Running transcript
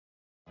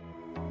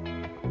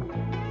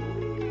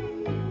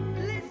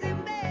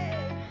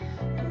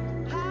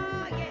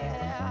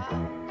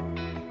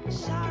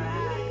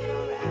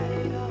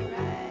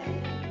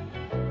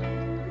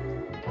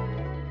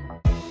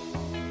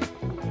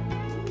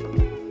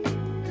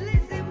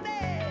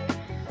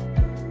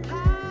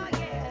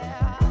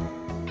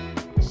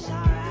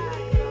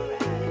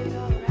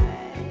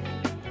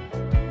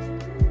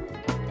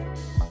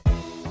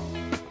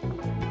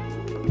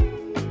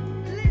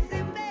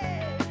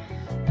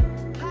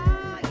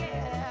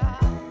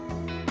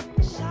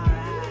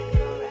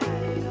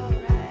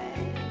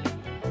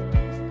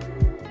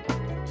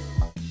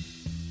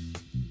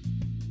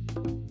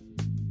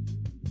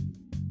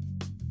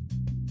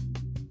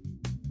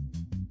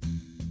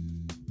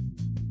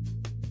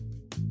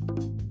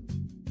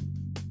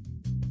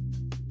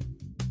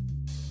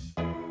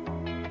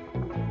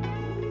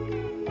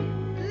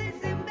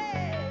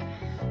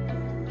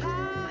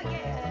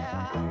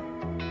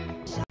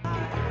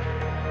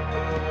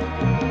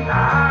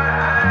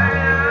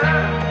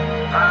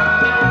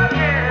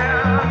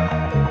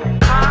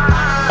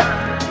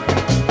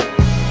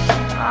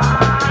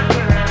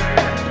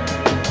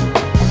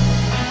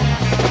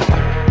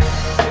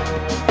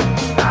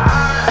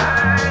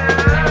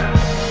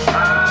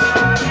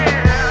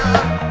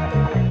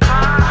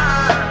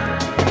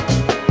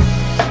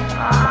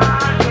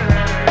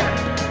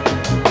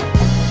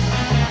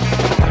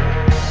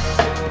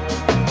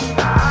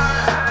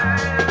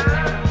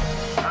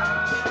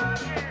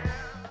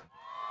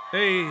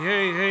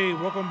Hey,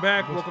 welcome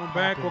back, What's welcome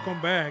back, poppin'? welcome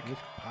back.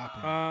 What's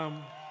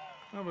popping?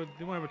 They want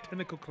to have a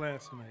technical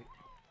class tonight.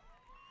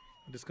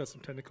 Discuss some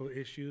technical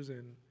issues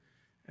and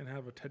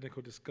have a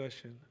technical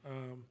discussion.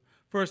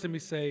 First, let me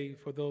say,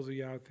 for those of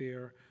you out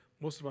there,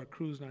 most of our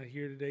crew's not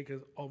here today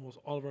because almost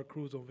all of our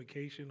crew's on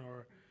vacation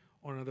or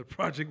on another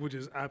project, which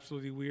is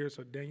absolutely weird.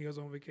 So Danielle's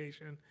on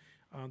vacation.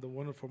 The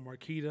wonderful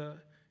Marquita,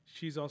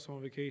 she's also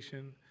on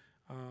vacation.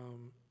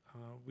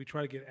 We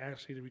try to get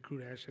Ashley to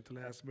recruit Ashley at the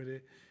last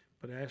minute,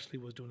 but Ashley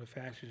was doing a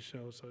fashion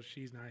show, so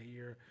she's not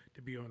here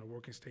to be on the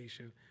working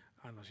station.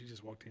 I don't know, she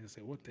just walked in and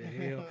said, what the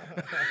hell?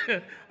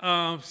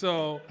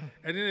 So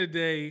at the end of the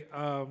day,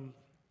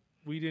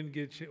 we didn't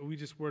get, we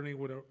just running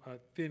with a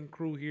thin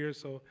crew here,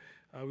 so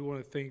we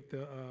want to thank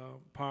the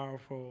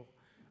powerful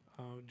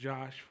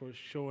Josh for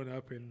showing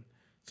up and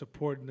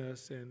supporting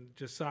us, and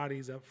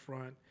Jasadi's up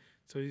front.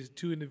 So these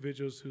two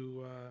individuals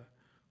who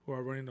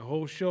are running the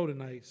whole show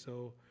tonight,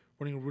 so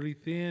running really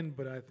thin,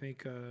 but I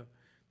think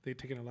they're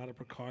taking a lot of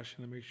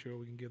precaution to make sure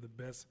we can give the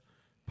best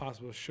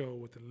possible show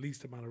with the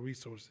least amount of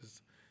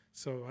resources.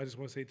 So I just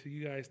want to say to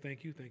you guys,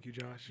 thank you,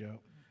 Josh. Yep.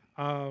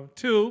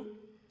 Two,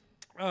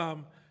 I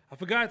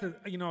forgot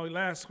that,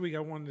 last week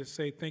I wanted to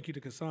say thank you to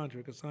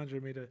Cassandra.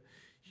 Cassandra made a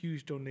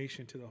huge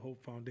donation to the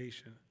Hope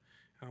Foundation.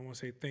 And I want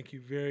to say thank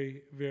you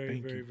very, very,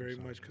 Thank very, you, very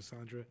much,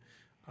 Cassandra.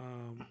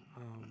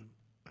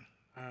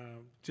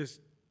 Just,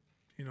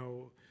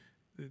 we're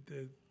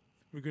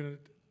gonna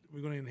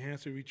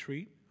enhance the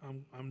retreat.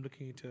 I'm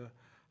looking to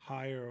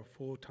hire a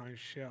full-time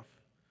chef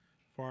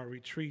for our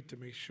retreat to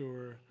make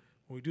sure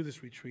when we do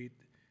this retreat,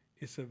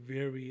 it's a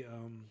very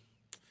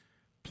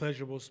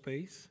pleasurable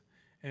space.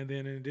 And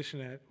then in addition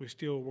to that, we're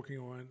still working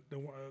on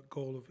the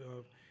goal of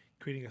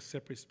creating a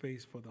separate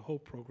space for the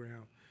Hope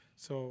program.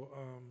 So,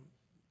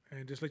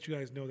 and just let you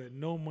guys know that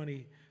no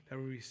money that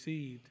we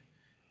received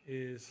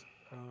is,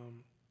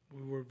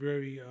 we were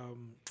very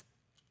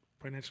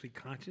financially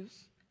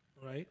conscious,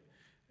 right?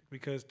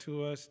 Because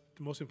to us,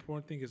 the most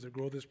important thing is to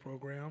grow this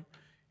program,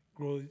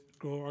 grow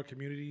our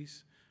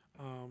communities,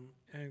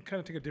 and kind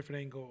of take a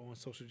different angle on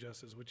social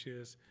justice, which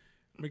is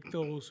make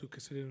those who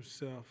consider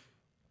themselves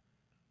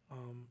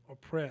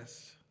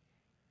oppressed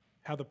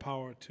have the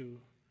power to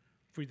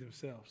free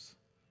themselves,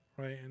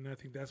 right? And I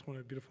think that's one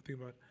of the beautiful things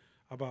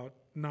about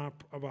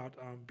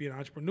being an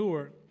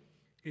entrepreneur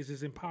is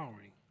it's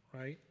empowering,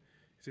 right?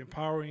 It's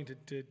empowering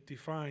to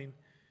define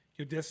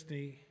your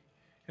destiny.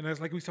 And that's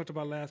like we talked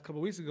about last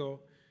couple of weeks ago.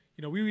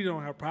 We really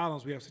don't have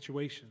problems, we have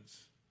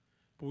situations.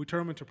 But we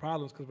turn them into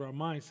problems because of our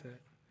mindset.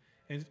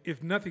 And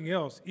if nothing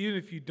else, even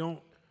if you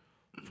don't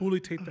fully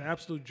take the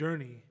absolute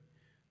journey,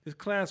 this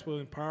class will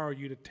empower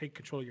you to take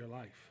control of your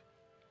life,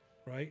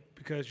 right?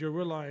 Because you'll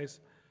realize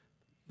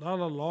a lot of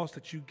the loss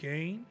that you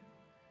gain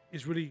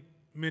is really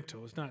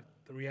mental. It's not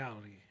the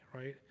reality,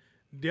 right?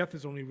 Death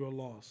is only real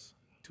loss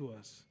to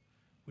us.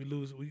 We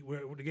lose,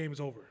 the game is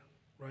over,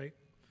 right?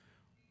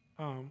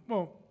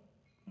 Well,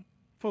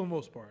 for the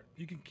most part,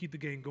 you can keep the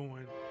game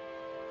going.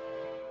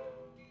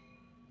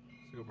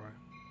 Say goodbye.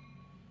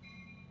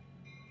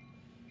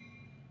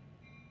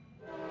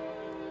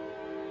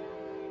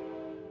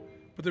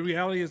 But the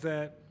reality is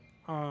that,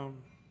 by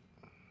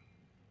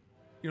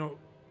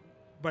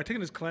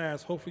taking this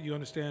class, hopefully you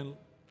understand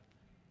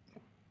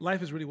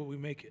life is really what we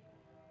make it,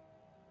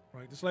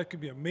 right? This life could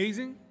be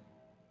amazing.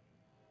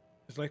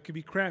 This life could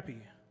be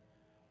crappy.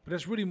 But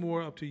that's really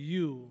more up to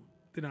you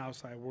than the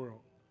outside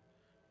world.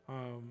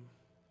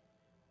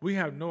 We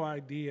have no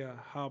idea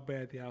how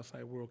bad the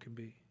outside world can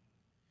be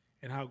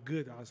and how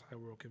good the outside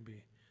world can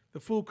be. The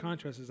full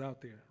contrast is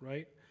out there,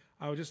 right?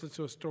 I was just listening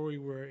to a story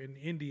where in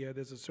India,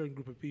 there's a certain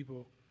group of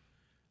people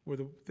where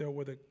there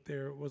was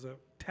a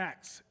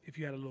tax if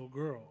you had a little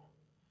girl.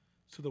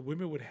 So the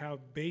women would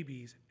have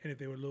babies, and if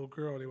they were a little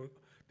girl, they would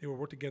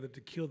work together to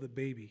kill the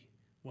baby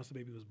once the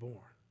baby was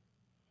born.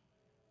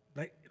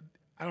 Like,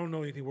 I don't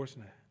know anything worse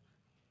than that,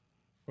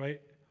 right?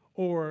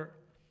 Or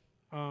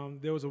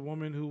there was a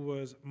woman who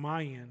was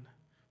Mayan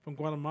from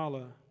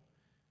Guatemala,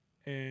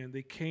 and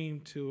they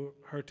came to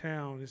her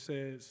town. It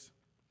says,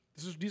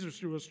 these are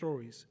real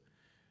stories.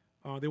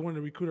 They wanted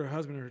to recruit her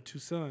husband and her two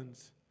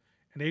sons,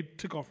 and they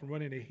took off and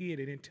running. They hid.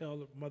 They didn't tell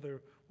the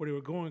mother where they were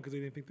going because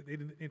they didn't think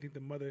the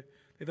mother.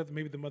 They thought that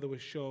maybe the mother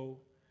would show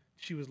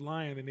she was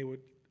lying, and they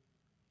would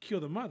kill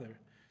the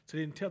mother. So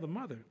they didn't tell the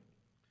mother.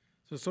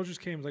 So the soldiers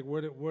came, like,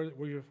 where's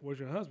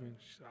your husband?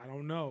 She said, I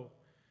don't know.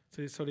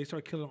 So they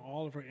started killing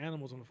all of her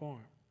animals on the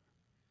farm.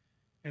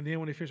 And then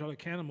when they finished all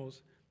the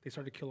animals, they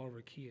started to kill all of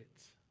her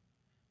kids.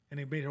 And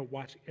they made her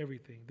watch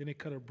everything. Then they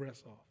cut her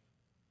breasts off,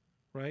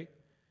 right?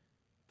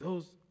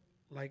 Those,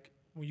 like,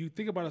 when you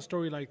think about a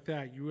story like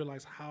that, you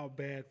realize how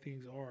bad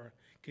things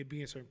can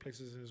be in certain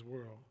places in this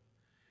world.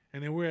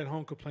 And then we're at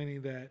home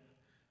complaining that,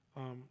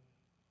 my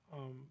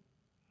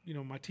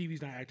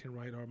TV's not acting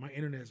right, or my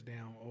internet's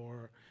down,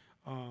 or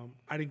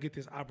I didn't get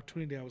this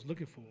opportunity I was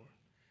looking for.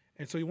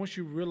 And so once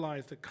you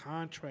realize the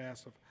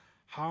contrast of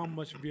how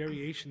much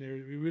variation there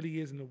really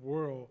is in the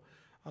world,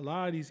 a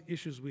lot of these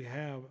issues we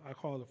have, I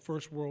call it the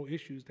first world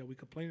issues that we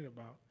complain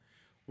about.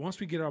 Once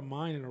we get our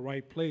mind in the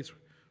right place,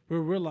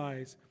 we'll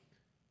realize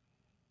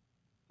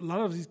a lot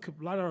of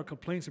our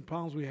complaints and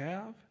problems we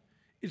have,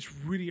 it's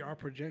really our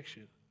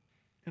projection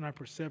and our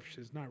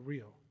perception is not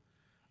real.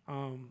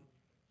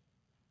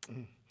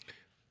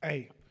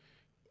 Hey,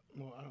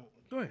 well, I don't,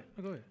 Go ahead.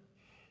 Go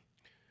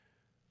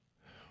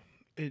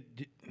ahead.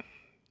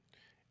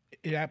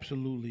 it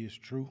absolutely is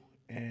true,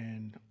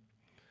 and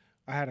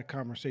I had a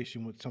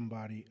conversation with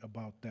somebody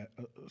about that,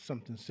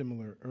 something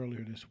similar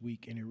earlier this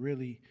week, and it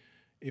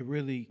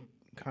really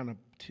kind of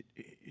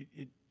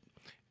it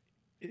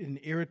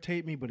didn't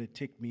irritate me, but it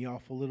ticked me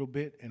off a little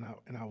bit, and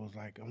I was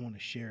like, I want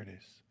to share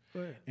this.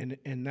 Go ahead.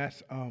 And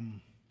that's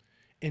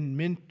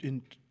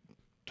in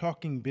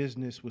talking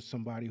business with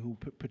somebody who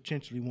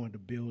potentially wanted to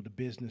build a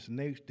business, and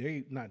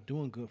they not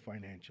doing good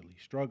financially,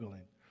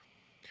 struggling,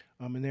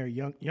 and they're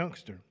a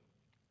youngster.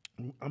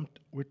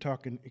 We're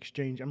talking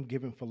exchange. I'm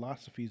giving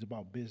philosophies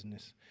about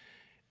business,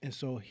 and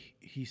so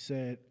he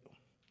said,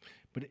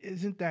 "But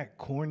isn't that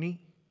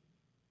corny?"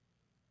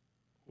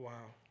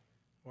 Wow.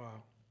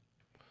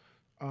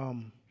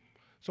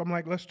 So I'm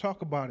like, let's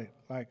talk about it.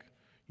 Like,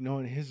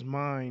 in his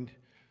mind,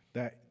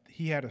 that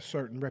he had a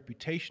certain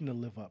reputation to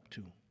live up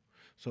to.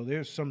 So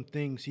there's some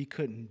things he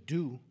couldn't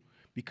do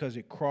because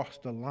it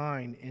crossed the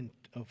line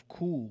of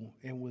cool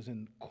and was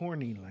in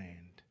corny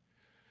land.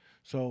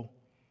 So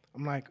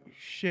I'm like,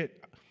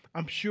 shit,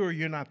 I'm sure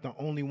you're not the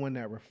only one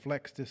that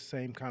reflects this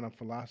same kind of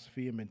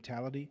philosophy and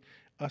mentality.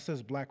 Us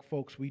as black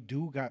folks, we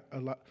do got a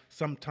lot.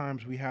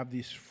 Sometimes we have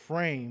this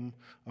frame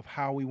of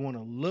how we want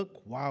to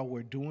look while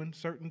we're doing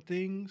certain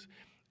things.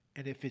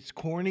 And if it's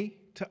corny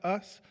to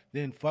us,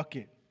 then fuck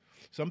it.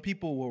 Some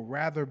people will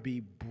rather be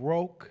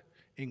broke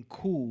and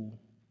cool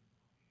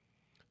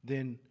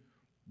than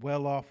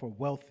well off or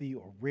wealthy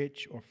or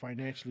rich or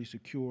financially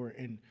secure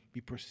and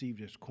be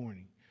perceived as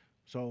corny.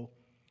 So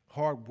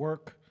hard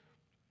work,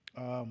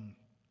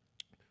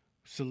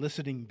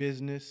 soliciting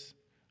business,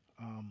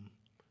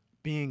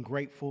 being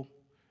grateful,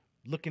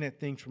 looking at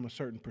things from a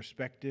certain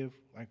perspective,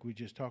 like we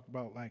just talked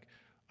about, like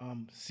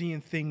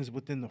seeing things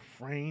within the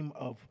frame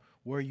of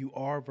where you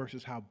are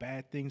versus how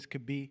bad things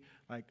could be.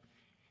 Like,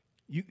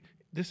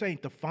 this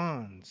ain't the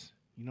Fonz.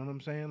 You know what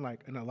I'm saying?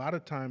 Like, and a lot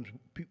of times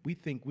we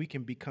think we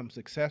can become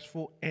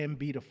successful and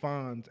be the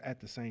Fonz at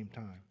the same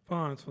time.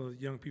 Fonz for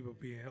young people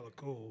being hella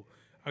cool.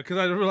 Because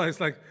I realized,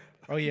 like,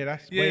 oh yeah,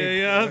 that's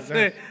I was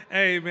saying,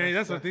 hey man,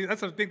 that's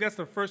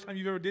the first time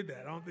you've ever did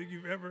that. I don't think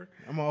you've ever.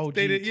 I'm an OG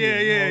stated, too.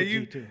 Yeah, I'm an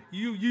you OG too.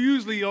 you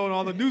usually own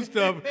all the new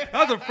stuff. That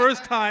was the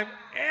first time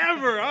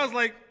ever. I was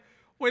like,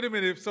 wait a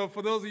minute. So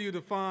for those of you,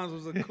 the Fonz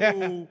was a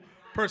cool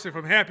person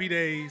from Happy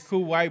Days.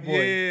 Cool white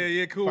boy.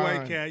 Yeah, cool Fine.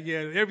 white cat.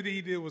 Yeah, everything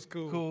he did was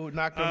cool. Cool,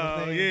 knocked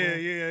on the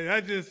thing. Yeah.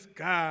 I just,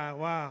 God,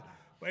 wow.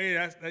 But hey,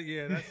 that's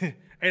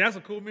hey, that's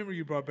a cool memory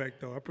you brought back,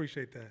 though. I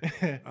appreciate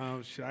that.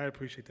 I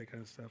appreciate that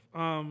kind of stuff.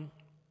 I'm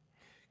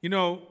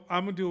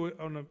gonna do it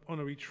on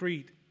a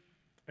retreat,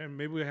 and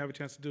maybe we'll have a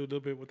chance to do a little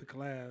bit with the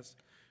class.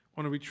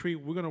 On a retreat,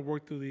 we're gonna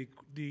work through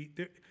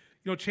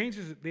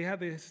changes. They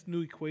have this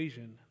new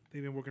equation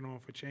they've been working on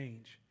for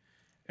change,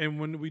 and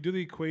when we do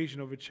the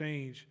equation of a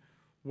change,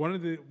 one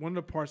of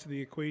the parts of the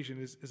equation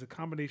is a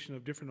combination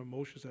of different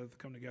emotions that have to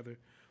come together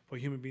for a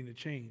human being to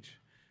change.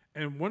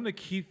 And one of the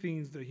key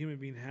things that a human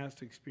being has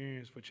to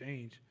experience for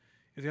change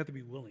is they have to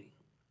be willing.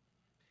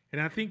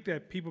 And I think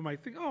that people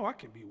might think, oh, I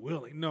can be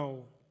willing.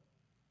 No.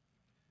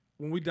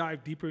 When we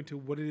dive deeper into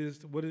what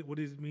does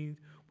it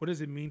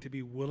mean to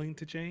be willing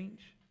to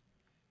change,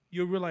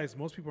 you'll realize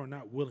most people are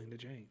not willing to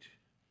change.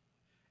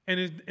 And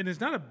it's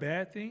not a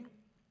bad thing.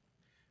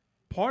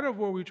 Part of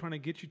where we're trying to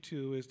get you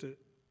to is to,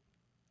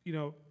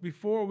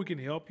 before we can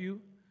help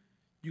you,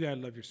 you got to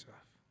love yourself.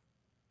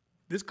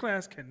 This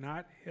class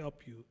cannot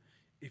help you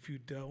if you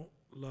don't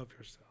love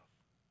yourself.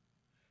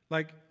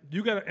 Like,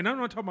 you got to, and I'm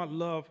not talking about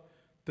love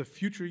the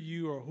future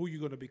you or who you're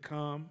going to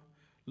become,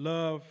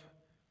 love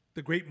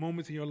the great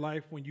moments in your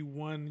life when you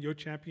won your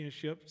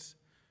championships,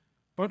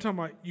 but I'm talking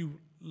about you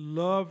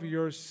love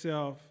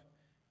yourself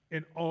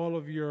in all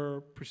of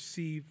your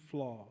perceived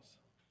flaws.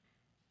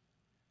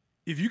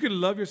 If you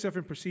can love yourself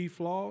and perceive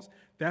flaws,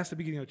 that's the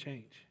beginning of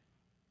change,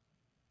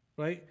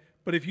 right?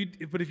 But if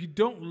you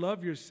don't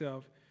love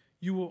yourself,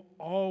 you will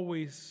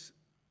always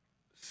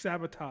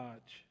sabotage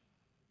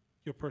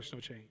your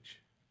personal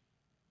change.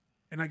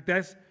 And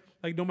that's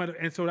no matter.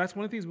 And so that's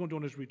one of the things we're going to do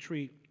on this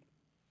retreat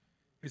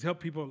is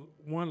help people,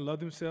 one, love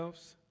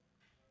themselves,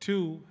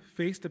 two,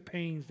 face the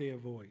pains they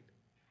avoid.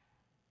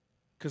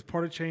 Because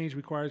part of change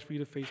requires for you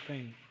to face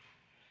pain.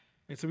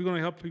 And so we're going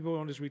to help people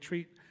on this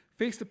retreat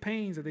face the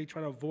pains that they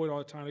try to avoid all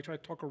the time. They try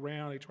to talk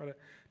around.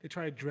 They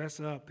try to dress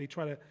up. They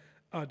try to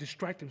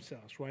distract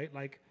themselves, right?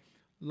 Like,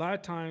 a lot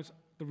of times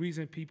the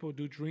reason people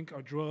do drink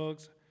or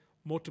drugs,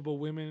 multiple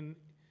women,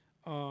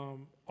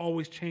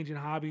 always changing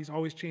hobbies,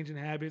 always changing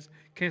habits,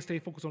 can't stay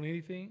focused on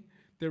anything,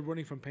 they're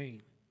running from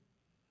pain,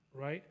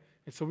 right?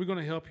 And so we're going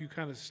to help you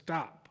kind of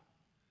stop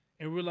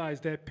and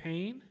realize that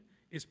pain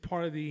is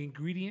part of the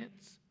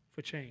ingredients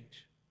for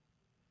change.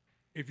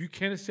 If you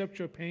can't accept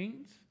your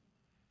pains,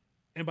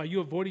 and by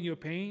you avoiding your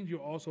pains,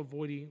 you're also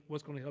avoiding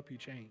what's going to help you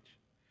change.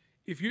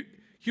 if you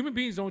human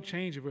beings don't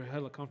change if we're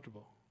hella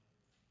comfortable.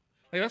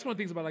 Like that's one of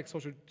the things about like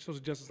social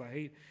justice I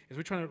hate is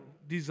we're trying to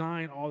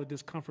design all the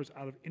discomforts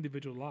out of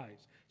individual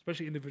lives,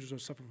 especially individuals who are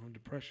suffering from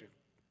depression.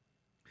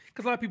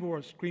 Because a lot of people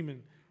are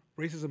screaming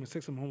racism and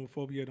sexism,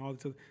 homophobia, and all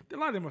this. A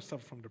lot of them are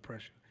suffering from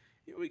depression.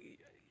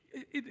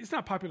 It's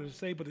not popular to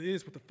say, but it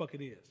is what the fuck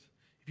it is.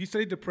 If you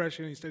study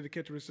depression and you study the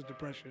characteristics of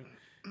depression,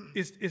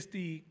 it's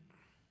the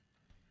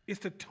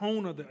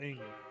tone of the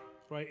anger,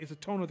 right? It's the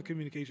tone of the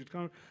communication,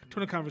 tone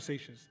of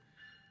conversations.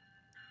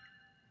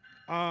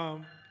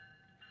 And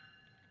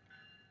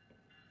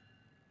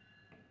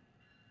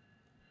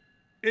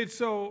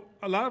so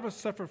a lot of us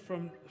suffer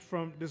from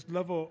this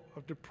level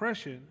of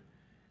depression,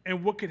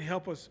 and what can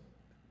help us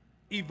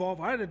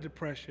evolve out of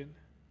depression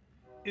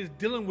is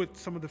dealing with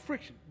some of the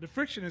friction. The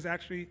friction is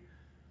actually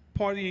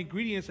part of the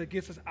ingredients that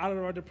gets us out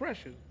of our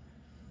depression.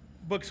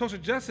 But social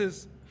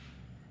justice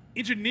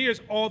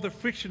engineers all the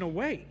friction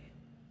away,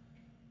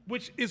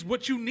 which is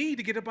what you need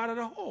to get up out of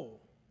the hole.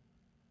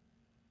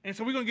 And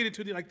so we're gonna get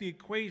into the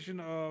equation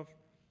of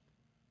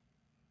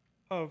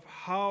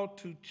how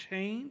to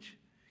change,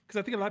 because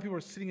I think a lot of people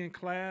are sitting in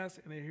class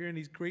and they're hearing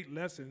these great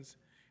lessons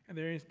and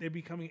they're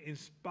becoming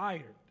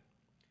inspired.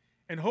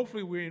 And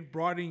hopefully we're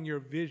broadening your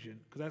vision,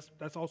 because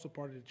that's also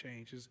part of the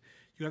change, is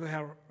you have to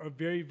have a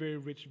very, very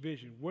rich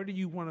vision. Where do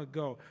you want to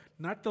go?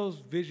 Not those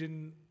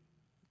vision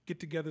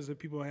get-togethers that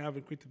people have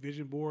and create the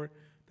vision board.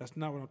 That's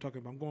not what I'm talking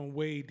about. I'm going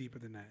way deeper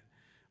than that.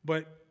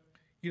 But,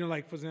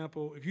 like, for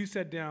example, if you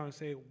sat down and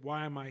say,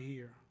 why am I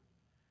here?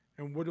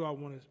 And what do I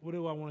want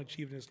to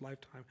achieve in this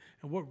lifetime?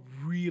 And what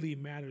really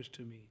matters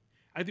to me?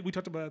 I think we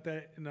talked about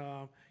that in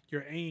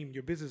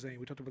your business aim.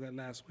 We talked about that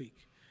last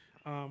week.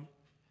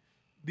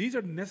 These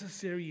are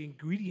necessary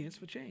ingredients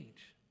for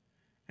change.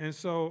 And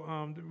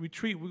so the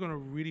retreat, we're going to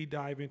really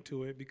dive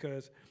into it,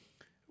 because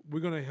we're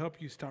going to help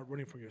you start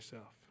running from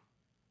yourself.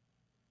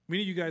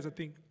 Many of you guys, I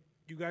think,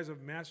 you guys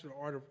have mastered the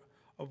art of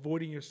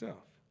avoiding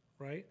yourself,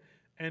 right?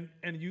 And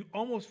you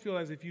almost feel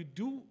as if you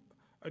do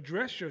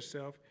address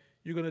yourself,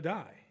 you're going to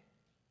die,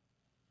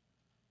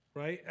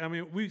 right? I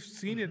mean, we've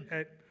seen it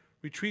at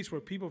retreats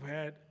where people have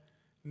had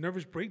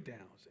nervous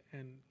breakdowns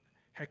and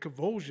had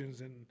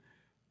convulsions and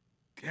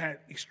had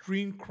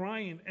extreme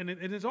crying, and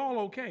it's all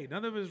okay.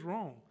 None of it is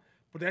wrong.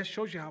 But that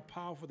shows you how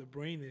powerful the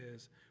brain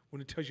is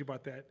when it tells you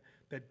about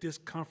that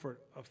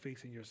discomfort of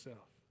facing yourself.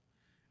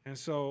 And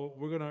so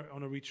we're going to,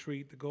 on a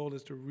retreat, the goal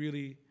is to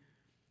really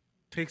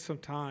take some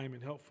time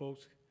and help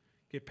folks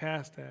get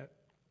past that.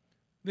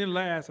 Then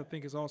last, I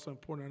think it's also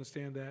important to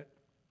understand that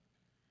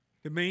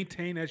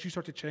as you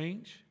start to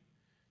change,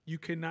 you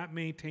cannot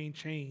maintain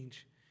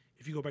change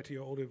if you go back to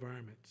your old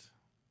environments.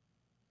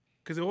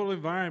 Because the old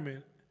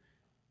environment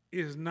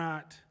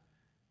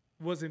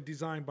wasn't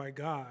designed by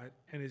God,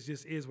 and it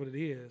just is what it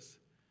is.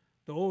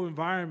 The old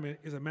environment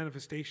is a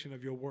manifestation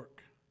of your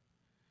work.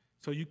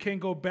 So you can't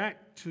go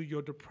back to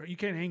your depression. You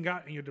can't hang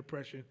out in your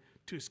depression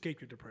to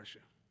escape your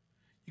depression.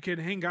 You can't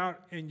hang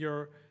out in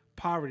your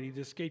poverty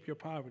to escape your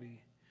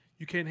poverty.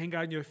 You can't hang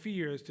out in your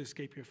fears to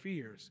escape your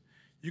fears.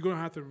 You're going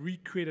to have to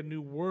recreate a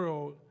new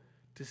world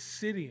to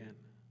sit in.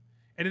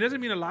 And it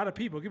doesn't mean a lot of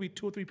people. It could be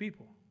 2 or 3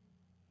 people.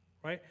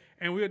 Right?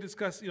 And we'll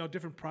discuss,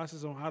 different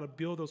processes on how to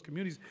build those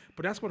communities.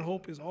 But that's what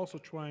Hope is also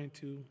trying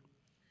to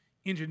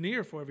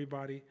engineer for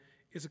everybody,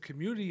 is a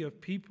community of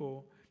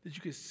people that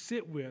you can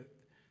sit with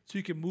so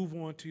you can move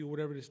on to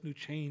whatever this new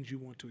change you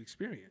want to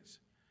experience.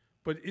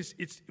 But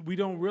we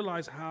don't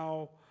realize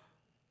how,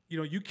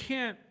 you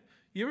can't,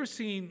 you ever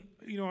seen,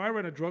 I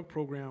ran a drug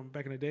program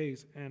back in the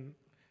days, and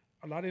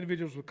a lot of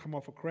individuals would come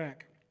off of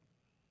crack,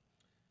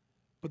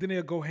 but then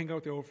they'll go hang out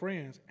with their old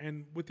friends,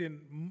 and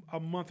within a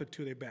month or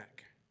 2, they're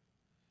back.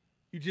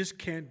 You just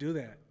can't do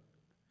that.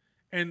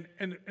 And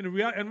the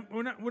reality, and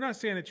we're not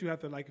saying that you have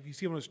to, like, if you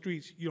see them on the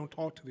streets, you don't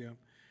talk to them.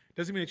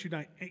 Doesn't mean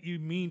that you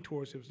mean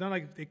towards them. It's not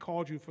like if they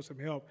called you for some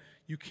help,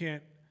 you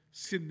can't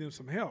send them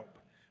some help.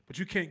 But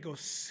you can't go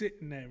sit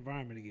in that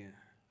environment again.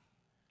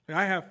 Like,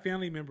 I have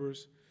family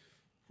members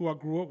who I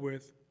grew up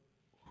with,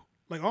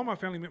 like most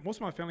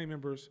of my family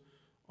members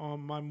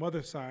on my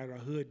mother's side are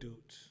hood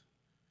dudes.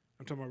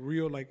 I'm talking about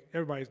real, like,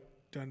 everybody's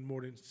done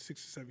more than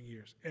 6 or 7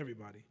 years,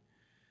 everybody.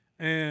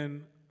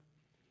 And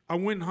I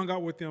went and hung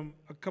out with them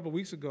a couple of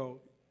weeks ago,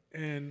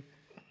 and,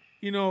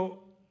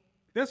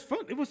 that's fun.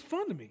 It was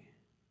fun to me,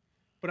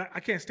 but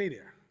I can't stay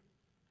there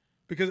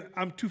because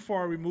I'm too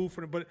far removed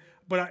from it.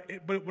 But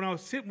when I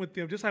was sitting with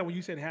them, just like when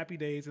you said Happy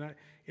Days, and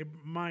it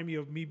reminded me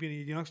of me being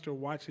a youngster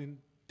watching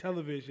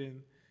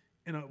television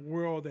in a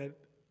world that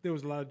there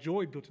was a lot of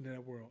joy built into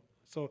that world.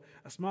 So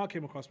a smile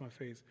came across my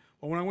face.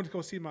 Well, when I went to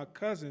go see my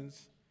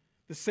cousins,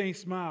 the same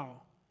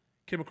smile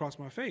came across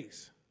my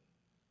face.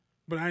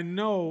 But I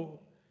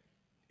know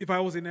if I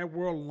was in that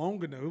world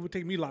long enough, it would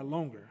take me a lot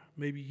longer,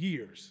 maybe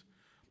years.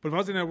 But if I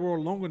was in that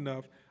world long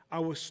enough, I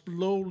would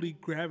slowly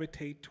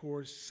gravitate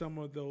towards some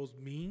of those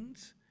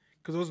means,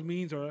 because those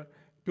means are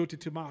built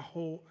into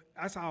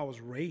that's how I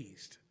was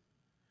raised.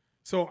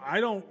 So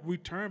I don't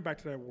return back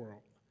to that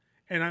world.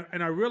 And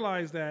I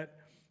realize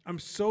that I'm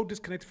so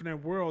disconnected from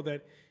that world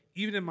that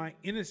even in my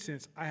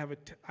innocence, I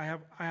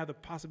have the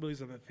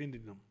possibilities of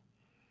offending them.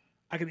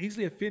 I can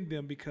easily offend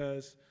them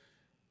because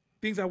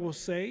things I will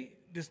say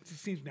just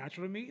seems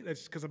natural to me.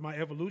 That's because of my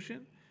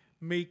evolution.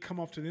 May come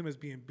off to them as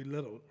being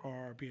belittled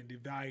or being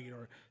devalued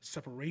or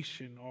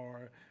separation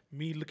or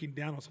me looking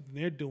down on something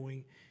they're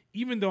doing,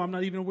 even though I'm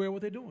not even aware of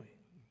what they're doing.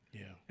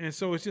 Yeah. And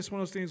so it's just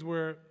one of those things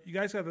where you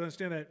guys have to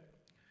understand that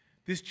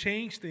this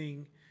change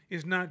thing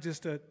is not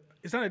just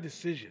it's not a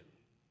decision.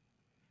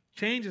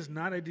 Change is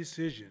not a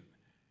decision.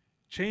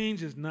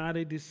 Change is not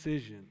a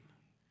decision.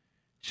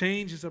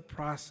 Change is a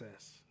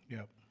process.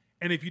 Yep.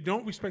 And if you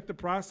don't respect the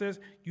process,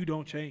 you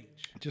don't change.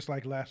 Just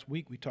like last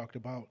week, we talked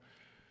about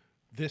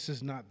this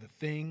is not the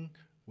thing.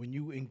 When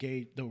you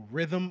engage, the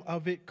rhythm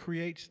of it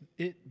creates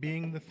it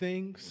being the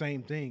thing.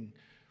 Same thing.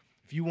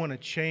 If you want to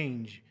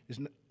change,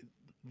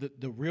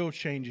 the real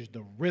change is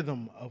the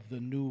rhythm of the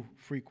new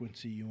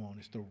frequency you're on.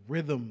 It's the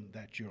rhythm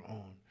that you're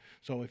on.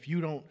 So if you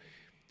don't,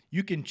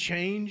 you can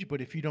change, but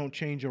if you don't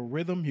change your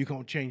rhythm, you're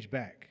going to change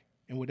back.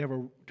 And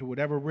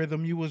whatever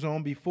rhythm you was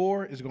on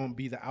before is going to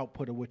be the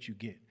output of what you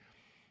get.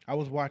 I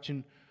was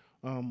watching,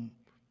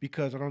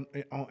 because on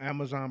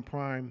Amazon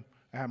Prime,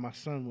 I had my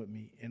son with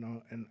me, and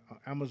on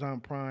Amazon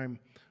Prime,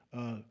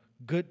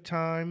 Good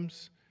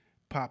Times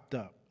popped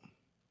up.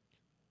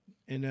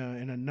 In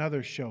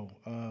another show,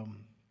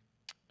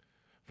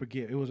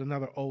 it was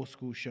another old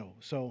school show.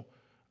 So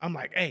I'm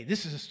like, hey,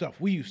 this is the stuff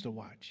we used to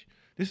watch.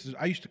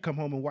 I used to come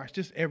home and watch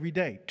this every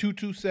day,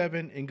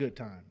 227 and Good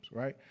Times,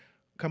 right?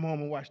 Come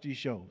home and watch these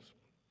shows.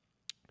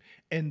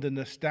 And the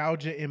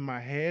nostalgia in my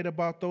head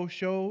about those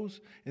shows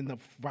and the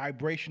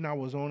vibration I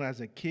was on as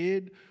a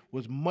kid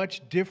was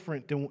much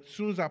different than as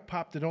soon as I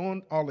popped it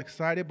on, all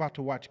excited about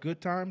to watch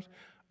Good Times,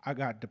 I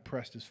got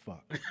depressed as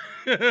fuck.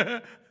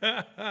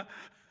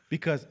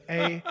 Because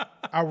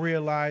I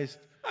realized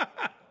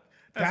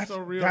that's so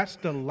real. That's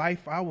the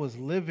life I was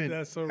living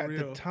That's so at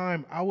real. the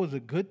time. I was a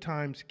Good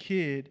Times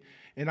kid,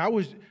 and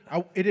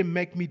it didn't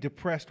make me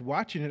depressed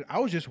watching it. I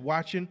was just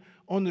watching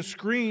on the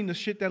screen the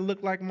shit that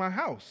looked like my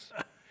house.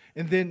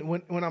 And then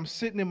when I'm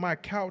sitting in my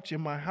couch in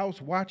my house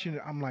watching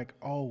it, I'm like,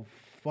 oh,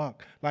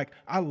 fuck. Like,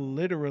 I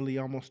literally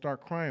almost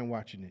start crying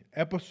watching it.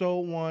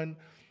 Episode 1,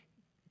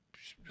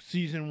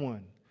 season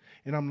 1.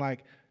 And I'm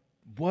like,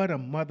 what a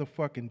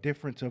motherfucking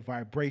difference a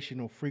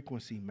vibrational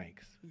frequency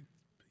makes.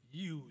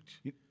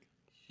 Huge. You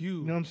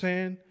Huge. know what I'm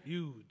saying?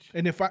 Huge.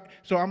 And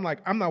so I'm like,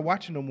 I'm not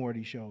watching no more of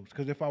these shows.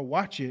 Because if I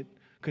watch it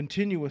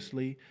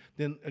continuously,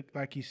 then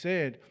like he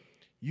said,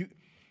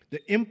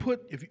 the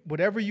input,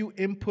 whatever you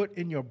input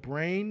in your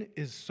brain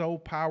is so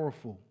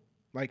powerful.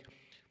 Like,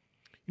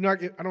 you know,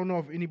 I don't know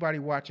if anybody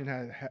watching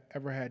has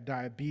ever had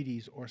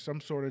diabetes or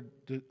some sort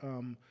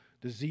of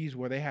disease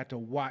where they had to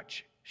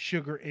watch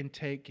sugar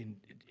intake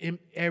and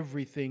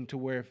everything to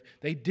where if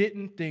they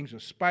didn't, things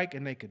would spike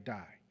and they could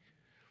die.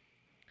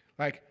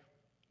 Like,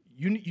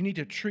 you need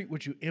to treat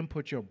what you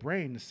input your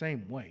brain the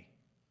same way.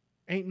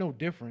 Ain't no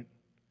different.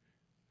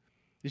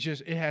 It's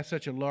just it has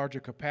such a larger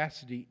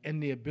capacity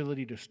and the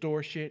ability to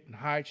store shit and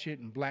hide shit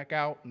and black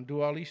out and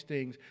do all these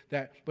things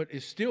but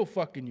it's still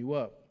fucking you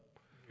up.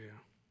 Yeah.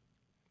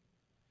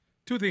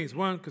 Two things.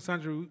 One,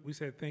 Cassandra, we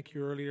said thank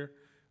you earlier.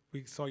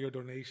 We saw your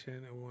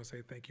donation, and we want to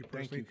say thank you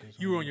personally. Thank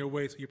you, you were on your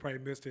way, so you probably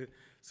missed it.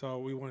 So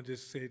we want to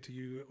just say to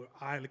you,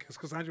 because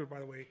Cassandra,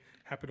 by the way,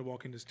 happened to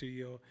walk in the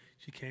studio.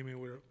 She came in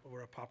with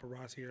a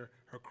paparazzi here,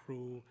 her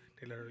crew.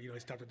 They let her, they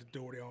stopped at the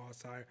door. They all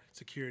outside,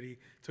 security.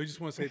 So we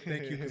just want to say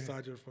thank you,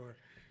 Cassandra, for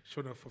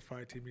showing up for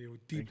Fire Team Media. We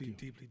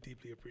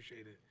deeply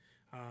appreciate it.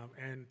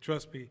 And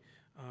trust me,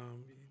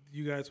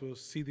 you guys will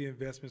see the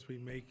investments we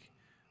make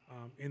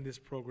in this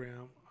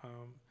program.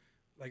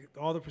 Like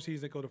all the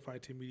proceeds that go to Fire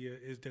Team Media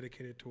is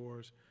dedicated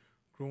towards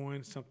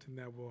growing something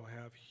that will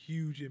have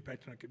huge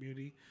impact on our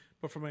community,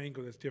 but from an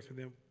angle that's different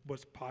than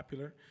what's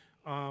popular.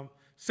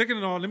 Second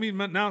of all, let me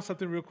announce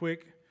something real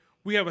quick.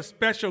 We have a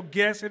special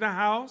guest in the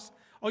house.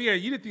 Oh yeah,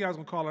 you didn't think I was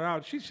gonna call her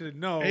out. She should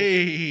know.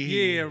 Hey.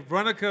 Yeah,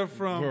 Veronica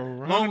from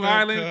Long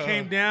Island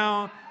came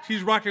down.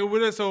 She's rocking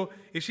with us. So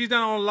if she's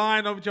not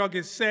online, don't y'all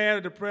get sad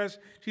or depressed.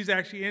 She's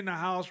actually in the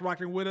house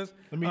rocking with us.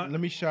 Let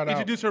me shout out.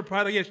 Introduce her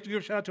product. Yeah,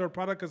 give a shout out to her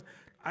product because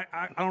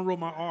I don't roll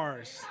my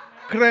R's.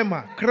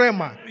 Crema.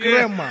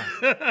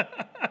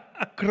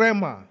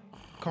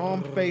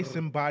 Calm Face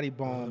and Body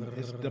Balm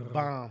is the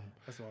bomb.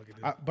 That's all I can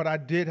do. But I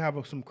did have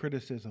some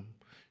criticism.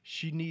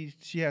 She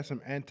has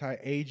some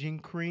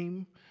anti-aging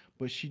cream,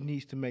 but she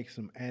needs to make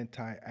some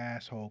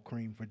anti-asshole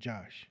cream for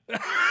Josh.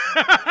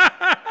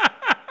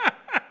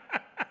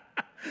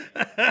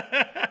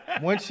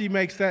 Once she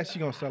makes that, she's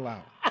going to sell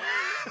out.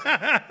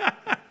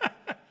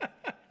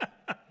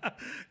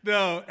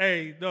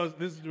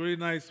 This is really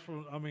nice.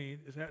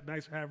 It's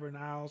nice to have her in the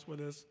house with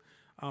us.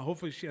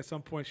 Hopefully, at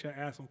some point, she'll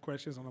ask some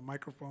questions on the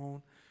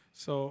microphone.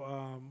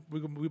 So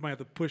we might have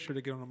to push her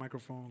to get on the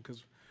microphone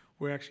because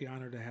we're actually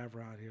honored to have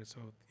her out here. So,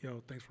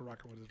 thanks for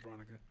rocking with us,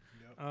 Veronica.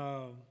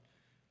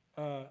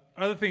 Yep.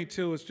 Other thing,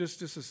 too, is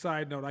just a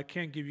side note. I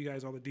can't give you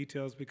guys all the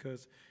details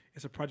because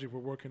it's a project we're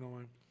working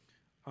on.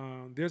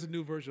 There's a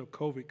new version of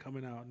COVID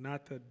coming out,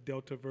 not the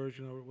Delta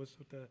version or what's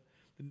the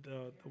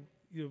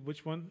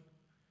which one?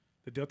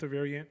 The Delta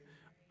variant.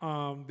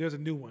 There's a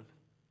new one,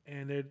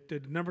 and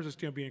the numbers are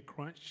still being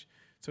crunched.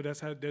 So that's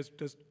how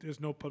there's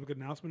no public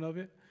announcement of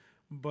it.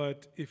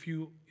 But if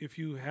you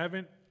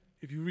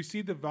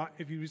receive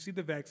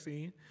the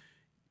vaccine,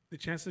 the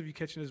chances of you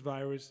catching this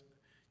virus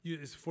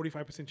is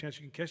 45% chance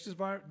you can catch this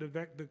virus,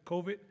 the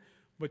COVID,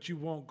 but you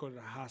won't go to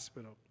the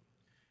hospital.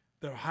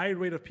 The high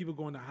rate of people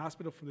going to the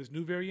hospital from this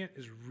new variant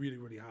is really,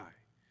 really high.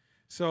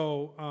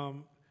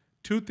 So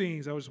two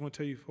things I just want to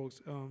tell you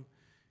folks.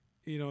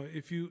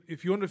 If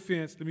you're on the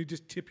fence, let me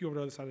just tip you over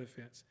the other side of the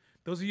fence.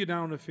 Those of you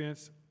down on the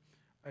fence,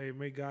 hey,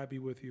 may God be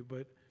with you.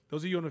 But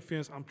those of you on the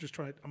fence, I'm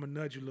gonna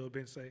nudge you a little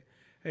bit and say,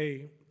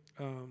 hey,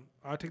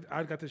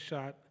 I got this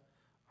shot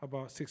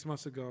about 6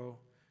 months ago,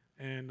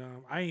 and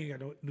I ain't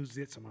got no new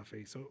zits on my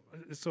face.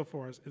 So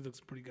far, it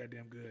looks pretty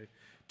goddamn good.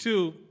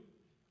 Two,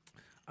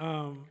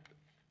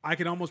 I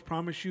can almost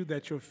promise you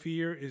that your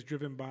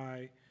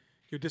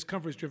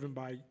discomfort is driven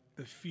by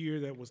the fear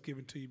that was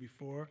given to you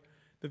before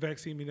the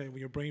vaccine, meaning that when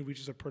your brain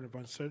reaches a point of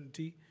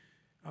uncertainty,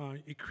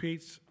 it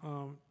creates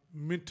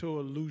mental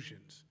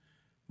illusions.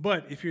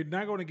 But if you're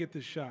not going to get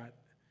the shot,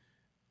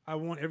 I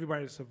want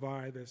everybody to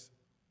survive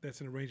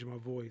that's in the range of my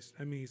voice.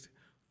 That means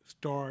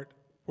start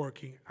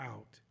working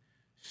out.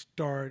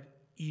 Start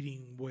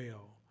eating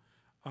well.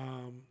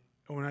 And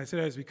when I say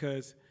that, it's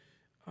because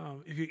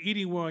if you're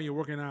eating well and you're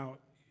working out,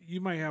 you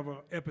might have an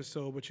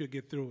episode, but you'll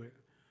get through it.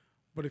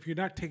 But if you're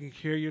not taking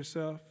care of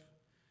yourself,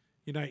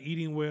 you're not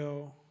eating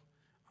well,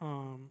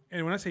 and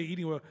when I say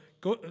eating well,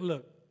 go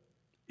look.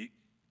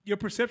 Your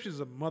perception is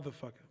a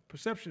motherfucker.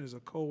 Perception is a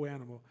cold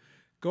animal.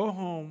 Go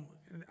home,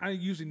 and I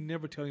usually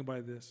never tell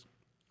anybody this.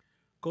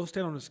 Go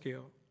stand on the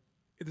scale.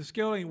 If the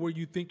scale ain't where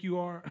you think you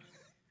are,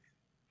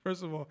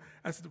 first of all,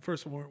 that's the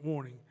first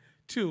warning.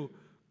 Two,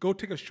 go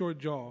take a short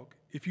jog.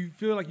 If you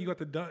feel like you got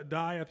to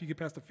die after you get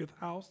past the fifth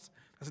house,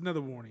 that's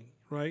another warning,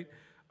 right?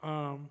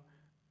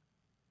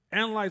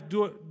 Analyze,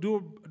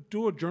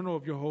 do a journal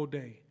of your whole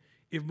day.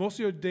 If most of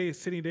your day is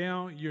sitting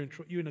down, you're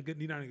not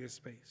in a good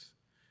space.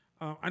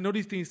 I know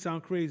these things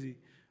sound crazy,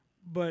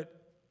 but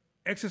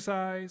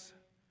exercise,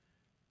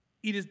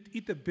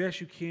 eat the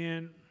best you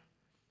can.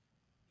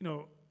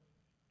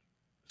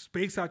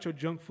 Space out your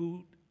junk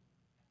food.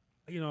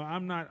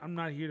 I'm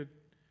not here to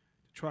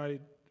try to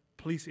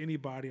police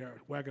anybody or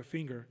wag a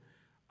finger.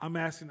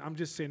 I'm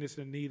just saying this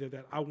in the need of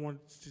that. I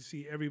want to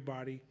see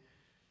everybody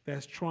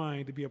that's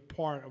trying to be a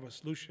part of a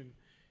solution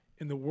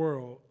in the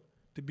world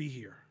to be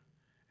here.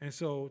 And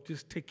so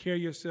just take care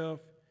of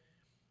yourself,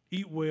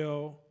 eat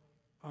well,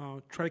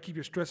 try to keep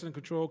your stress under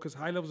control, because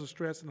high levels of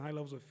stress and high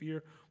levels of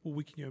fear will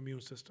weaken your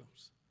immune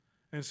systems.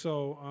 And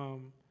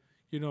so,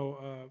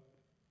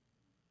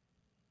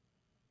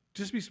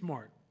 just be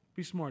smart.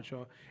 Be smart,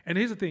 y'all. And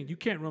here's the thing, you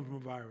can't run from a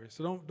virus.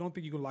 So don't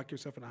think you can lock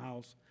yourself in a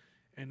house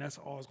and that's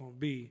all it's going to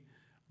be.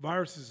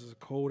 Viruses is a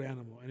cold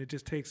animal, and it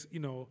just takes,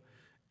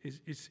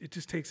 it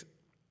just takes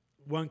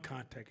one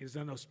contact. It's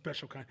not no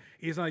special kind.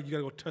 It's not like you got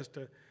to go touch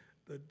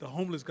the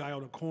homeless guy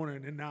on the corner,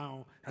 and then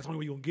now that's the only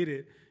way you're going to get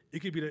it. It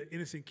could be the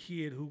innocent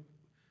kid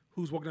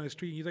who's walking down the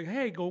street, and he's like,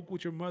 hey, go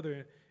with your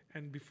mother.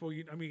 And before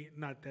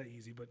not that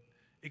easy, but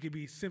it could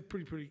be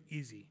pretty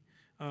easy.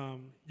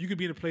 You could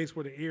be in a place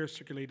where the air is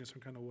circulating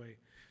some kind of way.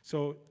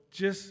 So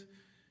just,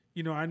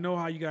 I know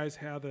how you guys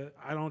have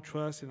I don't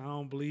trust and I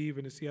don't believe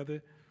and this the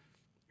other,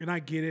 and I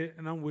get it,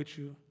 and I'm with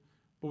you.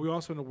 But we're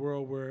also in a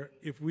world where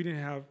if we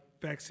didn't have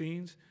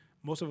vaccines,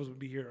 most of us would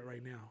be here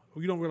right now.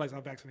 You don't realize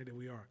how vaccinated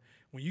we are.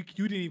 When you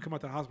didn't even come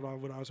out the hospital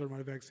without a certain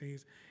amount of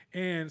vaccines,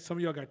 and some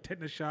of y'all got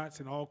tetanus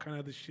shots and all kind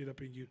of other shit up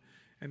in you,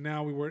 and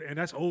now and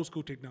that's old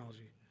school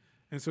technology.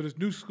 And so this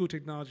new school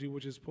technology,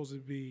 which is supposed to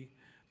be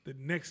the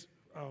next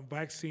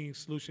vaccine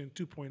solution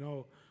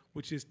 2.0,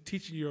 which is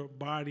teaching your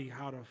body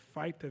how to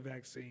fight the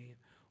vaccine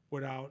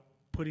without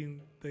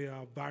putting the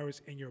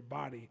virus in your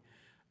body.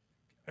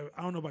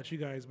 I don't know about you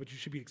guys, but you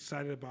should be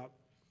excited about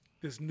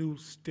this new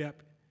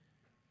step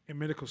in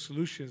medical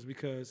solutions,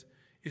 because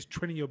it's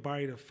training your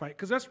body to fight.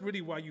 Because that's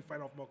really why you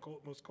fight off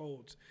most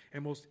colds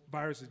and most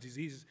viruses,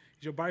 diseases.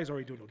 Your body's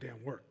already doing no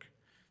damn work.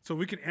 So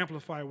we can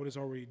amplify what it's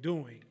already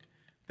doing.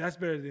 That's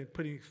better than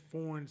putting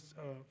foreign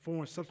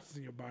substances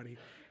in your body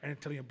and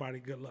telling your body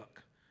good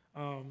luck.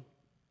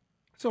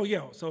 So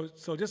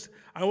just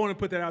I want to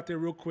put that out there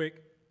real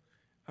quick.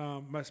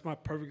 That's my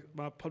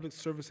public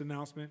service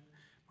announcement,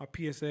 my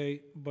PSA.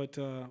 But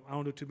I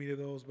don't do too many of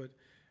those. But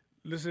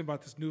listen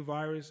about this new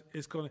virus.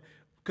 It's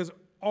because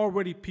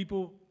already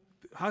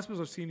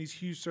hospitals are seeing these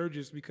huge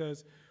surges,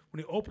 because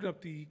when they open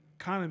up the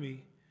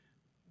economy,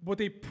 what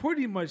they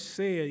pretty much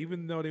said,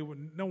 even though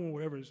no one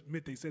would ever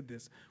admit they said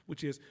this,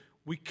 which is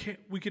we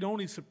can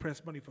only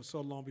suppress money for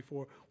so long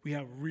before we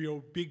have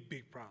real big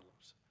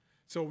problems.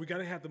 So we got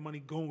to have the money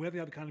going. We have to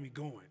have the economy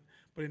going.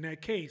 But in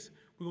that case,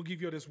 we're going to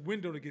give you this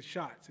window to get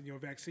shots and your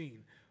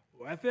vaccine.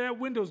 Well, after that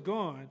window's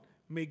gone,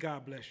 may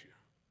God bless you.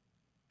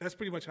 That's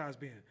pretty much how it's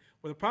been.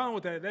 Well, the problem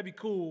with that'd be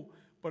cool,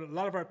 but a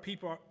lot of our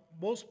people,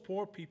 most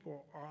poor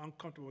people are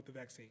uncomfortable with the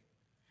vaccine,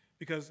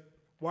 because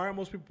Why are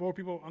more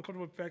people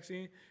uncomfortable with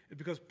vaccine? It's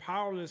because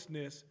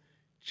powerlessness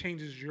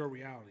changes your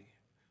reality.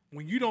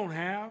 When you don't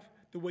have,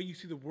 the way you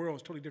see the world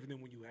is totally different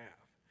than when you have.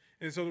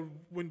 And so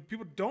when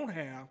people don't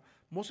have,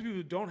 most of the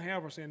people who don't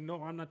have are saying,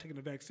 no, I'm not taking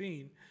the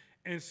vaccine.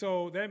 And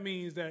so that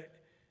means that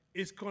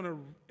it's gonna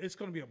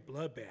be a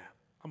bloodbath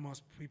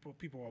amongst people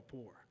who are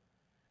poor.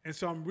 And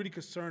so I'm really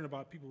concerned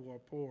about people who are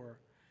poor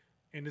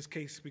in this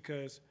case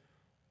because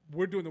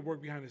we're doing the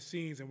work behind the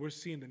scenes and we're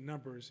seeing the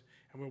numbers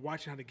and we're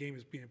watching how the game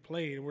is being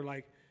played and we're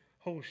like,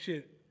 oh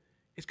shit,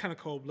 it's kind of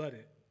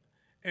cold-blooded.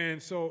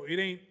 And so it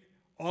ain't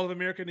all of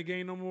America in the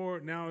game no more.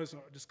 Now it's a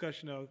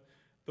discussion of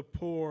the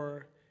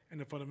poor and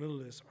the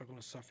fundamentalists are going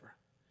to suffer.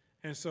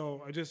 And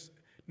so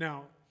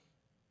now,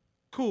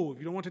 cool, if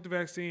you don't want to take the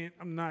vaccine,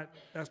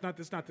 that's not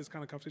this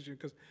kind of conversation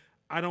because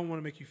I don't want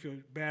to make you feel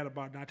bad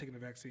about not taking the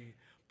vaccine.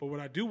 But what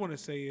I do want to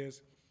say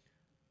is,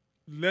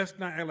 let's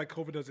not act like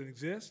COVID doesn't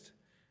exist,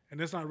 and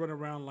let's not run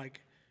around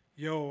like,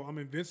 yo, I'm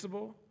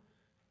invincible.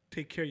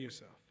 Take care of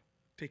yourself.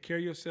 Take care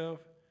of yourself.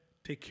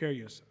 Take care of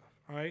yourself,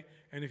 all right?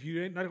 And if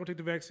you're not going to take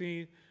the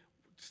vaccine,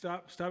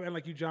 stop acting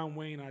like you John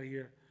Wayne out of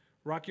here.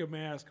 Rock your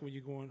mask when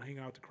you go and hang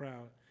out with the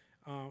crowd.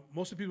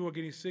 Most of the people who are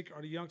getting sick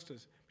are the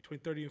youngsters, between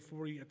 30 and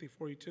 40, I think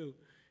 42.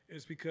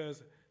 It's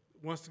because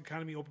once the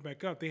economy opened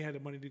back up, they had the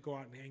money to go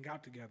out and hang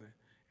out together.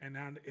 And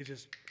now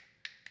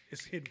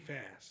it's hitting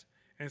fast.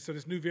 And so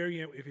this new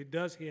variant, if it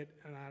does hit,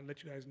 and I'll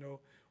let you guys know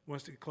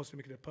once they get close to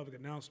making a public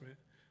announcement,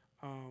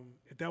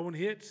 if that one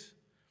hits,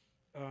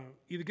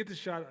 either get the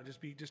shot or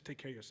just take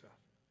care of yourself.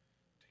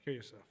 Take care of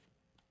yourself.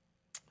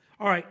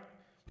 All right.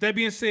 With that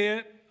being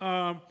said,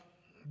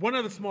 one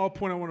other small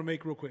point I want to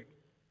make real quick.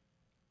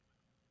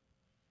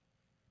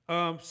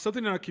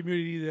 Something in our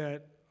community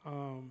that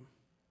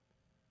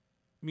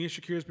me and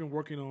Shakir has been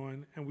working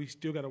on, and we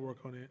still got to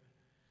work on it.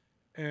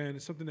 And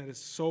it's something that is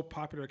so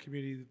popular in our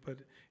community, but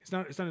it's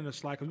not in the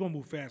slide because we're going to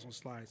move fast on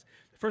slides.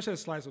 The first set of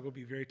slides are going to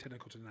be very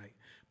technical tonight,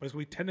 but it's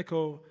going to be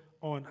technical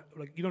on,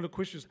 the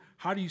question is,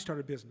 how do you start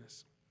a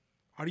business?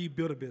 How do you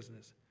build a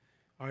business?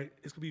 All right,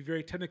 it's going to be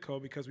very technical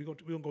because we're going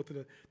to go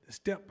through the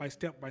step by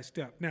step by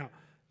step. Now,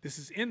 this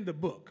is in the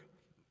book.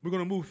 We're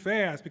going to move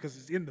fast because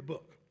it's in the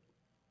book.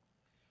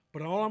 But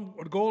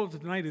the goal of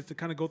tonight is to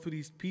kind of go through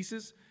these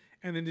pieces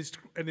and then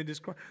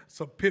describe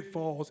some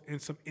pitfalls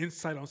and some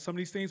insight on some of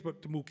these things,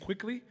 but to move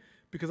quickly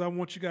because I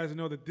want you guys to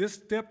know that this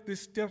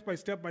step by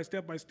step,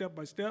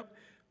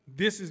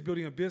 this is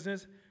building a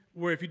business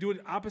where if you do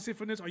it opposite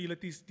from this or you let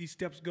these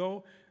steps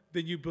go,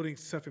 then you're building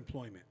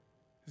self-employment.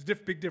 It's a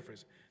big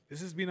difference.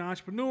 This is being an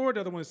entrepreneur,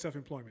 the other one is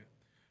self-employment.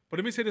 But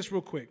let me say this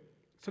real quick.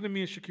 Something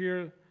me and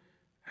Shakir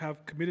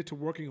have committed to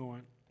working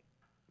on,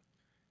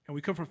 and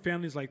we come from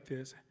families like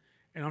this,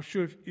 and I'm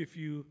sure if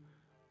you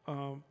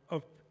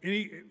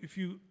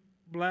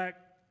Black,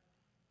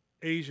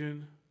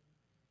 Asian,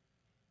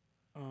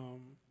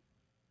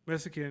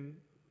 Mexican,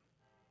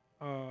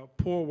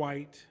 poor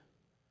white,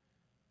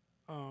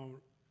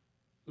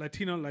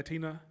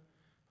 Latina,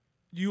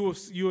 you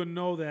will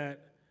know that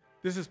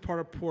this is part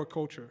of poor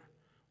culture,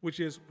 which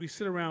is we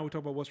sit around, we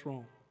talk about what's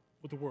wrong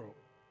with the world,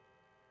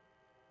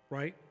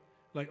 right?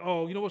 Like,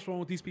 oh, you know what's wrong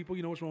with these people?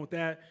 You know what's wrong with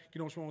that? You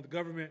know what's wrong with the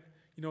government?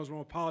 You know what's wrong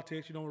with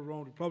politics? You know what's wrong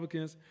with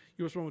Republicans?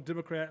 You know what's wrong with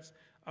Democrats?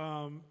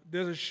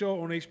 There's a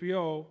show on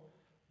HBO,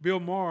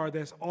 Bill Maher,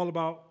 that's all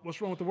about what's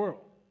wrong with the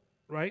world,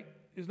 right?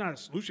 It's not a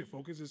solution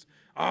focus. It's,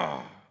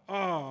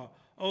 oh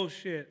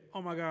shit,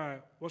 oh my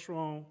God, what's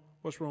wrong?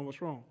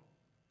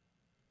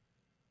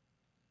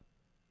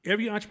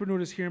 Every entrepreneur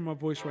that's hearing my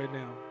voice right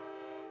now,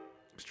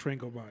 this train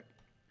go by.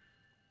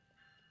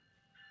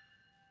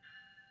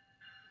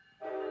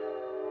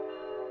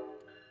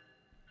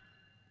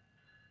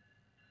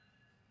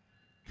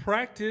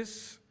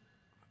 Practice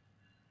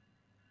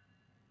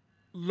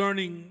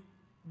learning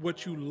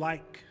what you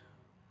like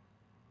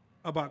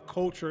about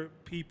culture,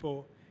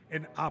 people,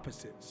 and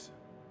opposites.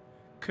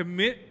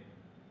 Commit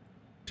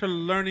to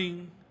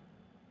learning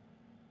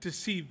to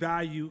see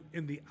value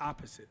in the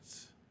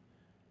opposites.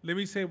 Let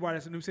me say why.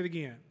 Let me say it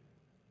again.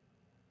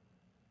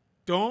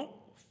 Don't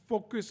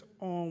focus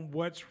on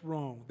what's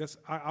wrong.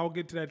 I'll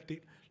get to that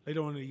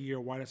later on in the year,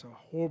 why that's a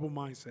horrible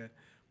mindset.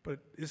 But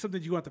it's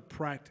something you have to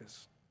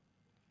practice.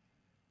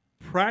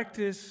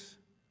 Practice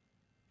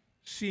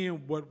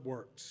seeing what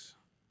works.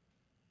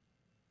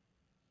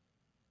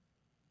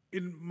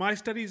 In my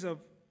studies of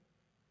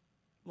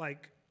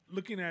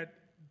looking at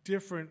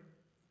different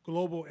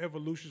global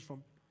evolutions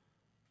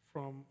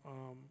from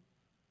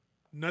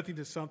nothing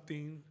to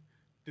something,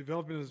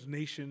 development of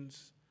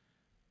nations,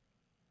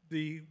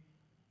 the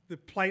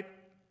plight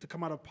to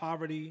come out of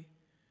poverty,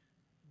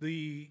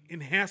 the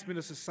enhancement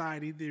of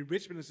society, the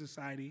enrichment of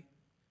society.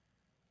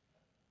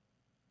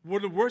 One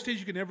of the worst things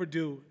you can ever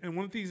do, and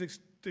one of the things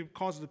that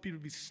causes the people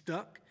to be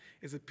stuck,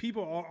 is that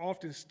people are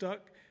often stuck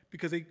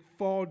because they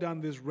fall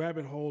down this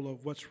rabbit hole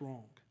of what's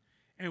wrong.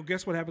 And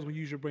guess what happens when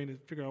you use your brain to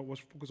figure out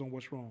focus on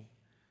what's wrong?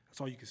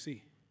 That's all you can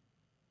see.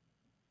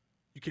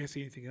 You can't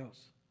see anything else.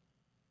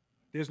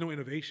 There's no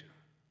innovation.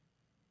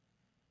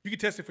 You can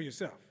test it for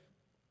yourself.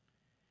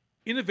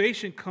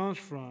 Innovation comes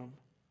from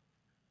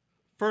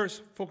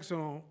first focus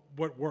on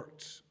what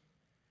works.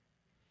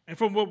 And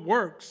from what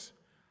works,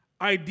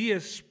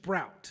 ideas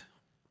sprout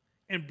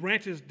and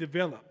branches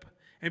develop.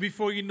 And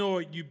before you know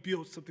it, you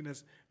build something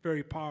that's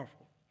very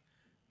powerful.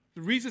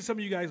 The reason some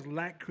of you guys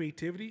lack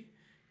creativity,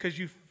 because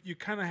you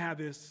kind of have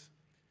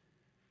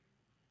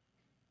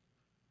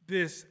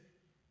this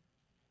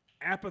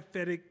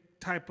apathetic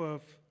type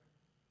of,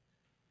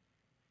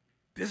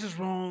 this is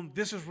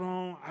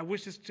wrong, I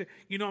wish this,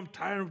 I'm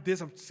tired of this,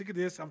 I'm sick of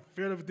this, I'm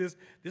fed up with this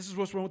is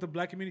what's wrong with the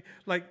black community.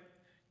 Like,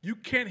 you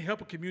can't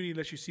help a community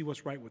unless you see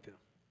what's right with them.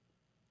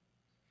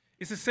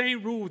 It's the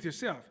same rule with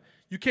yourself.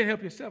 You can't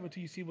help yourself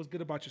until you see what's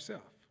good about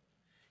yourself.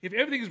 If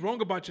everything is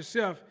wrong about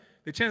yourself,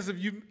 the chances of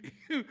you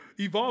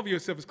evolving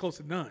yourself is close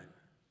to none.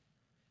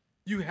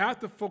 You have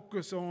to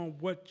focus on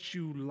what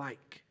you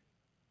like,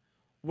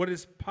 what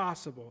is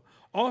possible.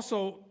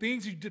 Also,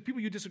 people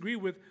you disagree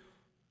with,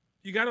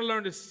 you got to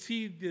learn to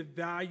see the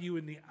value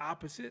in the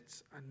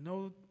opposites. I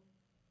know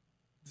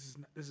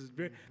this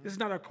is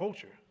not our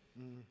culture.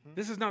 Mm-hmm.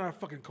 This is not our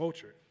fucking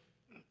culture.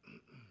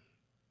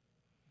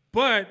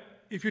 But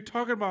if you're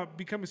talking about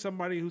becoming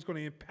somebody who's going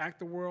to impact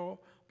the world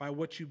by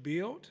what you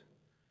build,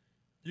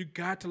 you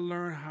got to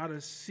learn how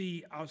to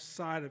see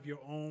outside of your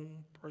own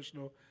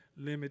personal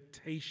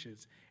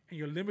limitations. And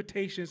your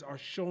limitations are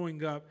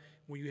showing up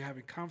when you're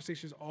having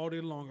conversations all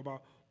day long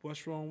about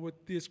what's wrong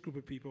with this group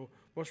of people,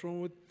 what's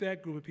wrong with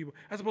that group of people,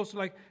 as opposed to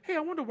like, hey, I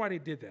wonder why they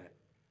did that.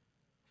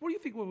 What do you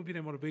think would be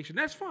their motivation?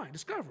 That's fine.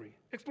 Discovery,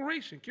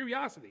 exploration,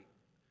 curiosity.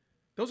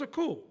 Those are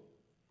cool,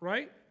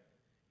 right?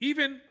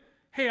 Even,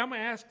 hey, I'm going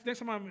to ask next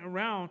time I'm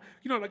around,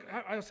 like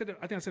I think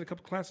I said a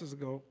couple classes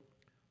ago,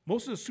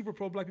 most of the super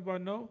pro black people I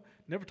know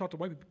never talk to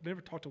white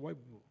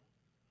people.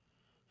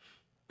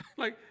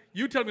 Like,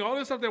 you tell me all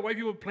this stuff that white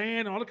people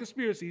plan, all the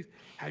conspiracies.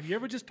 Have you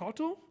ever just talked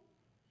to them?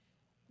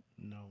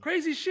 No.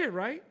 Crazy shit,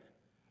 right?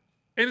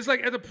 And it's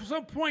like at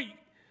some point,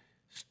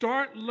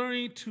 start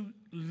learning to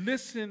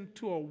listen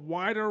to a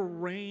wider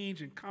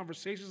range and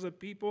conversations of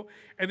people,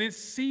 and then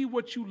see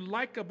what you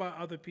like about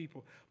other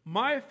people.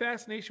 My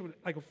fascination with,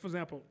 like, for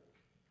example,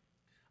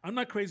 I'm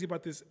not crazy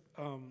about this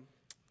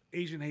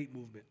Asian hate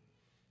movement,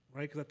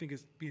 right? Because I think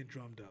it's being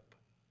drummed up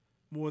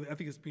more. I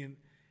think it's being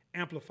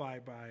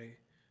amplified by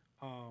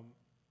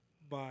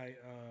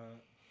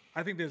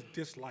I think there's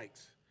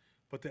dislikes,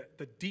 but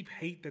the deep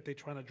hate that they're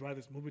trying to drive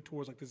this movement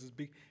towards, like this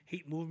big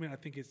hate movement, I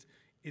think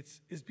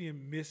it's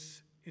being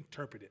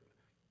misinterpreted.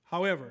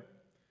 However,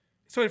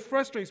 so it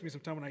frustrates me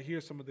sometimes when I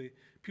hear some of the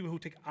people who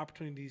take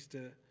opportunities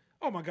to,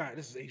 oh my God,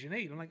 this is Asian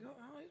hate. I'm like, oh,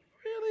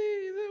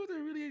 really? Is it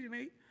really Asian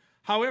hate?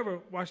 However,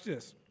 watch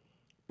this.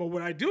 But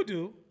what I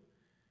do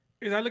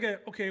is I look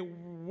at, okay,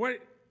 what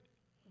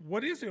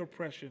is the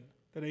oppression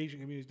that the Asian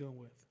community is dealing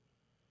with?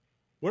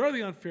 What are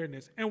the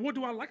unfairness? And what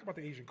do I like about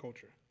the Asian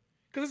culture?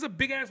 Because it's a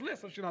big-ass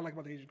list of shit I like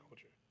about the Asian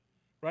culture,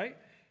 right?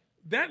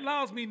 That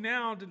allows me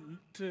now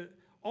to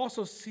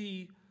also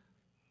see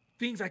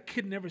things I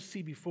could never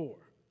see before.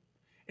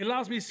 It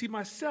allows me to see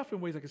myself in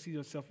ways I can see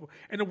myself before.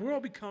 And the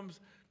world becomes,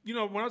 when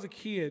I was a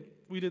kid,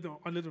 I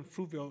lived in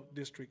Fruitvale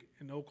District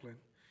in Oakland.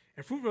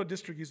 And Fruitvale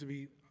District used to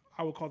be,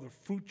 I would call the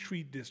fruit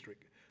tree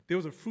district. There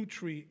was a fruit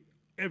tree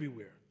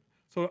everywhere.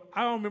 So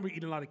I don't remember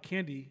eating a lot of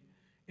candy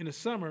in the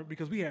summer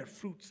because we had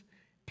fruits,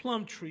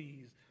 plum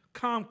trees,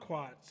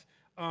 kumquats,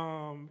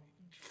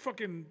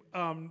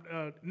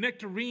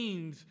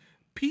 nectarines,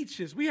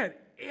 peaches. We had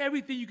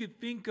everything you could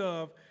think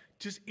of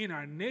just in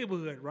our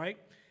neighborhood, right?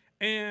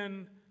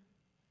 And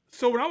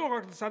so when I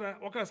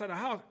walk outside the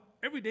house,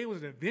 every day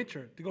was an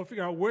adventure to go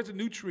figure out where's a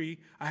new tree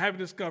I haven't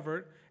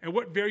discovered and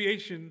what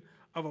variation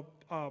of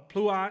a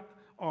pluot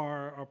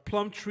or a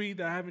plum tree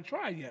that I haven't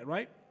tried yet,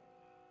 right?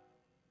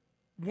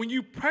 When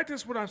you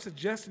practice what I'm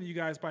suggesting to you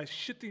guys by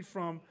shifting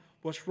from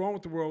what's wrong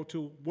with the world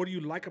to what do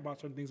you like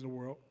about certain things in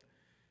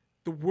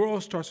the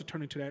world starts to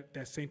turn into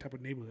that same type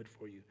of neighborhood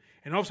for you.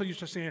 And all of a sudden you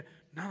start saying,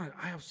 no,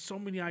 I have so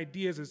many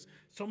ideas,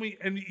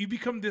 and you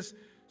become this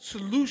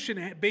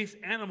solution-based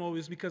animal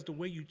is because the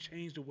way you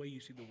change the way you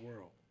see the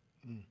world.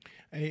 Mm.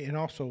 And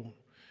also,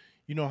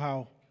 you know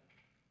how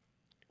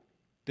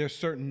there's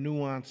certain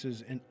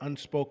nuances and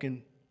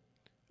unspoken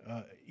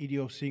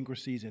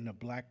idiosyncrasies in the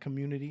black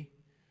community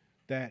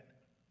that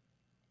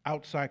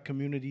outside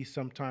communities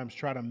sometimes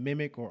try to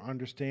mimic or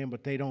understand,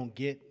 but they don't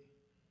get,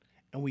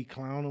 and we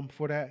clown them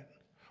for that.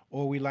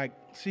 Or we like,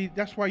 see,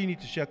 that's why you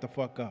need to shut the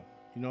fuck up,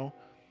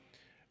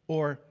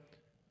 Or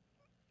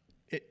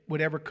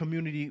whatever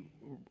community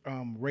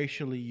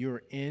racially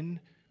you're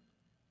in,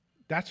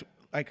 that's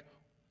like,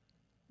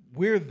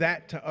 we're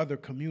that to other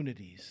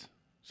communities.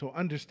 So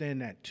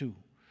understand that too.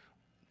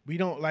 We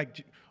don't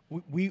like,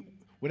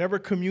 whatever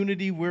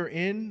community we're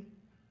in,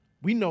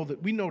 we know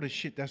the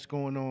shit that's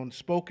going on,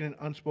 spoken and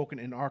unspoken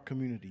in our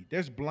community.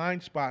 There's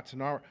blind spots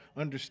in our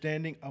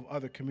understanding of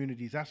other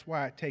communities. That's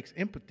why it takes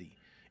empathy.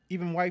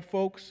 Even white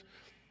folks,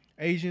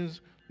 Asians,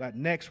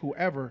 Latinx,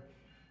 whoever,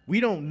 we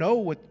don't know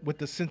what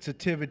the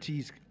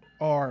sensitivities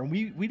are, and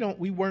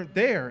we weren't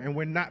there, and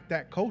we're not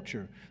that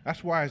culture.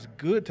 That's why it's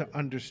good to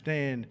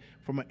understand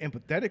from an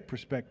empathetic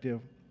perspective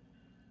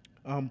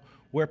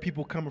where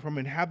people coming from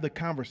and have the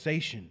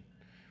conversation.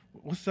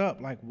 What's up?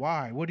 Like,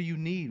 why? What do you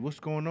need? What's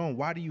going on?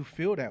 Why do you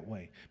feel that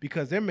way?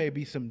 Because there may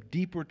be some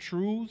deeper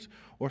truths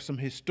or some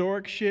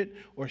historic shit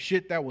or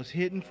shit that was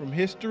hidden from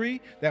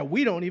history that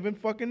we don't even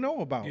fucking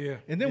know about. Yeah,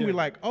 And then yeah. we're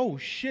like, oh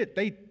shit,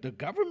 the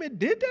government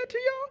did that to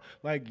y'all?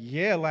 Like,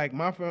 yeah, like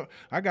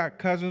I got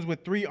cousins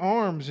with 3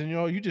 arms, and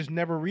you just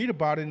never read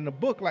about it in a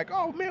book. Like,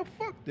 oh man,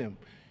 fuck them,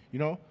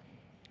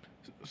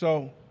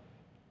 So,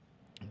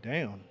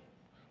 damn.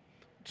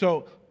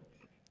 So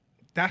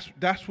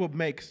that's what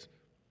makes,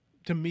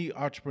 to me,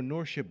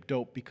 entrepreneurship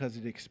dope, because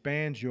it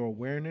expands your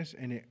awareness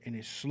and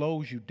it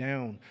slows you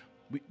down.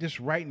 This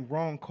right and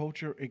wrong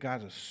culture, it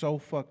got us so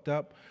fucked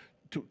up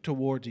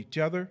towards each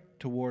other,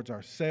 towards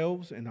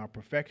ourselves and our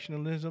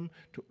perfectionism,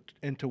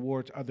 and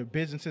towards other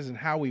businesses and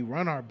how we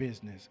run our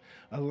business.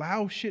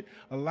 Allow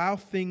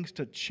things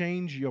to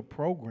change your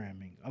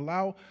programming.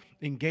 Allow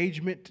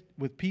engagement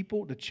with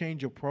people to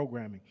change your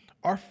programming.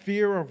 Our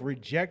fear of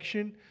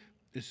rejection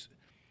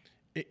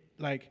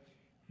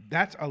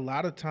that's a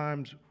lot of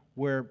times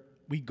where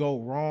we go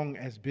wrong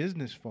as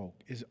business folk,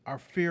 is our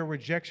fear of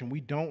rejection. We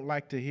don't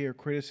like to hear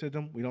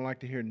criticism. We don't like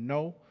to hear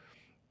no.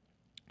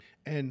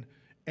 And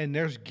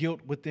there's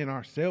guilt within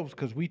ourselves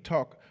because we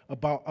talk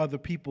about other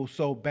people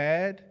so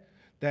bad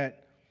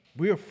that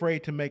we're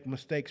afraid to make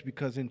mistakes,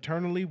 because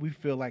internally we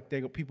feel like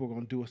people are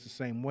going to do us the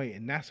same way.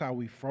 And that's how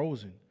we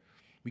frozen.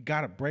 We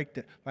got to break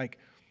that. Like,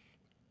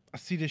 I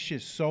see this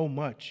shit so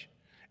much.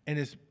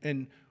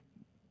 And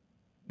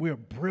we're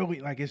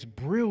brilliant. Like, it's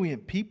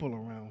brilliant people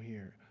around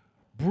here.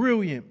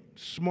 Brilliant,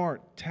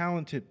 smart,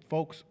 talented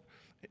folks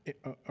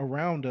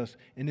around us,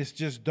 and it's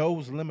just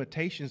those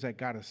limitations that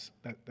got us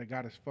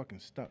fucking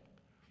stuck.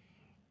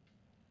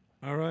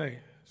 All right.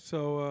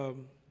 So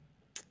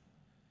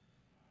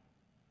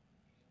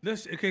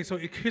So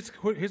here's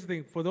the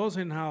thing. For those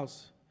in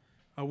house,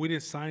 we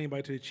didn't sign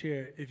anybody to the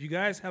chair. If you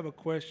guys have a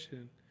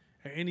question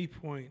at any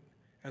point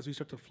as we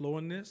start to flow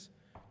in this,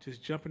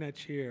 just jump in that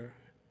chair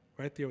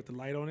right there with the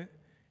light on it,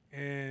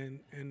 and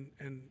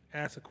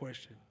ask a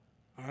question.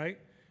 All right,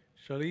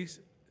 Charlize,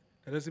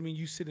 that doesn't mean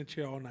you sit in a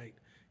chair all night.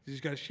 You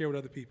just got to share with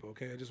other people,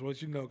 okay? I just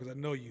want you to know, because I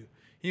know you.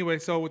 Anyway,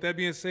 so with that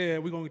being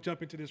said, we're going to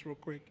jump into this real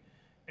quick.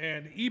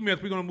 And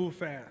emails, we're going to move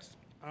fast.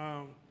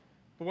 But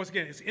once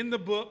again, it's in the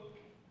book.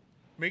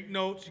 Make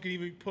notes. You can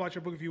even pull out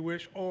your book if you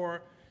wish,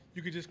 or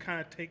you could just kind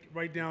of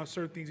write down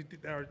certain things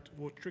that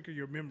will trigger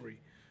your memory.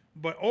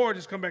 Or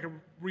just come back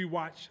and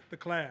rewatch the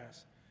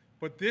class.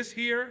 But this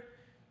here,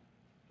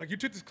 like, you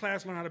took this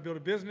class to learn how to build a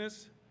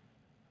business.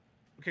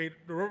 Okay,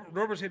 the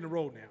rubber's hitting the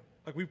road now.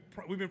 Like,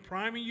 we've been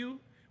priming you,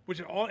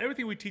 which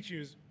everything we teach you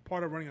is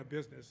part of running a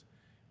business.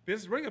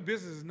 Running a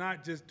business is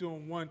not just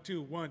doing 1,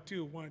 2, 1,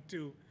 2, 1,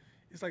 2.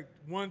 It's like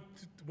 1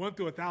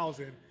 through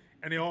 1,000,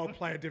 and they all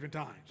apply at different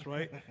times,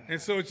 right?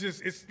 And so it's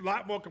a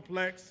lot more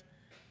complex.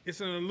 It's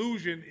an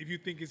illusion if you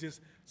think it's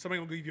just somebody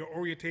gonna give you an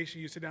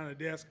orientation, you sit down at a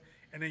desk,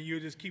 and then you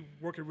just keep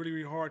working really,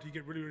 really hard till you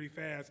get really, really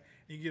fast,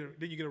 and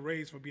then you get a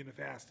raise for being the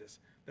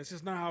fastest. That's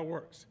just not how it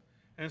works.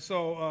 And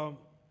so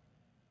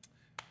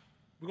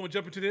we're gonna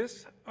jump into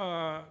this.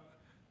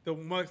 The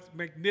most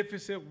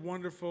magnificent,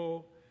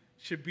 wonderful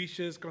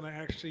Shabisha is gonna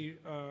actually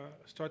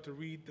start to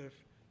read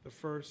the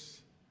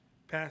first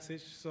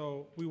passage.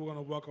 So we want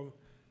to welcome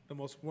the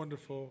most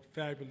wonderful,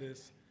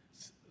 fabulous,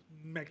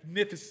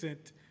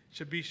 magnificent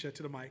Shabisha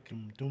to the mic.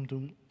 Dum dum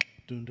dum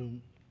dum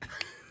dum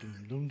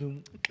dum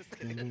dum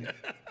dum.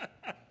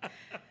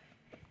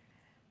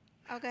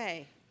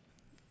 Okay.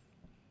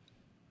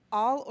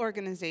 All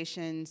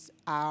organizations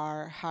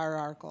are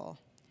hierarchical.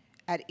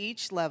 At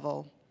each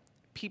level,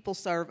 people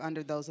serve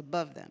under those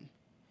above them.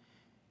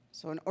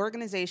 So an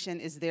organization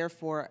is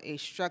therefore a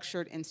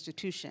structured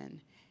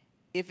institution.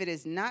 If it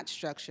is not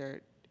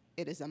structured,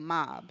 it is a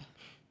mob.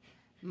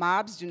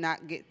 Mobs do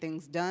not get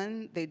things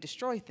done, they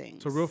destroy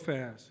things. So real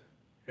fast,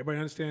 everybody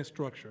understands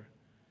structure.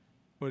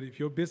 But if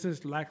your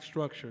business lacks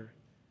structure,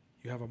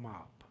 you have a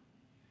mob.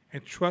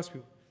 And trust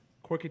me,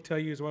 Corey can tell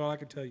you as well as I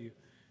can tell you,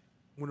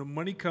 when the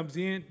money comes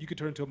in, you can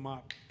turn into a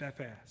mob that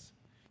fast.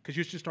 Because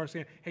you just start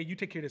saying, hey, you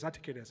take care of this, I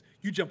take care of this.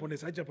 You jump on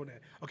this, I jump on that.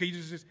 Okay,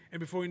 and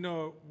before you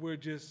know it,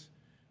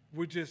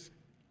 we're just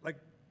like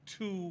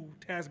 2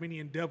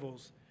 Tasmanian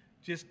devils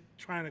just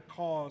trying to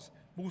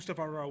move stuff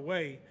out of our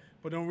way,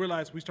 but don't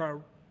realize we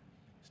start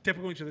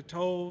stepping on each other's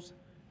toes,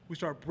 we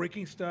start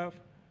breaking stuff,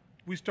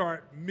 we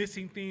start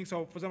missing things.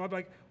 So for example, I'd be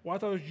like, well, I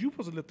thought it was you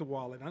supposed to lift the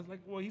wallet. And I was like,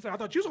 well, he's like, I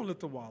thought you was gonna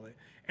lift the wallet.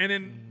 And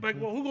then like,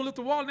 well, who's gonna lift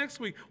the wallet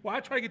next week? Well, I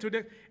try to get to it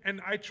next, and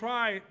I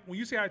try, when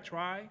you say I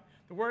try,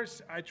 the word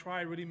I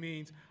try really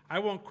means I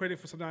want credit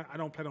for something I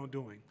don't plan on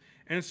doing.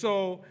 And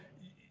so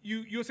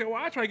you'll say, well,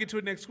 I try to get to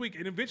it next week,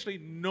 and eventually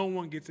no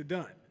one gets it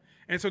done.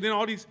 And so then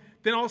all of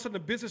a sudden the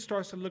business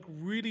starts to look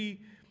really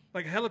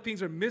like hella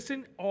things are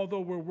missing, although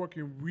we're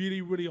working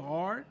really, really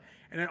hard.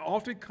 And that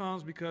often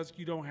comes because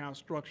you don't have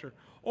structure.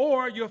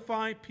 Or you'll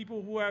find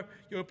people who have,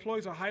 your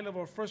employees, a high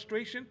level of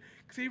frustration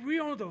because they really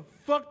don't know what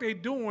the fuck they're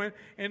doing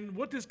and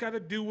what this got to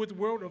do with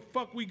where the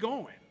fuck we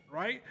going,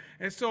 right?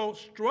 And so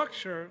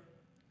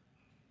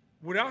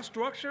without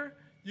structure,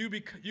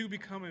 you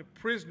become a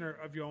prisoner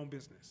of your own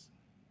business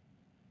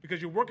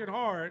because you're working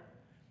hard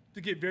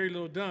to get very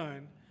little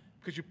done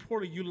because you're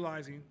poorly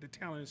utilizing the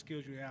talent and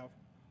skills you have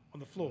on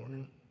the floor.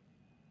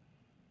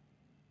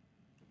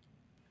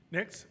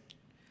 Next.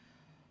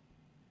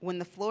 When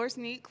the floors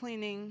need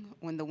cleaning,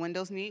 when the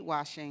windows need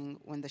washing,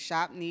 when the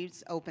shop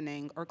needs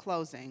opening or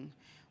closing,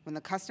 when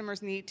the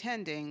customers need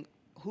tending,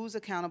 who's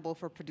accountable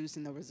for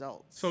producing the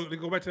results? So to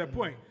go back to that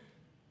point,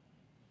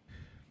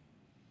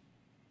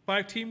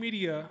 5T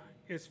Media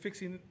is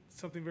fixing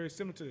something very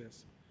similar to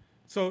this.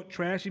 So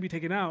trash should be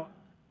taken out.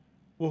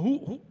 Well,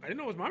 who? I didn't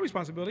know it was my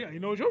responsibility. I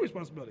didn't know it was your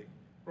responsibility,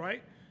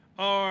 right?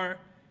 Or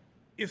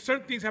if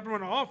certain things happen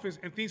around the office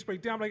and things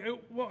break down, I'm like,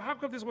 well, how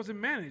come this wasn't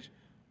managed?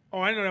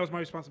 Oh, I didn't know that was my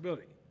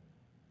responsibility.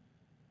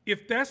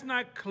 If that's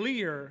not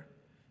clear,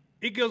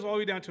 it goes all the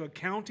way down to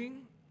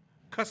accounting,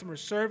 customer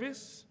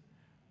service,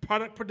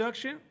 product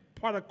production,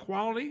 product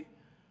quality,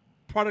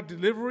 product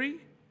delivery,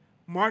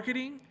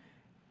 marketing.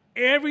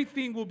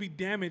 Everything will be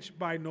damaged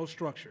by no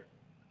structure.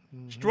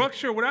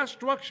 Without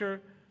structure,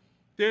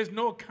 there's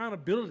no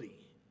accountability.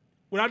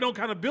 Without no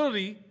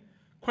accountability,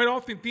 quite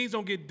often things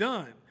don't get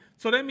done.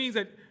 So that means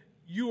that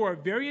you are a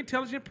very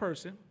intelligent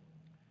person.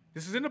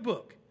 This is in the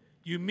book.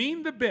 You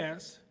mean the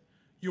best.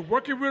 You're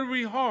working really,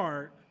 really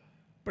hard.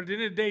 But at the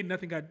end of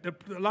the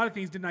day, a lot of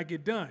things did not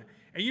get done.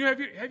 And have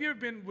you ever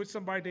been with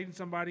somebody, dating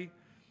somebody,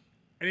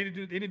 and they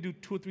didn't do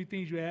 2 or 3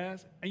 things you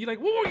asked? And you're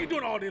like, what were you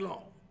doing all day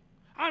long?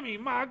 I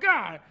mean, my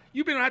God,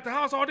 you've been at the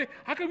house all day.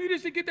 How come you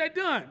just didn't get that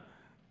done?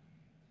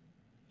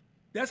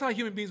 That's how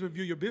human beings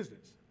review your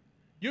business.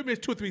 You miss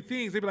 2 or 3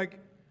 things, they be like,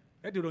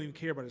 that dude don't even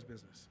care about his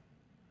business.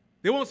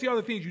 They won't see all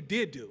the things you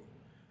did do.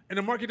 And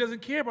the market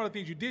doesn't care about the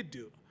things you did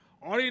do.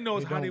 All they know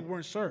is how they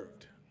weren't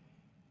served.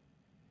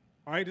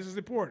 All right, this is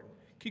important.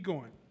 Keep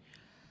going.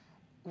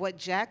 What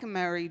Jack and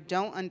Murray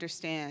don't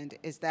understand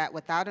is that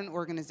without an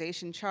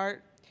organization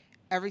chart,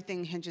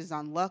 everything hinges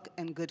on luck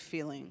and good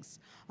feelings,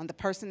 on the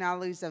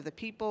personalities of the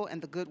people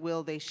and the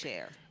goodwill they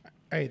share.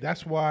 Hey,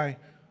 that's why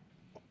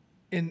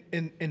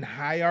in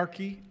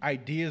hierarchy,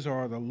 ideas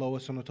are the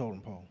lowest on the totem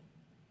pole.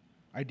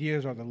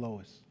 Ideas are the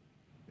lowest.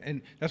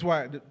 And that's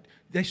why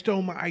they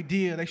stole my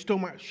idea.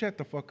 Shut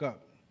the fuck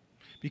up.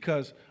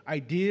 Because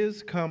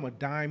ideas come a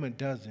dime a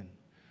dozen.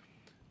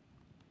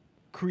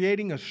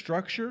 Creating a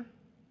structure,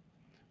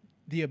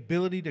 the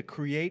ability to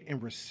create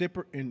and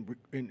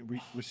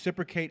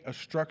reciprocate a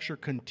structure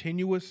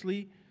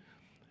continuously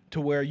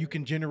to where you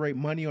can generate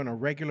money on a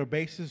regular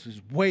basis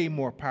is way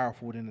more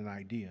powerful than an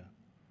idea.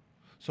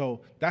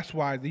 So that's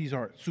why these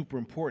are super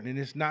important, and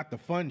it's not the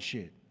fun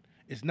shit.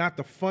 It's not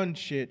the fun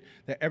shit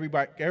that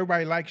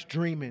everybody likes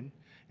dreaming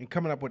and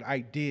coming up with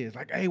ideas.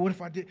 Like, hey, what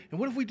if I did, and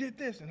what if we did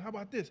this, and how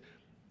about this?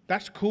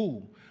 That's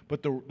cool,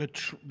 but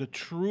the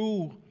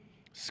true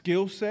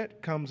skill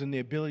set comes in the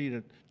ability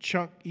to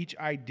chunk each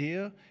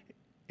idea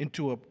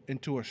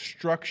into a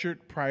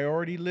structured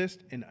priority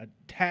list and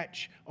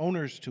attach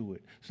owners to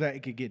it so that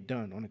it could get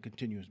done on a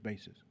continuous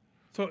basis.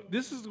 So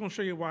this is going to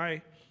show you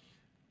why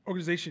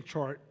organization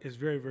chart is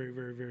very, very,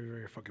 very, very,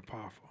 very fucking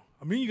powerful.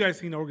 I mean, you guys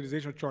seen the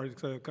organizational chart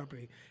of the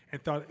company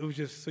and thought it was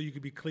just so you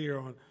could be clear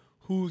on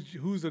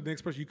who's the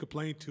next person you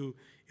complain to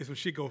if some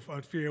shit go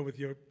unfair with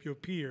your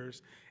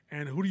peers,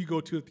 and who do you go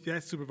to if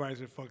that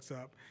supervisor fucks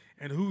up,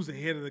 and who's the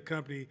head of the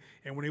company,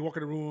 and when they walk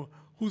in the room,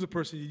 who's the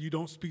person you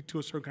don't speak to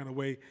a certain kind of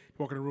way to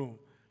walk in the room.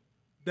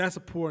 That's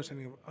a poor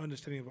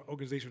understanding of an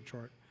organizational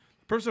chart.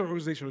 The purpose of an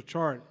organizational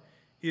chart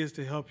is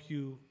to help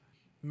you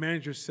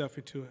manage yourself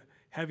into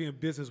having a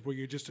business where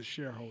you're just a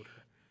shareholder.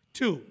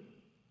 2,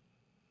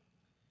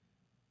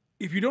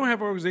 if you don't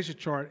have an organization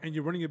chart and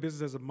you're running your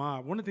business as a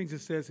mob, one of the things it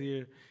says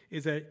here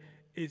is that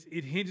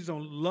it hinges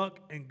on luck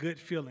and good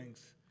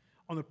feelings,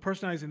 on the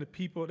personalities and the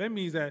people. That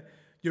means that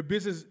your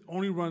business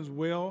only runs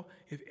well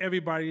if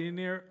everybody in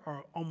there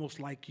are almost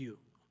like you.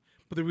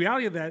 But the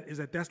reality of that is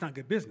that that's not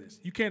good business.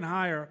 You can't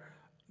hire,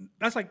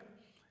 that's like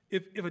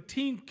if a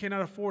team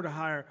cannot afford to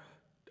hire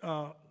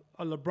a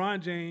LeBron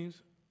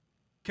James,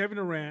 Kevin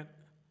Durant,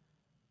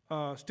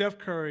 Steph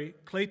Curry,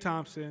 Klay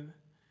Thompson,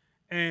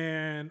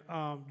 and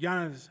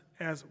Giannis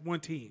as one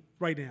team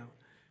right now.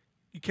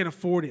 You can't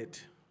afford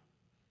it.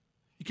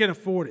 You can't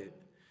afford it.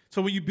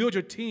 So when you build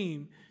your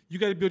team, you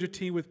got to build your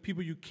team with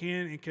people you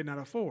can and cannot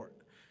afford.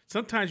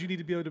 Sometimes you need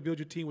to be able to build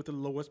your team with the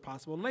lowest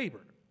possible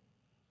labor.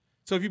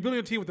 So if you're building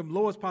a team with the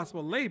lowest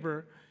possible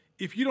labor,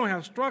 if you don't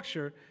have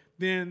structure,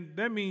 then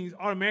that means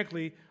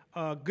automatically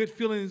good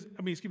feelings,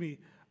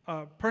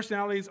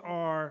 personalities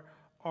are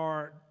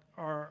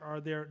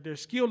their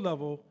skill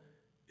level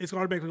is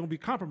automatically going to be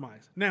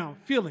compromised. Now,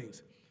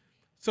 feelings.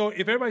 So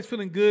if everybody's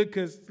feeling good,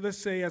 because let's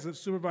say as a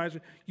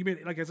supervisor,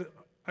 as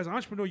an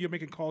entrepreneur, you're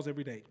making calls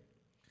every day.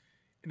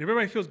 And if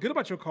everybody feels good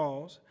about your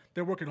calls,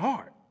 they're working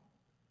hard.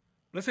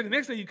 Let's say the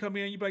next day you come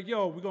in, you're like,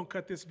 yo, we're going to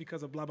cut this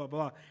because of blah, blah,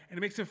 blah. And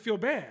it makes them feel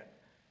bad.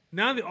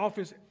 Now the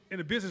office and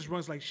the business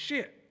runs like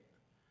shit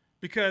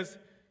because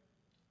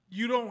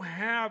you don't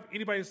have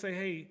anybody to say,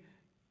 hey,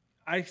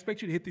 I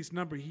expect you to hit this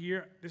number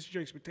here. This is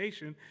your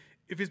expectation.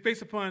 If it's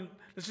based upon,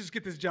 let's just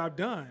get this job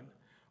done,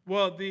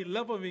 Well, the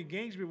level of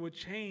engagement will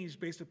change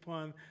based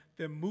upon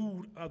the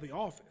mood of the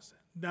office.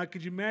 Now,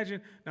 could you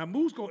imagine? Now,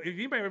 moods go. If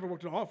anybody ever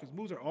worked in an office,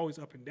 moods are always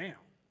up and down.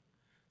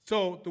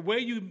 So the way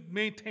you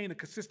maintain a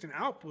consistent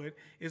output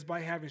is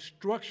by having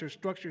structure.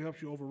 Structure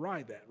helps you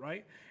override that,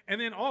 right? And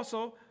then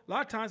also, a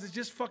lot of times it's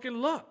just fucking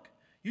luck.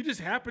 You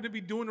just happen to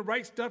be doing the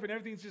right stuff and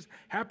everything's just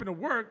happen to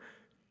work.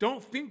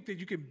 Don't think that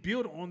you can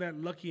build on that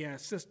lucky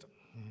ass system.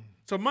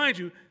 So mind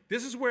you,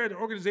 this is where the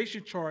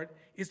organization chart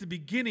is the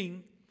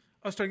beginning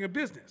of starting a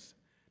business.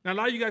 Now, a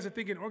lot of you guys are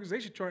thinking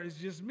organization chart is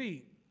just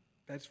me.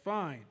 That's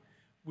fine.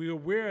 We're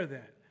aware of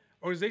that.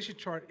 Organization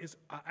chart is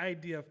an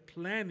idea of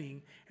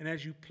planning, and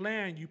as you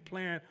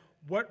plan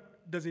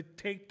what does it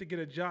take to get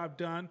a job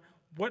done.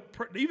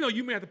 Even though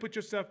you may have to put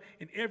yourself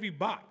in every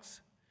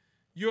box,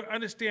 you'll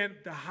understand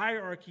the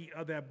hierarchy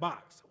of that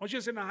box. Once you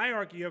understand the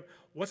hierarchy of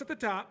what's at the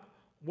top,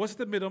 what's at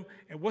the middle,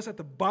 and what's at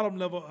the bottom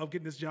level of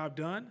getting this job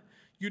done,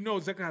 you know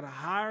exactly how to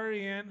hire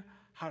in,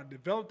 how to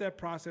develop that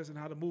process, and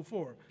how to move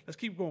forward. Let's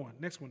keep going.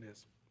 Next one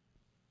is.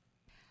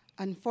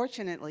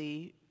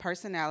 Unfortunately,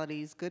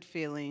 personalities, good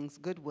feelings,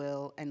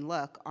 goodwill, and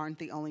luck aren't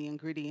the only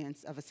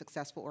ingredients of a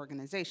successful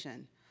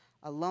organization.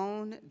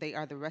 Alone, they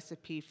are the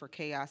recipe for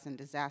chaos and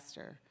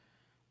disaster.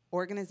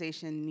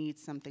 Organization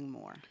needs something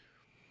more.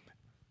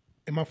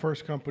 In my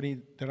first company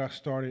that I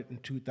started in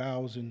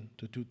 2000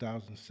 to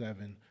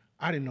 2007,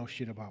 I didn't know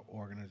shit about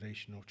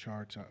organizational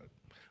charts.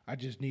 I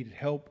just needed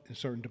help in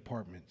certain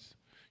departments.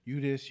 You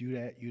this, you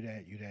that, you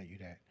that, you that, you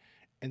that.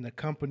 And the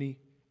company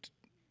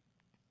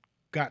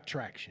got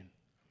traction.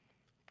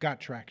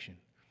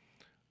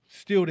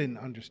 Still didn't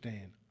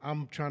understand.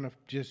 I'm trying to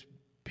just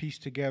piece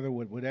together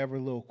with whatever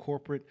little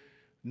corporate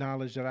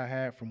knowledge that I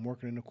had from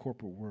working in the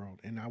corporate world,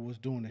 and I was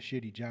doing a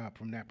shitty job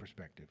from that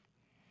perspective.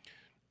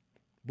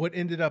 What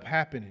ended up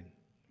happening,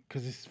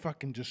 because this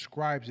fucking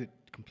describes it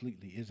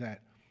completely, is that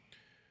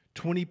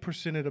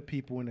 20% of the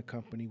people in the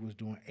company was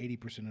doing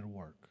 80% of the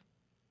work.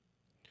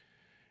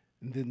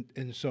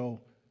 And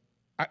so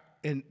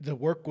the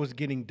work was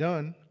getting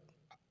done.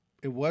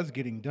 It was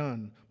getting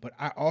done, but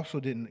I also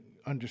didn't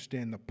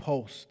understand the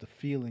pulse, the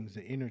feelings,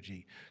 the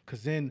energy,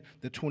 because then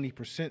the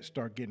 20%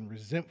 start getting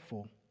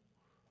resentful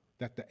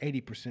that the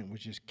 80%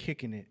 was just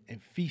kicking it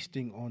and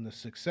feasting on the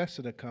success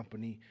of the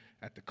company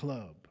at the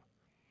club.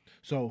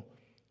 So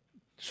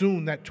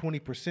soon that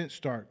 20%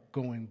 start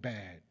going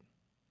bad.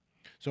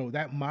 So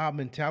that mob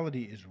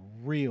mentality is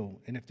real,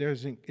 and if there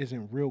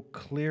isn't real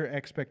clear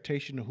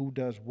expectation of who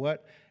does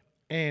what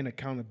and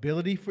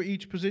accountability for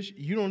each position,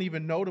 you don't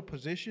even know the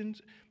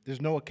positions,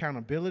 there's no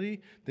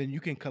accountability, then you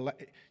can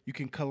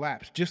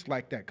collapse just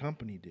like that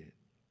company did.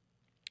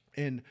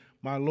 And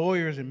my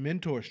lawyers and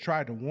mentors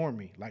tried to warn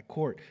me, like,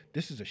 Court,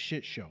 this is a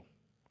shit show.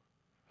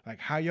 Like,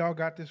 how y'all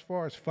got this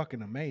far is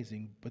fucking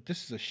amazing, but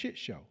this is a shit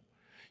show.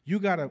 You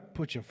got to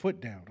put your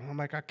foot down. And I'm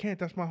like, I can't,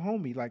 that's my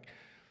homie. Like,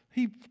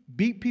 he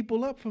beat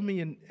people up for me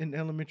in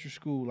elementary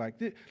school. Like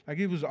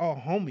it was all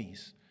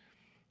homies.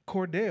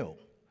 Cordell.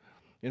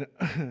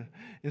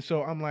 And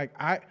so I'm like,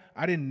 I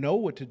didn't know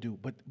what to do.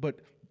 But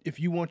if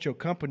you want your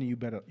company, you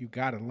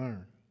gotta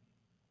learn.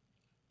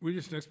 Read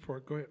this next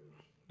part. Go ahead.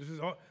 This is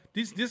all.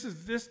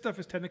 This stuff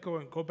is technical.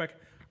 And go back.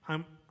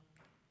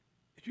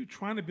 If you're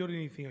trying to build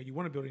anything, or you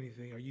want to build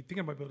anything, or you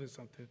thinking about building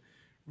something,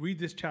 read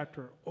this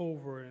chapter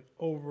over and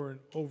over and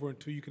over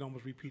until you can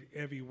almost repeat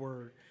every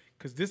word.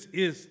 Because this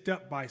is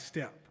step by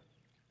step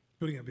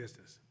building a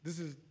business. This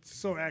is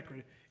so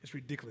accurate, it's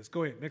ridiculous.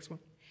 Go ahead, next one.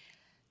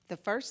 The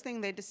first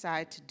thing they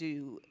decide to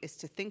do is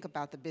to think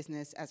about the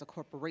business as a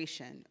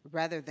corporation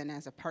rather than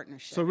as a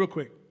partnership. So real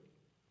quick,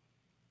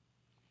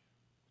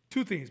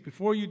 two things.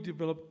 Before you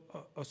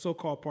develop a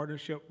so-called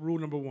partnership, rule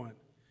number one,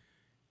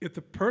 if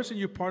the person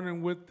you're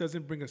partnering with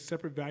doesn't bring a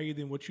separate value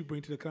than what you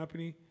bring to the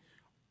company,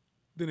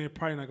 then they're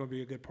probably not going to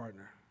be a good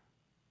partner.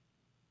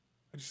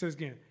 I just say this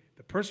again.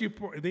 The person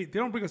they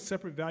don't bring a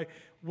separate value.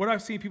 What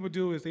I've seen people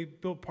do is they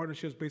build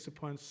partnerships based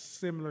upon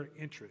similar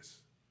interests.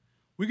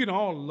 We can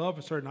all love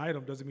a certain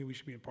item, doesn't mean we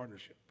should be in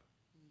partnership.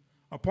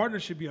 A partner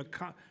should be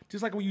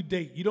just like when you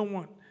date. You don't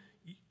want,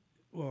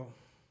 well,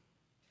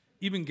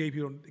 even gay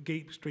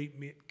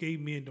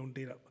men don't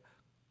date a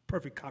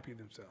perfect copy of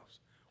themselves.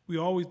 We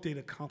always date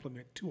a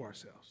complement to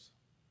ourselves,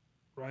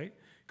 right?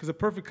 Because a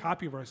perfect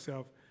copy of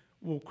ourselves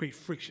will create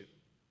friction,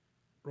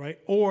 right?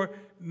 Or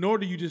nor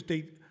do you just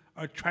date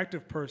an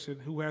attractive person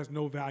who has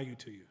no value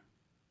to you.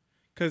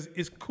 Because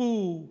it's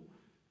cool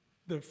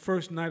the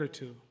first night or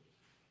two,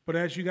 but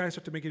as you guys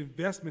start to make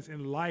investments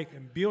in life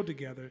and build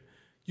together,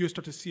 you'll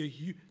start to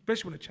see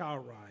especially when a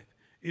child arrives,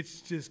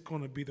 it's just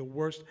going to be the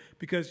worst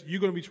because you're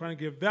going to be trying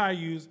to give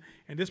values,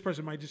 and this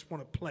person might just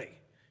want to play.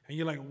 And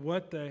you're like,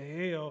 what the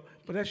hell?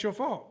 But that's your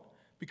fault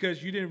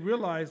because you didn't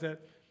realize that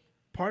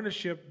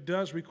partnership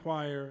does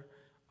require,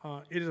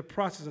 it is a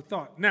process of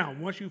thought. Now,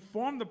 once you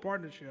form the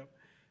partnership,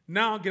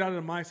 now get out of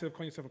the mindset of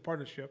calling yourself a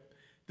partnership.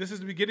 This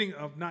is the beginning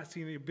of not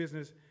seeing your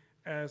business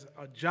as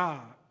a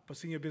job, but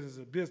seeing your business as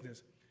a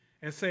business.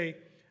 And say,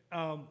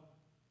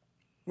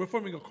 we're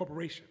forming a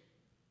corporation.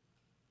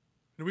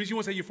 The reason you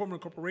want to say you're forming a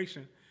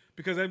corporation,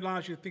 because that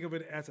allows you to think of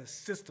it as a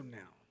system now.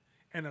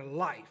 and a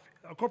life.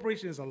 A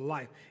corporation is a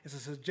life. It's a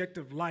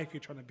subjective life you're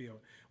trying to build.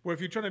 Where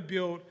if you're trying to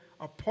build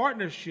a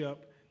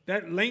partnership,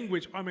 that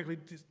language automatically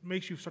just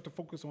makes you start to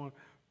focus on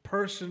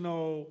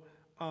personal,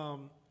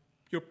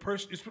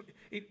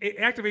 it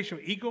activates your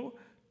ego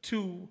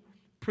to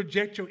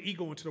project your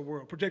ego into the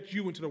world, project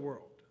you into the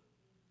world.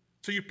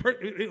 So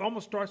it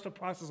almost starts the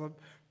process of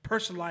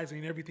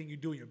personalizing everything you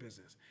do in your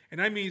business. And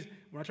that means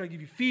when I try to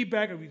give you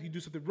feedback or if you do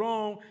something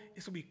wrong,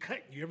 it's going to be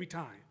cutting you every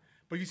time.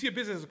 But if you see a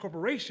business as a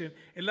corporation,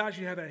 it allows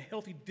you to have that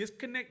healthy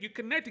disconnect. You're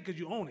connected because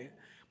you own it,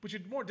 but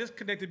you're more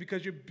disconnected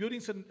because you're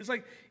building something. It's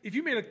like if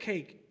you made a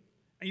cake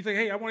and you say,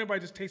 hey, I want everybody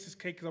to just taste this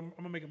cake because I'm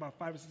going to make about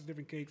 5 or 6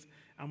 different cakes.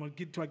 I'm going to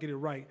get until I get it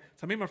right.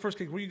 So I made my first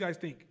cake. What do you guys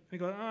think? And they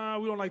go,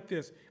 we don't like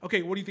this.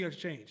 Okay, what do you think I should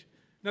change?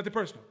 Nothing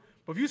personal.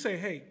 But if you say,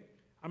 hey,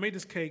 I made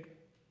this cake.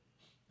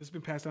 This has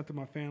been passed down to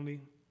my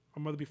family.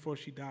 My mother, before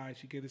she died,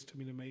 she gave this to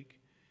me to make.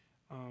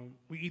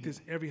 We eat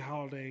this every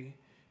holiday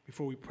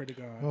before we pray to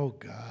God. Oh,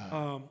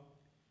 God.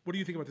 What do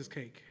you think about this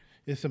cake?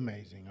 It's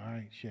amazing, all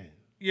right? Shit.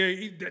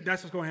 Yeah,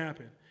 that's what's going to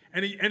happen.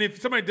 And if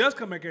somebody does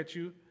come back at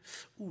you,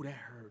 ooh, that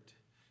hurt.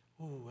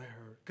 Ooh, that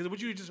hurt. Because what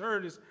you just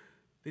heard is,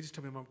 they just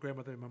told me my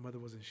grandmother and my mother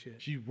wasn't shit.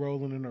 She's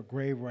rolling in her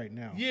grave right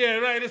now. Yeah,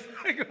 right. It's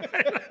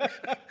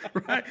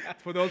like, right.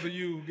 For those of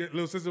you who get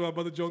little sister about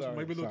mother jokes,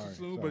 maybe a little too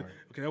soon, but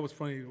okay, that was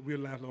funny. We'll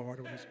laugh a little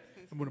harder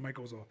when the mic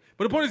goes off.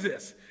 But the point is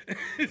this.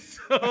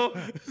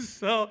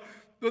 so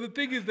the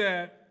thing is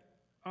that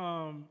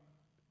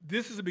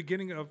this is the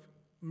beginning of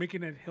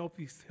making that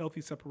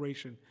healthy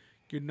separation.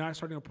 You're not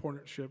starting a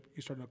partnership.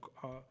 You're starting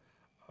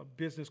a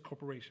business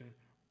corporation.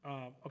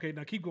 Okay,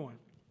 now keep going.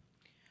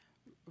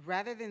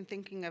 Rather than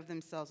thinking of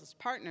themselves as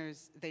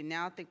partners, they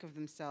now think of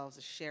themselves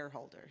as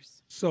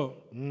shareholders. So,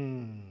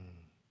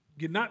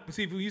 you're not,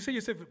 see, when you say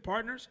yourself as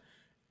partners,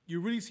 you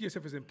really see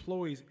yourself as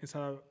employees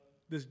inside of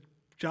this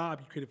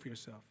job you created for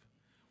yourself.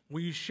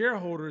 When you're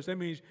shareholders, that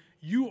means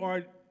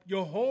your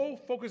whole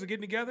focus of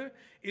getting together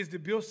is to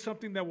build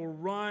something that will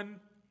run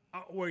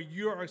where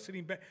you are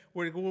sitting back,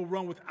 where it will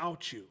run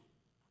without you.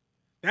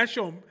 That's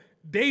your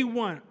day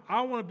one.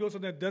 I want to build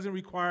something that doesn't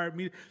require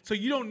me, so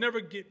you don't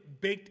never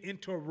get baked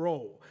into a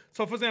role.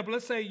 So, for example,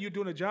 let's say you're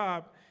doing a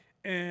job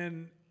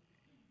and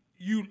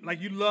you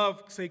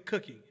love, say,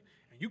 cooking.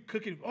 And you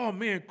cooking, oh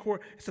man, Corey,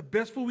 it's the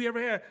best food we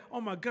ever had.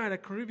 Oh my God,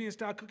 that Caribbean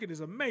style cooking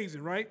is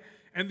amazing, right?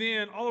 And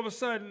then all of a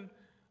sudden,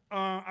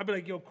 I'd be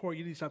like, yo, Corey,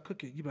 you need to stop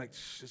cooking. You'd be like,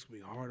 this is gonna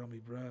be hard on me,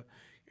 bro.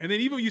 And then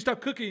even when you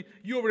stop cooking,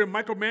 you over there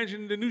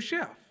micromanaging the new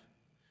chef.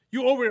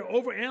 You over there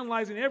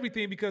overanalyzing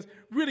everything because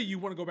really you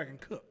want to go back and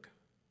cook.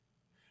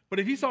 But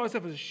if he saw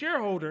himself as a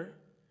shareholder,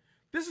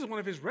 this is one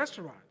of his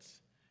restaurants.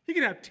 He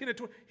can have 10 or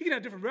 20, he can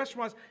have different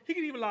restaurants. He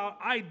can even allow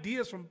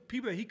ideas from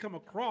people that he come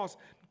across,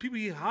 people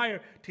he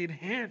hire to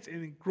enhance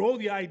and grow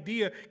the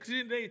idea. Because at the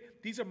end of the day,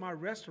 these are my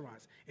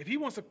restaurants. If he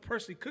wants to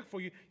personally cook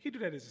for you, he'd do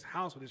that at his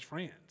house with his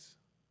friends.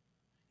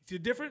 See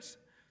the difference?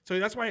 So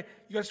that's why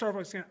you got to start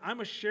by saying,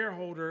 I'm a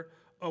shareholder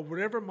of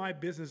whatever my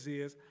business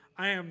is.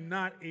 I am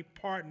not a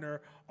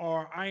partner,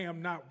 or I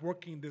am not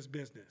working this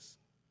business.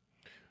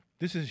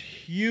 This is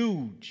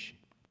huge.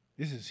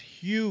 This is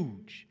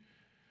huge.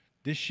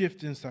 This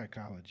shift in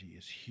psychology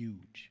is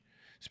huge,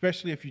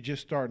 especially if you're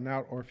just starting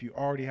out or if you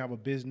already have a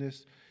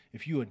business.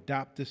 If you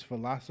adopt this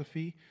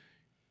philosophy,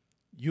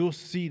 you'll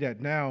see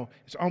that now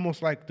it's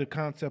almost like the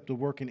concept of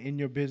working in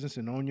your business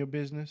and on your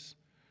business.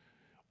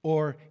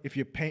 Or if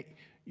you paint,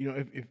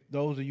 if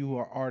those of you who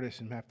are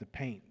artists and have to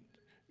paint,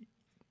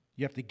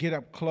 you have to get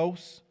up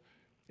close.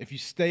 If you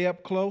stay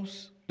up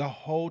close the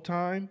whole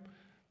time,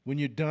 when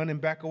you're done and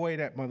back away,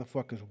 that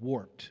motherfucker's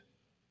warped.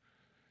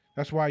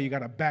 That's why you got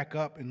to back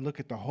up and look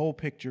at the whole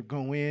picture,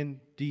 go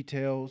in,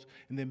 details,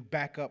 and then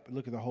back up and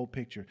look at the whole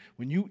picture.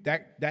 When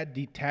that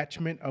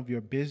detachment of your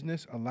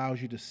business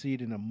allows you to see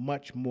it in a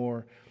much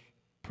more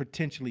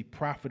potentially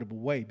profitable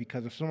way.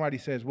 Because if somebody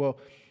says, well,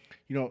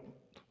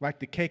 like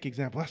the cake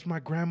example, that's my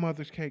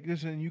grandmother's cake.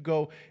 And you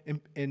go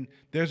and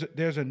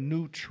there's a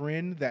new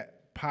trend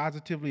that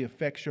positively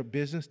affects your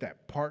business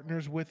that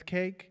partners with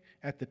cake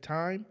at the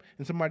time,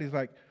 and somebody's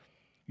like,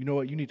 you know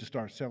what, you need to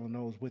start selling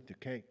those with the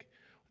cake.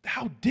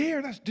 How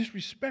dare, that's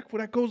disrespectful.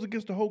 That goes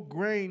against the whole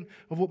grain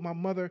of what my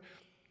mother.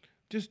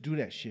 Just do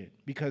that shit,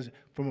 because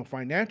from a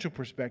financial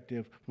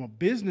perspective, from a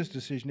business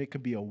decision, it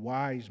could be a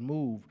wise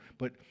move.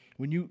 But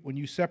when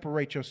you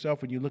separate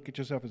yourself and you look at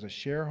yourself as a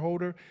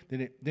shareholder,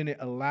 then it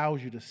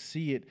allows you to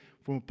see it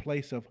from a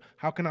place of,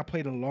 how can I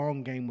play the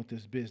long game with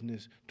this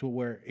business to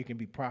where it can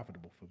be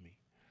profitable for me.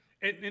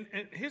 And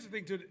here's the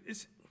thing, too.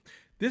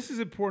 This is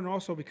important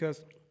also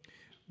because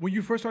when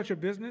you first start your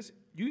business,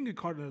 you can get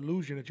caught in an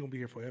illusion that you're going to be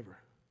here forever.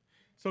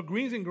 So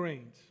Greens and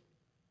Grains,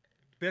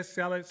 best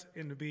salads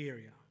in the Bay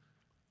Area.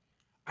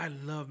 I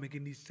love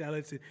making these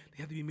salads, and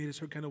they have to be made a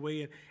certain kind of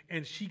way.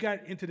 And she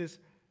got into this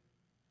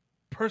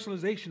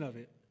personalization of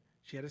it.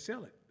 She had to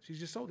sell it. She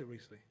just sold it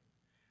recently.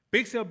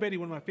 Bake Sale Betty,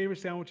 one of my favorite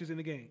sandwiches in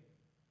the game,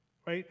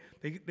 right?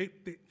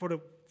 For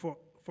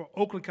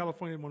Oakland,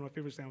 California, one of my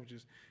favorite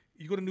sandwiches.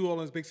 You go to New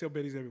Orleans, Bake Sale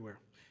Betty's everywhere.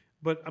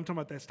 But I'm talking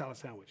about that style of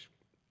sandwich.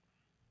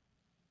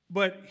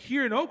 But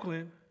here in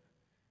Oakland,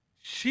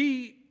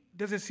 she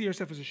doesn't see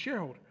herself as a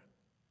shareholder.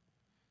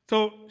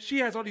 So she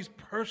has all these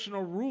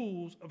personal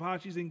rules of how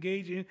she's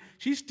engaging.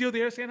 She's still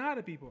there saying hi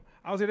to people.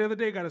 I was there the other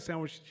day, got a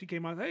sandwich. She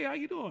came out, hey, how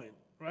you doing?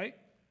 Right?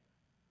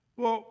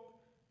 Well,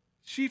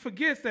 she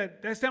forgets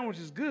that that sandwich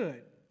is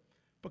good,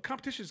 but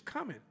competition is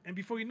coming. And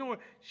before you know it,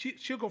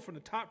 she'll go from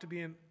the top to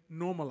being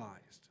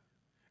normalized.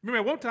 Remember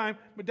at one time,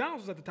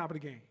 McDonald's was at the top of the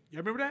game. You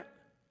remember that?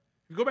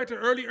 You go back to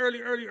early,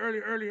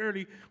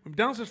 when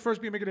McDonald's was first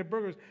being making their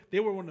burgers,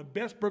 they were one of the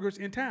best burgers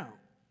in town.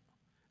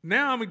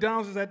 Now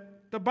McDonald's is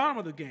at the bottom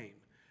of the game.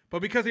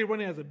 But because they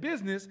run it as a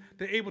business,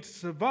 they're able to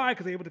survive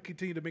because they're able to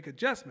continue to make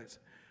adjustments.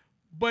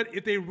 But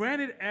if they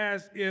ran it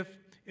as if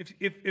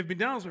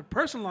McDonald's would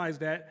personalize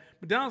that,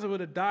 McDonald's would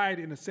have died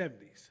in the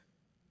 70s.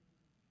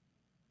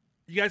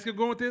 You guys keep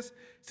going with this?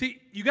 See,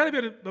 you got to be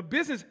able to, the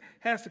business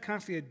has to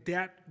constantly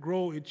adapt,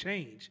 grow, and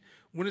change.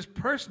 When it's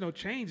personal,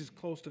 change is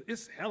close to,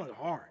 it's hella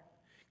hard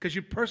because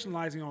you're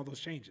personalizing all those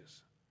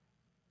changes.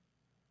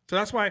 So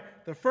that's why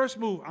the first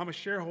move, I'm a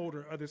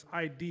shareholder of this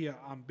idea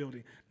I'm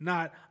building,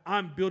 not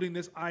I'm building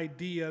this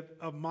idea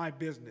of my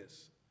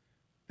business.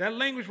 That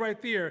language right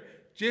there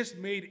just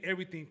made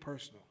everything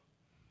personal.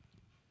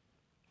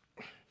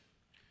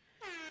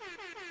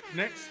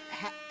 Next.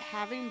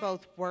 Having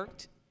both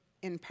worked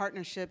in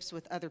partnerships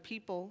with other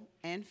people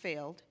and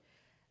failed,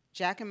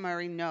 Jack and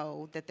Murray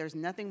know that there's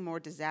nothing more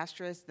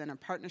disastrous than a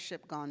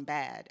partnership gone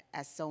bad,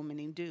 as so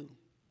many do.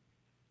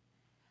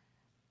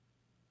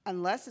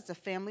 Unless it's a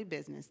family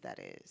business, that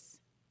is.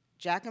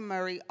 Jack and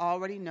Murray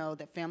already know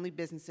that family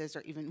businesses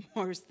are even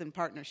worse than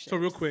partnerships. So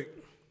real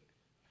quick,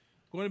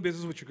 going to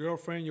business with your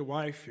girlfriend, your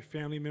wife, your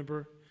family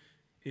member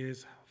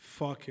is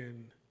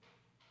fucking...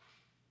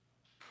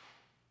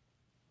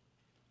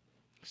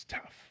 It's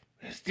tough.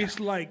 It's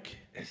like...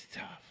 It's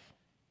tough.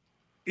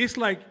 It's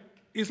like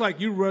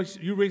you race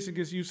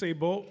against Usain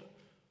Bolt,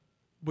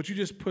 but you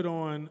just put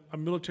on a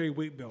military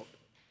weight belt.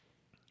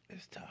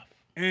 It's tough.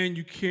 And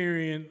you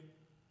carrying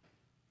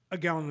a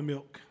gallon of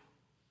milk.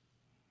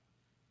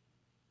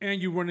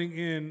 And you're running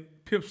in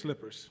pimp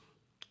slippers.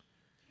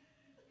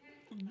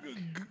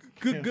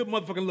 Good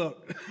motherfucking luck.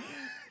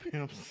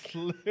 Pimp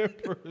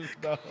slippers,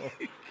 though.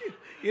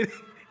 It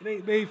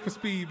ain't made for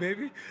speed,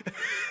 baby.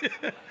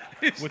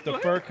 With the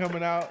fur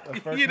coming out.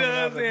 The fur you know coming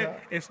what out I'm saying?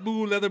 And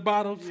smooth leather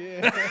bottoms.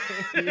 Yeah.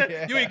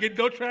 Yeah. You ain't getting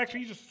no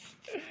traction. You just...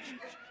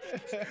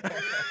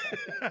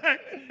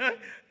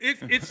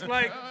 it's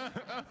like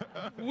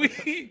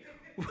we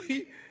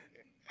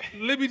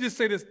let me just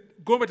say this.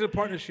 Going back to the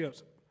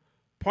partnerships.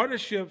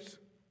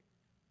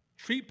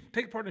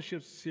 Take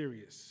partnerships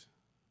serious.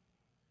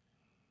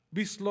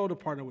 Be slow to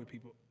partner with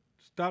people.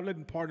 Stop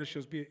letting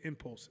partnerships be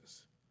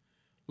impulses.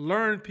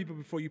 Learn people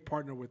before you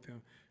partner with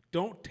them.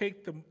 Don't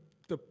take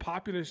the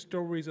popular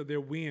stories of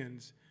their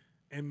wins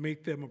and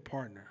make them a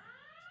partner.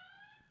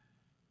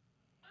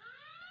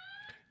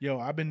 Yo,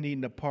 I've been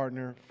needing a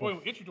partner for.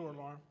 Wait, entry door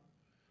alarm.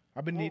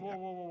 I've been needing.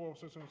 Whoa.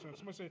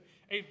 Somebody say,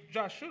 hey,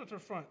 Josh, shoot it to the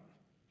front.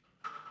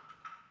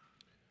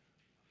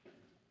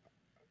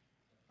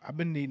 I've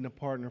been needing a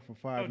partner for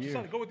 5 years.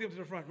 Just go with them to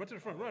the front. Run to the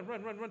front.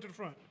 Run to the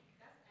front.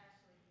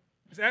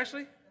 That's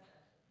Ashley. It's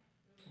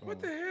Ashley?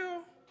 What the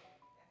hell?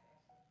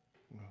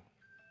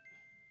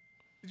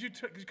 Did you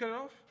cut it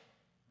off?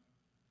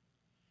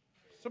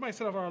 Somebody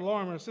set off our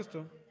alarm in our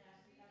system.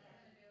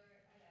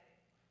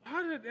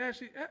 How did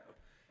Ashley?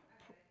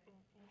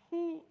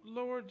 Who,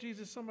 Lord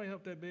Jesus, somebody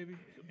help that baby.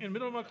 In the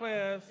middle of my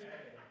class.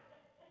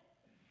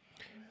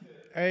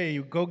 Hey,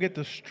 you go get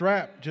the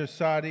strap,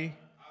 Jasadi.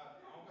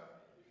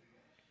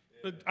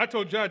 I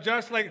told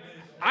Josh, like,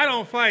 I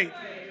don't fight.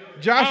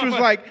 Josh was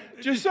like,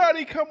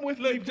 Jasadi, come with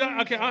me. Look,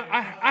 okay,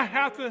 I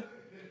have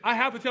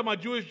to tell my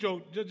Jewish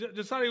joke.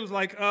 Jasadi was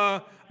like,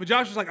 but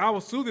Josh was like, I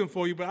will sue them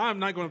for you, but I'm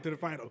not going up to the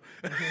final.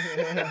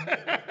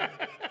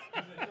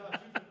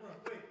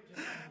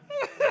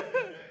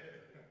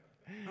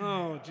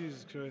 Oh,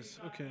 Jesus Christ.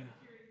 Okay.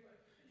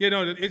 Yeah,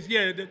 no,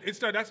 it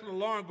started. That's when the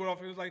alarm go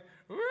off. It was like,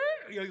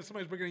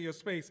 somebody's breaking in your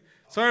space.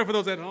 Sorry for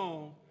those at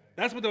home.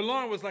 That's what the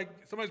alarm was like.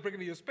 Somebody's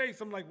breaking in your space.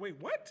 I'm like, wait,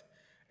 what?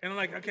 And I'm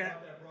like, okay.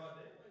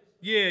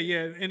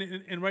 Yeah.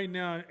 And right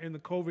now in the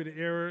COVID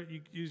era,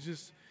 you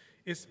just,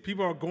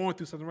 people are going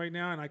through something right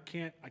now, and I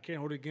can't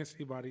hold it against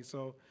anybody.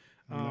 So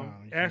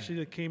Ashley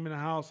that came in the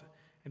house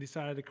and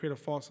decided to create a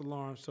false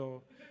alarm.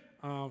 So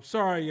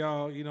sorry,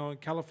 y'all. You know, in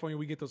California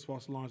we get those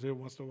false alarms every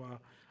once in a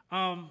while.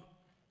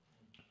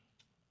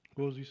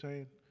 What was he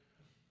saying?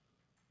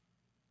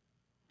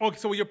 Okay,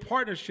 so with your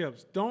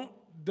partnerships, don't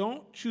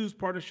choose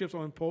partnerships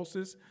on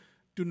impulses.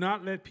 Do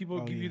not let people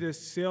give you this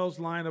sales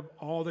line of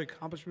all their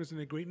accomplishments and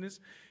their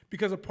greatness,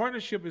 because a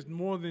partnership is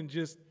more than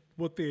just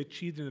what they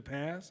achieved in the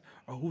past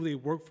or who they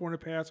worked for in the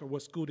past or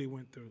what school they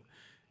went through.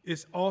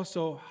 It's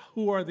also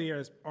who are they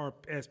as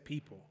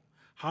people.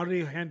 How do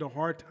they handle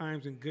hard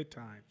times and good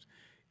times?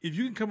 If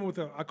you can come up with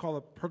I call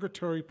a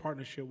purgatory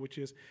partnership, which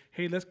is,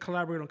 hey, let's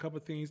collaborate on a couple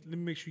of things. Let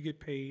me make sure you get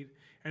paid.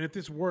 And if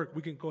this works,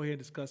 we can go ahead and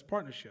discuss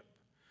partnership.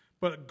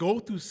 But go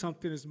through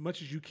something as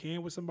much as you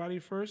can with somebody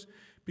first,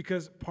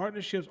 because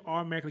partnerships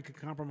automatically can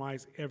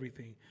compromise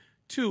everything.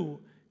 2,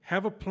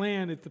 have a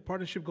plan. If the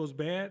partnership goes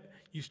bad,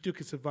 you still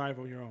can survive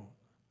on your own.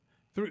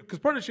 Because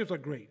partnerships are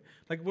great.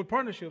 Like with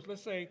partnerships,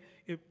 let's say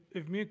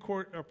if me and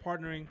Court are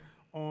partnering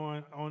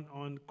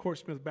on Court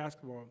Smith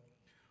basketball,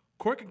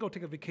 Court can go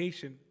take a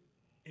vacation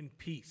in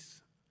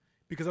peace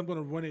because I'm going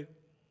to run it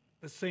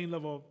the same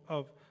level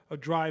of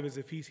drive as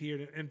if he's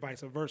here and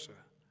vice versa,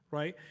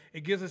 right?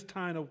 It gives us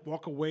time to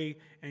walk away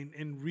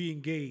and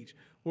re-engage.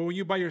 Well, when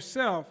you're by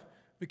yourself,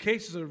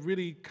 vacations are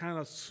really kind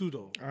of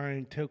pseudo. I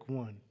ain't took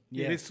one.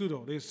 Yeah, they're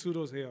pseudo. They're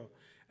pseudo as hell.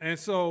 And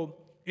so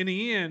in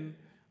the end,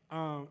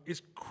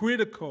 it's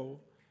critical.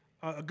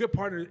 A good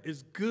partner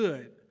is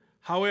good.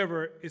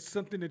 However, it's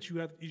something that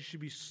you should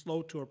be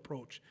slow to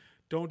approach.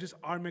 Don't just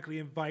automatically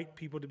invite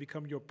people to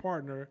become your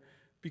partner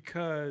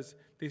because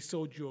they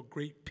sold you a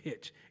great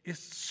pitch. It's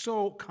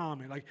so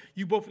common. Like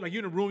you both, like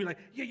you're in a room, you're like,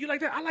 yeah, you like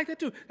that? I like that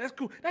too. That's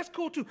cool. That's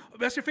cool too.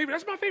 That's your favorite.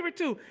 That's my favorite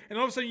too. And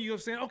all of a sudden you're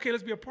saying, okay,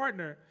 let's be a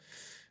partner.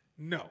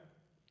 No.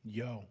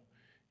 Yo,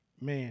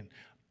 man.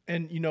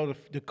 And you know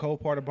the cool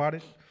part about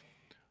it?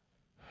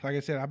 Like I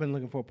said, I've been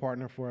looking for a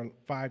partner for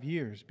 5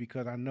 years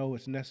because I know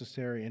it's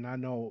necessary, and I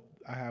know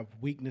I have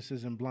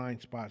weaknesses and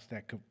blind spots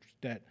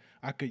that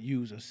I could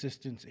use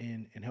assistance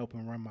in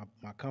helping run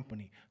my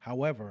company.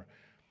 However,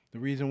 the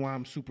reason why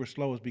I'm super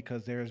slow is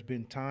because there's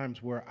been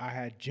times where I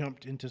had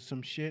jumped into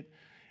some shit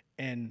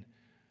and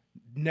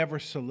never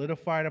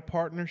solidified a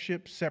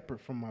partnership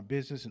separate from my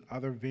business and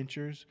other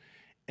ventures,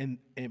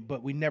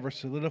 but we never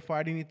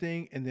solidified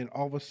anything, and then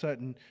all of a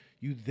sudden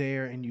you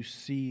there and you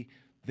see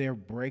their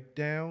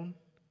breakdown.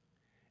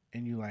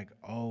 And you're like,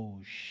 oh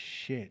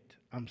shit!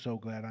 I'm so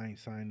glad I ain't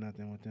signed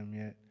nothing with them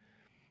yet,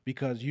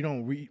 because you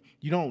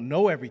don't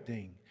know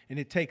everything, and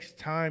it takes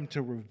time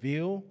to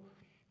reveal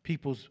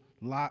people's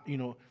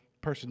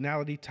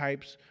personality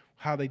types,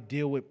 how they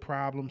deal with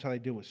problems, how they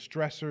deal with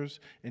stressors,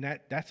 and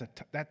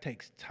that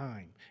takes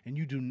time.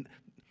 And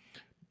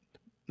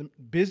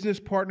business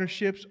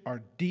partnerships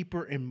are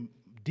deeper and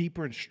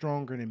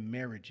stronger than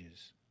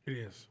marriages. It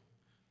is.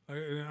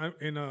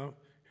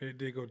 Here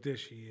they go, there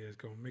she is,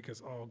 gonna make us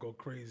all go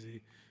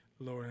crazy.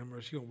 Lord have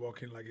mercy, she gonna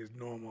walk in like it's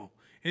normal.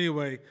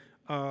 Anyway,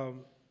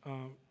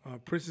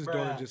 Princess'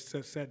 daughter just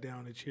sat down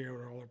in the chair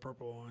with all her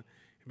purple on.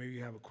 Maybe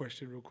you have a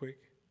question real quick.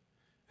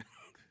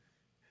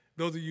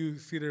 Those of you who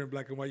see there in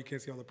black and white, you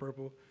can't see all the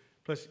purple.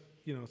 Plus,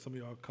 some of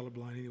y'all are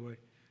colorblind anyway.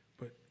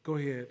 But go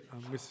ahead,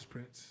 Mrs.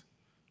 Prince.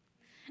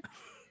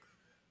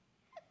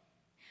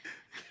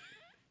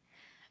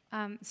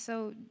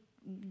 So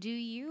do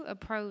you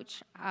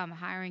approach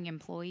hiring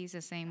employees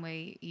the same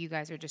way you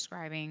guys are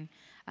describing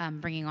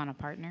bringing on a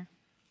partner?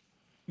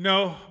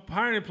 No,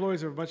 hiring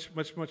employees are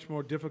much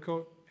more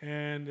difficult,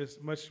 and it's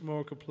much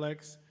more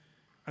complex.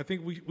 I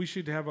think we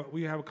should have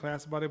a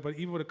class about it, but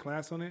even with a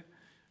class on it,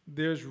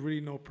 there's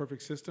really no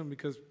perfect system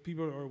because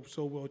people are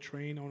so well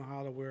trained on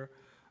how to wear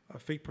a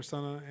fake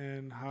persona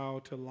and how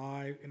to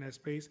lie in that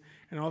space,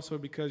 and also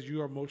because you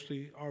are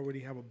mostly already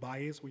have a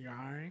bias when you're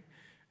hiring.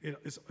 And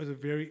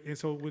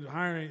so with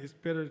hiring, it's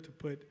better to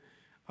put,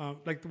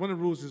 like one of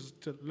the rules is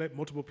to let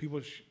multiple people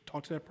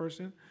talk to that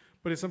person,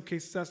 but in some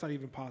cases that's not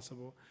even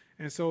possible.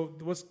 And so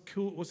what's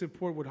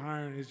important with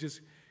hiring is just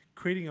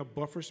creating a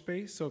buffer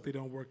space so if they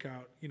don't work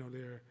out,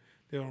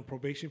 they're on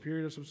probation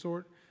period of some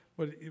sort.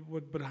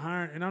 But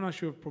hiring, and I'm not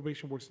sure if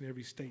probation works in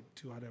every state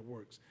too, how that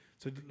works.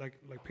 So like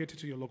pay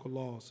attention to your local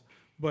laws.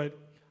 But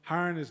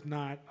hiring is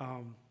not,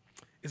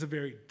 it's a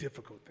very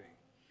difficult thing.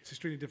 It's an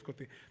extremely difficult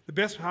thing. The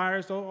best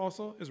hires, though,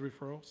 also, is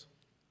referrals.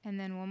 And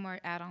then one more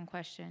add-on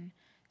question.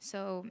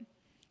 So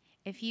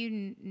if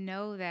you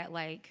know that,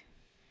 let's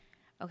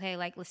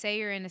say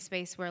you're in a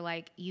space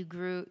where,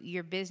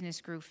 your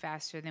business grew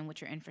faster than what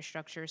your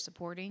infrastructure is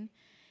supporting,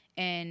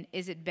 and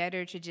is it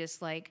better to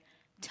just,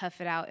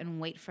 tough it out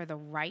and wait for the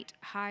right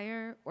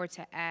hire or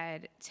to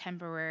add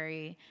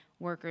temporary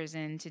workers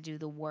in to do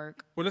the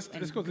work? Well, let's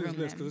go through this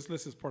list because this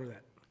list is part of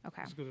that.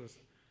 Okay. Let's go to this.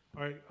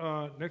 All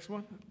right, next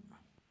one.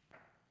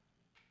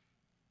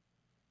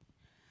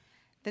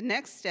 The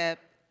next step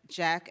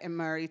Jack and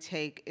Murray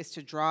take is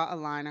to draw a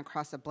line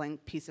across a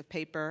blank piece of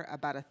paper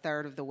about a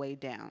third of the way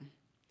down.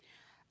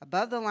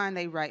 Above the line,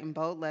 they write in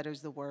bold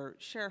letters the word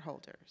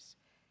shareholders.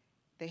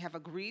 They have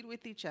agreed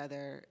with each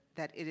other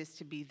that it is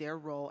to be their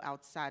role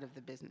outside of the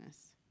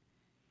business.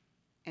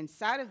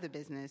 Inside of the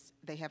business,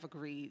 they have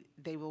agreed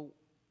they will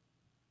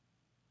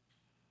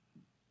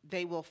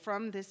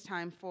from this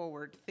time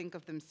forward think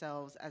of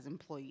themselves as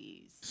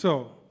employees.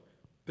 So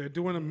they're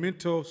doing a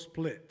mental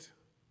split.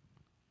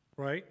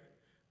 Right?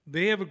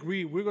 They have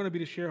agreed we're going to be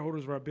the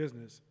shareholders of our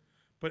business.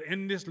 But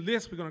in this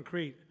list we're going to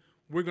create,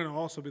 we're going to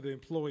also be the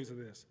employees of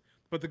this.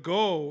 But the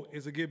goal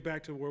is to get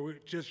back to where we're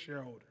just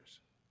shareholders.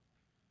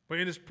 But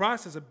in this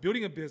process of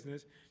building a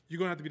business, you're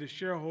going to have to be the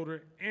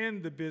shareholder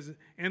and the business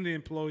and the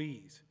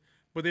employees.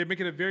 But they're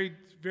making a very,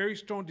 very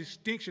strong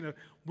distinction of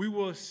we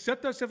will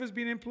accept ourselves as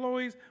being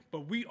employees,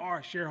 but we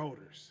are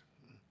shareholders.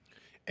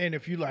 And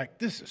if you're like,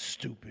 this is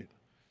stupid,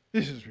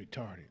 this is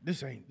retarded,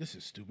 this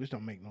is stupid, this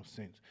don't make no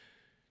sense.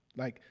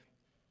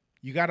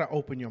 You got to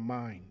open your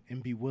mind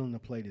and be willing to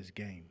play this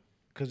game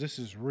because this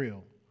is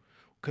real.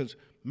 Because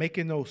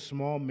making those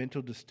small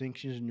mental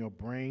distinctions in your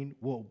brain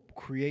will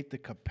create the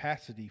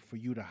capacity for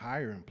you to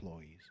hire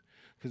employees.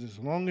 Because as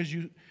long as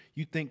you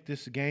think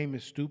this game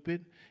is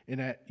stupid and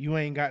that you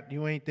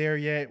ain't there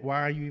yet,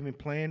 why are you even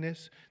playing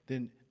this?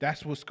 Then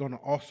that's what's going to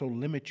also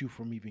limit you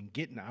from even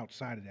getting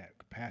outside of that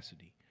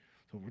capacity.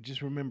 So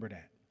just remember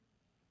that.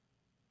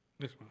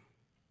 This one.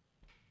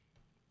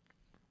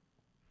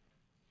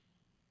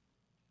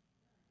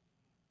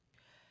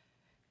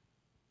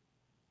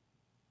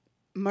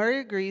 Murray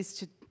agrees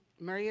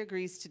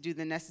to do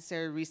the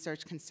necessary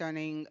research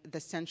concerning the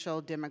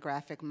central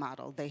demographic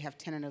model they have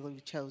tentatively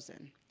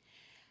chosen.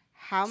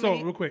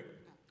 Real quick.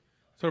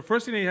 So the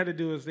first thing they had to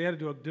do is they had to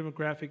do a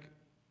demographic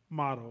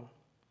model.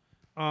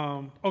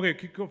 Okay,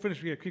 go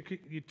finish. Yeah,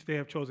 they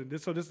have chosen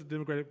this. So this is the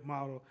demographic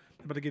model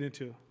I'm about to get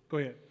into. Go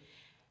ahead.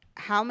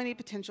 How many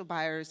potential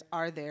buyers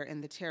are there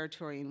in the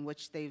territory in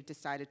which they've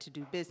decided to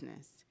do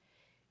business?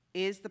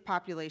 Is the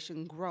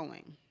population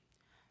growing?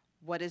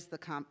 What is the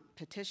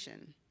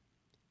competition?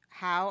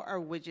 How are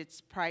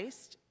widgets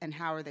priced and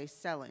how are they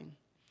selling?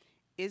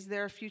 Is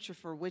there a future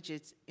for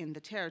widgets in the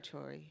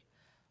territory?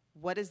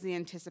 What is the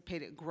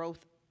anticipated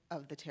growth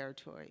of the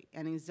territory?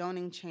 Any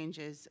zoning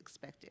changes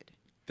expected?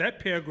 That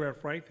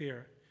paragraph right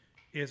there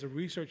is the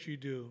research you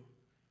do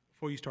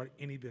before you start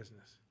any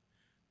business.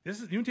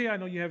 You tell you I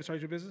know you haven't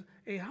started your business.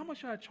 Hey, how much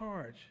should I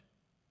charge?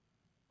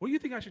 What do you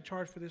think I should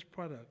charge for this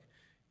product?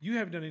 You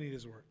haven't done any of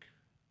this work.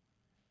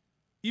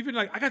 Even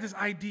like, I got this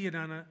idea,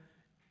 Nana,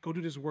 go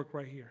do this work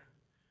right here.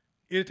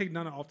 It'll take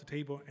Nana off the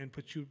table and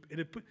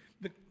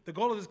the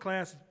goal of this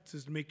class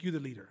is to make you the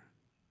leader.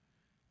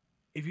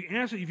 If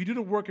you do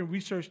the work and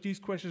research these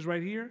questions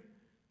right here,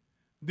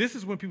 this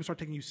is when people start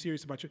taking you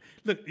serious about you.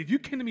 Look, if you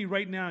came to me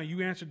right now and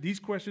you answered these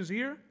questions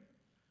here,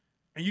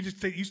 and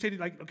you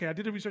stated like, okay, I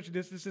did the research of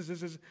this,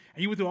 and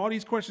you went through all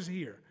these questions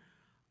here,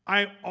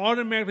 I'm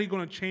automatically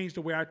going to change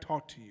the way I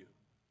talk to you.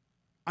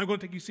 I'm going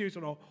to take you serious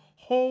on the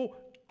whole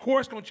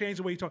course. Going to change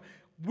the way you talk.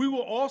 We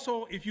will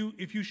also, if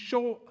you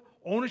show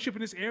ownership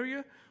in this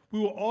area, we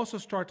will also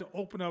start to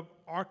open up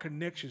our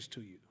connections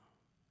to you.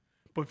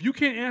 But if you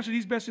can't answer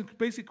these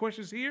basic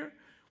questions here,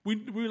 we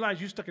realize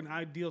you're stuck in an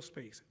ideal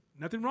space.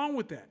 Nothing wrong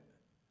with that.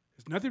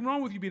 There's nothing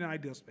wrong with you being in an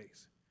ideal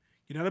space.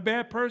 You're not a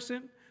bad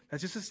person.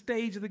 That's just a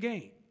stage of the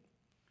game.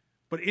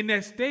 But in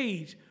that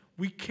stage,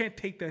 we can't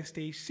take that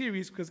stage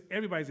serious because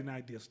everybody's in an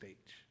ideal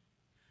stage.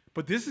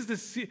 But this is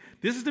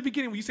the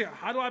beginning. When you say,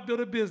 how do I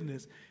build a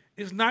business?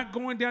 It's not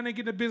going down there and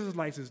getting a business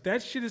license.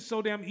 That shit is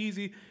so damn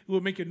easy, it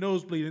will make your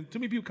nose bleed. And too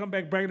many people come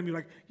back bragging to me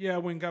like, yeah, I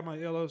went and got my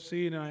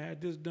LLC and I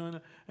had this done,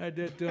 I had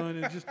that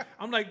done. And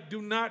I'm like,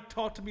 do not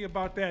talk to me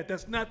about that.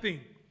 That's nothing.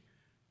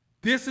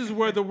 This is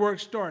where the work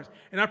starts.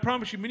 And I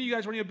promise you, many of you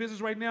guys running your business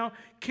right now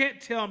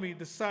can't tell me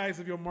the size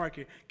of your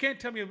market, can't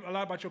tell me a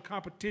lot about your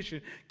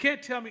competition,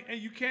 can't tell me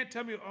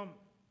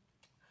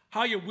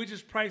how your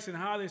widgets price and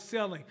how they're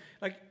selling.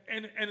 Like,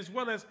 and as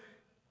well as,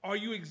 do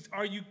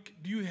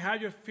you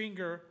have your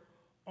finger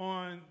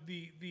on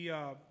the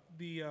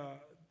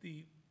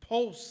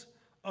pulse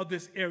of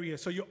this area,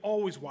 so you're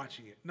always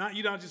watching it.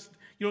 You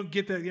don't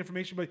get the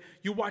information, but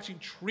you're watching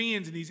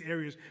trends in these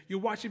areas. You're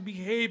watching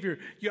behavior.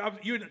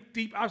 You're in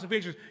deep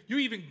observations. You're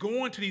even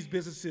going to these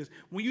businesses.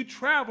 When you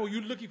travel,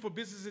 you're looking for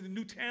businesses in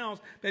new towns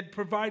that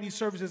provide these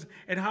services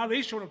and how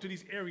they show up to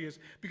these areas.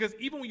 Because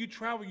even when you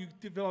travel, you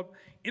develop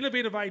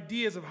innovative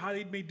ideas of how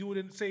they may do it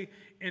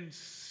in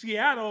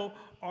Seattle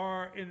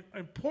or in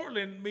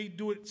Portland may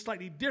do it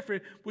slightly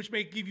different, which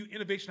may give you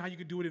innovation how you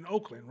could do it in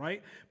Oakland,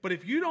 right? But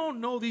if you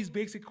don't know these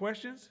basic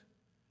questions,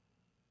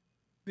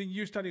 then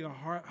you're starting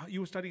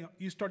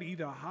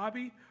either a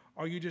hobby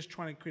or you're just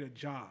trying to create a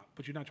job,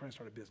 but you're not trying to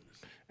start a business.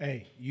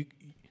 Hey,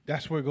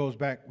 that's where it goes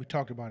back. We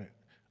talked about it.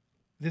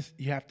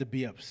 You have to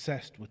be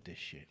obsessed with this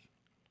shit.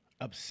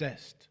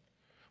 Obsessed.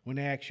 When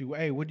they ask you,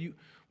 hey, what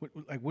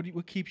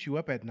keeps you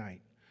up at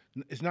night?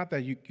 It's not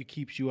that it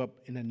keeps you up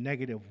in a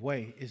negative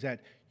way. It's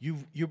that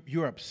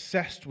you're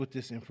obsessed with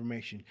this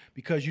information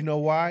because you know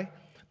why?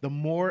 The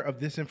more of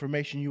this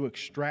information you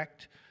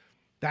extract,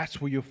 that's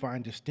where you'll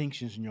find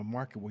distinctions in your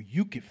market where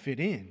you could fit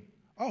in.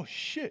 Oh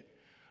shit!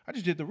 I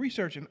just did the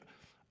research and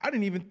I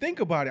didn't even think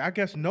about it. I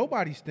guess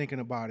nobody's thinking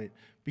about it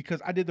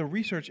because I did the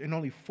research and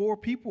only 4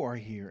 people are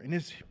here in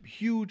this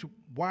huge,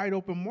 wide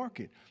open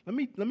market. Let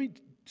me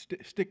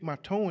stick my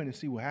toe in and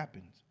see what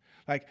happens.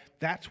 Like,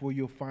 that's where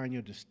you'll find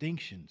your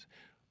distinctions.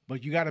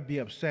 But you got to be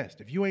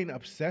obsessed. If you ain't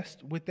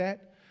obsessed with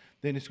that,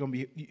 then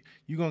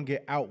you're going to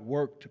get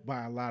outworked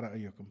by a lot of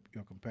your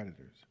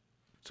competitors.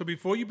 So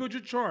before you build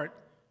your chart,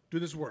 do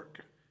this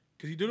work.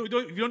 Because if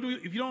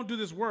you don't do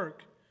this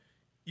work,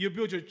 you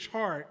build your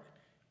chart,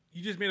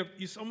 you just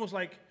it's almost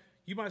like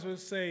you might as well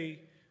say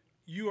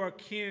you are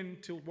akin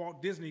to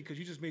Walt Disney because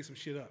you just made some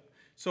shit up.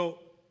 So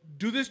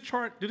do this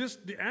chart,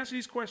 answer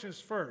these questions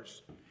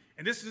first.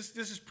 And this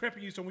is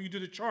prepping you so when you do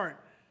the chart,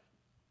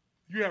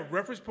 you have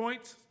reference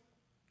points,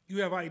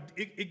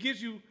 it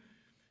gives you,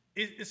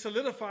 it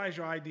solidifies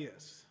your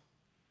ideas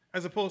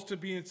as opposed to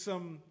being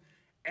some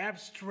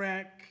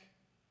abstract,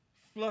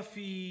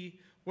 fluffy,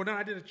 Well, now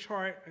I did a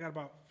chart. I got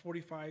about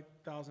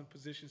 45,000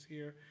 positions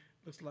here.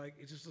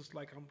 It just looks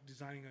like I'm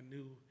designing a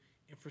new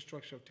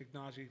infrastructure of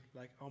technology,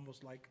 like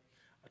almost like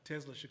a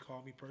Tesla should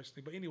call me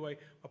personally. But anyway,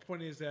 my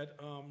point is that,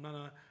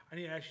 Nana, I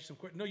need to ask you some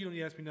questions. No, you don't need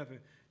to ask me nothing.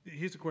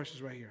 Here's the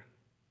questions right here.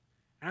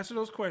 Answer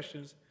those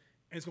questions,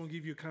 and it's going to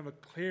give you kind of a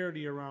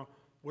clarity around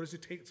what does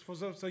it take.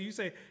 So you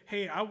say,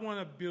 hey, I want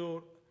to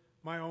build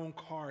my own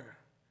car.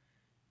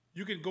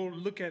 You can go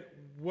look at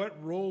what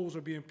roles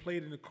are being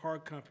played in the car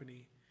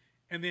company,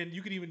 and then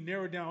you can even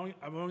narrow down,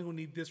 I'm only going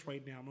to need this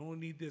right now. I'm only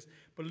need this.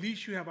 But at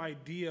least you have an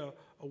idea of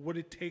what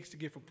it takes to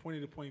get from point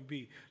A to point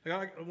B.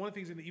 Like one of the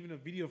things in even the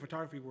video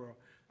photography world,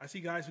 I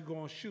see guys who go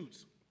on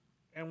shoots.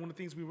 And one of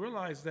the things we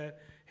realize that,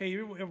 hey,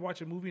 you ever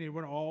watch a movie and they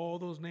run all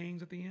those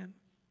names at the end?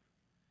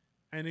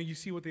 And then you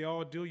see what they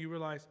all do, you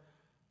realize,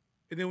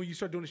 and then when you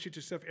start doing the shit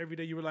yourself every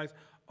day, you realize,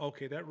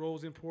 okay, that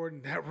role's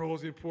important, that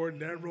role's important,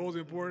 that role's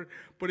important.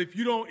 But if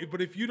you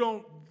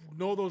don't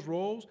know those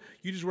roles,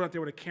 you just run out there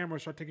with a camera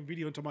and start taking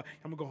video and talking about,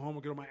 I'm gonna go home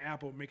and get on my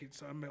Apple and make it,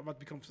 so I'm about to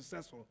become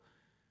successful.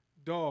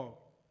 Dog,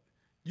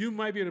 you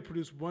might be able to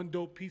produce one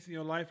dope piece in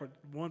your life or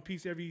one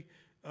piece every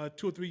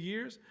 2 or 3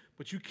 years,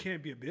 but you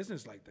can't be a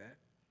business like that.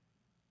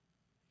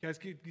 You guys,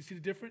 you see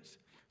the difference?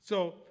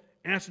 So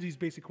answer these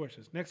basic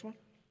questions. Next one.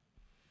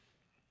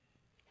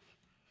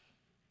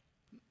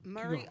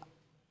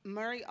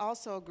 Murray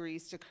also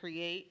agrees to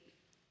create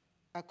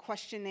a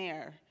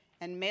questionnaire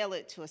and mail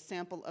it to a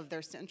sample of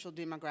their central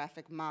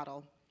demographic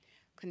model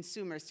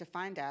consumers to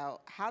find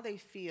out how they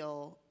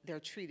feel they're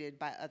treated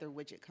by other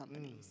widget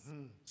companies.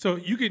 Mm-hmm. So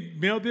you can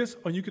mail this,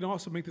 or you can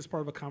also make this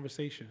part of a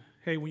conversation.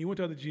 Hey, when you went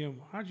to the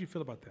gym, how did you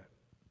feel about that?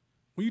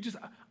 When you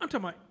I'm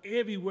talking about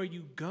everywhere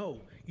you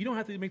go. You don't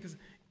have to make this.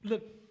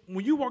 Look,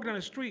 when you walk down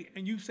the street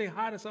and you say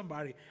hi to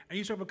somebody and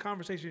you start a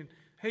conversation,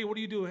 hey, what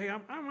do you do? Hey,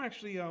 I'm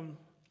actually, I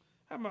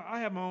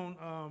have my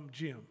own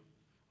gym.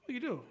 Oh, you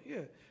do? Yeah.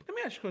 Let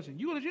me ask you a question.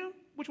 You go to the gym?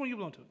 Which one you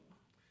belong to?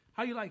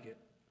 How you like it?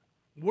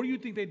 What do you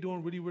think they're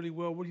doing really, really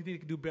well? What do you think they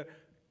can do better?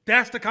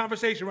 That's the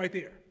conversation right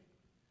there.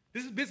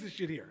 This is business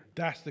shit here.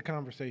 That's the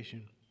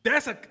conversation.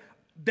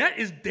 That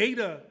is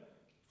data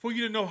for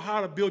you to know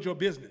how to build your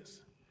business.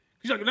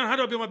 You're like, no, how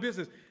do I build my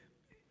business?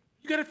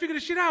 You got to figure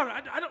this shit out.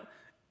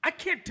 I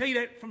can't tell you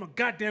that from a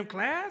goddamn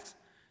class.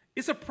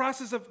 It's a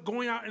process of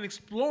going out and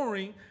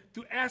exploring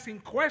through asking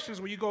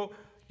questions where you go,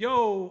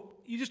 yo,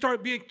 you just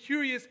start being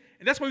curious,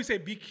 and that's why we say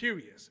be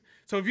curious.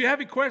 So if you're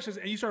having questions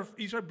and you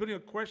start building a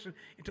question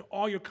into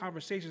all your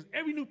conversations,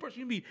 every new person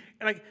you meet,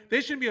 and like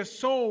there shouldn't be a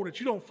soul that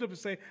you don't flip and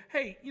say,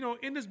 hey,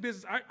 in this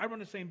business, I run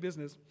the same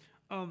business.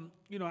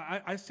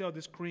 I sell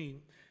this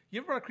cream.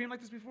 You ever bought a cream like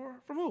this before?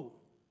 From who?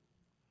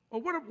 Or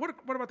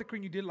what about the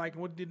cream you did like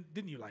and what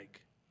didn't you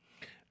like?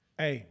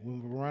 Hey,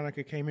 when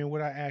Veronica came in,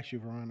 what I asked you,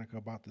 Veronica,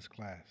 about this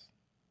class?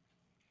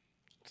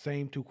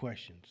 Same 2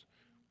 questions.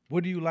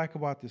 What do you like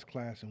about this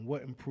class, and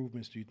what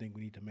improvements do you think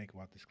we need to make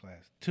about this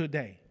class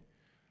today?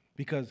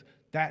 Because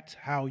that's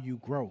how you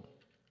grow.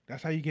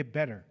 That's how you get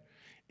better.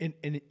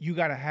 And you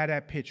got to have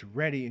that pitch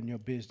ready in your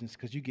business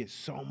because you get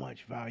so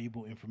much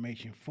valuable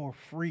information for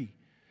free.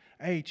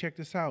 Hey, check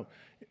this out.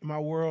 In my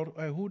world,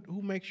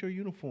 who makes your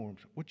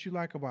uniforms? What you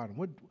like about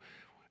them?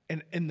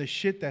 And the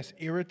shit that's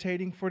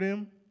irritating for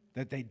them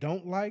that they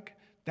don't like,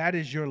 that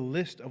is your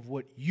list of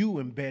what you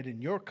embed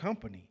in your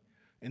company.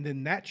 And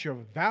then that's your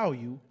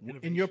value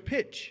in your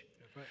pitch.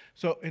 Right.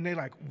 So, and they're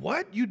like,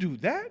 what? You do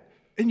that?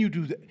 And you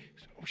do that?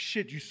 Oh,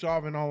 shit, you're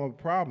solving all the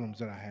problems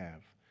that I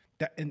have.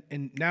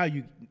 And now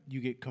you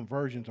get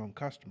conversions on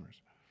customers.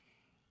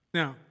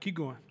 Now, keep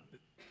going.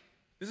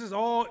 This is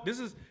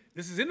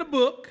in the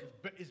book.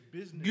 It's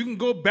business. You can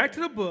go back to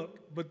the book,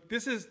 but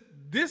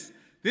this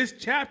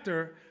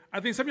chapter,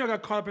 I think some of y'all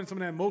got caught up in some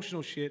of that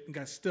emotional shit and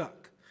got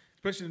stuck.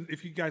 Especially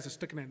if you guys are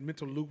stuck in that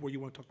mental loop where you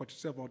want to talk about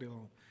yourself all day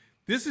long.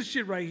 This is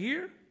shit right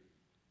here.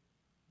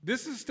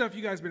 This is stuff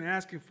you guys been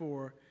asking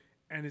for,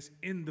 and it's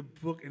in the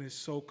book, and it's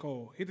so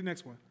cold. Hit the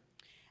next one.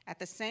 At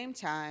the same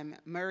time,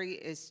 Murray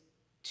is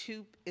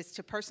to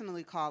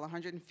personally call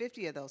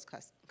 150 of those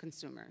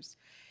consumers.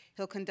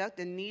 He'll conduct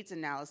a needs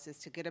analysis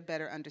to get a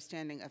better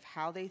understanding of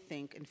how they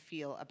think and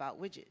feel about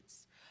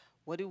widgets.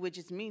 What do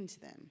widgets mean to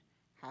them?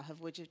 How have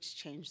widgets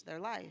changed their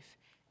life?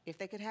 If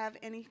they could have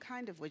any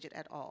kind of widget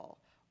at all,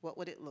 what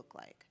would it look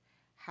like?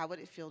 How would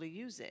it feel to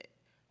use it?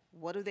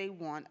 What do they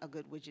want a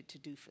good widget to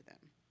do for them?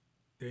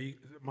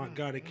 My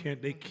God, they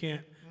can't.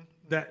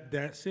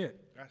 That's it.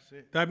 That's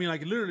it. I mean,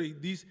 like literally,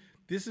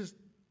 this is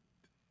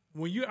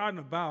when you're out and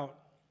about.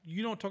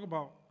 You don't talk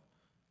about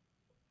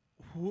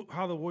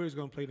how the Warriors are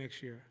going to play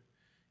next year.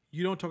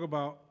 You don't talk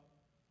about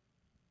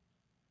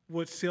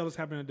what sales is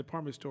happening in the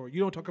department store.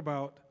 You don't talk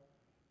about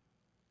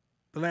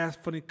the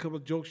last funny couple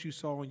of jokes you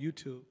saw on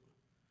YouTube.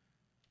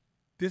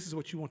 This is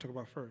what you want to talk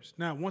about first.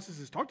 Now, once this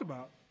is talked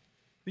about,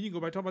 then you can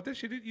go back and talk about this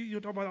shit. You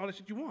talk about all the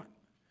shit you want.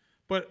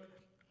 But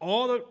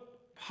all the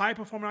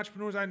high-performing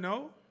entrepreneurs I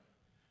know,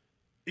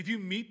 if you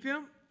meet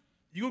them,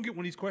 you're going to get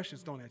one of these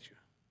questions thrown at you.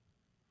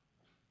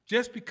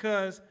 Just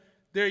because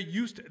they're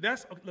used to,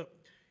 look,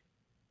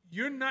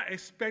 you're not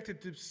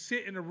expected to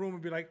sit in a room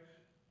and be like,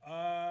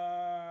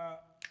 I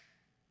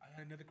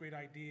had another great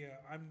idea.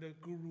 I'm the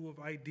guru of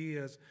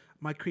ideas.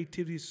 My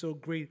creativity is so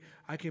great.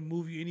 I can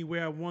move you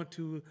anywhere I want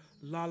to.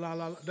 La la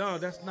la. No,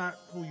 that's not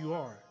who you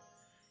are.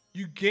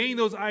 You gain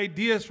those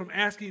ideas from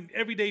asking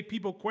everyday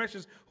people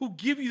questions who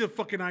give you the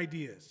fucking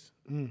ideas.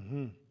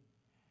 Mm-hmm.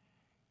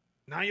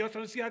 Now y'all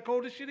trying to see how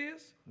cold this shit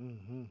is?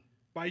 Mm-hmm.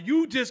 By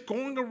you just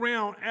going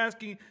around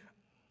asking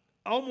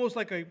almost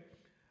like a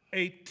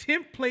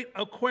template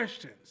of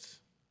questions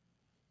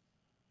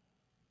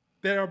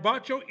that are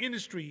about your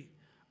industry,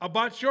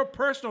 about your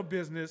personal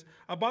business,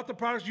 about the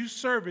products you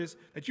service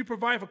that you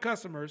provide for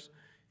customers,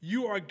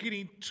 you are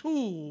getting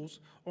tools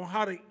on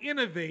how to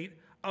innovate,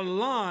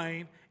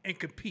 align, and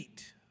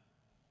compete.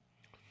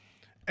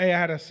 Hey, I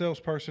had a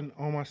salesperson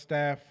on my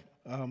staff.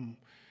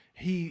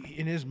 He,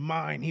 in his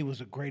mind, he was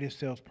the greatest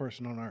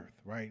salesperson on earth,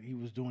 right? He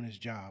was doing his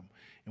job.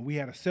 And we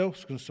had a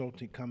sales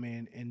consultant come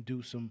in and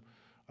do some,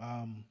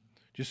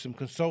 just some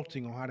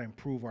consulting on how to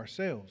improve our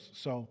sales.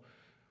 So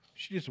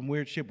she did some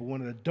weird shit, but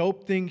one of the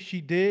dope things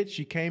she did,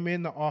 she came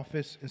in the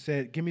office and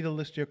said, give me the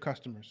list of your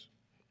customers.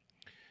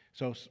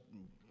 So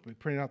we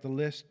printed out the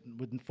list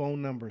with the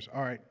phone numbers.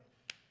 All right,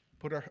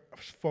 put her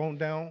phone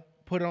down,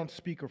 put it on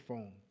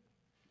speakerphone.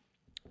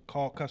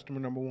 Call customer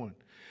number one.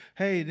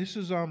 Hey, this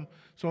is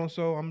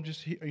so-and-so. I'm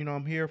just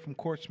I'm here from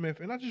Court Smith,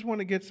 and I just want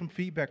to get some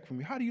feedback from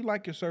you. How do you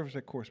like your service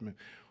at Court Smith?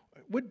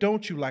 What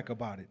don't you like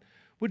about it?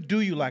 What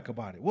do you like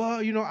about it? Well,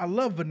 I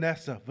love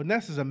Vanessa.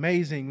 Vanessa's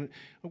amazing.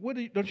 What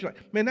don't you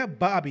like? Man, that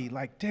Bobby,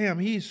 like, damn,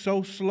 he's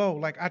so slow.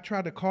 Like, I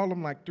tried to call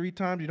him like 3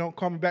 times. You don't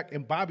call me back,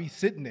 and Bobby's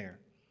sitting there.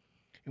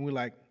 And we're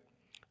like,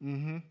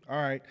 all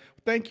right,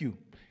 thank you.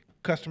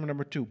 Customer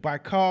number 2. By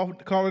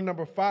caller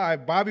number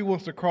 5, Bobby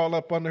wants to crawl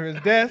up under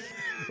his desk,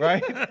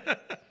 right?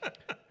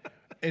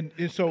 And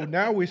so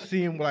now we're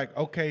seeing, like,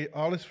 okay,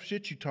 all this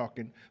shit you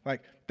talking,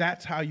 like,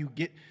 that's how you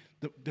get,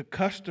 the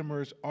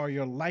customers are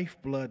your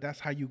lifeblood. That's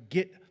how you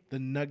get the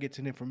nuggets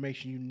and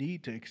information you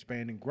need to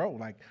expand and grow.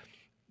 Like,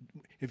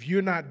 if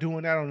you're not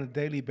doing that on a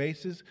daily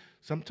basis,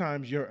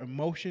 sometimes your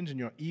emotions and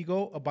your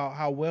ego about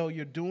how well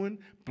you're doing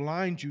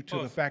blind you to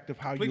the fact of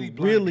how you're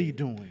really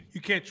doing.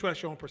 You can't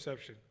trust your own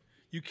perception.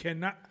 You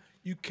cannot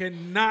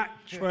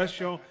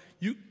trust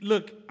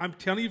look, I'm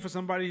telling you, for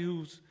somebody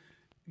who's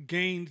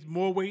gained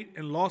more weight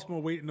and lost more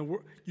weight in the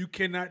world, you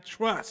cannot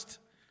trust.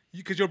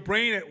 Because your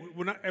brain,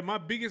 at my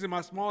biggest and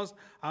my smallest,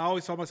 I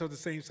always saw myself the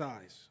same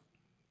size.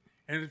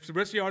 And if the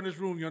rest of y'all in this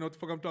room, y'all know what the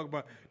fuck I'm talking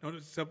about. No,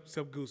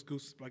 except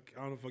Goose, like,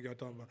 I don't know what the fuck y'all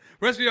talking about.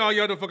 The rest of y'all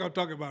know what the fuck I'm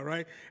talking about,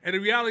 right? And the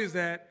reality is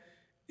that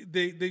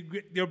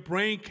your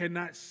brain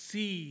cannot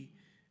see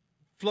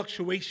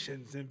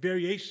fluctuations and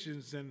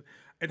variations and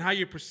how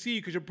you're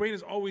perceived, because your brain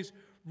is always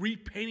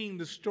repainting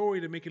the story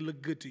to make it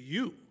look good to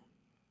you.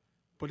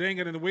 But they ain't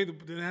got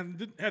have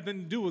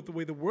nothing to do with the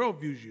way the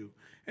world views you.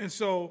 And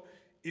so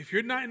if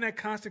you're not in that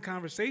constant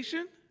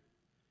conversation,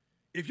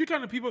 if you're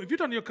talking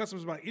to your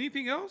customers about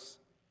anything else,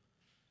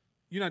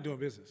 you're not doing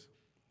business.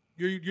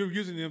 You're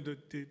using them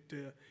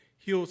to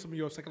heal some of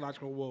your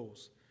psychological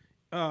woes.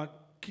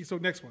 So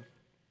next one.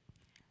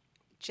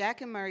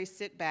 Jack and Murray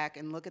sit back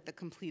and look at the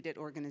completed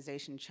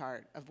organization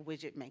chart of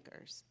Widget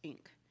Makers,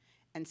 Inc.,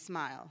 and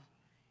smile.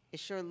 It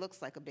sure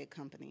looks like a big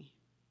company.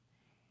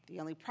 The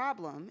only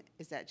problem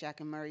is that Jack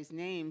and Murray's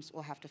names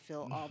will have to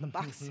fill all the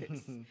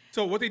boxes.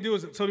 So what they do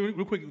is,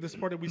 real quick, this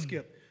part that we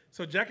skipped.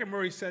 So Jack and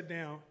Murray sat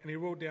down and they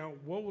wrote down,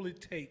 what will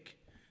it take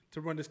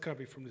to run this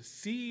company, from the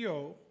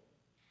CEO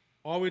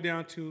all the way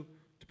down to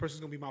the person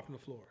who's going to be mopping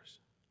the floors,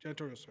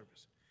 janitorial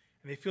service.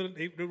 And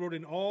they wrote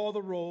in all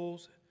the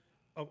roles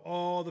of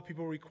all the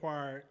people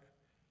required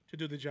to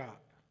do the job,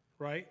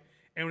 right?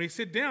 And when they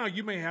sit down,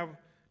 you may have,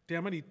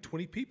 damn, I need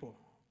 20 people.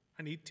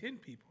 I need 10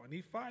 people. I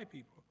need 5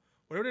 people.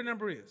 Whatever the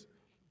number is.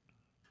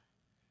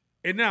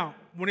 And now,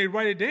 when they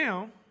write it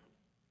down,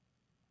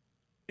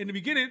 in the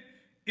beginning,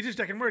 it's just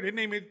Jack and Murray. They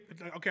name it,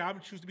 okay, I'm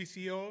going to choose to be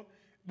CEO,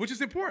 which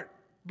is important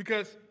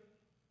because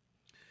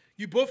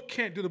you both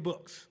can't do the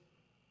books.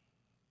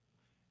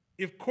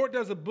 If Court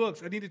does the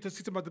books, I need to see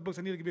something about the books.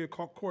 I need to give you a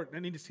call Court, and I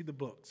need to see the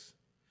books.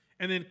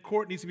 And then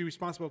Court needs to be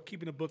responsible for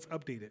keeping the books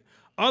updated.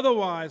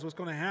 Otherwise, what's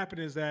going to happen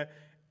is that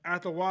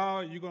after a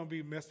while, you're going to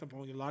be messed up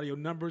on a lot of your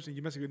numbers, and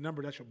you mess up your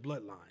number, that's your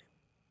bloodline.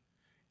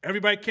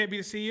 Everybody can't be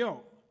the CEO.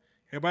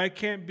 Everybody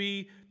can't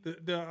be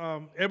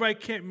everybody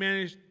can't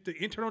manage the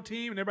internal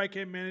team, and everybody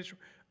can't manage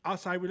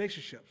outside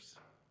relationships.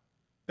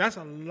 That's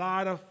a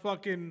lot of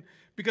fucking,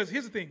 because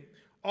here's the thing.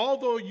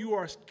 Although you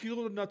are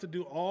skilled enough to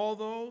do all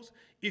those,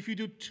 if you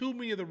do too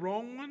many of the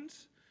wrong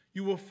ones,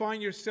 you will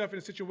find yourself in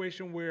a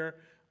situation where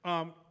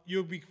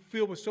you'll be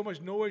filled with so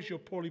much noise, you'll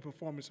poorly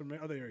perform in some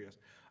other areas.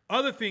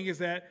 Other thing is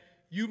that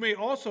you may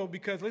also,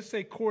 because let's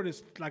say Court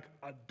is like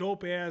a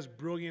dope-ass,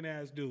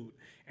 brilliant-ass dude,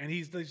 and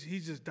he's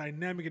just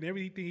dynamic in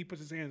everything he puts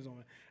his hands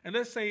on. And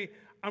let's say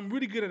I'm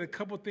really good at a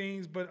couple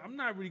things, but I'm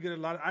not really good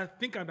at I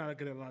think I'm not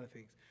good at a lot of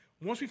things.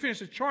 Once we finish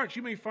the charts,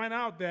 you may find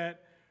out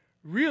that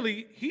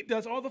really he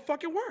does all the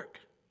fucking work.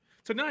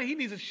 So now he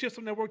needs to shift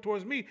some of that work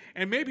towards me.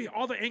 And maybe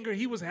all the anger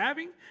he was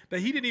having that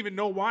he didn't even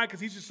know why because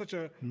he's just such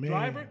a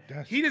driver.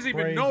 that's He doesn't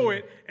even know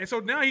crazy. it. And so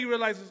now he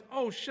realizes,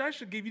 oh, shit, I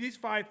should give you these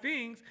 5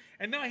 things.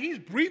 And now he's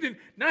breathing.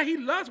 Now he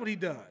loves what he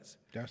does.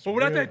 That's but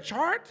without real. that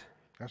chart,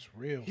 That's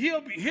real.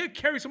 he'll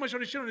carry so much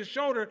on his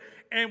shoulder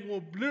and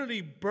will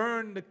literally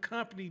burn the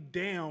company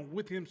down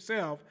with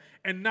himself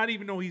and not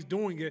even know he's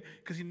doing it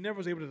because he never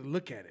was able to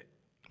look at it.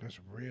 That's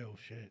real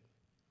shit.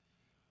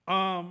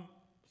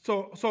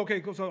 So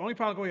okay, so the only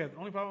problem, go ahead. The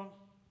only problem?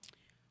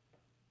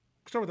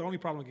 Start with the only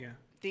problem again.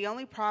 The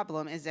only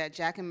problem is that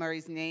Jack and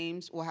Murray's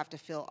names will have to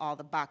fill all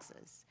the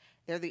boxes.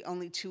 They're the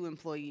only 2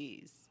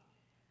 employees.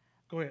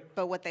 Go ahead.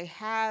 But what they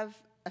have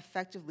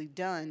effectively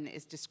done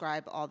is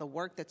describe all the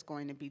work that's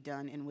going to be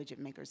done in Widget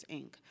Makers,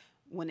 Inc.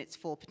 when its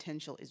full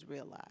potential is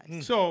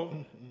realized.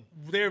 So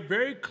they're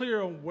very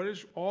clear on what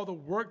is all the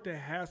work that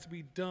has to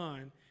be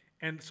done.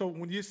 And so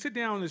when you sit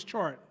down on this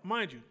chart,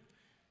 mind you,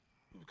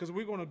 because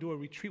we're going to do a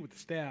retreat with the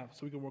staff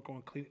so we can work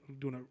on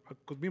doing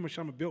because me and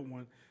Mashama built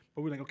one,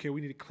 but we're like, okay,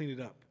 we need to clean it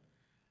up.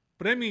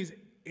 But that means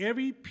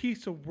every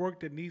piece of work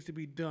that needs to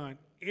be done,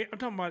 I'm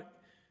talking about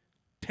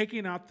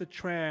taking out the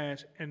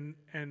trash and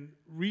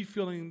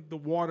refilling the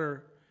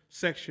water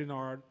section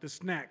or the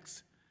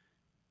snacks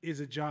is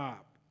a job.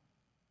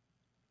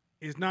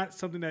 It's not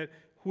something that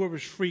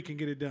whoever's free can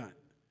get it done.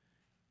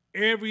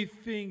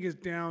 Everything is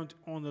down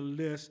on the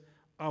list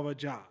of a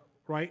job,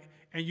 right?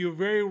 And you're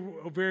very,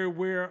 very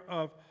aware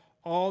of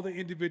all the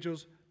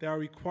individuals that are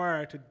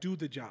required to do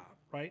the job,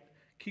 right?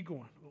 Keep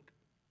going.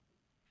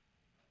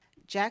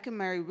 Jack and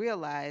Murray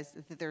realized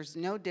that there's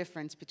no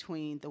difference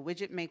between the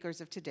widget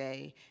makers of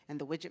today and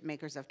the widget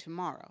makers of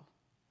tomorrow.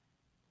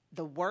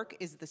 The work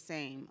is the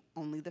same,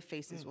 only the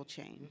faces will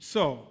change.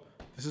 So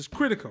this is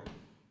critical.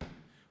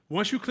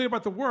 Once you're clear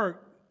about the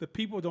work, the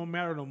people don't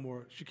matter no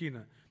more,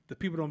 Shakina. The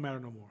people don't matter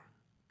no more.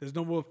 There's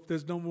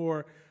no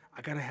more.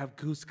 I gotta have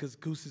Goose because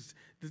Goose is.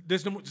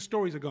 There's no more. The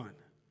stories are gone,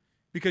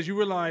 because you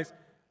realize,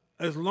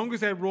 as long as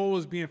that role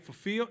is being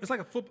fulfilled, it's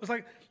like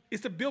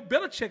it's the Bill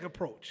Belichick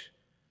approach.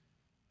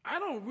 I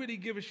don't really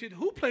give a shit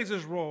who plays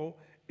this role,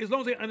 as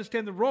long as they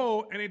understand the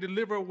role and they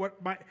deliver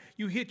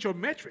you hit your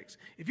metrics.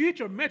 If you hit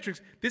your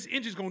metrics, this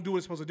engine's gonna do what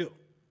it's supposed to do.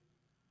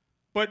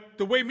 But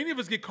the way many of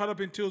us get caught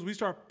up into is we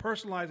start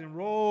personalizing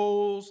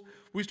roles.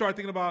 We start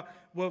thinking about,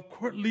 well,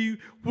 Court Lee,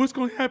 what's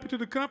going to happen to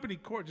the company?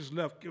 Court just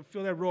left.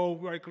 Fill that role.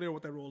 We're already clear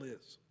what that role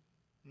is.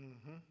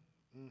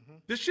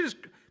 This is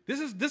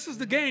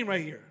the game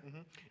right here.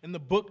 And the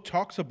book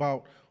talks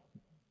about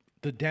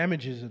the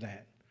damages of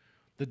that,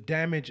 the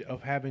damage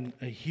of having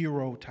a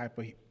hero type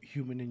of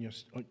human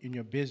in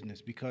your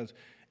business, because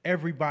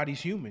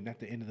everybody's human at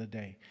the end of the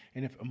day.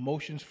 And if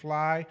emotions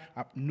fly,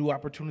 new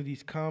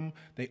opportunities come,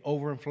 they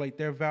overinflate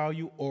their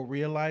value or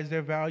realize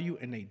their value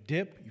and they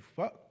dip, you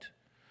fucked.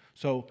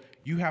 So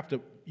you have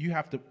to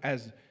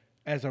as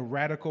a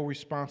radical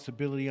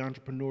responsibility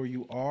entrepreneur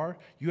you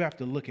have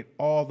to look at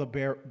all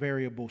the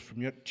variables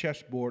from your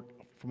chessboard,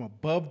 from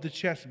above the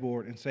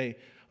chessboard, and say,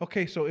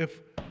 okay, so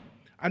if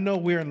I know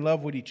we're in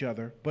love with each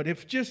other, but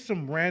if just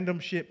some random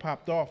shit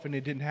popped off and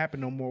it didn't happen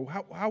no more,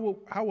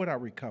 how would I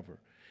recover?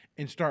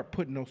 And start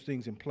putting those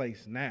things in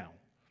place now.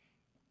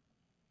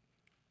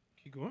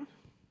 Keep going.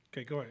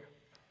 Okay, go ahead.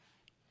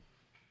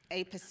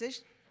 A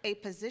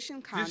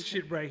position contract. This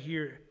shit right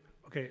here.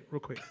 Okay, real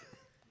quick.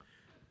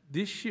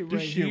 This shit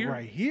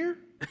Right here?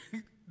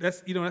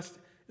 That's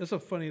so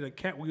funny. The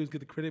Cat Williams get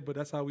the credit, but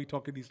that's how we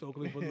talk in these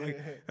locally. But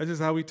that's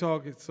just how we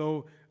talk. It's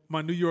so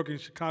my New York and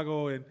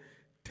Chicago and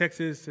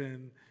Texas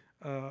and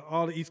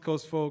all the East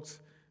Coast folks.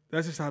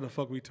 That's just how the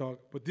fuck we talk.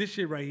 But this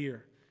shit right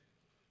here.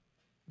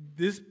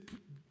 This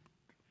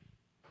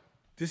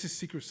is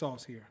secret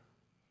sauce here.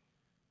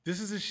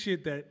 This is the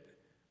shit that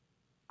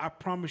I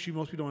promise you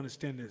most people don't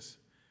understand this.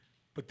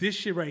 But this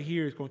shit right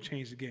here is going to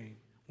change the game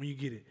when you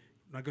get it.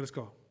 Now, let's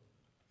go.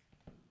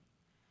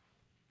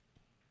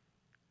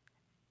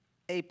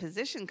 A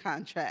position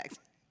contract,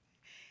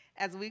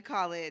 as we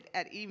call it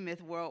at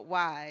eMyth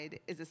Worldwide,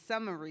 is a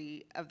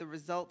summary of the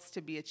results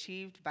to be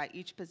achieved by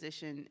each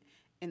position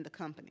in the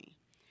company.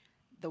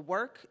 The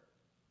work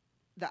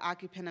the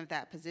occupant of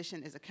that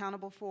position is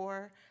accountable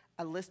for,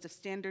 a list of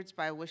standards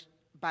by which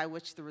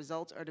the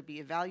results are to be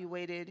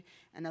evaluated,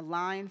 and a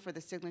line for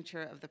the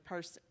signature of the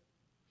person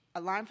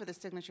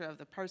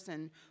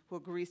who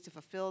agrees to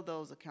fulfill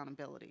those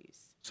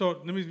accountabilities.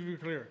 So let me be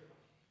clear.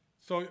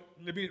 So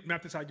let me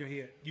map this out in your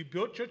head. You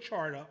built your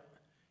chart up.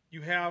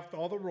 You have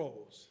all the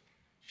roles: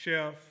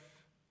 chef,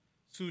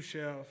 sous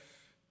chef,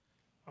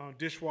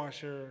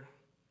 dishwasher,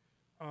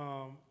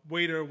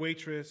 waiter,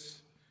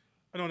 waitress.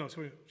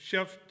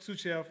 Chef, sous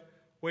chef,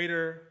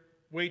 waiter,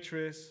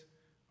 waitress,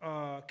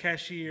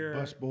 cashier,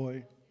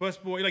 Busboy.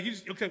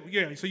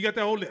 So you got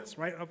that whole list,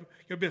 right, of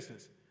your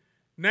business.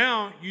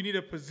 Now you need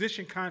a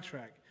position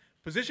contract.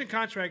 Position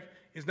contract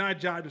is not a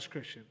job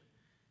description.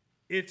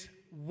 It's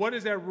what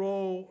is that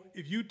role?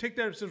 If you take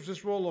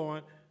this role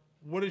on,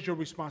 what is your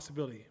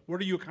responsibility? What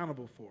are you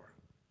accountable for?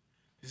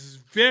 This is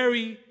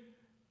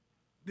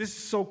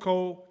so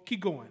cold.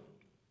 Keep going.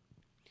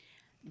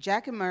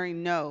 Jack and Murray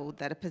know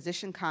that a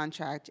position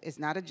contract is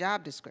not a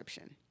job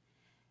description.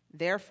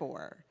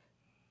 Therefore,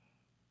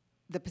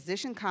 the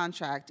position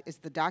contract is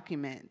the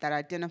document that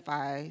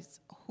identifies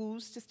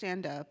who's to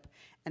stand up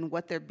and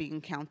what they're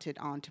being counted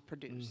on to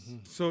produce.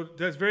 So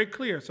that's very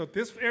clear. So if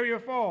this area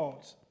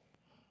falls,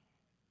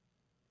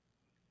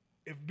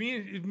 if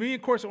me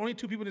and Course are only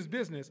two people in this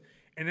business,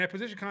 and that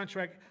position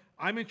contract,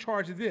 I'm in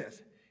charge of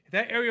this. If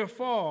that area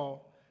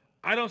fall,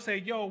 I don't say,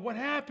 yo, what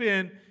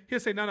happened? He'll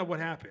say, no, what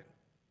happened?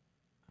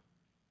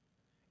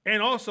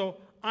 And also,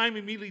 I'm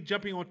immediately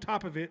jumping on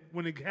top of it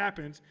when it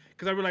happens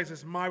because I realize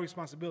it's my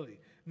responsibility.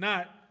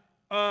 Not,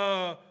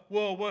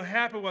 well, what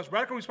happened was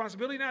radical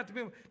responsibility. Not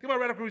think about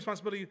radical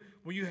responsibility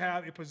when you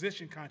have a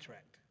position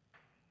contract.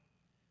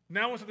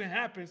 Now when something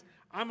happens,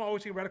 I'm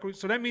always taking radical.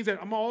 So that means that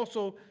I'm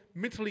also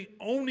mentally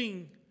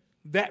owning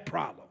that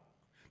problem.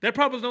 That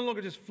problem is no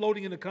longer just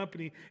floating in the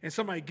company and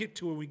somebody get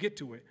to it when we get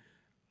to it.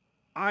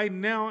 I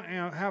now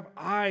have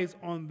eyes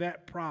on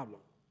that problem.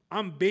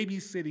 I'm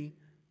babysitting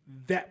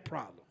that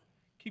problem.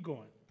 Keep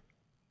going.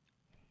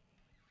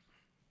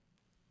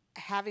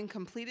 Having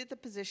completed the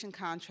position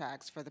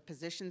contracts for the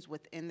positions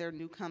within their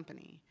new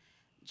company,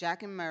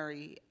 Jack and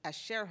Murray, as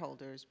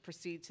shareholders,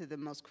 proceed to the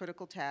most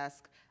critical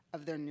task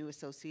of their new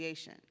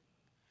association,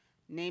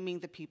 naming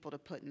the people to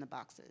put in the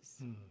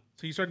boxes.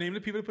 So you start naming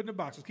the people to put in the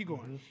boxes. Keep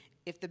going.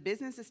 If the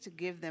business is to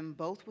give them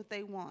both what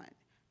they want,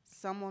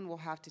 someone will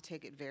have to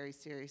take it very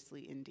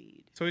seriously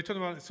indeed. So you're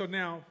talking about, so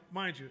now,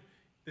 mind you,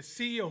 the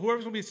CEO,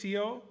 whoever's going to be a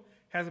CEO,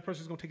 has a person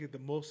who's going to take it the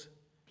most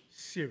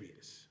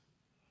serious.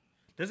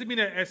 Doesn't mean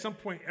that at some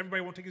point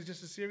everybody won't take it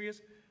just as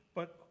serious,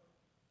 but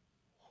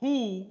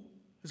who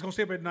is going to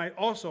stay up at night?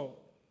 Also,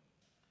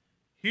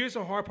 here's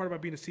the hard part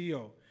about being a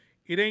CEO.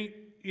 It ain't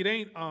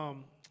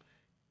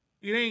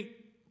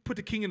put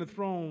the king in the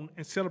throne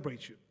and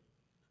celebrate you.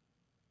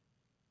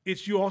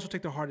 It's you also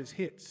take the hardest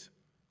hits.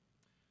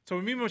 So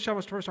when me and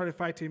Mashama first started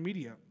Fight Team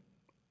Media,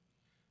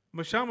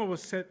 Mashama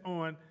was set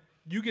on,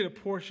 you get a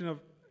portion of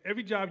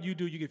every job you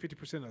do, you get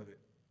 50% of it.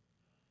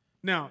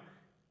 Now,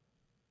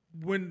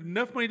 when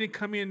enough money didn't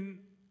come in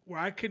where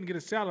I couldn't get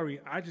a salary,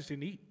 I just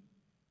didn't eat.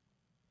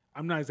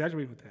 I'm not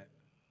exaggerating with that.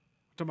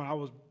 I'm talking about I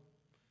was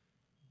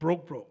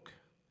broke.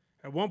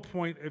 At one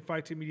point at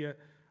Fight Team Media,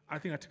 I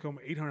think I took home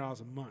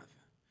 $800 a month.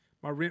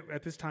 My rent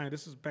at this time,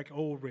 this is back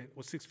old rent,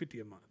 was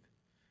 $650 a month.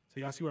 So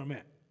y'all see where I'm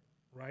at,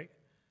 right?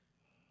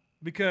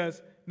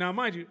 Because now,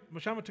 mind you,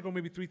 Mashama took home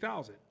maybe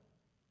 $3,000.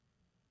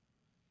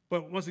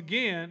 But once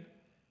again,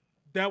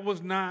 that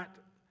was not,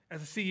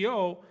 as a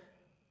CEO,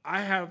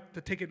 I have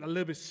to take it a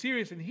little bit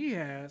serious than he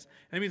has.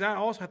 And that means I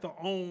also have to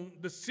own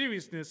the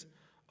seriousness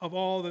of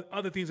all the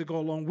other things that go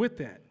along with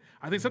that.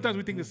 I think sometimes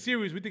we think the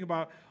serious, we think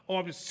about, oh,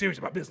 I'm just serious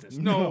about business.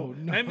 No,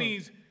 that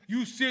means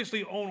you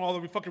seriously own all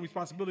the fucking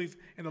responsibilities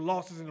and the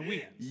losses and the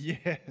wins.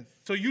 Yes.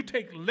 So you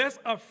take less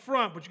up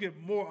front, but you get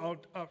more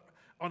up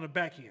on the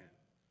back end.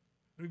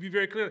 Let me be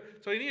very clear.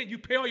 So in the end, you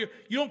pay all your,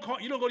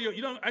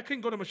 I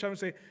couldn't go to Mashama and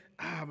say,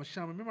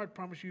 Mashama, remember I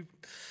promised you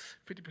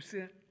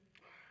 50%?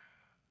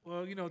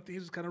 Well,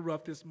 things are kind of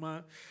rough this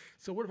month.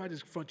 So what if I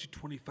just front you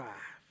 25?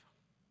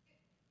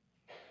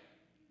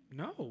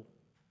 No.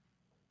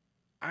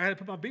 I had to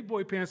put my big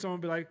boy pants on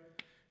and be like,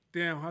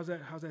 damn, how's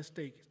that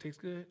steak? It tastes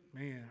good?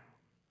 Man,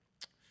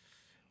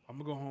 I'm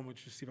going to go home and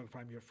just see if I can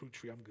find me a fruit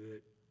tree. I'm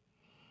good.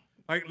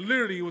 Like,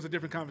 literally, it was a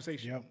different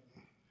conversation. Yep.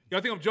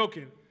 Y'all think I'm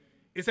joking?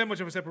 It's that much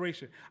of a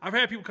separation. I've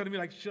had people come to me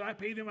like, should I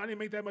pay them? I didn't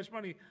make that much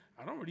money.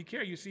 I don't really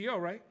care. You're CEO,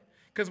 right?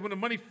 Because when the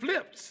money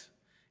flips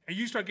and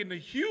you start getting a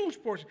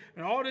huge portion,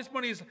 and all this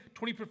money is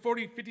 20,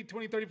 40, 50,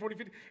 20, 30, 40,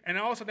 50, and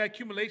also that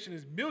accumulation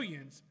is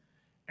millions,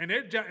 and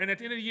at the end of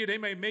the year, they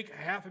may make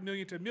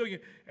 $500,000 to $1 million,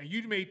 and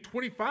you made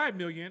 $25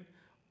 million,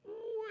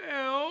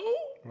 well.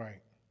 Right.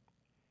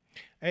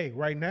 Hey,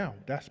 right now,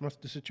 that's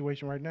the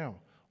situation right now.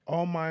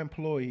 All my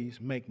employees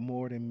make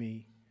more than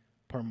me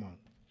per month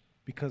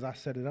because I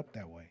set it up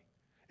that way.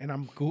 And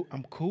I'm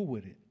cool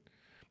with it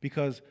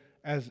because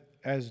as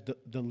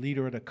the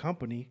leader of the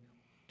company,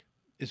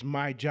 it's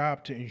my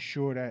job to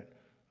ensure that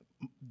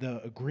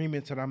the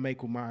agreements that I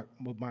make with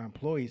my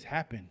employees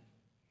happen.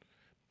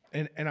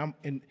 And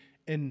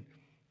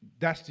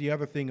that's the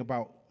other thing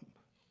about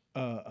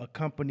a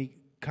company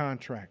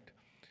contract.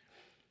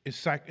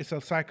 It's a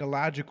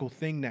psychological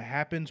thing that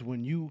happens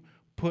when you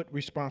put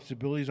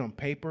responsibilities on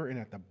paper, and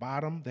at the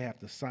bottom they have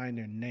to sign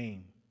their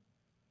name.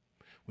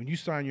 When you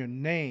sign your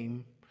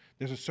name,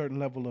 there's a certain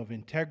level of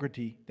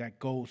integrity that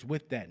goes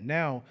with that.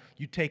 Now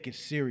you take it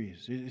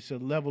serious. It's a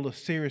level of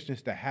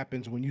seriousness that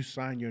happens when you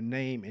sign your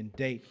name and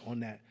date on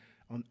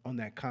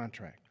that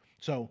contract.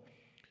 So,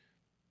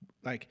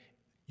 like,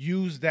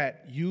 use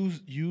that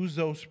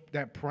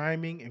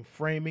priming and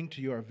framing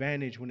to your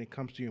advantage when it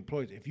comes to your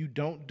employees. If you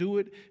don't do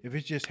it, if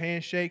it's just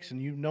handshakes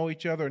and you know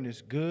each other and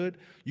it's good,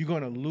 you're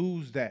going to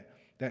lose that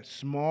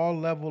small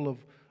level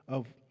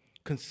of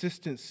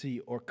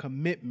consistency or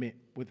commitment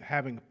with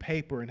having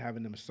paper and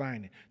having them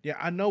sign it. Yeah,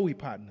 I know we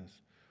partners,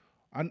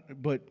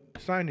 but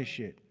sign this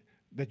shit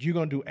that you're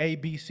going to do A,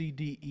 B, C,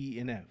 D, E,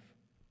 and F.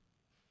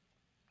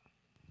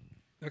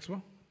 Next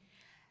one.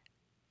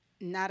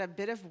 Not a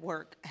bit of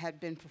work had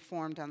been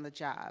performed on the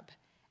job,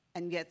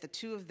 and yet the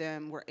two of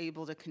them were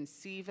able to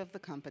conceive of the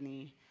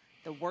company,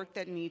 the work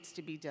that needs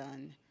to be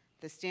done,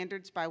 the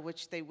standards by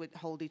which they would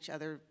hold each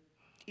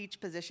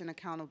position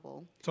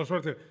accountable. So it's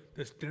right there,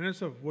 the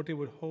standards of what they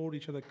would hold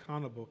each other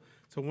accountable.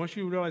 So once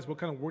you realize what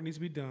kind of work needs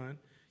to be done,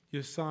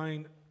 you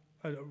sign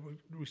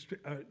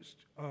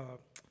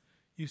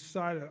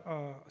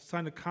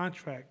sign a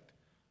contract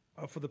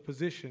for the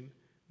position.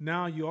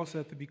 Now you also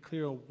have to be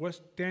clear on what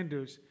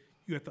standards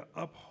you have to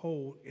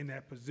uphold in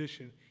that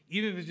position.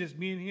 Even if it's just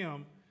me and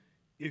him,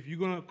 if you're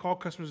gonna call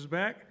customers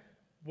back,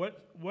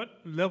 what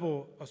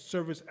level of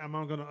service am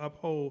I gonna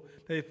uphold?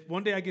 That if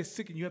one day I get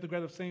sick and you have to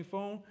grab the same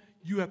phone,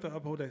 you have to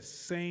uphold that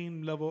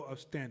same level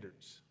of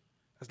standards.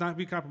 That's not to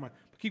be compromised.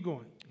 But keep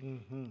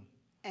going.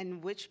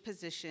 And which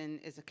position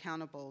is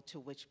accountable to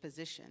which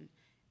position,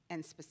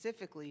 and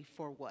specifically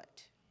for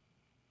what?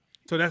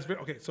 So that's very,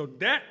 okay. So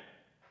that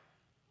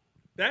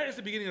is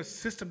the beginning of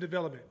system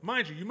development.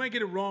 Mind you, you might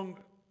get it wrong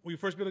when you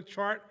first build a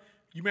chart.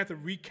 You may have to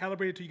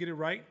recalibrate it till you get it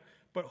right.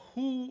 But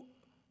who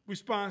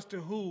responds to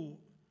who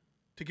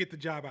to get the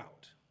job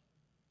out?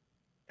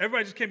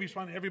 Everybody just can't be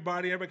responding to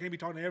everybody. Everybody can't be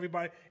talking to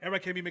everybody.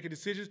 Everybody can't be making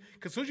decisions.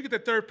 Because as soon as you get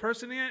that third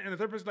person in, and the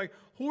third person's like,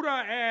 who do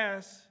I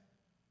ask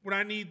when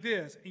I need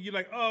this? And you're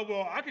like, oh,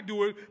 well, I can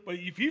do it, but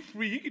if he's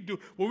free, he can do it.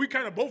 Well, we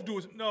kind of both do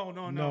it.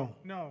 No.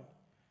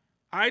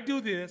 I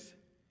do this,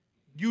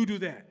 you do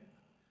that.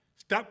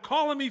 Stop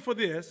calling me for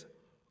this,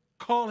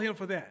 call him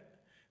for that.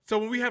 So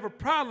when we have a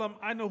problem,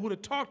 I know who to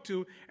talk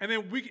to, and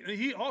then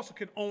he also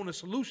can own a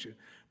solution.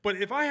 But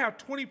if I have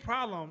 20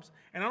 problems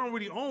and I don't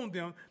really own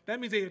them, that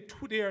means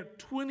there are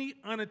 20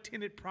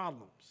 unattended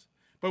problems.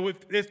 But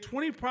if there's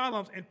 20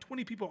 problems and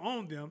 20 people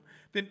own them,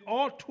 then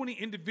all 20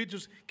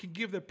 individuals can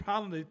give their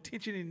problem the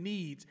attention it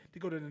needs to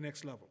go to the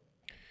next level.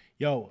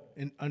 Yo,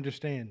 and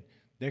understand,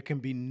 there can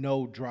be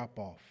no drop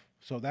off.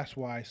 So that's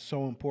why it's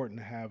so important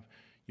to have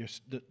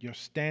your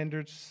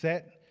standards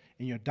set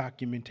and your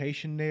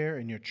documentation there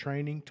and your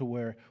training to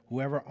where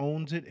whoever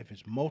owns it, if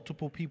it's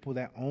multiple people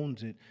that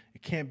owns it,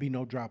 it can't be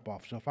no drop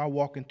off. So if I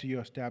walk into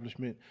your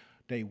establishment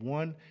day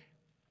one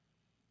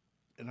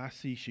and I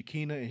see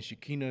Shekinah and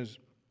Shekinah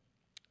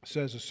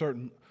says a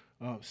certain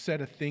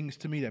set of things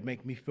to me that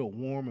make me feel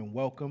warm and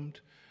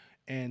welcomed,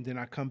 and then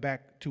I come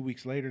back 2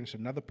 weeks later and it's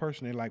another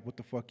person, they're like, what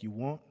the fuck you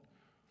want?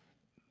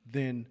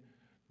 Then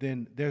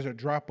there's a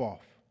drop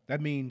off. That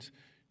means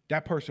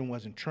that person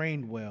wasn't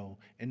trained well,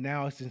 and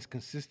now it's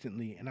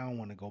inconsistently, and I don't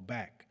want to go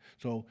back.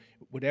 So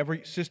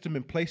whatever system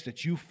in place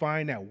that you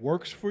find that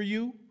works for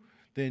you,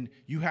 then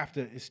you have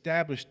to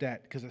establish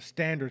that, because the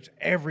standards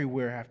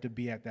everywhere have to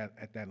be at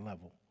that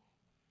level.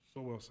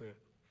 So well said.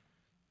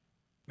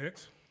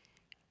 Next.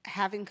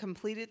 Having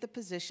completed the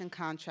position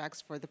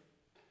contracts for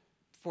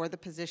the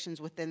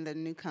positions within the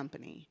new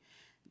company,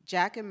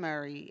 Jack and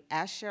Murray,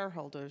 as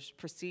shareholders,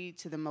 proceed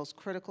to the most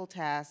critical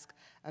task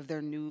of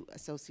their new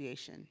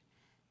association: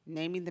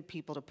 naming the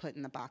people to put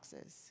in the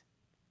boxes.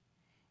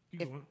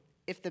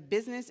 If the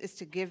business is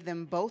to give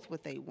them both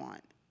what they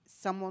want,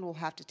 someone will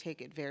have to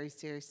take it very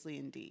seriously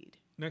indeed.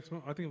 Next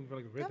one. I think we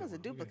read that. That was a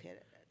one.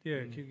 duplicate.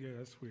 Okay. Yeah,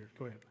 that's weird.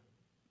 Go ahead.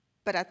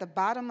 But at the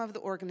bottom of the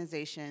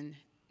organization,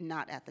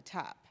 not at the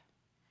top.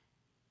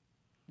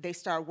 They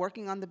start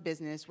working on the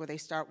business where they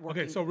start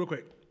working. Okay, so real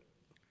quick.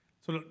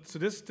 So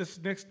this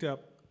next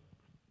step,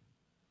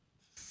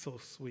 so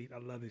sweet. I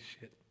love this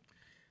shit.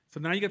 So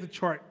now you got the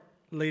chart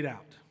laid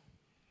out.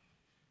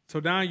 So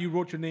now you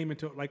wrote your name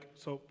into it, like,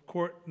 so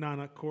court,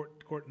 Nana,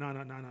 court,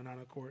 Nana,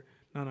 court,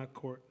 Nana,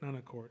 court,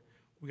 Nana, court.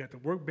 We got the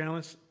work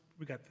balance,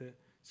 we got the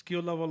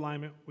skill level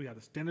alignment, we got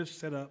the standards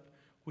set up,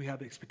 we have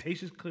the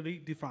expectations clearly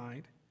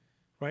defined,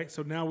 right?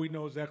 So now we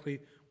know exactly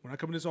when I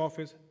come in this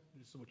office,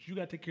 this is what you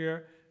got to take care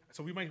of.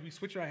 So we might be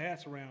switching our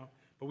hats around,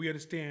 but we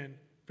understand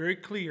very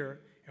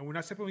clear, and we're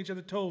not stepping on each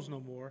other's toes no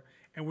more,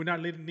 and we're not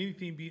letting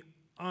anything be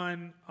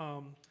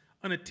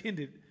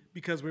unattended,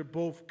 because we're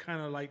both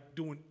kind of like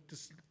doing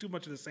too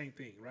much of the same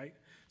thing, right?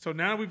 So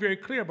now we're very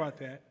clear about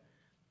that.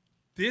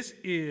 This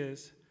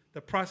is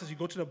the process. You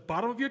go to the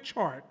bottom of your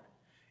chart,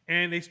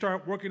 and they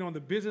start working on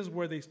the business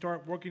where they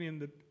start working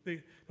in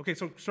okay,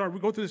 so we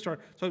go through this chart.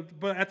 So,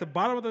 but at the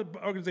bottom of the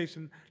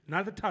organization,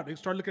 not at the top, they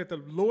start looking at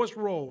the lowest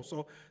role.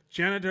 So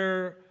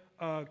janitor,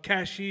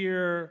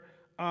 cashier,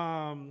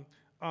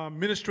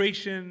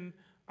 administration,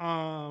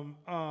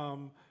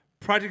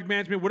 project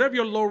management, whatever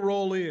your low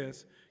role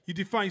is,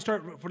 you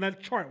start from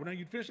that chart. When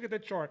you finish looking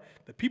at that chart,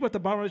 the people at the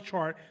bottom of the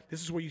chart,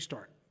 this is where you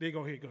start. There you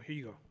go, here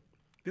you go.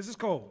 This is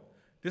cold.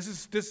 This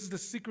is the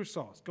secret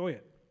sauce. Go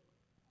ahead.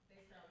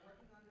 They start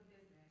working on the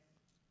business.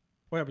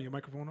 What happened, your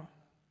microphone off?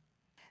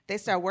 They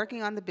start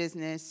working on the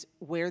business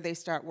where they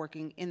start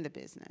working in the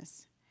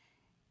business.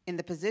 In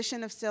the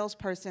position of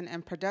salesperson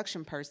and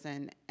production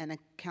person and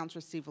accounts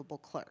receivable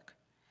clerk.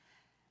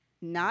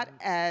 Not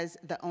as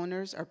the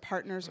owners or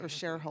partners or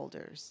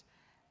shareholders.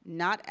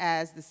 Not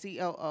as the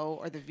COO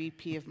or the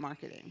VP of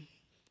marketing,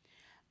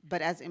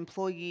 but as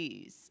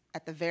employees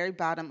at the very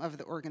bottom of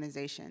the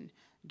organization,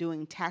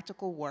 doing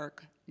tactical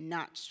work,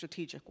 not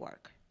strategic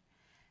work.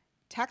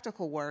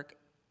 Tactical work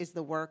is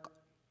the work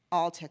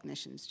all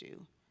technicians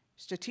do.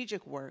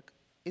 Strategic work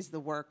is the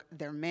work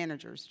their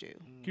managers do.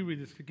 Can you read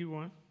this? Keep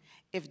going.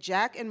 If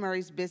Jack and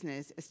Murray's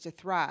business is to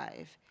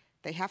thrive,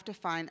 they have to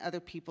find other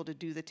people to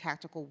do the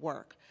tactical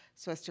work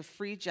so as to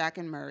free Jack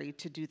and Murray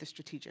to do the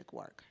strategic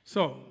work.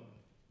 So,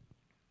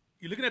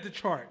 you're looking at the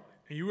chart,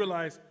 and you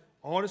realize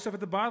all this stuff at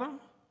the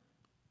bottom,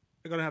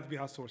 they're going to have to be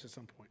outsourced at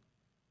some point.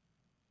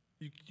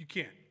 You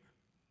can't,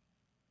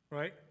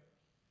 right?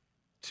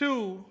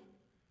 Two,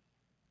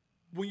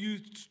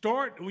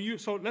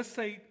 so let's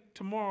say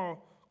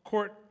tomorrow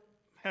Court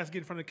has to get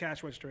in front of the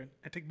cash register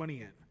and take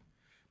money in.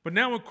 But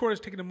now when Court is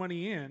taking the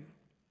money in,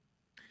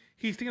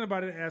 he's thinking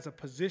about it as a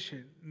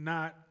position,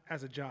 not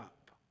as a job.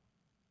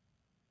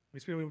 Let me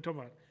explain what we're talking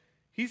about.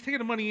 He's taking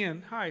the money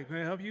in. Hi, can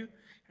I help you?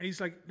 And he's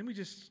like, let me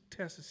just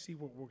test and see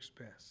what works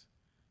best.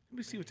 Let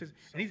me see what this.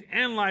 And he's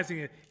analyzing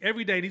it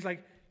every day. And he's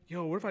like,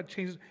 yo, what if I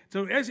change this?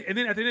 So and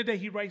then at the end of the day,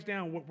 he writes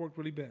down what worked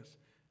really best.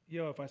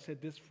 Yo, if I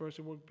said this first,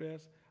 it worked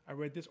best. I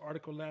read this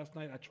article last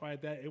night. I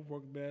tried that. It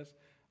worked best.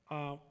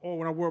 Or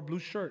when I wore a blue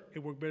shirt, it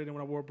worked better than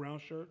when I wore a brown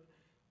shirt.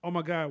 Oh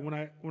my God,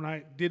 when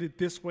I did it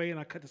this way and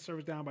I cut the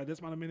service down by this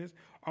amount of minutes,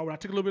 or when I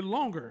took a little bit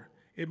longer,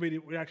 it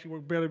actually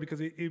work better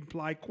because it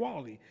implied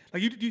quality.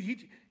 Like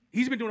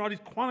he's been doing all these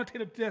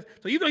quantitative tests.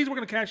 So even though he's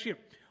working a cashier,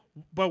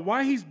 but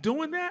while he's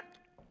doing that,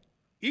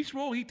 each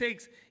role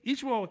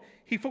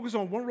he focuses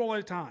on one role at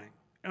a time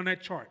on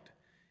that chart.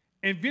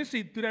 And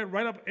eventually, through that,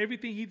 write up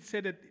everything he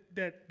said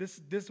that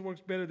this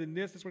works better than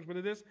this works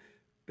better than this.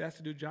 That's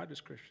the new job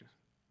description.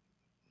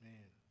 Man.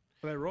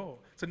 For that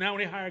role. So now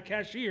when they hire a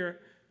cashier,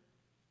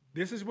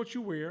 this is what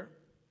you wear.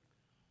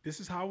 This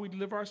is how we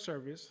deliver our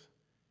service.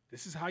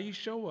 This is how you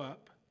show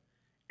up.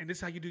 And this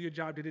is how you do your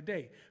job day to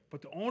day.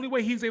 But the only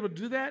way he's able to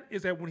do that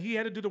is that when he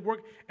had to do the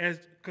work,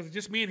 because it's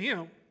just me and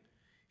him,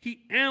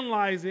 he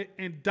analyzed it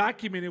and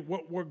documented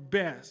what worked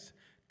best,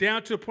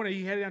 down to the point that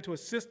he had it down to a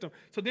system.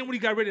 So then when he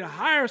got ready to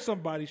hire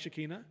somebody,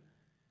 Shakina,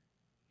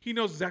 he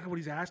knows exactly what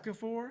he's asking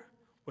for,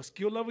 what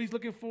skill level he's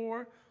looking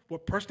for,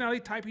 what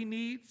personality type he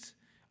needs.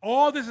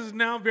 All this is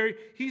now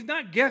he's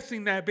not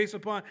guessing that based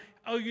upon,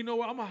 oh, you know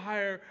what, I'm going to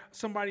hire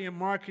somebody in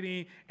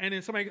marketing, and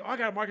then somebody, oh, I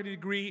got a marketing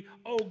degree,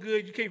 oh,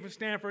 good, you came from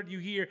Stanford, you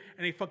here,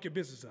 and they fuck your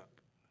business up.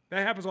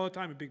 That happens all the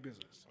time in big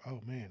business.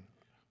 Oh, man.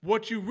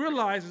 What you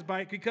realize is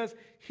because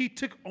he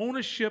took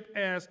ownership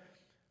as,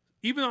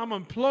 even though I'm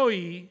an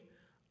employee,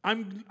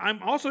 I'm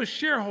also a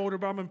shareholder,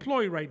 but I'm an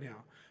employee right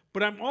now.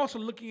 But I'm also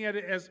looking at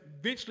it as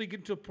eventually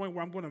getting to a point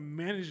where I'm going to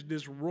manage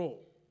this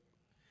role.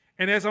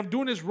 And as I'm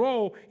doing this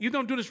role, even though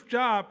I'm doing this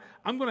job,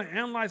 I'm going to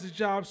analyze this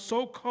job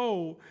so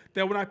cold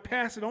that when I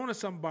pass it on to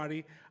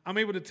somebody, I'm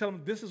able to tell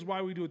them this is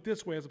why we do it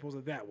this way as opposed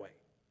to that way.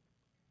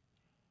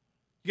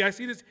 You guys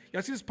see this?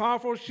 Y'all see this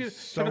powerful shit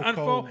So unfold?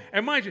 cold.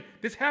 And mind you,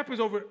 this happens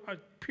over a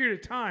period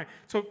of time.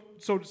 So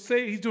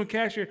say he's doing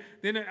cashier,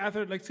 then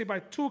after, like, say by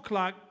 2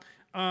 o'clock,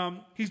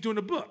 he's doing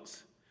the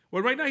books.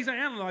 Well, right now he's not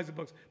analyzing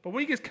the books. But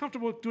when he gets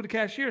comfortable doing the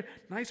cashier,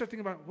 now he starts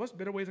thinking about what's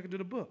better ways I can do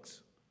the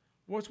books?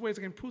 What's ways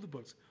I can improve the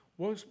books?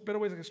 What's better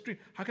ways I can stream?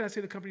 How can I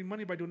save the company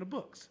money by doing the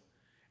books?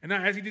 And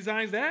now as he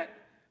designs that,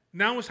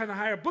 now it's time to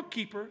hire a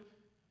bookkeeper.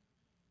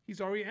 He's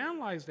already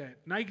analyzed that.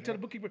 Now you can tell the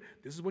bookkeeper,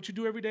 this is what you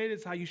do every day. This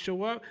is how you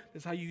show up.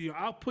 This is how you do your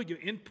output, your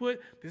input.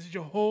 This is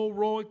your whole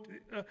role.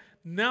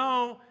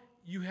 Now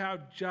you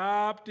have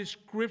job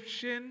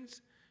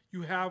descriptions.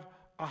 You have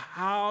a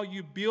how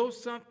you build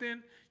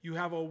something. You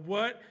have a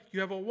what. You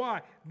have a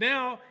why.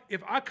 Now,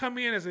 if I come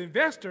in as an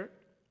investor,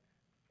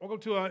 welcome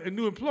to a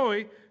new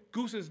employee,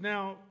 Goose is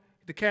now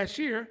the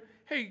cashier.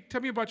 Hey,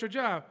 tell me about your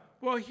job.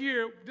 Well,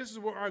 here, this is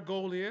what our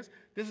goal is.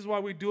 This is why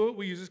we do it.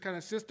 We use this kind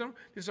of system.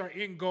 This is our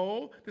end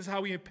goal. This is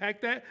how we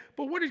impact that.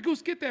 But where did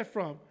Goose get that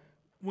from?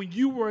 When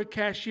you were a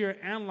cashier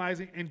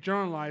analyzing and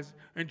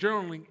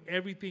journaling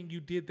everything you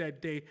did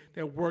that day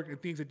that worked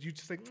and things that you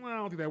just like, I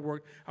don't think that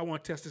worked. I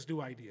want to test this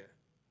new idea.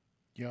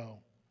 Yo,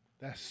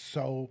 that's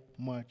so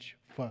much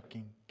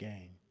fucking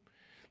game.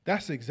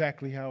 That's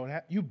exactly how it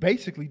happened. You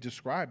basically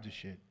described the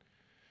shit.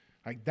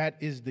 Like, that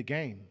is the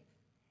game.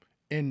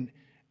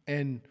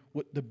 And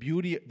what the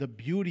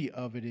beauty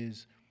of it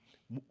is,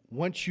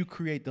 once you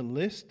create the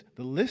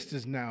list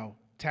is now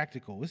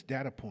tactical. It's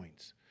data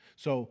points.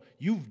 So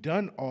you've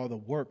done all the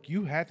work.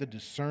 You had the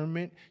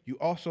discernment. You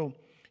also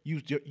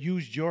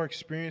used your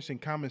experience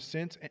and common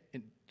sense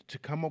and to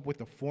come up with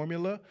a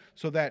formula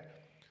so that,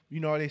 you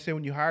know, they say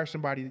when you hire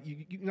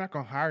somebody, you're not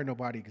going to hire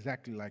nobody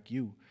exactly like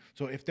you.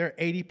 So if they're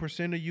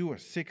 80% of you or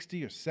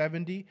 60 or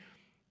 70,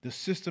 the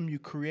system you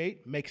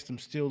create makes them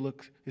still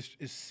look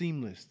is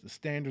seamless. The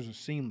standards are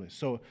seamless.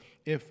 So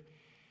if,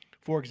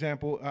 for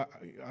example,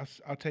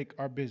 I'll take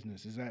our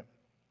business, is that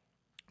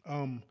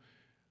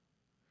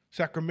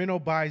Sacramento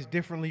buys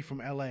differently from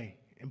LA,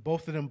 and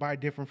both of them buy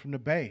different from the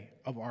Bay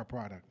of our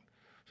product.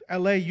 So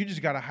LA, you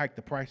just got to hike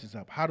the prices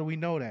up. How do we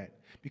know that?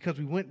 Because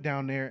we went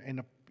down there, and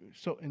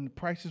the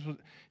prices was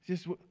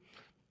just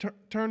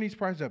turn these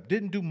prices up.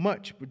 Didn't do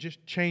much, but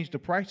just change the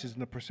prices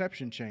and the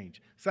perception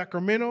change.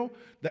 Sacramento,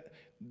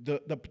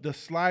 the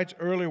slides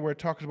earlier where it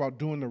talks about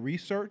doing the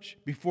research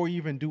before you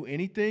even do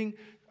anything,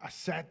 I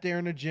sat there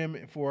in the gym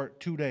for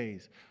 2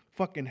 days.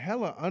 Fucking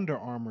hella Under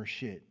Armour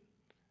shit.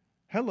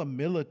 Hella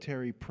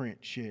military print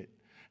shit.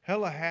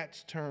 Hella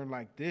hats turn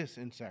like this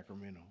in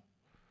Sacramento.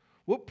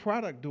 What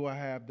product do I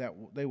have that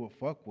they will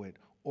fuck with?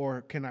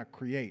 Or can I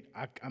create?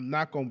 I'm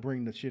not going to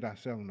bring the shit I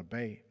sell in the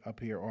Bay up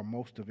here, or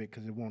most of it,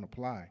 because it won't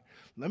apply.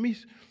 Let me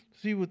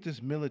see what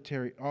this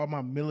all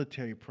my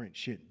military print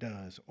shit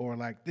does, or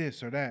like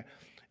this or that,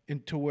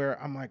 into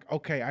where I'm like,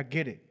 okay, I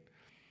get it.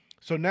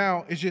 So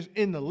now it's just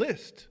in the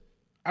list.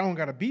 I don't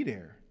got to be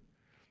there.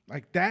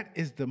 Like that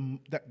is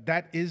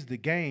the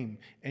game.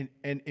 And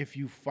if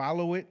you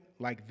follow it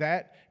like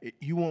that,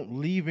 you won't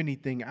leave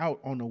anything out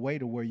on the way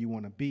to where you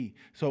want to be.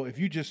 So if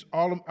you just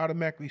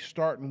automatically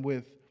starting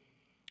with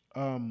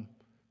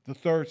the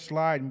third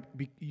slide,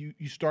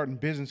 you start in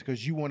business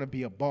because you want to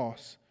be a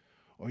boss,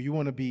 or you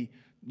want to be,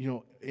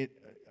 you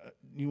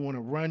want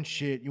to run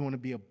shit, you want to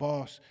be a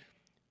boss,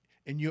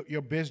 and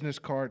your business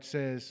card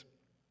says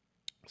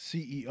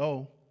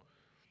CEO,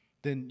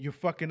 then you're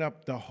fucking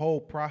up the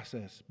whole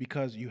process,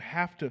 because you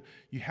have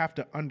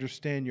to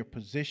understand your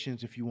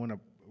positions if you want to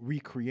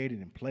recreate it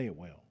and play it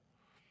well.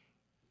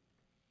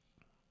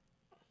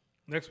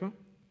 Next one.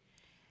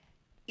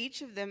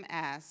 Each of them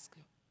ask,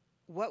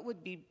 what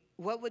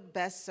would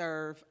best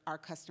serve our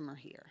customer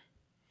here?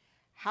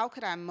 How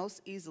could I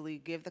most easily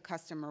give the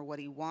customer what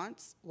he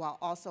wants while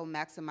also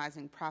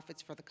maximizing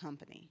profits for the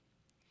company?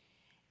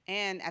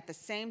 And at the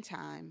same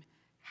time,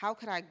 how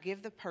could I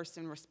give the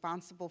person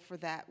responsible for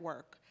that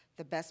work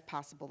the best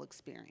possible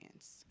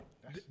experience?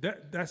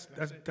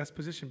 That's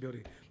position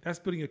building. That's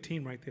building a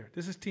team right there.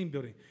 This is team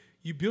building.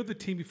 You build the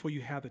team before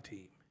you have the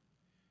team.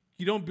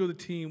 You don't build a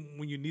team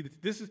when you need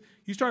it.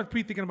 You start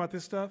pre-thinking about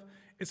this stuff.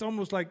 It's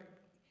almost like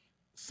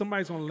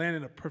somebody's gonna land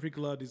in a perfect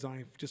glove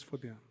design just for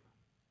them.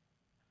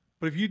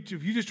 But if you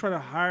just try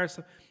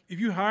to if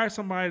you hire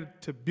somebody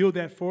to build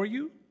that for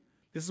you,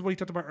 this is what he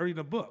talked about earlier in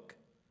the book.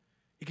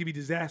 It can be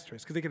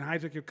disastrous because they can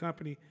hijack your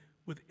company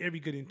with every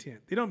good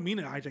intent. They don't mean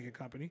to hijack your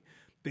company.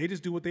 They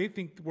just do what they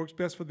think works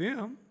best for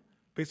them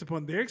based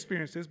upon their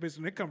experiences, based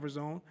on their comfort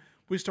zone,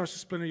 which starts to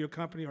splinter your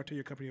company or tear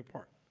your company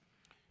apart.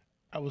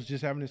 I was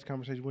just having this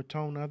conversation with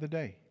Tone the other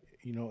day.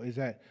 Is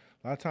that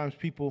a lot of times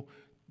people,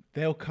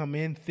 they'll come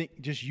in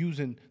just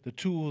using the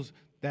tools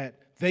that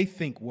they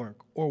think work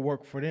or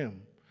work for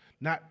them,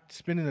 not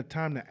spending the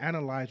time to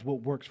analyze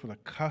what works for the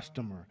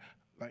customer.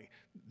 Like,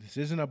 this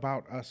isn't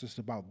about us, it's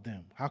about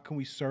them. How can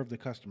we serve the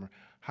customer?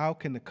 How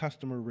can the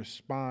customer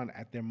respond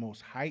at their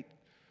most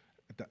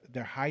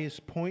their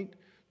highest point,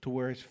 to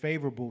where it's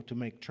favorable to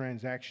make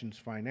transactions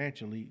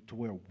financially, to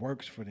where it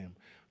works for them?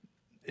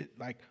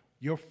 Like,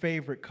 your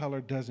favorite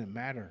color doesn't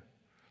matter.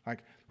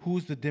 Like,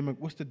 what's the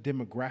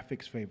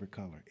demographic's favorite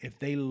color? If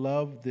they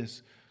love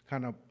this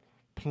kind of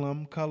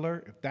plum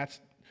color,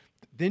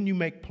 then you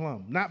make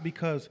plum. Not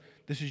because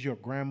this is your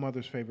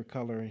grandmother's favorite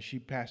color and she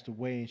passed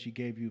away and she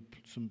gave you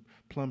some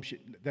plum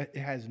shit. That it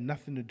has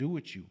nothing to do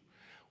with you.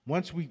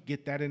 Once we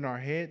get that in our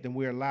head, then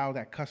we allow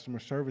that customer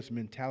service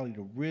mentality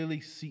to really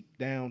seep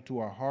down to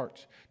our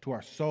hearts, to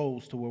our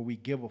souls, to where we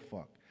give a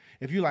fuck.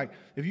 If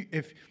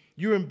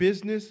you're in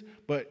business,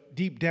 but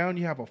deep down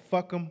you have a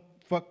fuck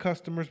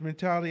customers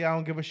mentality, I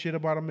don't give a shit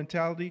about them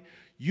mentality,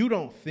 you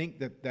don't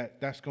think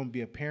that's going to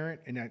be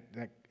apparent and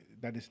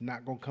that it's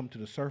not going to come to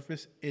the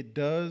surface. It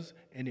does,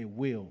 and it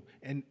will.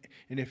 And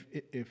if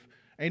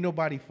ain't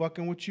nobody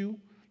fucking with you,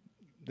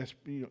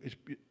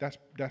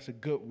 that's a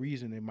good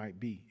reason. It might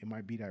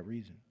be that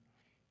reason.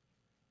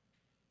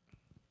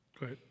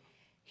 Go ahead.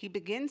 He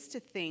begins to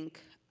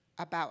think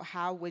about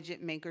how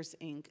Widget Makers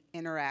Inc.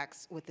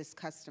 interacts with its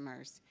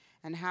customers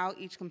and how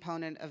each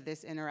component of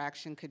this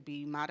interaction could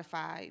be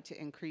modified to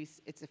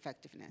increase its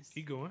effectiveness.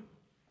 Keep going.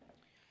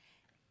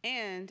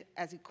 And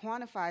as he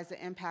quantifies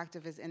the impact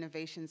of his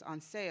innovations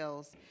on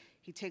sales,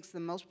 he takes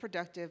the most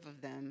productive of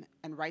them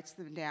and writes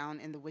them down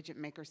in the Widget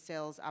Maker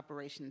Sales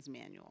Operations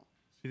Manual.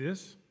 See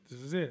this?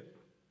 This is it.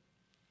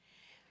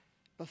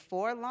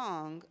 Before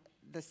long,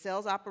 the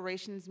Sales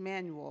Operations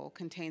Manual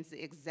contains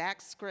the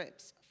exact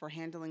scripts for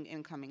handling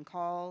incoming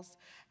calls,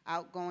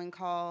 outgoing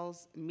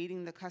calls,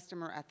 meeting the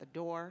customer at the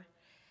door,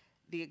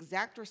 the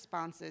exact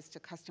responses to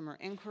customer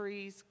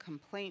inquiries,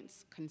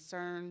 complaints,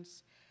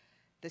 concerns,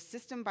 the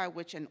system by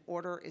which an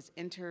order is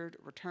entered,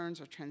 returns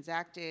are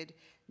transacted,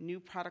 new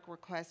product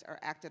requests are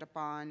acted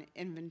upon,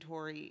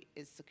 inventory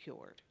is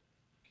secured.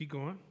 Keep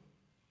going.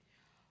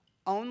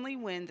 Only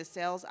when the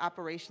Sales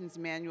Operations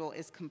Manual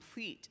is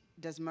complete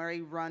does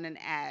Murray run an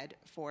ad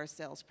for a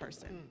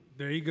salesperson.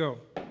 There you go.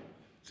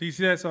 So you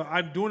see that? So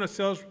I'm doing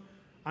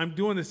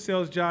the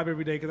sales job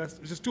every day because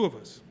it's just two of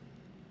us.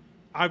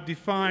 I've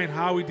defined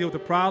how we deal with the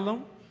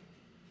problem,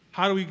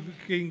 how do we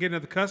get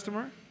another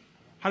customer,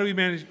 how do we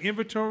manage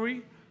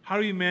inventory, how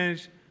do we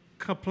manage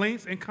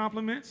complaints and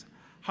compliments,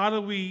 how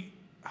do we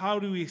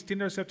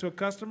extend ourselves to a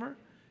customer,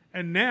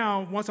 and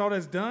now once all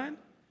that's done,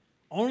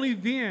 only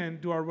then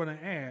do I run an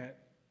ad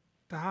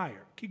to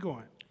hire. Keep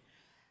going.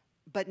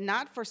 but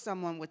not for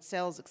someone with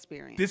sales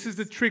experience. This is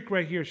the trick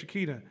right here,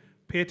 Shakina.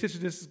 Pay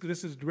attention.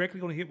 This is directly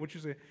going to hit what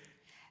you said.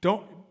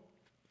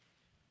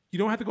 You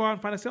don't have to go out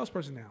and find a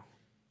salesperson now.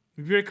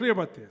 Be very clear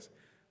about this.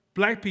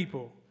 Black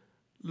people,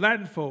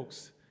 Latin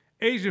folks,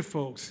 Asian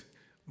folks,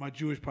 my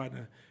Jewish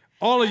partner,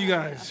 all of you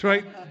guys,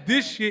 right?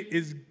 This shit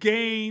is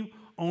game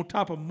on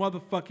top of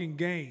motherfucking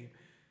game.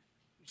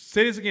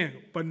 Say this again,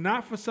 but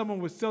not for someone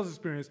with sales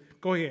experience.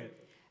 Go ahead.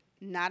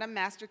 Not a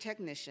master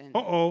technician,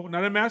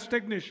 Not a master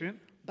technician.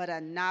 but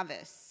a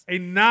novice, A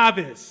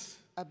novice.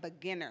 a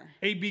beginner,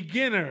 A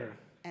beginner.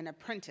 an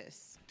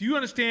apprentice. Do you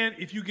understand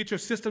if you get your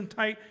system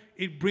tight,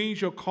 it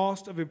brings your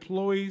cost of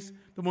employees,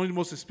 the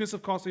most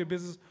expensive cost of your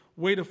business,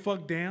 way the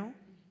fuck down?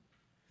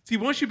 See,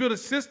 once you build a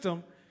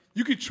system,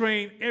 you can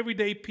train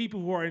everyday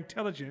people who are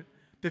intelligent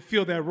to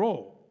fill that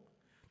role.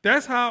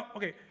 That's how,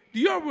 okay, do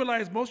y'all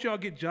realize most of y'all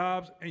get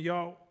jobs and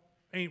y'all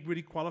ain't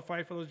really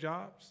qualified for those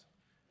jobs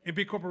in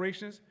big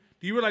corporations?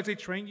 Do you realize they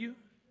train you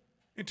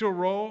into a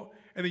role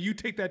and then you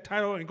take that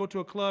title and go to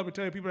a club and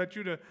tell people that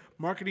you're the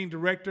marketing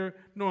director,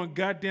 knowing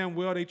goddamn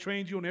well they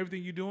trained you on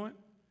everything you're doing?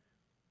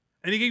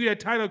 And they gave you that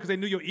title because they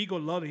knew your ego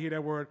loved to hear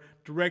that word,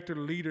 director,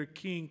 leader,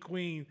 king,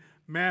 queen,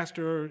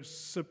 master,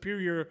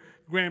 superior,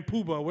 grand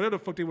poobah, whatever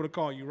the fuck they would have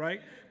called you,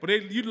 right? But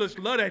you just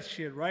love that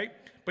shit, right?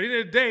 But at the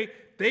end of the day,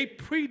 they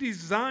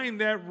pre-designed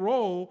that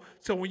role,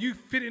 so when you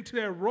fit into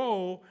that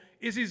role,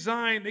 it's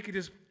designed, they can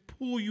just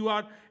pull you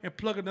out and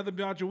plug another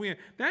module in.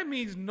 That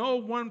means no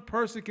one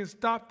person can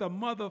stop the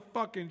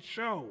motherfucking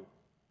show.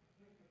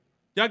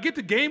 Y'all get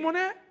the game on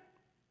that?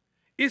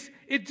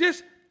 It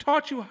just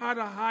taught you how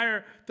to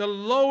hire the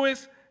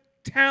lowest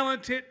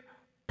talented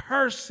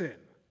person.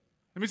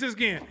 Let me say this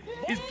again.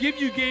 It's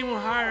give you a game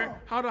on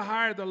how to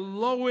hire the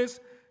lowest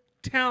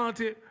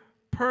talented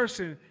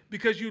person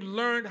because you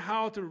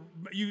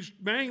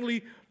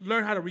mainly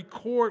learn how to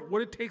record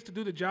what it takes to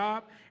do the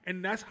job,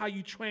 and that's how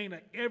you train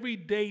an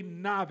everyday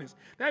novice.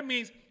 That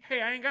means,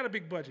 hey, I ain't got a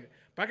big budget,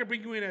 but I can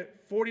bring you in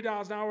at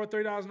 $40 an hour,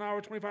 $30 an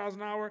hour, $25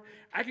 an hour.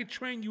 I can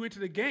train you into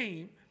the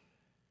game,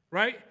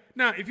 right?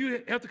 Now, if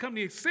you help the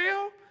company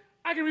excel,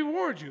 I can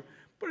reward you.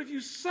 But if you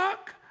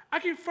suck, I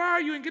can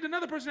fire you and get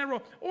another person in that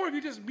role. Or if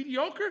you're just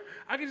mediocre,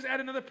 I can just add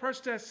another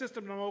person to that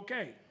system and I'm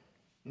okay.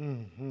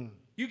 Mm-hmm.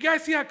 You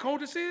guys see how cold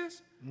this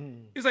is?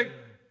 Mm-hmm. It's like,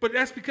 but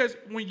that's because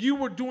when you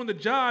were doing the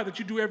job that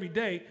you do every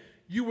day,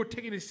 you were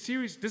taking it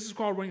serious. This is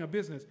called running a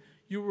business.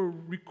 You were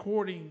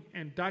recording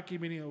and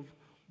documenting of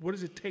what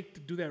does it take to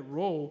do that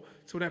role,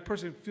 so when that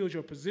person fills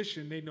your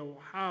position, they know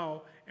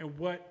how and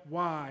what,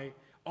 why.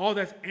 All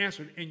that's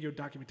answered in your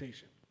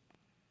documentation.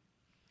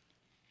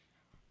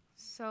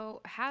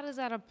 So how does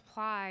that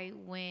apply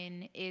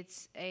when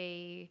it's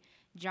a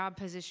job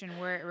position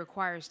where it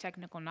requires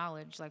technical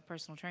knowledge, like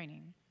personal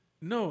training?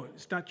 No,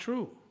 it's not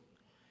true.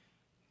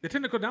 The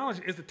technical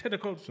knowledge is the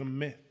technical. It's a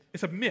myth.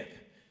 It's a myth.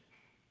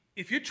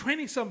 If you're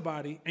training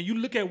somebody and you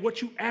look at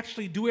what you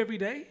actually do every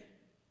day,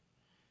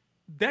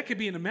 that could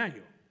be in the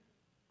manual.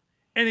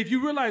 And if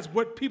you realize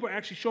what people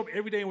actually show up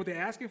every day and what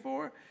they're asking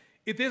for,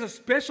 if there's a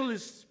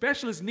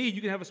specialist need,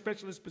 you can have a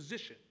specialist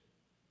position.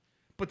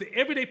 But the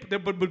everyday,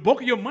 but the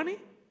bulk of your money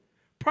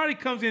probably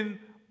comes in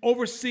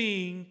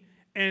overseeing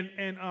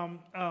and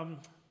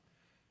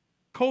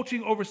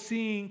coaching,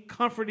 overseeing,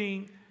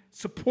 comforting,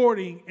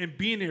 supporting, and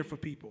being there for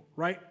people,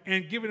 right?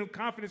 And giving them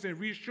confidence and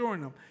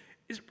reassuring them.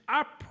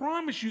 I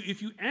promise you,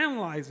 if you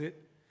analyze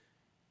it,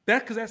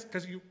 that's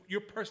because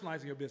you're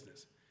personalizing your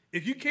business.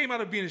 If you came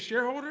out of being a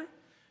shareholder,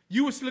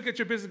 you would look at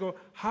your business and go,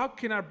 how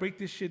can I break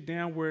this shit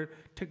down where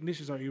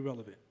technicians are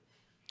irrelevant?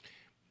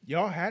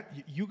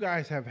 You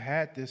guys have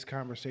had this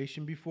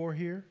conversation before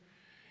here,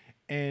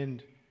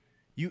 and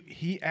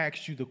he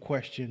asked you the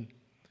question,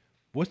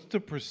 what's the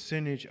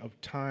percentage of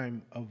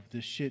time of the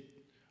shit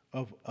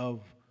of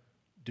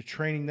the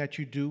training that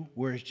you do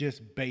where it's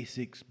just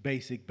basic.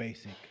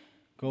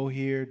 Go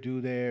here,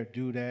 do there,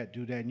 do that,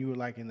 and you were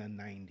like in the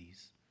 90s.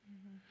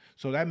 Mm-hmm.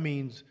 So that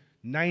means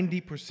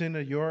 90%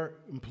 of your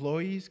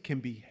employees can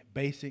be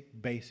basic,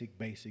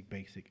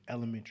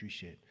 elementary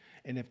shit.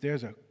 And if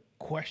there's a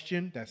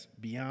question that's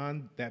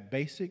beyond that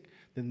basic,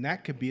 then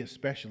that could be a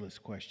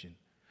specialist question.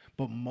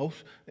 But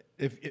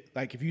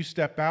if you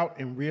step out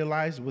and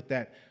realize what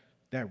that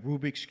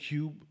Rubik's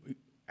Cube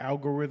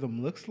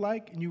algorithm looks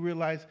like, and you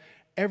realize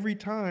every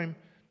time,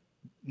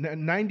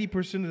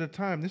 90% of the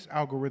time, this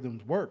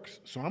algorithm works,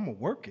 so I'm gonna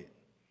work it.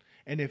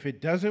 And if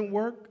it doesn't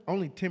work,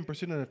 only 10%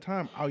 of the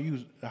time, I'll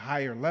use a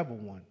higher level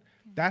one.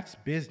 That's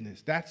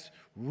business. That's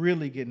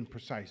really getting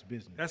precise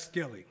business. That's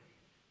scaling.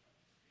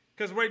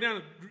 Because right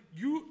now,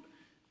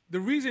 the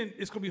reason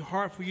it's going to be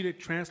hard for you to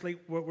translate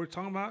what we're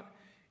talking about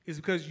is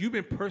because you've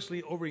been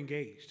personally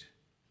overengaged.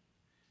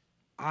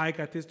 I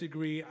got this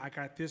degree. I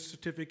got this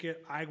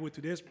certificate. I went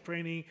through this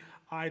training.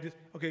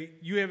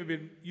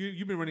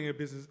 You've been running a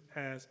business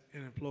as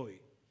an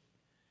employee.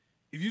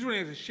 If you're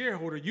running as a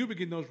shareholder, you've been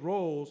getting those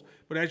roles,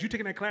 but as you're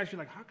taking that class, you're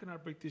like, how can I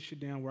break this shit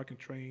down where I can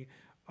train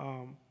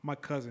my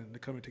cousin to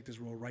come and take this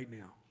role right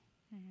now?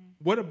 Mm-hmm.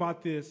 What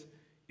about this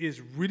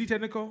is really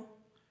technical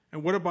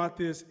And what about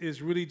this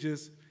is really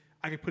just,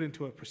 I can put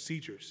into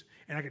procedures,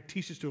 and I can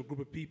teach this to a group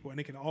of people, and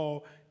they can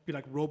all be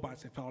like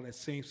robots and follow that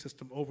same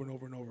system over and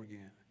over and over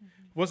again.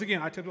 Once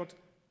again, I tell you,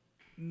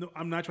 no,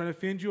 I'm not trying to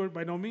offend you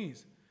by no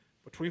means,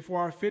 but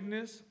 24-hour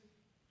fitness,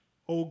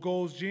 Old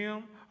Gold's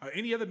Gym, or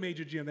any other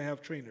major gym that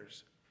have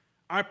trainers,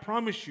 I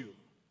promise you,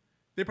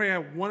 they probably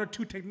have 1 or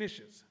 2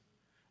 technicians.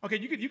 Okay,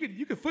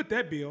 you could foot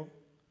that bill,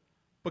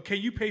 but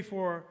can you pay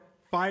for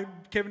 5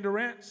 Kevin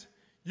Durant's?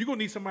 You're gonna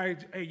need somebody.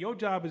 Hey, your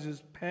job is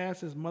just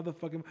pass this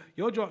motherfucking.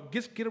 Your job,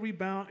 just get a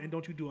rebound and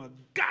don't you do a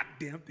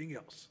goddamn thing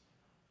else,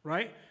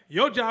 right?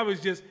 Your job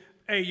is just.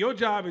 Hey, your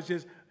job is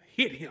just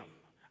hit him.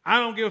 I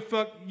don't give a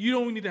fuck. You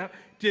don't need to have,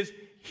 just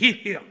hit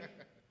him,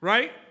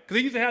 right? Because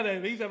they used to have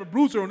that. They used to have a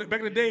bruiser on it back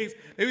in the days.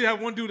 They used to have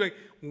one dude like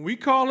when we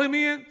call him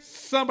in,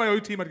 somebody on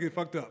your team had to get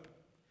fucked up.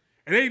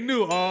 And they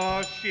knew,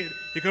 oh shit,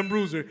 here come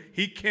Bruiser.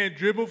 He can't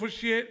dribble for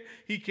shit.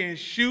 He can't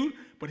shoot,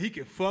 but he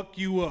can fuck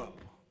you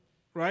up,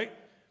 right?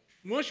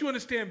 Once you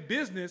understand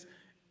business,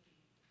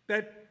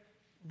 that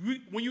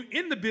when you're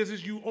in the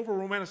business, you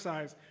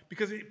over-romanticize.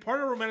 Because part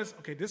of romanticize,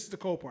 okay, this is the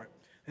cold part.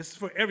 This is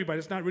for everybody.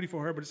 It's not really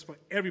for her, but it's for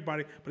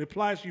everybody. But it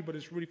applies to you, but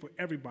it's really for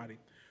everybody.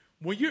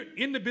 When you're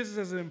in the business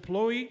as an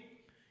employee,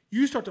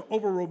 you start to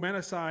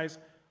over-romanticize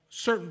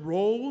certain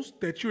roles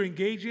that you're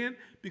engaged in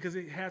because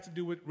it has to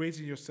do with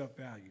raising your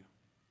self-value.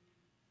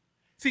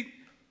 See,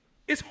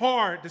 it's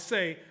hard to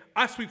say,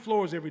 I sweep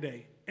floors every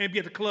day and be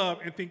at the club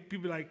and think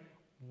people are like,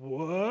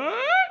 what?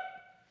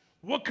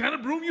 What kind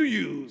of broom you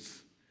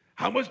use?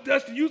 How much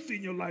dust do you see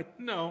in your life?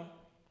 No,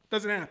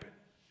 doesn't happen.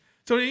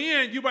 So in the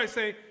end, you might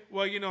say,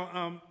 well, you know,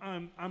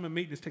 I'm a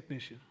maintenance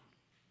technician.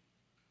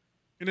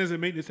 And as a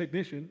maintenance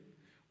technician,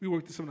 we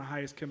work with some of the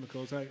highest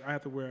chemicals. I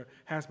have to wear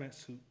a hazmat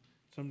suit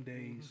some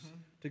days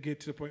to get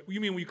to the point.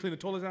 You mean when you clean the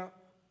toilets out?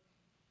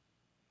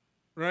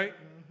 Right?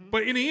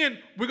 But in the end,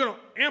 we're going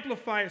to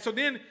amplify it. So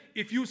then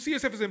if you see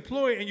yourself as an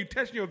employee and you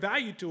attach your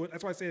value to it,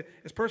 that's why I say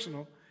it's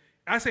personal.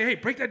 I say, hey,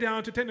 break that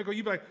down to technical.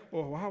 You'd be like,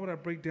 oh, well, how would I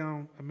break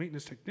down a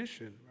maintenance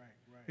technician?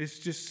 Right. It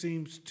just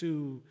seems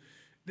to,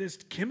 there's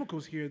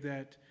chemicals here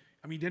that,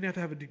 I mean, you didn't have to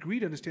have a degree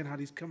to understand how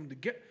these come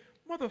together.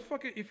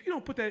 Motherfucker, if you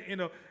don't put that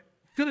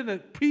fill in a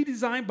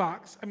pre-designed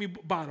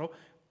bottle,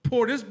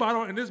 pour this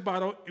bottle and this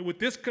bottle with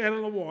this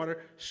gallon of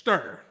water,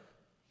 stir.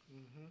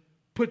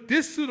 Put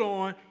this suit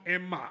on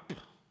and mop.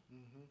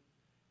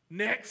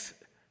 Next,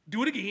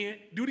 do it again,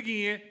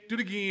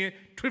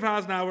 25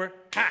 miles an hour,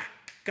 ha,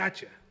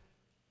 gotcha.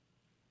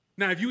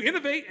 Now, if you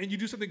innovate and you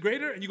do something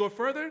greater and you go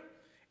further,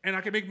 and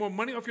I can make more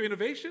money off your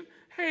innovation,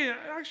 hey,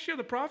 I share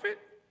the profit.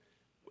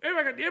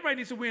 Everybody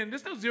needs to win.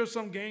 There's no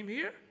zero-sum game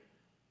here.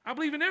 I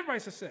believe in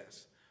everybody's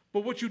success.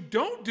 But what you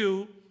don't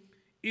do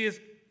is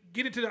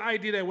get into the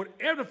idea that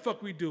whatever the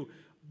fuck we do,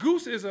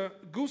 Goose is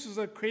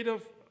a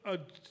creative,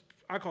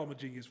 I call him a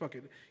genius, fuck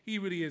it. He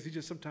really is. He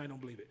just sometimes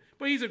don't believe it.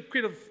 But he's a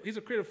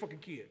creative fucking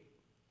kid.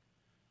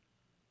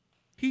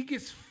 He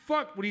gets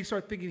fucked when he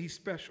starts thinking he's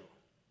special.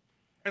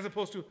 As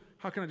opposed to,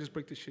 how can I just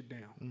break this shit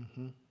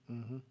down?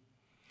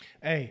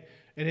 Hey,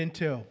 at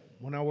Intel,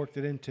 when I worked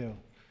at Intel,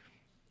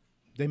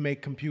 they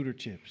make computer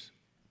chips.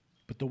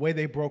 But the way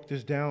they broke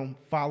this down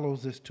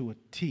follows this to a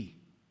T.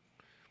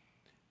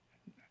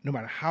 No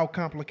matter how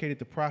complicated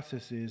the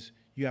process is,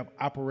 you have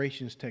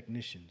operations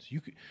technicians.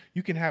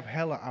 You can have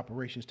hella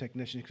operations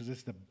technicians because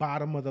it's the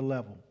bottom of the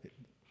level.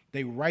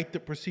 They write the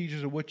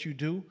procedures of what you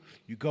do.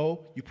 You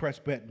go, you press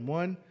button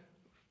 1,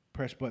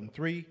 press button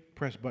 3,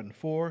 press button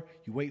 4.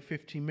 You wait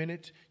 15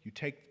 minutes. You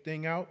take the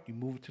thing out. You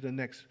move it to the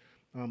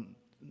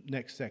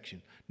next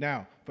section.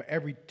 Now, for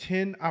every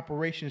 10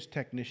 operations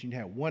technicians, you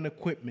have 1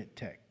 equipment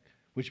tech,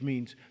 which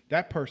means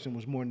that person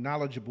was more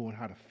knowledgeable on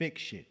how to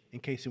fix shit in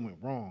case it went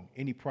wrong,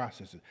 any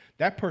processes.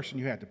 That person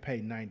you had to pay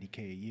 $90K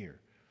a year.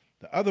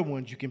 The other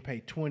ones you can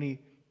pay 20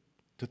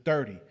 to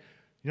 30. You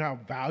know how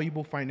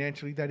valuable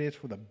financially that is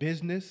for the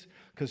business?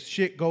 Because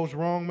shit goes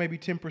wrong maybe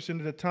 10%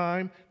 of the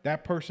time.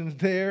 That person's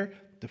there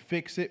to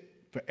fix it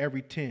for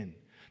every 10.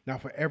 Now,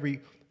 for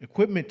every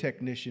equipment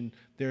technician,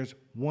 there's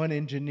 1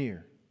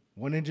 engineer.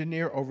 1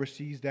 engineer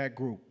oversees that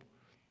group.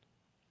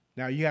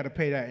 Now, you got to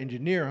pay that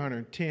engineer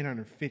 $110,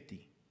 $150.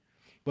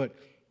 But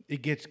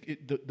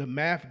the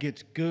math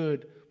gets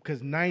good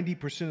because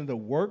 90% of the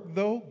work,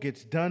 though,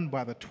 gets done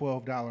by the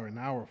 $12 an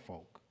hour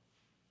folk.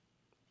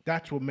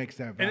 That's what makes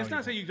that valuable. And it's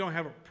not saying you don't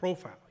have a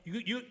profile.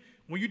 You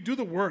when you do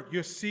the work,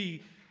 you'll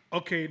see,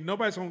 okay,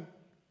 nobody's going to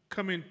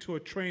come into a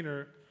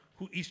trainer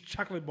who eats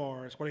chocolate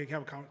bars while they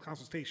have a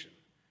consultation,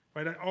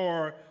 right?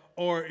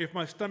 Or if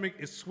my stomach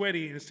is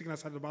sweaty and it's sticking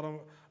outside the bottom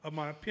of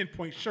my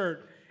pinpoint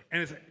shirt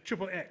and it's a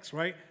XXX,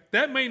 right?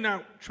 That may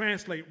not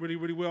translate really,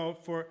 really well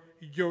for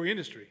your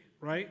industry,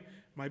 right?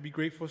 Might be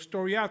great for a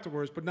story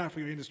afterwards, but not for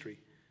your industry.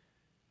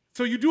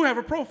 So you do have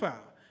a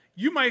profile.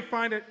 You might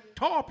find that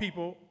tall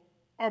people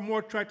are more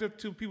attractive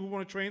to people who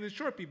want to train than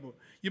short people.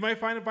 You might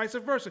find it vice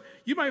versa.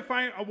 You might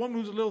find a woman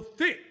who's a little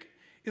thick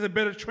is a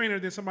better trainer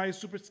than somebody who's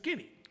super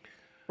skinny,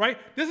 right?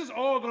 This is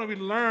all going to be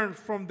learned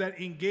from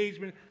that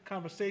engagement,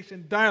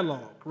 conversation,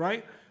 dialogue,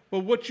 right?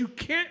 But once you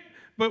get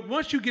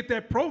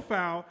that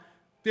profile,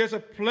 there's a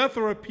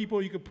plethora of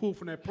people you can pull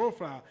from that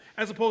profile,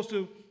 as opposed to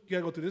you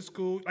gotta go to this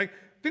school. Like,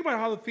 think about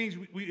how the things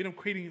we end up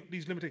creating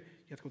these limitations.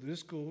 You have to go to this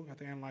school, you have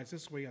to analyze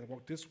this way, you have to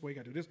walk this way, you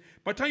gotta do this.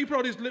 By the time you put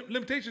all these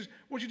limitations,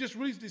 what you just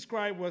really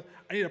described was,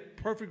 I need a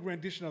perfect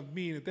rendition of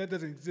me, and if that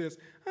doesn't exist,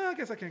 I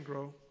guess I can't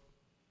grow.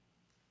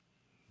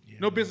 Yeah,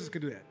 No business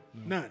can do that.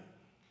 No.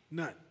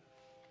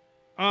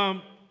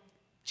 None.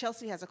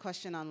 Chelsea has a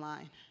question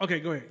online. Okay,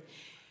 go ahead.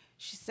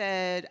 She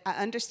said, I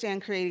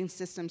understand creating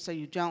systems so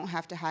you don't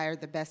have to hire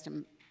the best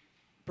and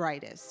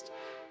brightest.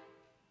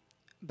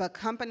 But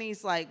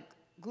companies like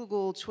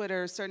Google,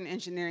 Twitter, certain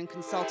engineering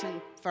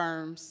consulting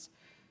firms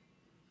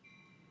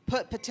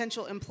put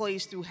potential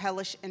employees through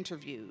hellish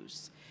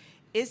interviews.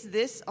 Is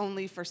this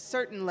only for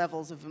certain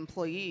levels of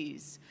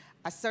employees?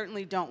 I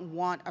certainly don't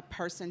want a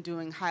person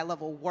doing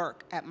high-level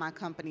work at my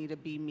company to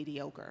be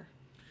mediocre.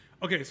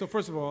 Okay, so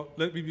first of all,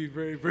 let me be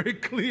very, very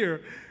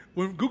clear.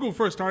 When Google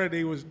first started,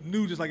 they was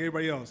new just like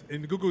everybody else.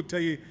 And Google will tell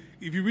you,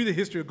 if you read the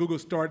history of Google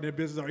starting their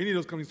business or any of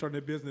those companies starting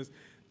their business,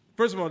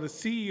 first of all, the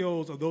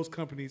CEOs of those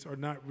companies are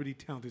not really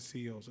talented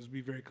CEOs. Let's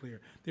be very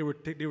clear. They were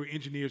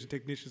engineers and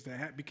technicians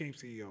that became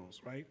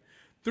CEOs, right?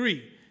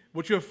 3,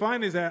 what you'll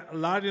find is that a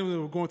lot of them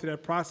that were going through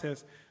that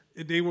process,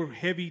 they were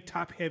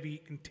top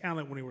heavy in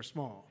talent when they were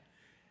small.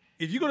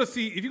 If you go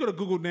to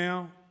Google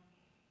now,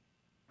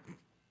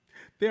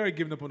 they are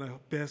giving up on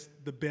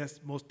the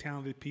best, most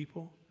talented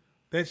people.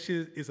 That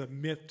shit is a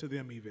myth to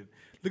them even.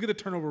 Look at the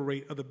turnover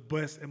rate of the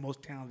best and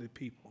most talented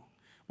people.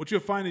 What you'll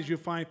find is you'll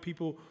find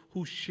people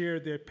who share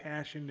their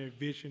passion, their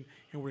vision,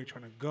 and where they're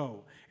trying to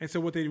go. And so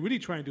what they really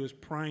try and do is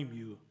prime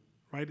you,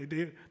 right?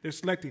 They're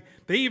selecting.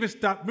 They even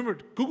stopped.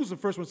 Remember, Google's the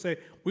first one to say,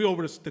 we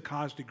over the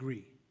college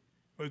degree.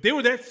 If they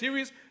were that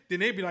serious, then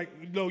they'd be like,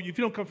 if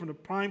you don't come from the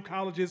prime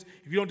colleges,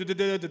 if you don't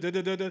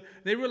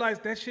they realize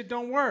that shit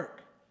don't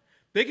work.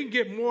 They can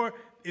get more.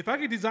 If I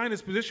can design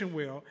this position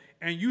well,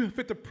 and you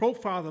fit the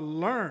profile to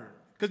learn,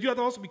 because you have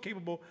to also be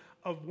capable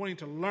of wanting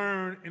to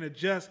learn and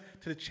adjust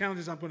to the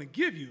challenges I'm going to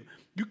give you.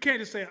 You can't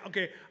just say,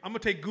 okay, I'm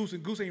going to take Goose,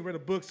 and Goose ain't read a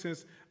book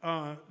since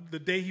the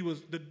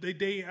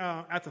day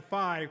after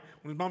 5,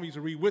 when his mama used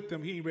to read with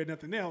him, he ain't read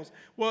nothing else.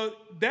 Well,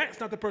 that's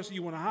not the person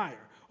you want to hire.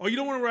 Or you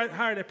don't want to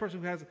hire that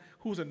person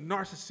who's a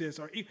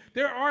narcissist.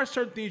 There are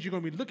certain things you're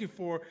going to be looking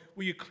for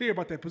when you're clear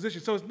about that position.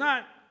 So it's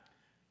not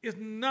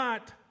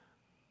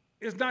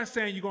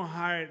saying you're going to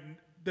hire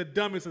the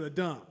dumbest of the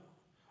dumb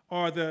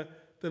or the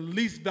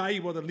least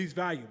valuable of the least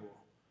valuable.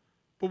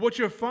 But what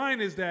you'll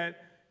find is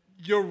that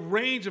your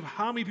range of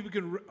how many people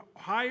can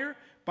hire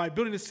by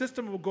building a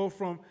system will go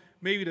from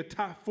maybe the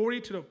top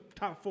 40 to the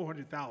top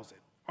 400,000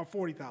 or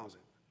 40,000.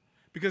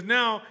 Because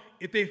now,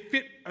 if they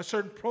fit a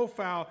certain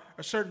profile,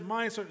 a certain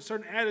mindset, a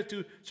certain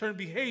attitude, certain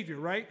behavior,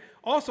 right?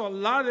 Also, a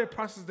lot of their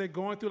processes they're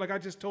going through, like I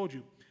just told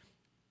you,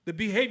 the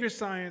behavior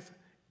science,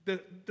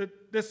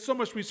 there's so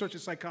much research in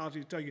psychology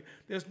to tell you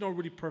there's no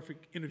really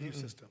perfect interview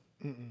system.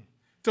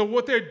 So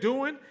what they're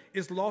doing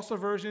is loss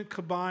aversion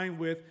combined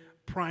with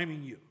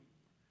priming you.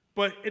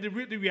 But the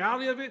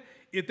reality of it,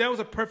 if that was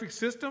a perfect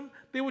system,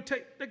 they would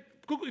take, like,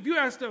 Google, if you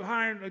ask them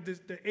hiring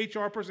the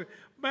HR person,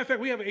 matter of fact,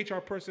 we have an HR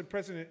person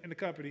president in the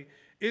company.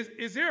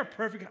 Is there a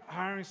perfect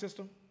hiring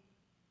system?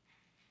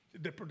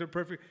 The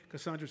perfect,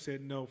 Cassandra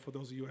said no, for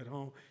those of you at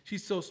home.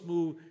 She's so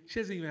smooth, she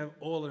doesn't even have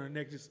oil in her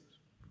neck.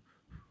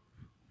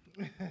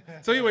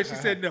 So anyway, she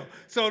said no.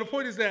 So the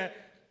point is that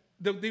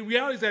the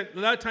reality is that a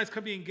lot of times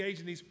companies engage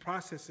in these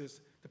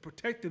processes to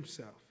protect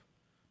themselves.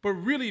 But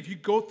really, if you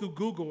go through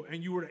Google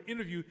and you were to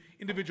interview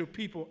individual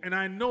people, and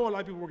I know a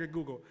lot of people work at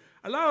Google,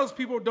 a lot of those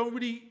people don't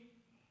really,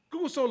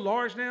 Google's so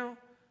large now,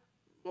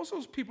 most of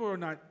those people are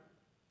not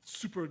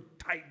super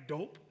tight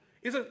dope.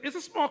 It's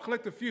a small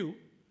collective few,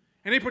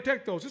 and they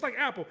protect those. Just like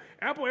Apple.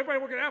 Everybody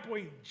working at Apple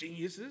ain't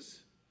geniuses.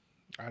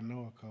 I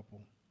know a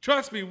couple.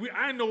 Trust me,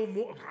 I know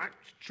more.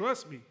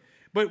 Trust me.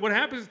 But what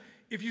happens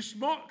if you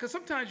small, because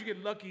sometimes you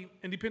get lucky,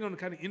 and depending on the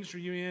kind of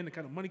industry you're in, the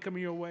kind of money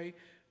coming your way,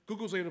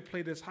 Google's able to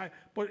play this high.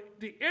 But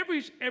the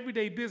average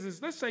everyday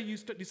business, let's say you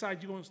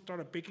decide you're going to start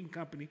a baking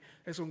company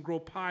that's going to grow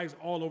pies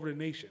all over the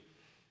nation.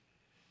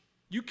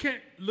 You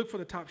can't look for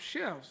the top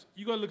chefs.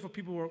 You got to look for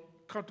people who are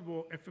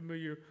comfortable and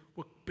familiar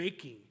with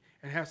baking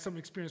and have some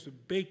experience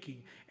with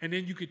baking. And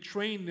then you could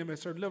train them at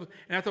certain levels.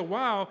 And after a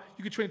while,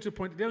 you could train to the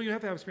point that they don't even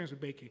have to have experience with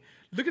baking.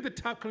 Look at the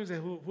top companies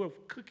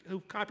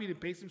who've copied and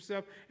pasted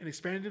themselves and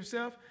expanded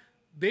themselves.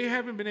 They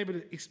haven't been able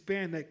to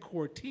expand that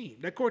core team.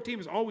 That core team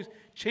is always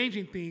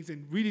changing things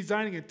and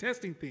redesigning and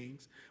testing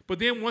things. But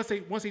then once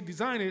they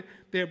design it,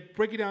 they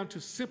break it down to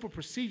simple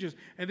procedures,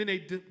 and then they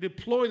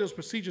deploy those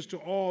procedures to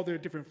all their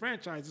different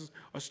franchises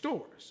or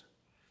stores.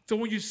 So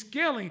when you're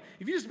scaling,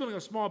 if you're just building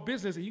a small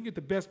business and you can get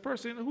the best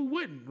person, who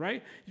wouldn't,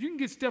 right? If you can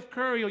get Steph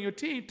Curry on your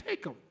team,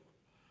 take him.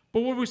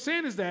 But what we're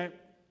saying is that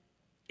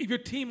if your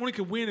team only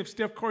can win if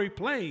Steph Curry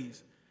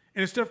plays,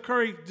 and if Steph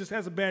Curry just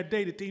has a bad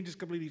day, the team just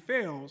completely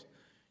fails,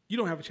 you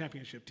don't have a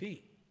championship team.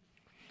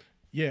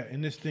 Yeah,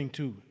 and this thing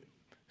too,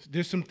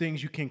 there's some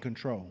things you can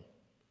control.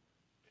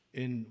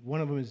 And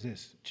one of them is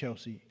this,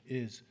 Chelsea,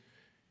 is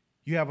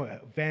you have an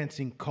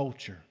advancing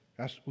culture.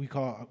 That's we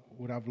call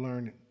what I've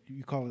learned.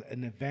 You call it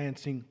an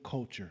advancing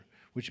culture,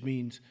 which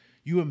means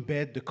you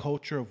embed the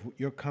culture of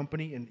your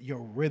company and your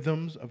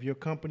rhythms of your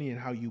company and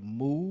how you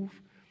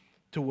move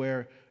to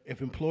where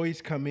if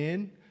employees come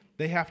in,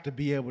 they have to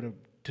be able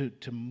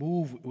to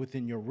move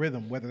within your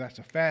rhythm, whether that's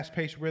a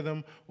fast-paced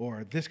rhythm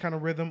or this kind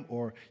of rhythm,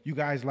 or you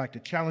guys like to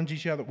challenge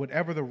each other,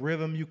 whatever the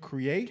rhythm you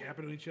create.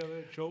 Capping on each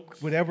other,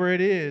 jokes. Whatever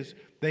it is,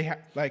 they have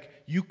like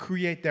you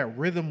create that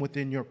rhythm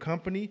within your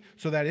company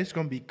so that it's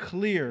going to be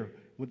clear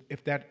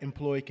if that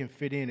employee can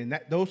fit in, and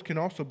that those can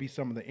also be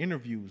some of the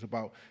interviews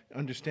about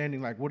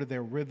understanding like what are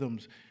their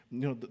rhythms.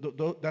 You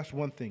know, that's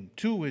one thing.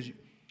 Two is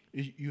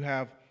you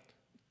have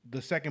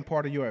the second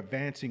part of your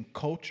advancing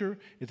culture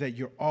is that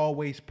you're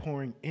always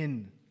pouring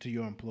in to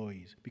your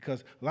employees,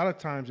 because a lot of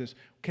times it's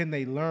can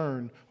they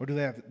learn or do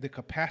they have the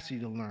capacity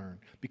to learn,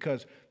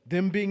 because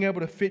them being able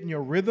to fit in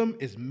your rhythm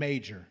is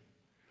major.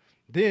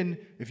 Then,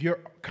 if you're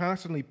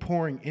constantly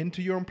pouring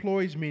into your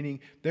employees, meaning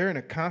they're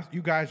in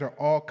you guys are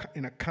all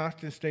in a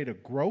constant state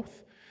of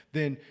growth,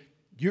 then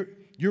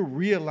you're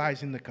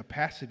realizing the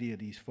capacity of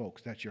these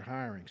folks that you're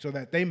hiring, so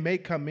that they may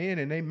come in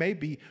and they may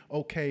be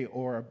okay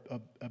or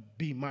a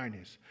B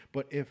minus.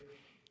 But if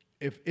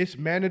it's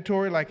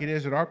mandatory like it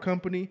is at our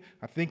company,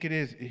 I think it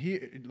is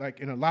here.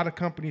 Like in a lot of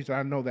companies that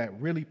I know that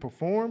really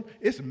perform,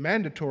 it's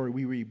mandatory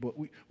we read book.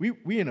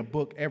 We in a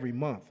book every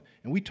month,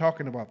 and we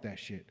talking about that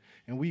shit.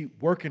 And we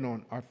working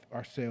on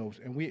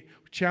ourselves, and we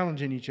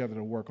challenging each other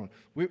to work on.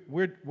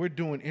 We're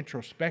doing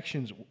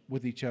introspections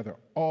with each other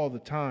all the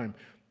time.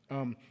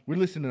 We're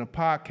listening to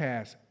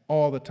podcasts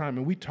all the time,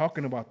 and we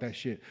talking about that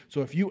shit.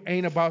 So if you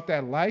ain't about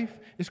that life,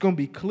 it's gonna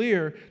be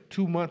clear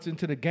 2 months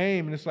into the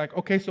game, and it's like,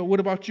 okay, so what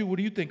about you? What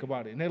do you think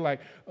about it? And they're like,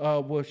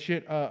 well,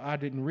 shit, I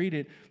didn't read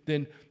it.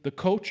 Then the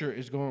culture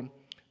is gonna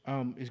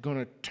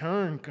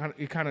turn.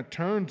 It kind of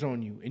turns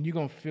on you, and you're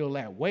gonna feel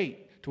that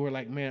weight to where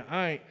like, man,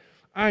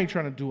 I ain't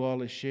trying to do all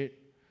this shit,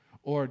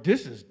 or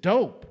this is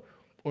dope.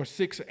 Or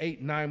 6,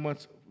 8, 9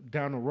 months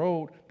down the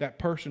road, that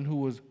person who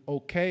was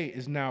okay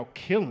is now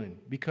killing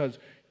because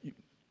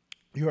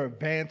your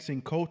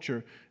advancing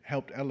culture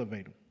helped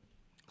elevate them.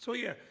 So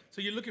yeah,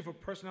 so you're looking for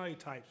personality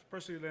types,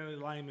 personality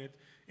alignment,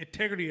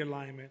 integrity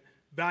alignment,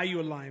 value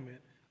alignment,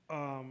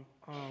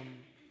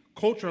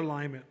 culture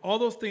alignment. All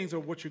those things are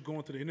what you're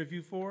going to the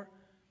interview for.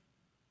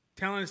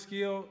 Talent and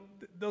skill,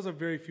 those are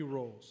very few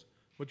roles.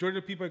 Majority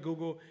of the people at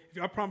Google,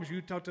 I promise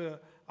you talk to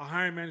a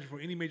hiring manager for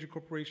any major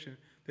corporation,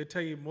 they'll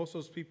tell you most of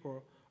those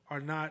people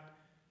are not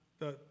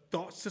the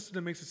thought system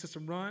that makes the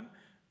system run.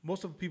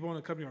 Most of the people in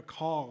the company are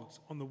cogs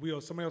on the wheel.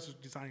 Somebody else is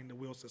designing the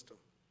wheel system.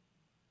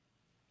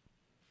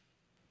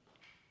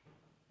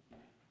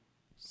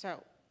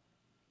 So,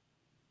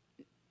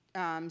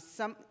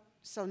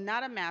 so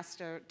not a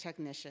master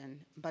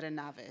technician, but a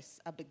novice,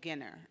 a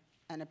beginner,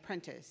 an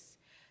apprentice,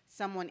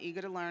 someone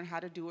eager to learn how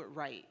to do it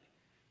right,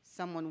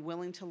 someone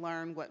willing to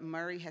learn what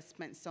Murray has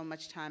spent so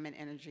much time and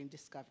energy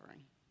discovering.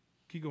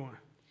 Keep going.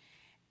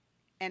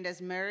 And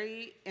as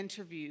Murray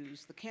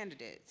interviews the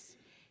candidates,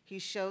 he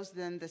shows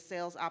them the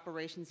sales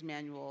operations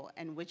manual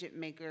and Widget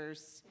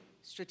Maker's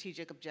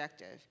strategic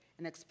objective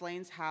and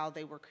explains how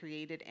they were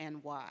created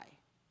and why.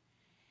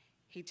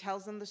 He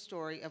tells them the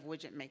story of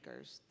Widget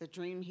Makers, the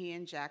dream he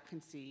and Jack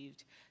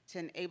conceived to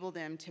enable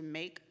them to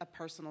make a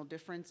personal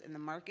difference in the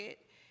market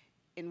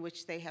in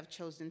which they have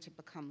chosen to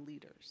become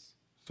leaders.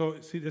 So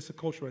see, that's a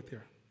culture right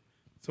there.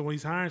 So when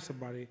he's hiring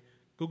somebody,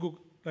 Google,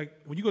 like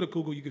when you go to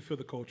Google, you can feel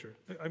the culture.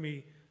 I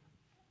mean,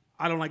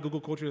 I don't like Google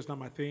culture, it's not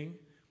my thing,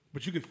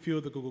 but you can feel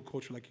the Google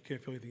culture like you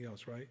can't feel anything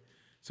else, right?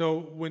 So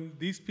when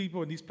these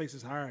people in these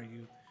places hire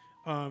you,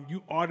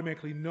 you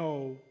automatically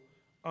know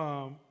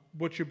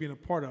what you're being a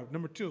part of.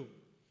 Number two,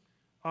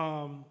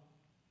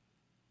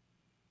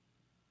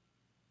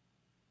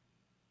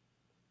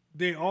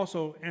 they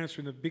also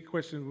answering the big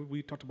question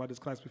we talked about this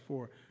class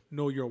before,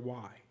 know your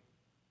why.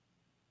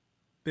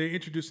 They're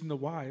introducing the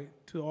why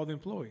to all the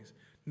employees.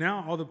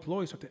 Now all the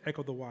employees start to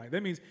echo the why.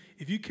 That means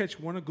if you catch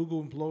one of Google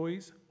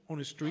employees on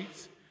the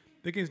streets,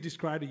 they can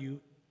describe to you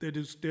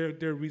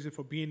their reason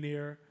for being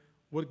there,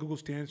 what Google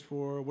stands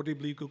for, what they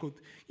believe Google.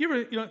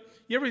 You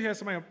ever have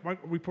somebody, a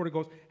reporter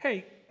goes,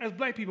 "Hey, as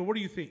black people, what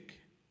do you think?"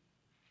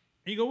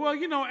 And you go, "Well,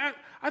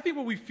 I think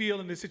what we feel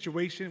in this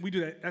situation, we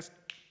do that. That's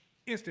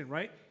instant,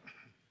 right?"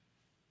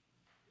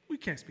 We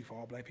can't speak for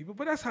all black people,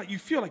 but that's how you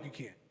feel like you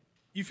can.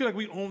 You feel like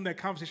we own that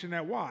conversation,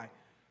 that why.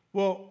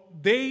 Well,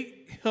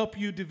 they help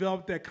you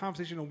develop that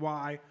conversation and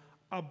why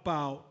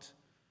about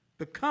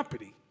the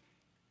company.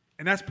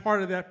 And that's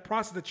part of that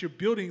process that you're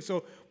building.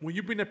 So when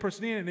you bring that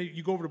person in and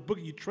you go over the book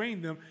and you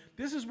train them,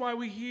 this is why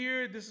we're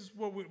here. This is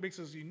what makes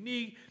us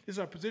unique. This is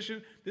our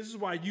position. This is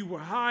why you were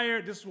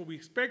hired. This is what we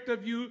expect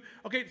of you.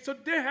 Okay, so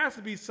there has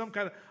to be some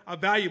kind of a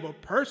valuable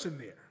person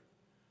there.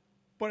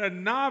 But a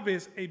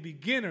novice, a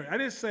beginner, I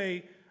didn't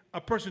say a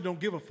person who don't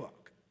give a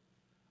fuck.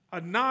 A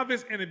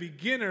novice and a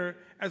beginner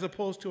as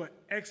opposed to an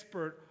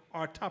expert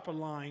or a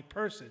top-of-line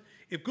person.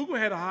 If Google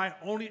had to hire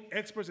only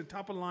experts and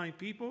top-of-line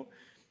people,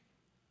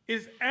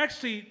 it's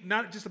actually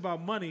not just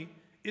about money,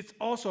 it's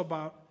also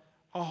about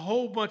a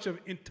whole bunch of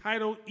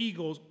entitled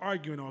egos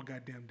arguing all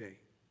goddamn day.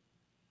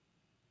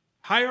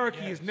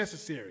 Hierarchy is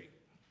necessary.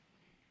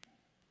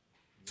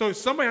 So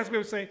somebody has to be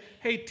able to say,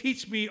 "Hey,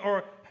 teach me,"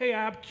 or "Hey,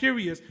 I'm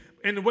curious."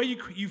 And the way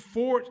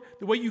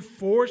you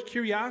forge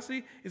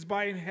curiosity is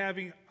by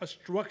having a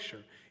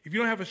structure. If you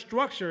don't have a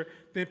structure,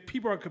 then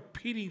people are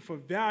competing for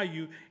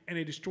value and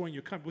they're destroying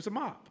your company. It's a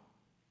mob.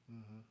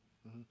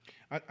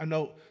 I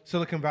know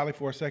Silicon Valley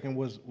for a second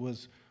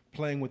was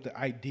playing with the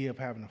idea of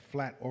having a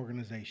flat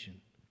organization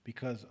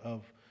because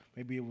of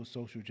maybe it was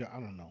social, I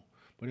don't know,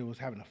 but it was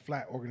having a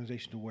flat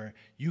organization to where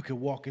you could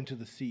walk into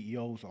the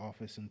CEO's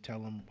office and tell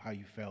them how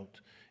you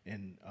felt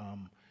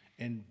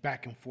and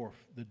back and forth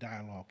the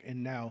dialogue.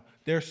 And now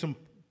there's some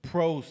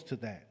pros to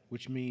that,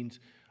 which means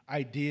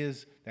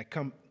ideas that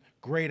come,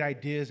 great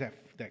ideas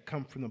that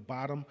come from the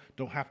bottom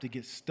don't have to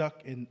get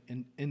stuck in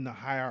the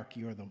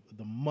hierarchy or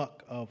the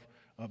muck of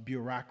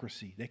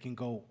bureaucracy. They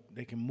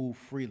can move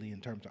freely in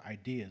terms of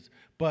ideas,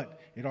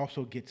 but it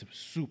also gets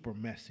super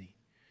messy.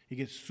 It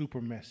gets super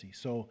messy.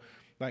 So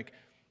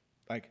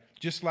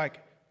just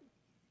like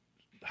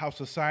how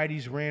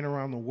societies ran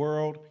around the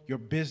world, your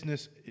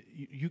business,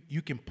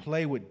 you can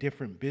play with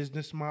different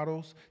business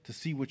models to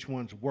see which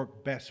ones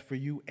work best for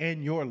you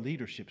and your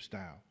leadership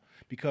style.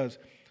 Because,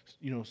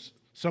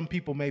 some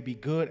people may be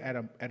good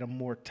at a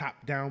more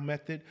top-down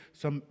method.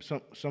 Some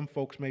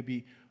folks may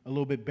be a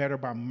little bit better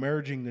by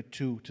merging the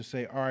two to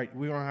say, all right,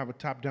 we're going to have a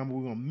top-down, but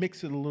we're going to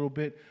mix it a little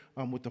bit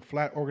with the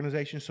flat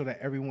organization so that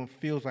everyone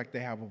feels like they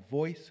have a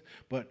voice.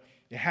 But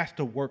it has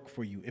to work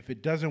for you. If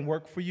it doesn't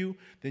work for you,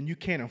 then you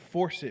can't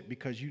enforce it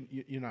because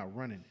you're not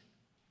running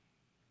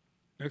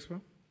it. Next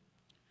one.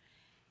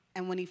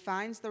 And when he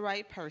finds the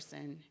right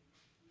person,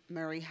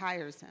 Murray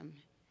hires him,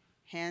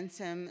 hands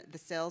him the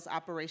sales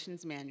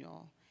operations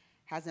manual,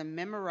 has him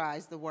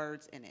memorize the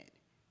words in it,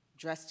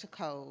 dress to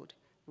code,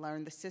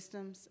 learn the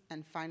systems,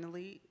 and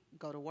finally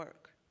go to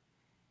work.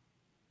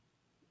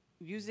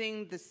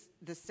 Using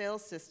the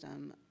sales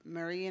system,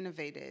 Murray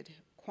innovated,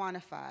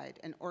 quantified,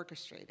 and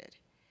orchestrated.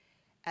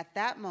 At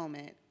that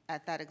moment,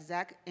 at that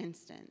exact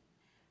instant,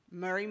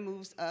 Murray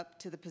moves up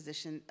to the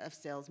position of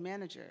sales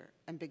manager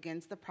and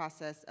begins the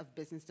process of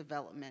business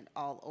development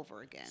all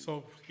over again.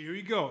 So here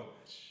we go.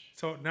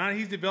 So now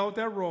he's developed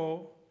that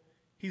role.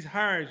 He's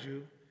hired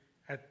you.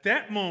 At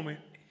that moment,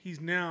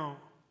 he's now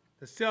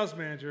the sales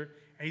manager,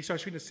 and he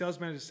starts treating the sales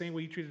manager the same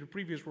way he treated the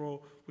previous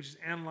role, which is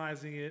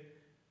analyzing it,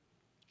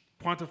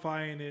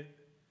 quantifying it,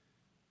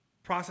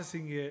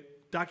 processing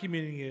it,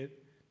 documenting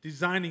it,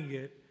 designing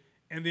it,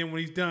 and then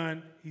when he's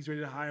done, he's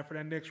ready to hire for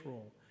that next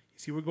role. You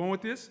see where we're going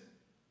with this?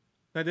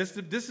 Now this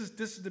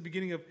is the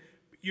beginning of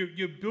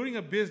you're building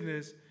a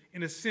business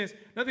in a sense.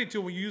 Nothing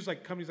until when you use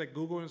like companies like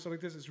Google and stuff like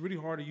this, it's really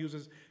hard to use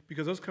this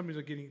because those companies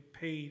are getting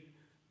paid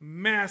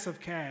massive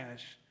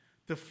cash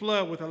to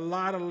flood with a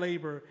lot of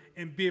labor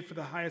and bid for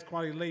the highest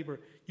quality labor.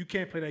 You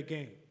can't play that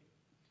game.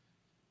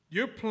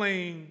 You're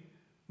playing,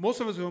 most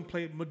of us are going to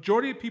play,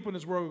 majority of people in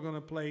this world are going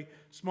to play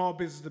small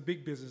business, the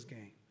big business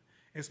game.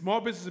 And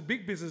small business, the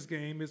big business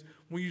game is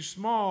when you're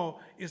small,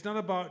 it's not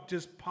about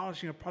just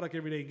polishing a product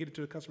every day and get it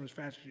to the customer as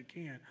fast as you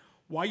can.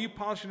 While you're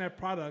polishing that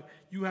product,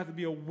 you have to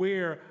be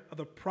aware of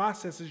the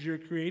processes you're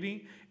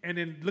creating and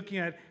then looking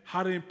at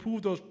how to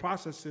improve those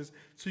processes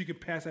so you can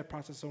pass that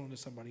process on to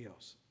somebody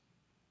else.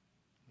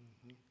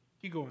 Mm-hmm.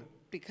 Keep going.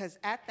 Because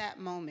at that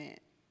moment,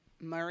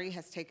 Murray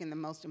has taken the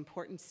most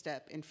important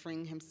step in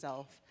freeing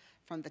himself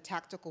from the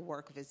tactical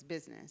work of his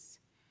business.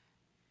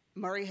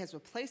 Murray has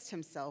replaced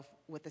himself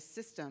with a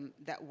system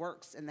that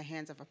works in the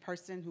hands of a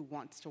person who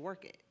wants to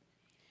work it.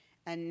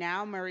 And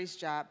now Murray's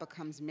job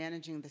becomes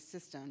managing the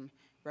system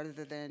rather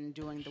than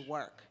doing the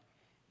work.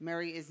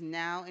 Murray is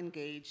now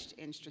engaged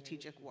in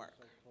strategic work.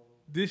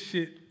 This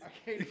shit, I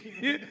can't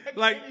even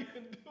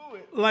do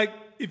it. Like,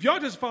 if y'all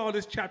just follow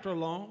this chapter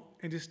along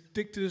and just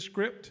stick to the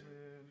script,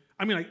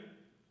 I mean, like,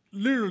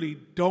 literally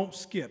don't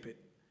skip it.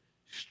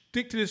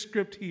 Stick to the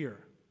script here.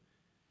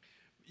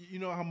 You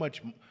know how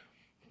much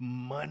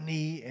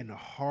money and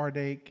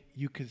heartache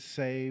you could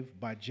save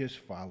by just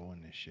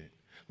following this shit.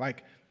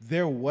 Like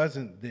there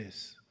wasn't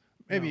this.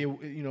 Maybe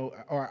no.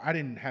 Or I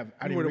didn't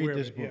read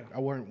this book. Yeah. I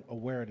weren't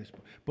aware of this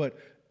book. But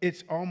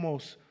it's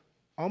almost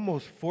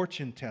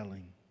fortune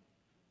telling.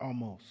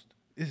 Almost.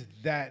 It's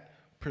that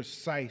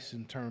precise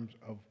in terms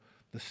of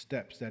the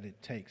steps that it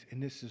takes.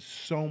 And this is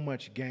so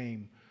much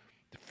game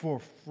for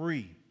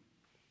free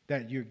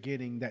that you're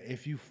getting that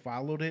if you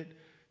followed it,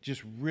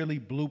 just really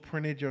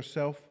blueprinted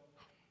yourself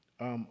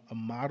a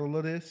model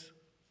of this,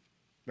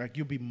 like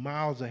you'll be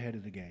miles ahead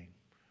of the game.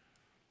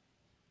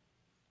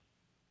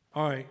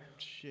 All right.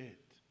 Shit.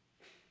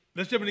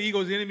 Let's jump into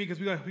Ego's Enemy because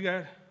we got.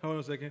 Hold on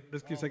a second.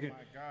 Let's get a second.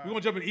 We're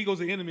gonna jump into Ego's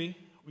Enemy.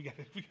 We got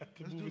to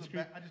move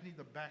the I just need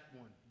the back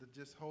one.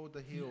 Just hold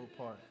the heel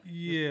part.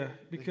 Yeah,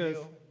 because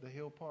the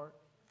heel part.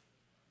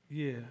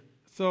 Yeah.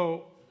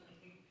 So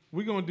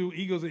we're gonna do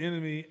Ego's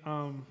Enemy.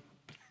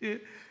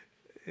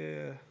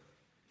 Yeah.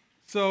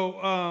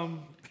 So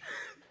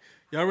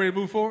y'all ready to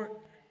move forward?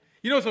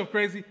 You know what's so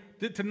crazy?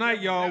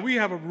 Tonight, y'all, we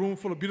have a room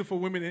full of beautiful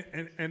women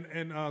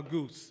and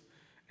Goose.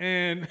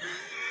 And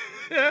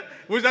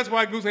which that's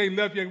why Goose ain't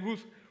left yet. Goose,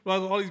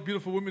 well, all these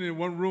beautiful women in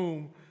one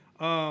room,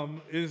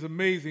 it is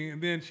amazing.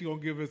 And then she gonna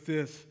give us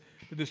this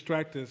to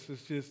distract us.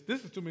 It's just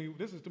this is too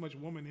much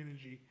woman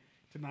energy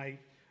tonight.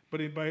 But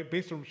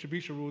based on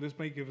Shabisha rule, this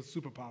may give us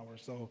superpower.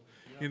 So,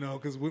 you know,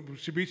 because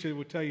Shabisha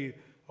would tell you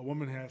a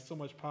woman has so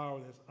much power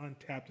that's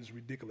untapped is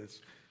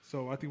ridiculous.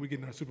 So I think we're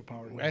getting our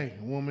superpower tonight. Hey,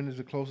 a woman is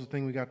the closest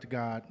thing we got to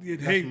God. Yeah,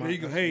 That's hey, my- there you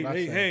go. that's Hey, what I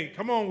hey, say. hey,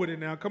 come on with it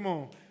now. Come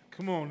on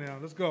now.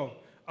 Let's go.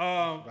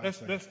 Let's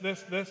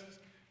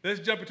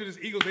jump into this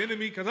Eagles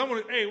enemy because I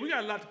want to. Hey, we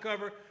got a lot to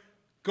cover.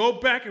 Go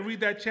back and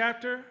read that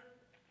chapter.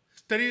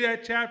 Study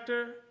that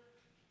chapter.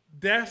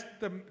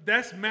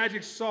 That's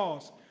magic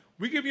sauce.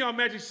 We give you our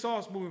magic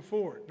sauce moving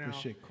forward now. This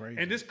shit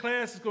crazy. And this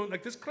class is going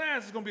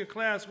to be a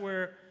class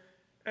where,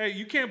 hey,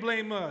 you can't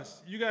blame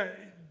us.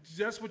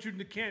 That's what you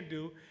can't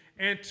do.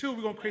 And two,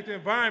 we're going to create the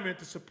environment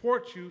to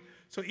support you.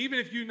 So even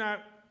if you're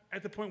not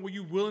at the point where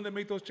you're willing to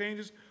make those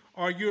changes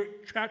or you're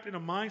trapped in a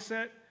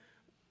mindset,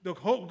 the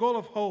goal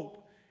of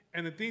Hope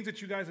and the things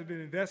that you guys have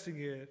been investing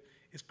in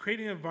is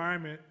creating an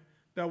environment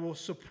that will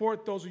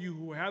support those of you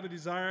who have the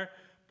desire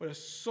but are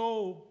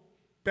so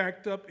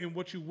backed up in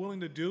what you're willing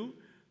to do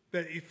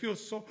that it feels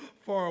so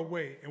far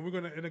away.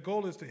 And the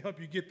goal is to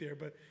help you get there.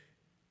 But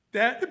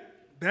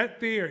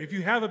if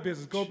you have a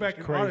business, go back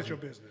and audit your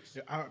business.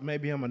 Yeah,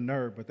 maybe I'm a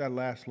nerd, but that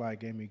last slide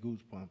gave me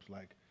goosebumps.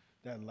 Like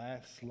that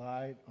last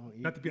slide on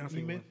Not the Beyonce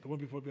E-Myth. one, the one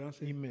before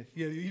Beyonce. E-Myth.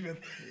 Yeah, even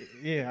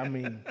Yeah, I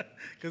mean,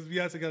 because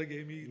Beyonce got to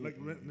gave me like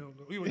no.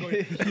 We were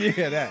going.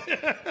 yeah,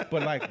 that.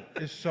 But like,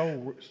 it's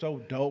so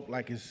dope.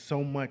 Like, it's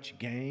so much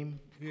game.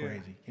 Yeah.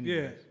 Crazy. Yeah,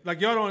 Anyways. like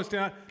y'all don't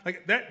understand.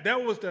 Like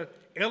that was the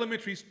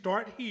elementary.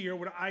 Start here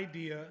with an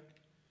idea.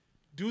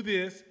 Do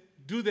this.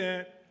 Do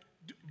that.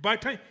 By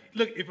the time,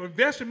 look, if an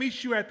investor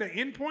meets you at the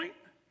end point,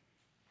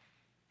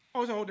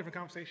 it's a whole different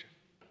conversation.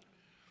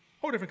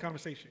 Whole different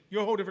conversation.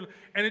 You're a whole different,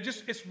 and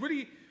it's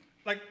really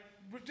like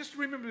just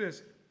remember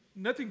this: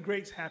 nothing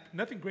great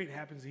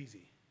happens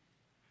easy.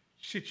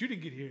 Shit, you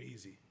didn't get here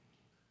easy.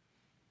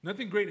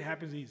 Nothing great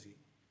happens easy,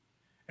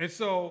 and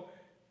so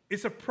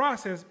it's a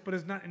process, but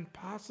it's not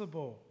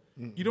impossible.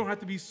 You don't have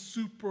to be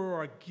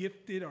super or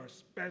gifted or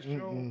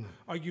special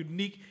or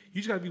unique.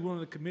 You just got to be willing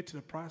to commit to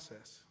the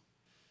process.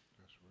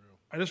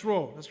 All right, let's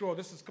roll. Come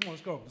on,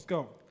 let's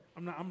go.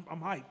 I'm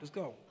hyped. Let's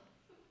go.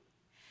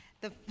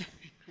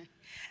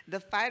 The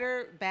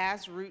fighter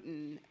Baz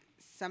Rutten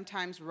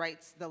sometimes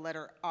writes the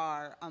letter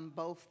R on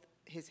both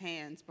his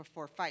hands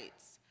before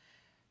fights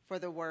for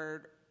the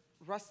word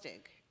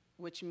rustic,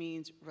 which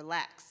means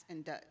relax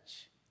in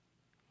Dutch.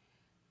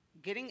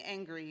 Getting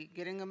angry,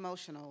 getting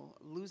emotional,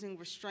 losing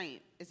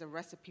restraint is a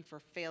recipe for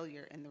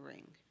failure in the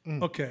ring.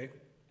 Okay.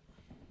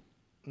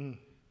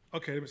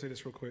 Okay, let me say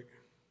this real quick.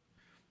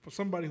 For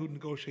somebody who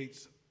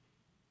negotiates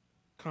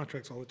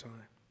contracts all the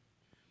time,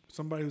 for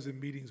somebody who's in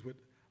meetings with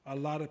a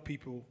lot of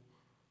people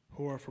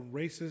who are from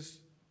races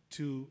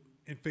to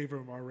in favor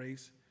of our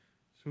race,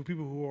 so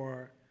people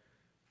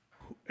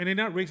and they're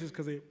not racist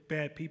because they're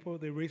bad people,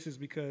 they're racist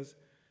because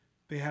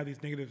they have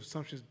these negative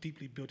assumptions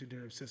deeply built into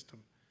their system,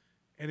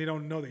 and they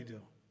don't know they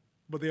do.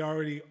 But they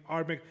already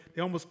are,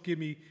 they almost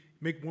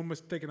make one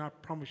mistake and I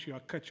promise you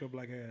I'll cut your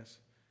black ass.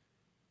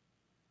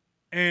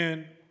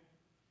 And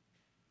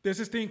there's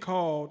this thing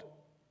called,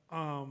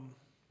 I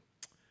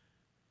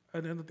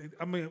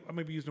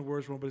may be using the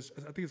words wrong, but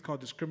I think it's called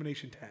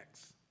discrimination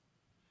tax.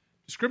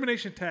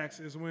 Discrimination tax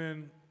is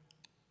when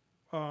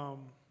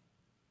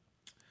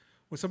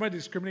somebody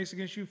discriminates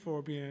against you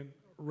for being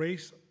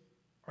race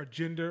or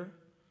gender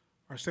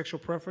or sexual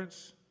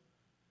preference,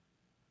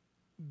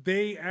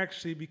 they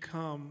actually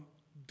become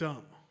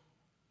dumb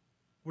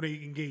when they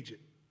engage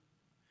it.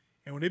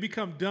 And when they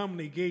become dumb when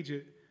they engage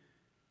it,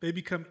 they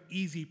become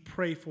easy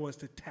prey for us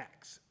to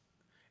tax.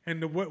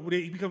 And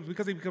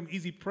because they become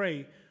easy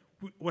prey,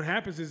 what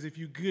happens is if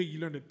you're good, you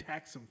learn to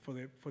tax them for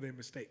their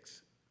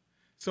mistakes.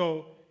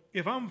 So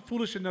if I'm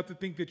foolish enough to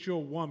think that you're a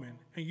woman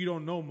and you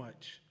don't know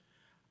much,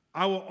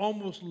 I will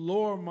almost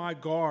lower my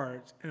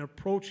guards and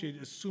approach it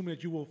assuming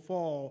that you will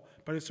fall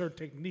by a certain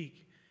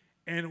technique,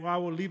 and I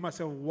will leave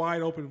myself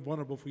wide open and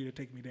vulnerable for you to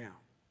take me down.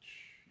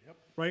 Yep.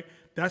 Right?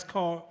 That's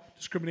called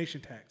discrimination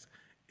tax.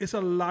 It's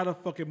a lot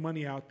of fucking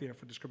money out there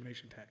for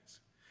discrimination tax.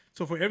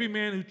 So for every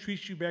man who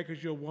treats you bad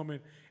because you're a woman,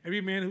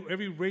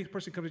 every race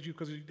person comes at you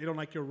because they don't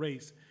like your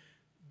race,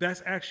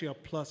 that's actually a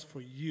plus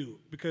for you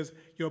because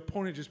your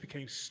opponent just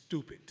became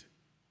stupid.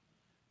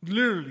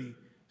 Literally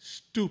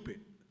stupid.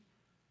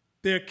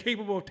 They're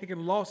capable of taking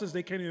losses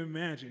they can't even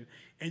imagine,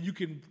 and you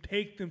can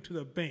take them to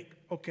the bank.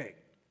 Okay.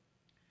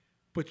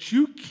 But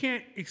you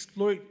can't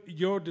exploit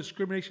your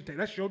discrimination tax.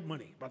 That's your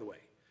money, by the way.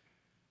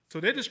 So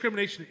their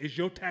discrimination is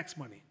your tax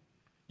money.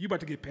 You're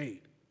about to get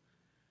paid.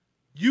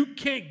 You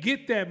can't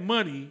get that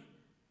money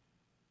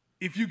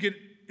if you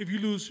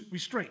lose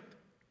restraint.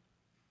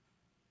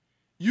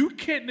 You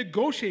can't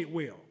negotiate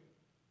well.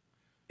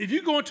 If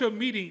you go into a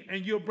meeting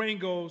and your brain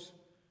goes,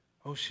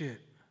 oh shit,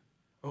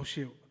 what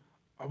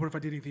if I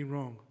did anything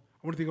wrong?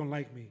 I wonder if they're gonna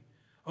like me.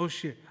 Oh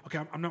shit, okay,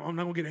 I'm not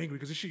gonna get angry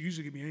because this shit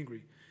usually get me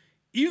angry.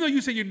 Even though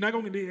you say you're not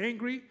going to get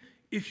angry,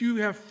 if you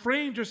have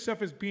framed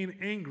yourself as being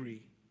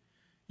angry,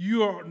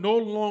 you are no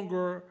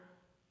longer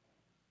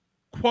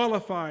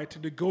qualified to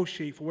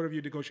negotiate for whatever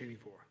you're negotiating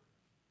for.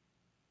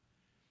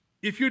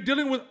 If you're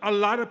dealing with a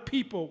lot of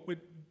people with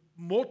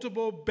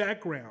multiple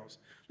backgrounds,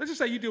 let's just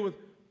say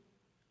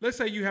let's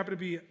say you happen to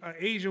be an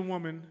Asian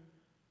woman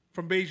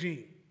from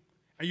Beijing,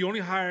 and you only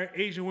hire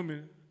Asian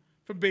women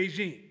from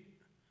Beijing.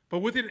 But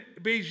within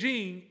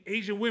Beijing,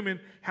 Asian women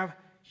have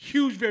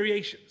huge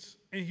variations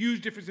and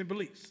huge difference in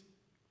beliefs.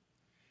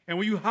 And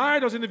when you hire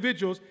those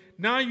individuals,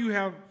 now you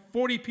have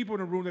 40 people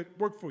in a room that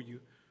work for you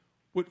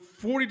with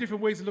 40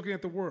 different ways of looking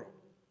at the world.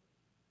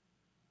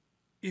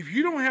 If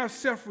you don't have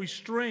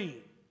self-restraint,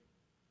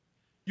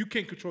 you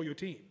can't control your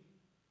team.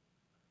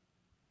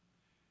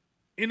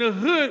 In the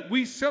hood,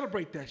 we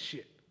celebrate that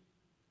shit.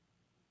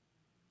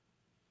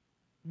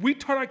 We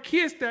taught our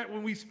kids that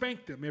when we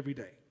spanked them every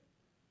day.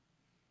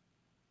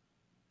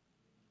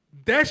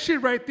 That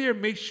shit right there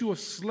makes you a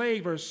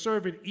slave or a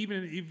servant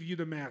even if you're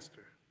the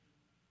master.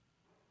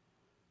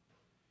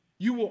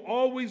 You will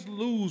always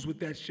lose with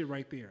that shit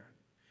right there.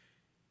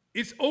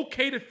 It's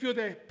okay to feel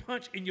that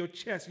punch in your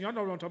chest. And y'all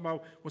know what I'm talking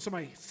about when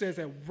somebody says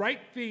that right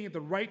thing at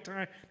the right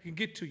time can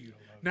get to you.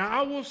 Now,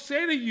 I will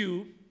say to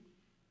you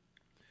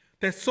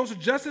that social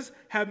justice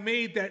have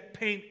made that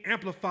pain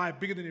amplify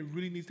bigger than it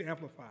really needs to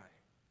amplify.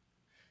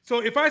 So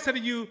if I say to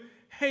you,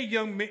 hey,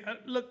 young man,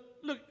 look,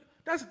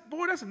 that's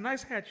a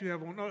nice hat you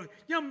have on.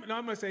 I'm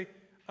going to say,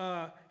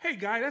 hey,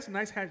 guy, that's a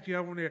nice hat you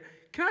have on there.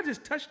 Can I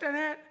just touch that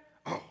hat?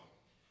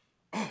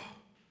 Oh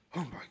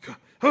my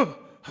God.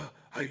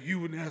 You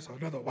wouldn't ask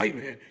another white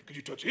man, could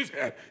you touch his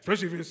hat,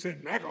 especially if it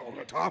said NAGA on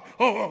the top.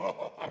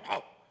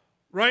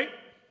 Right?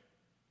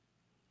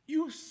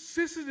 You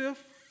sensitive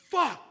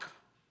fuck.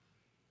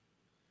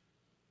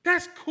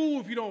 That's cool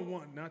if you don't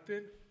want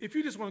nothing. If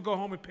you just want to go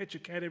home and pet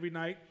your cat every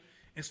night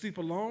and sleep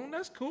alone,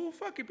 that's cool.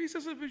 Fuck it. Be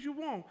sensitive as you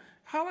want.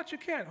 Holler at your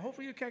cat.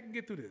 Hopefully your cat can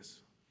get through this.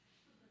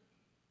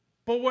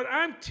 But what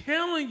I'm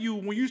telling you,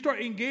 when you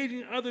start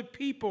engaging other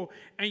people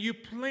and you're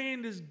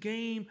playing this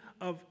game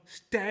of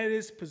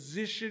status,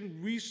 position,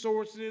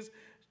 resources,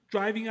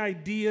 driving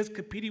ideas,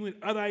 competing with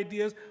other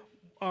ideas,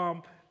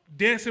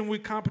 dancing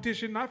with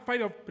competition, not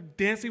fighting, but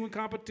dancing with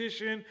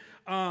competition,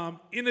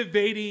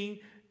 innovating,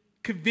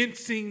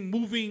 convincing,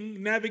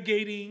 moving,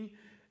 navigating,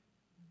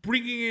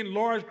 bringing in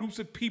large groups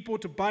of people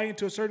to buy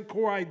into a certain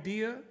core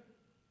idea,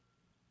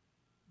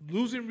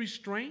 losing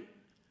restraint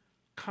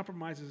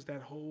compromises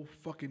that whole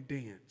fucking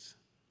dance.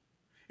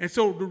 And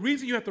so the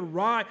reason you have to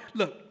ride,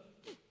 look,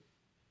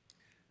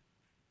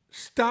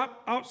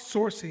 stop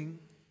outsourcing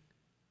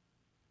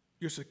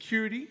your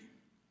security,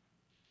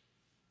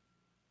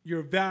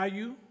 your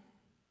value,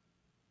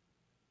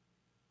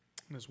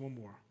 and there's one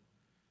more.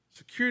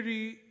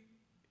 Security,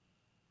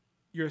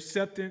 your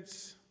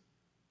acceptance.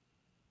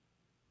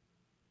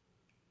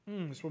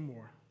 There's one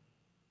more.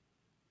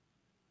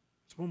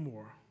 It's one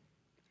more.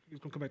 It's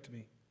going to come back to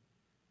me.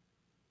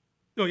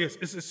 Oh, yes,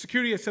 it's a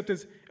security,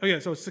 acceptance. Oh, yeah,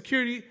 so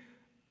security,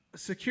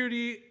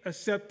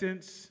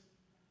 acceptance.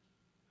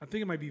 I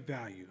think it might be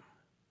value.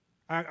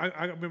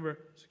 I remember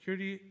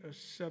security,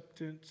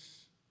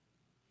 acceptance.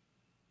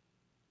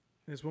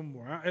 There's one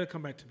more. It'll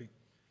come back to me.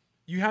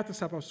 You have to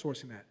stop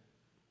outsourcing that.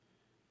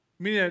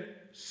 Meaning that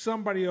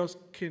somebody else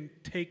can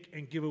take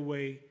and give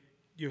away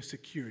your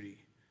security.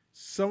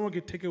 Someone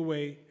can take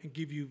away and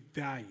give you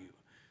value.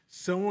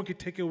 Someone can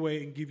take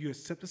away and give you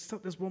acceptance.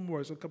 There's one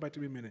more, so it'll come back to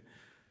me in a minute.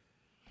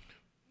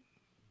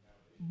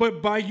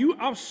 But by you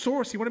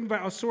outsourcing, what I mean by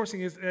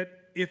outsourcing is that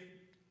if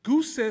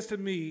Goose says to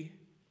me,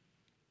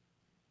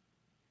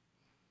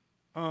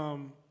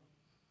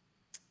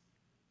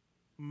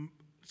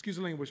 excuse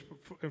the language,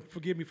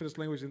 forgive me for this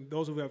language, and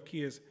those who have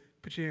kids,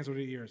 put your hands over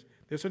their ears.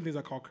 There's certain things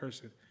I call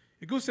cursing.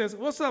 If Goose says,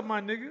 what's up, my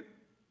nigga?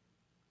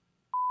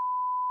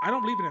 I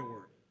don't believe in that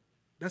word.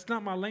 That's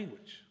not my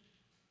language.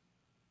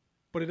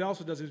 But it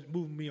also doesn't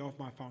move me off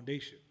my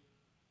foundation.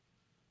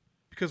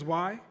 Because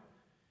why?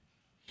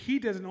 He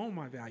doesn't own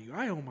my value.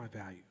 I own my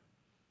value.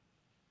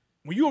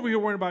 When you over here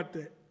worrying about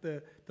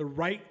the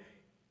right,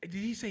 did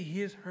he say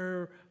his,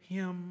 her,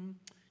 him,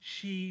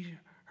 she,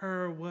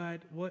 her,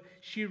 what,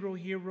 shiro,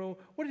 hero?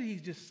 What did he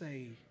just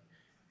say?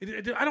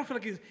 I don't feel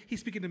like he's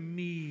speaking to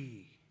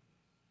me.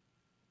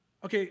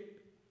 Okay,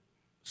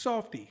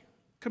 Softy,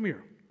 come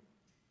here.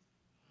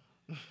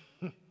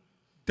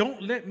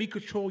 Don't let me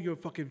control your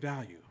fucking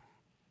value.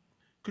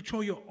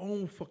 Control your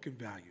own fucking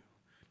value.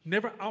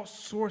 Never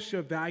outsource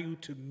your value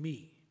to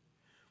me.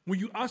 When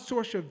you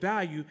outsource your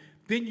value,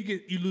 then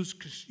you lose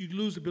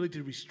the ability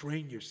to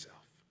restrain yourself.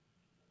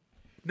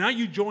 Now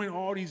you join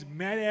all these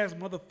mad-ass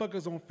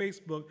motherfuckers on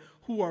Facebook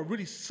who are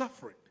really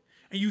suffering.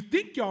 And you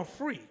think y'all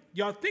free.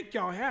 Y'all think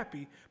y'all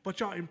happy, but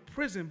y'all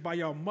imprisoned by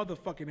y'all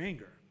motherfucking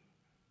anger.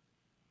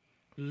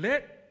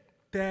 Let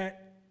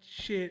that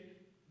shit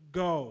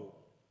go.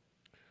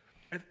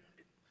 And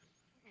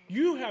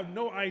you have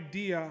no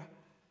idea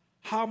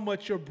how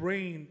much your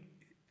brain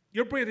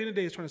at the end of the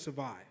day is trying to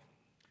survive.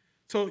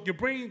 So your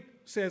brain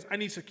says, I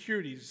need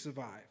security to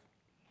survive.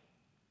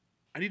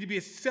 I need to be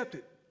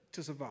accepted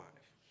to survive.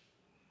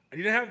 I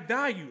need to have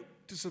value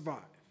to survive.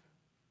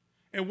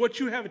 And what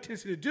you have a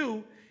tendency to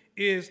do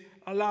is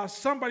allow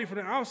somebody from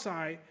the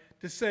outside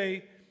to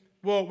say,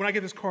 well, when I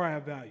get this car, I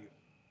have value.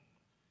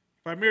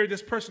 If I marry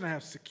this person, I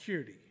have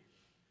security.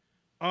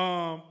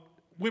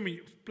 Women,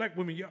 black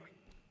women, y'all,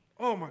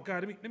 oh my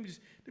God,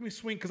 let me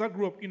swing, because I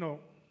grew up, y'all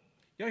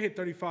hit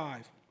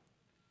 35,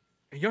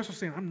 and y'all still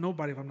saying, I'm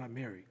nobody if I'm not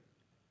married.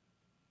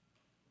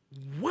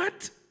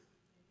 What?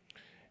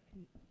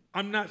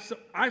 I'm not,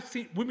 I've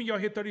seen women, y'all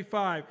hit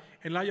 35,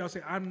 and a lot of y'all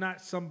say, I'm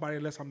not somebody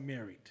unless I'm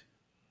married.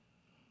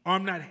 Or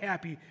I'm not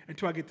happy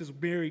until I get this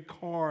married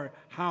car,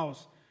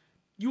 house.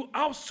 You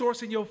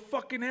outsourcing your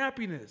fucking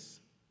happiness.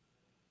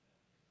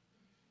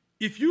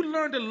 If you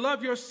learn to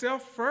love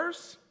yourself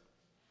first,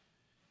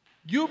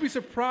 you'll be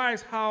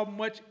surprised how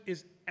much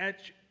is at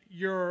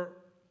your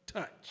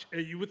touch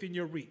and within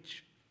your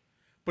reach.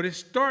 But it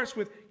starts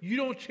with, you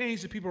don't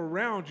change the people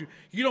around you.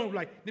 You don't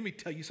let me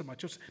tell you something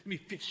about yourself. Let me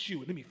fix you.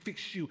 Let me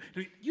fix you.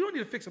 You don't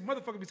need to fix a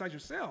motherfucker besides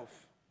yourself.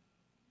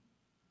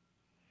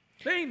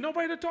 There ain't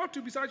nobody to talk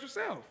to besides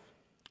yourself.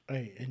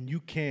 Hey, and you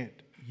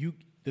can't.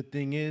 The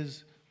thing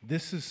is,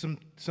 this is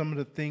some of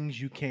the things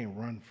you can't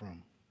run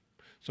from.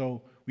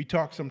 So we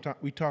talked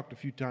a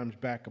few times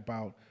back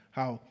about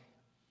how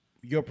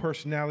your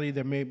personality,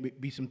 there may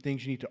be some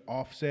things you need to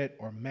offset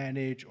or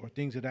manage or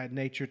things of that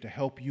nature to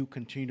help you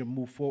continue to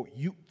move forward.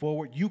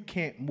 You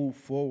can't move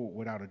forward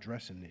without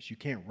addressing this. You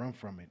can't run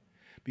from it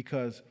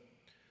because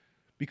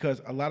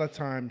a lot of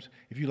times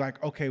if you're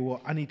like, okay,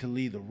 well, I need to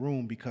leave the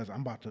room because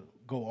I'm about to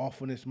go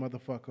off on this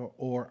motherfucker,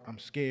 or I'm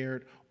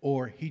scared,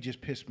 or he just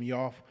pissed me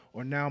off,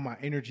 or now my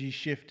energy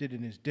shifted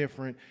and is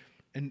different,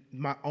 and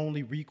my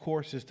only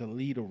recourse is to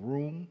leave a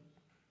room,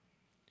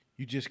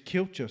 you just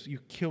killed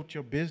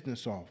your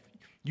business off.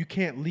 You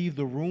can't leave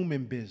the room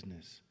in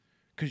business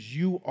because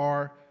you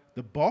are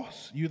the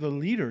boss. You're the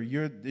leader.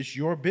 It's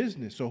your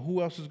business. So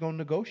who else is going to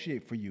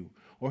negotiate for you,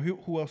 or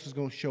who else is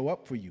going to show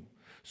up for you?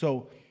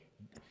 So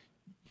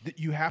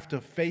you have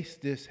to face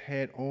this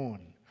head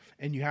on,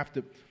 and you have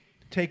to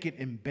take it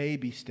in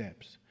baby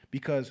steps,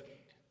 because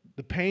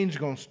the pain's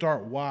going to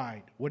start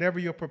wide. Whatever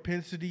your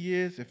propensity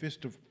is, if it's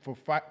for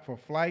flight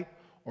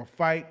or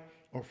fight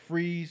or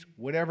freeze,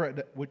 whatever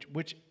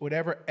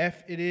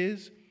F it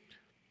is,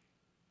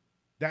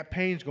 that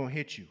pain's going to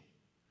hit you.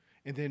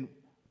 And then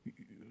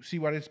see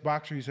why this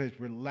boxer, he says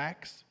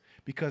relax,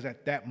 because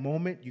at that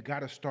moment you got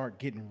to start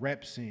getting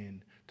reps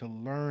in to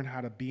learn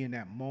how to be in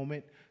that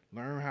moment,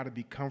 learn how to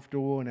be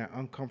comfortable in that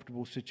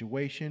uncomfortable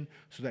situation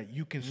so that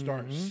you can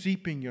start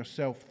seeping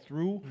yourself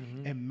through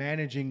and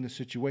managing the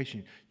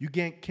situation. You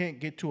can't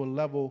get to a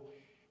level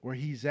where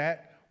he's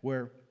at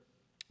where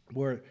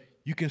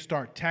you can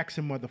start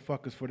taxing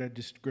motherfuckers for their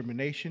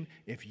discrimination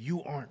if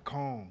you aren't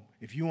calm,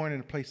 if you aren't in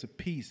a place of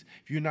peace,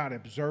 if you're not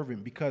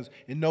observant. Because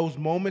in those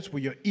moments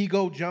where your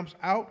ego jumps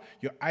out,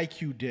 your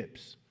IQ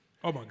dips.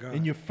 Oh my God.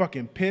 And you're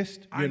fucking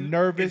pissed, you're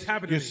nervous,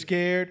 you're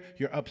scared,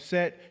 you're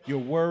upset, you're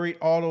worried.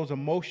 All those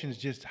emotions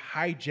just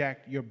hijack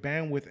your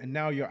bandwidth, and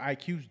now your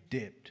IQ's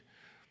dipped.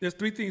 There's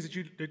three things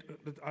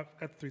I've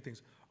got three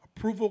things: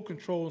 approval,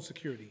 control, and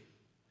security.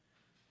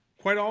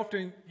 Quite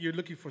often, you're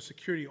looking for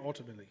security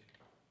ultimately.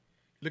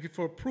 Looking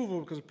for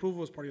approval because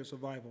approval is part of your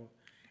survival.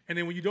 And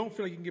then when you don't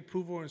feel like you can get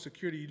approval and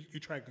security, you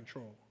try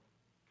control.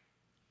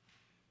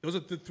 Those are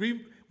the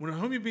three. When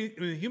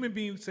a human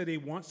being say they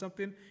want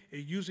something,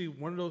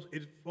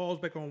 it falls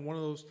back on one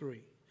of those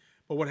three.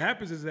 But what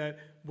happens is that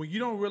when you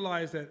don't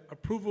realize that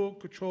approval,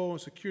 control, and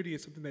security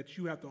is something that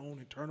you have to own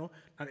internal,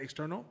 not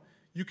external,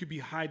 you could be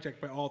hijacked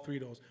by all three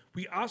of those.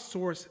 We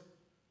outsource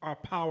our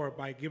power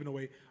by giving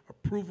away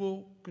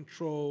approval,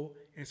 control,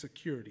 and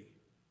security.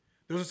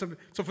 Those are something.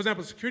 So, for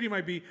example, security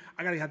might be,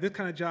 I gotta have this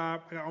kind of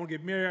job. I want to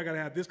get married. I gotta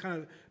have this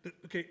kind of.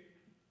 Okay,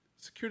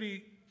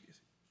 security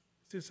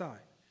is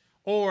inside.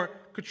 Or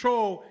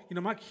control,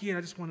 my kid,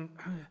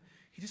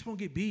 he just won't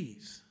get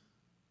B's.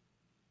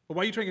 But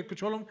why are you trying to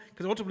control him?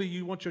 Because ultimately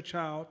you want your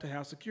child to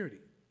have security.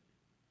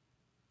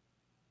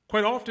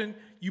 Quite often,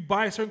 you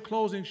buy certain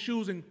clothes and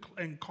shoes and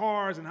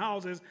cars and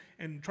houses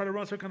and try to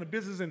run certain kind of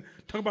business and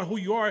talk about who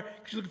you are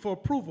because you're looking for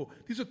approval.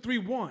 These are three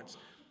wants.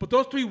 But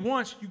those three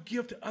wants you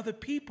give to other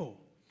people.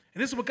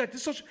 And this is what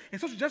social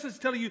justice is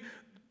telling you,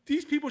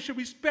 these people should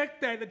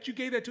respect that you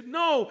gave that to.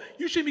 No,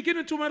 you shouldn't be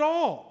giving it to them at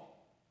all.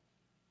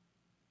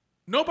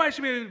 Nobody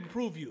should be able to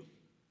approve you.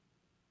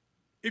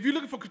 If you're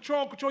looking for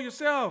control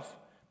yourself.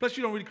 Plus,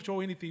 you don't really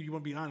control anything. You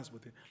want to be honest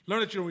with it.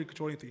 Learn that you don't really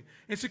control anything.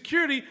 And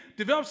security,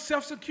 develop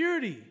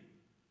self-security.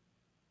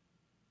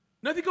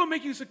 Nothing going to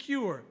make you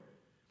secure.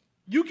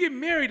 You get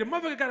married, the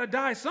motherfucker got to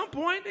die at some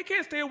point. They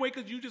can't stay away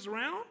because you just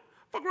around.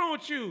 Fuck wrong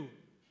with you?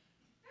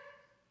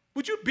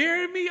 Would you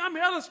bury me? I'm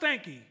hella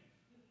stanky.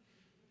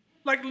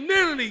 Like,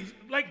 literally,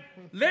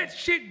 let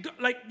shit,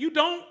 you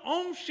don't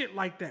own shit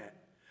like that.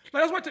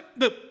 Like, that's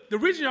why the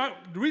reason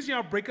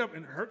y'all break up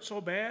and it hurts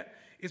so bad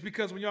is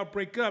because when y'all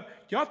break up,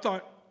 y'all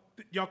thought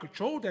y'all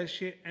controlled that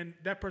shit and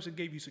that person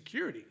gave you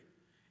security.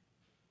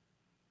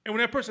 And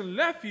when that person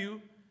left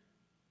you,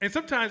 and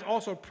sometimes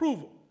also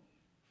approval.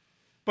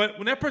 But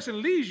when that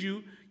person leaves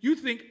you, you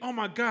think, oh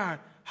my God,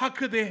 how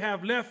could they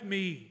have left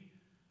me?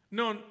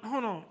 No,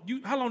 hold on.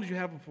 How long did you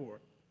have them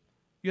for?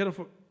 You had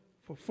them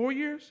for 4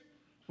 years?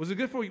 Was it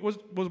good for you? Was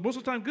most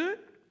of the time good?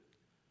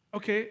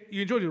 Okay,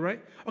 you enjoyed it,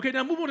 right? Okay,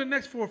 now move on to the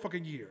next 4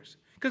 fucking years.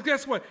 Because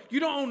guess what?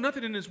 You don't own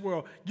nothing in this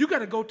world. You got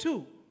to go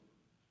too.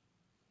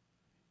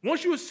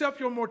 Once you accept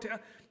your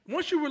mortality,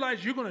 once you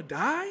realize you're going to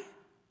die,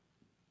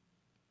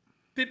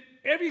 then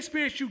every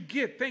experience you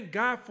get, thank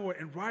God for it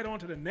and ride on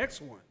to the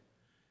next one.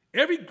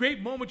 Every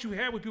great moment you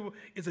have with people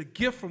is a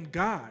gift from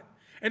God.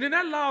 And then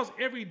that allows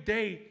every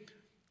day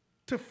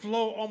to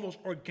flow almost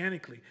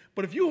organically.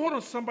 But if you hold on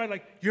to somebody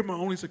like, you're my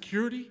only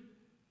security,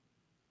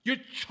 you're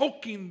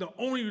choking the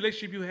only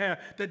relationship you have,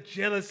 the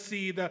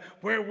jealousy, the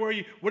where were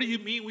you, what do you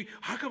mean,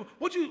 how come,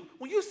 when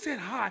you said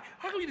hi,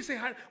 how come you didn't say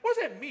hi, what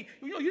does that mean?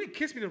 You didn't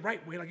kiss me the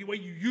right way, like the way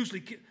you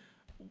usually kiss.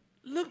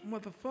 Look,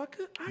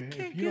 motherfucker, I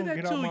can't get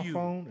that to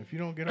you. If you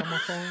don't get on my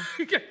phone,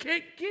 I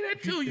can't get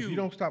that to you. If you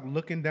don't stop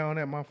looking down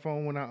at my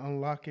phone when I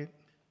unlock it.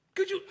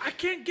 I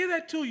can't get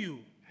that to you.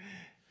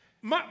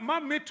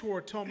 My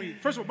mentor told me,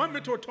 first of all, my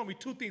mentor told me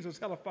 2 things that was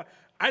hella fun.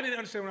 I didn't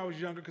understand when I was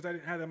younger because I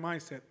didn't have that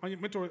mindset.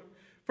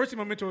 First thing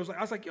my mentor was like,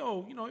 I was like,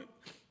 yo,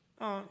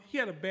 he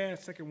had a bad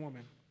second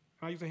woman.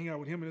 I used to hang out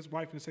with him and his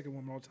wife and the second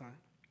woman all the time.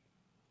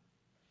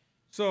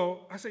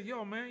 So I said,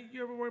 yo, man,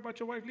 you ever worry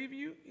about your wife leaving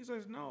you? He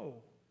says, no.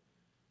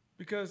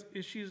 Because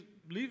if she's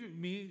leaving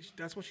me,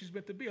 that's what she's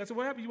meant to be. I said,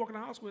 what happened? You walk in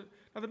the house with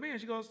another man.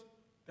 She goes,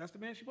 that's the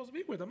man she's supposed to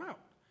be with. I'm out.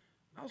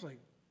 I was like,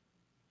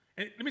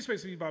 and let me say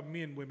something about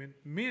men and women.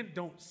 Men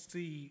don't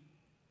see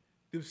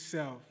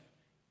themselves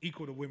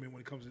equal to women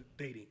when it comes to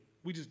dating.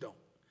 We just don't.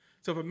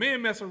 So if a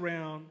man mess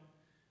around,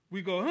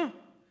 we go, huh?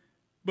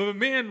 But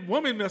if a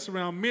woman mess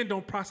around, men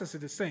don't process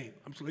it the same.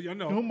 I'm just letting y'all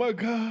know. Oh my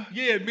God.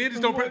 Yeah, men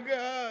just don't. Oh my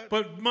God.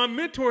 But my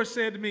mentor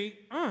said to me,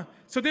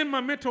 So then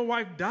my mentor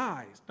wife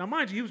dies. Now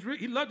mind you,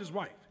 he loved his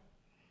wife.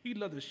 He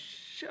loved the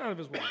shit out of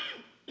his wife.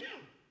 So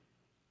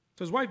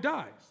his wife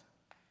dies.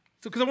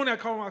 So because one day I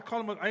called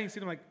him up, I ain't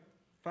seen him like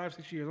 5,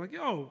 6 years. I'm like,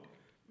 yo,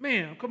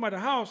 man, I'm coming by the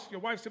house. Your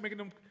wife's still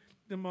making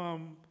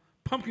them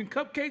pumpkin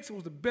cupcakes. It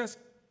was the best.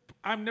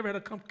 I've never had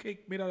a cupcake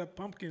made out of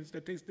pumpkins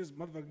that tastes this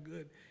motherfucking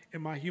good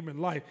in my human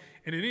life.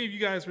 And if any of you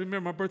guys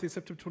remember my birthday,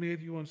 September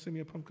 28th, you want to send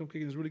me a pumpkin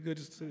cupcake, it's really good.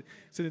 Just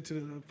send it to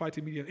the Fight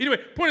Team Media. Anyway,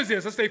 point is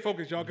this. Let's stay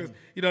focused, y'all, because,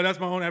 that's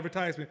my own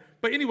advertisement.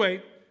 But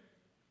anyway,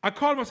 I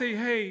called him and say,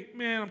 hey,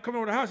 man, I'm coming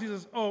over to the house. He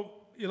says, oh,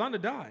 Yolanda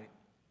died.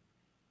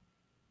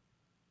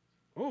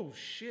 Oh,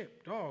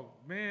 shit, dog,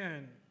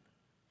 man.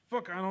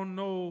 Fuck, I don't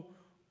know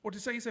what to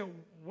say. He said,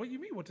 what do you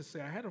mean what to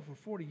say? I had her for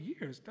 40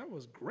 years. That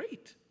was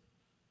great.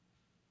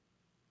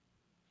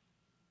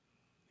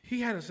 He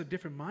had us a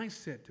different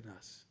mindset than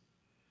us.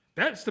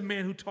 That's the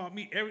man who taught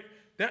me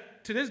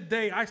that to this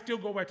day, I still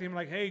go back to him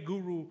like, hey,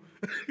 guru,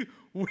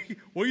 what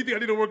do you think I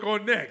need to work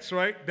on next,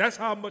 right? That's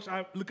how much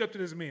I look up to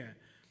this man.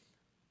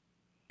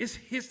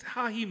 It's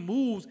how he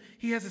moves.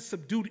 He has a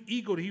subdued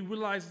ego that he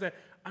realizes that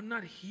I'm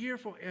not here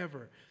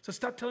forever. So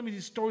stop telling me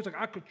these stories like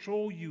I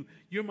control you.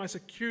 You're my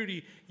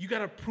security. You got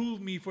to prove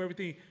me for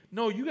everything.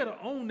 No, you got to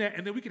own that,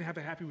 and then we can have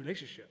a happy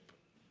relationship.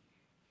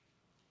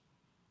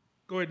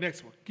 Go ahead,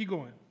 next one. Keep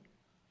going.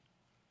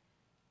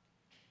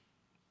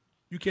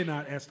 You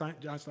cannot, as John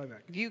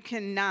Steinbeck. You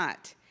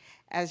cannot,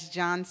 as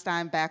John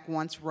Steinbeck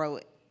once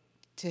wrote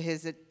to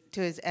his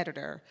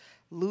editor,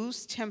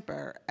 lose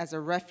temper as a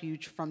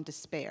refuge from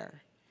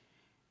despair.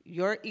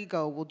 Your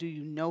ego will do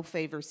you no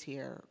favors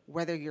here,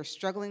 whether you're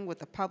struggling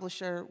with a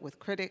publisher, with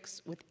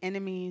critics, with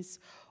enemies,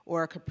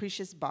 or a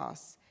capricious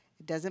boss.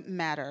 It doesn't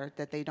matter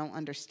that they don't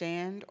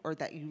understand or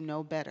that you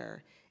know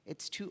better.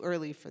 It's too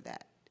early for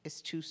that. It's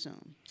too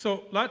soon.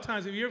 So a lot of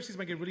times, if you ever see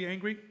somebody get really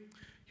angry,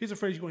 here's a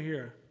phrase you're going to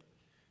hear.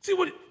 See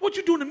what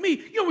you doing to me?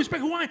 You don't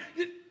respect who I am.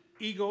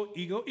 Ego.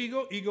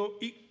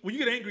 When you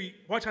get angry,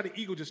 watch how the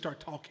ego just start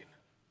talking.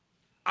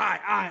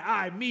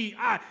 I, me,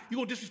 I. You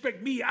gonna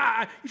disrespect me?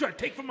 I. You try to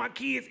take from my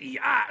kids?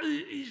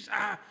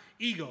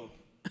 Ego.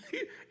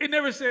 It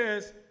never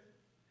says,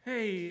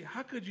 hey,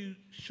 how could you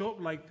show up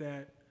like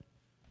that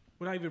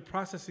without even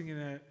processing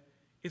that?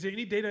 Is there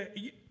any data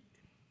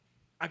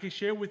I can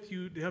share with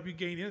you to help you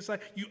gain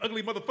insight? You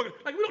ugly motherfucker.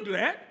 Like, we don't do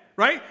that,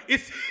 right?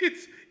 It's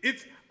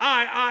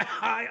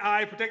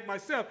I protect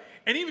myself.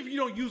 And even if you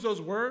don't use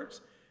those words,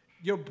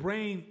 your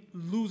brain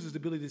loses the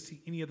ability to see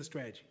any other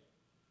strategy.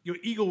 Your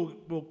ego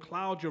will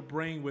cloud your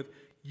brain with,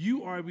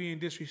 you are being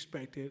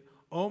disrespected.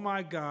 Oh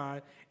my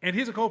God. And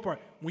here's the cool part.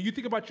 When you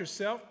think about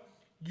yourself,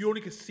 you only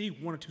can see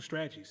 1 or 2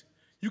 strategies.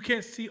 You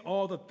can't see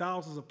all the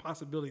thousands of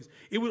possibilities.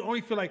 It would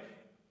only feel like,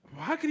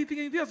 well, how could he think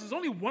anything else? There's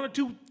only 1 or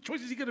 2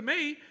 choices he could have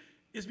made.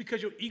 It's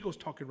because your ego's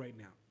talking right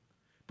now.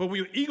 But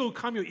when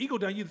calm your ego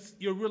down,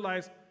 you'll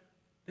realize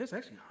there's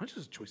actually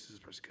hundreds of choices this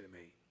person could have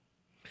made.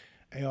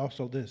 And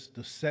also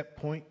the set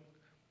point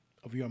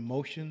of your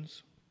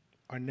emotions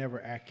are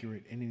never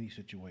accurate in any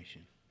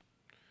situation.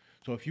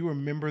 So if you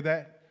remember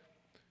that,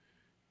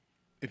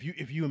 if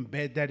you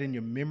embed that in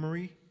your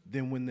memory,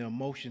 then when the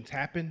emotions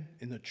happen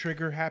and the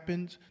trigger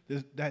happens,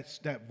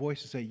 that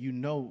voice will say,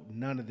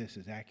 none of this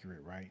is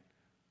accurate, right?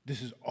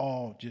 this is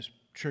all just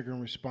trigger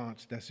and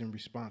response that's in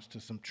response to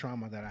some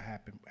trauma that I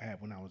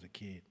had when I was a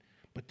kid.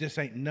 But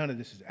none of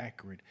this is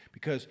accurate,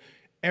 because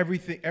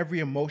every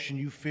emotion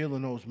you feel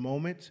in those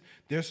moments,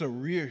 there's a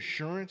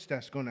reassurance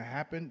that's going to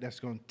happen that's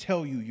going to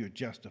tell you you're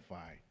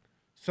justified.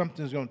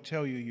 Something's going to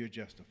tell you you're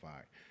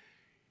justified.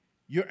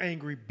 You're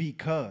angry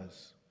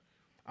because.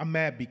 I'm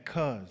mad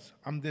because.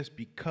 I'm this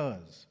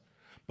because.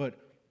 But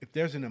if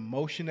there's an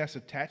emotion that's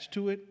attached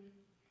to it,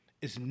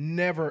 it's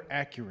never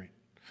accurate.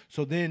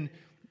 So then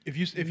if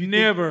you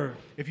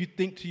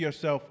think to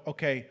yourself,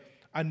 okay,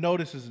 I know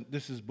this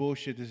is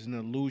bullshit, this is an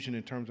illusion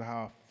in terms of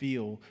how I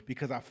feel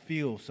because I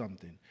feel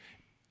something.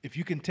 If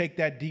you can take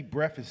that deep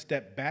breath and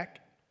step back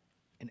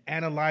and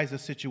analyze the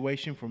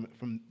situation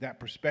from that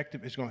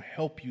perspective, it's going to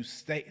help you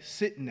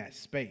sit in that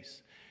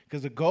space.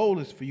 Because the goal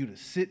is for you to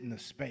sit in the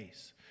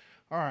space.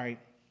 All right,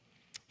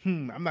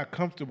 I'm not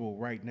comfortable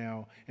right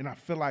now, and I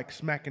feel like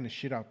smacking the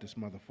shit out this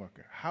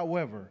motherfucker.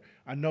 However,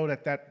 I know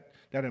that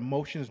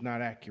emotion is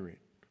not accurate.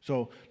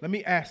 So let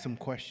me ask some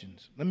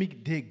questions. Let me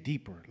dig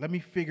deeper. Let me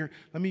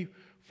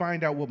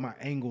find out what my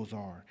angles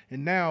are.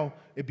 And now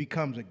it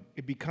becomes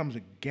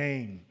a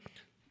game.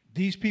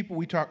 These people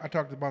I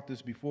talked about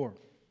this before.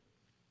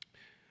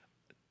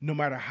 No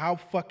matter how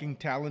fucking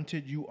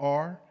talented you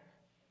are,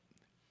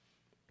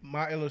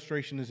 my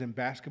illustration is in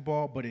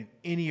basketball, but in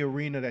any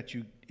arena that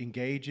you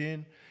engage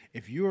in,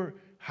 if you're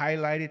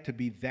highlighted to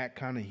be that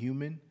kind of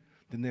human,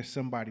 then there's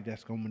somebody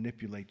that's going to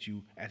manipulate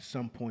you at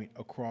some point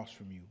across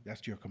from you.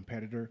 That's your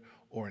competitor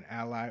or an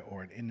ally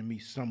or an enemy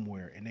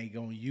somewhere, and they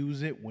going to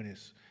use it when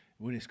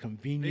it's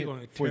convenient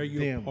for them.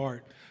 Tear you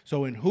apart.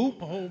 So in hoop,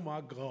 oh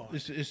my God,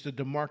 it's the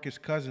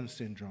DeMarcus Cousins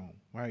syndrome,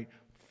 right?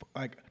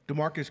 Like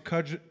DeMarcus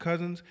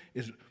Cousins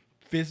is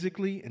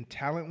physically and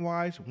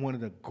talent-wise one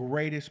of the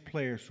greatest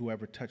players who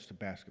ever touched the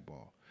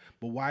basketball.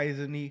 But why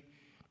isn't he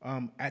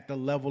at the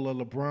level of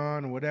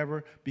LeBron or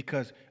whatever?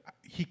 Because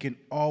he can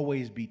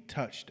always be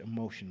touched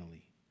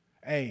emotionally.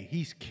 Hey,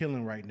 he's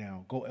killing right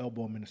now. Go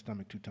elbow him in the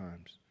stomach 2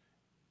 times.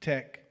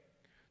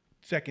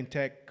 Second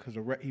tech, because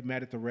he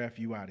mad at the ref,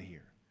 you out of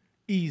here.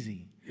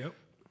 Easy. Yep.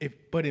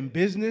 But in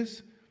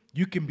business,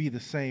 you can be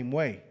the same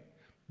way.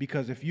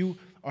 Because if you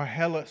are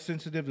hella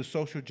sensitive to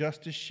social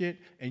justice shit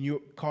and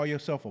you call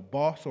yourself a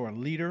boss or a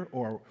leader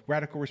or a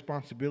radical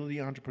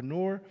responsibility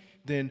entrepreneur,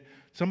 then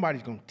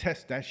somebody's going to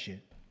test that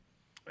shit.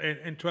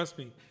 And trust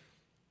me,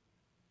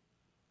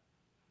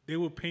 they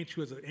will paint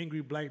you as an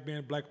angry black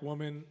man, black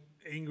woman,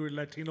 angry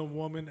Latino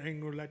woman,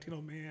 angry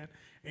Latino man,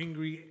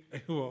 angry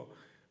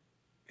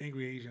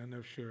Asian. I'm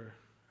not sure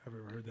I've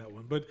ever heard that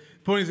one. But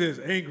the point is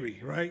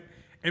angry, right?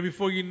 And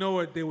before you know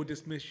it, they will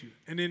dismiss you.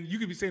 And then you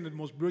could be saying the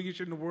most brilliant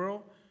shit in the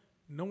world.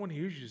 No one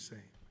hears you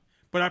saying.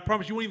 But I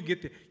promise you won't even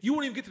get there. You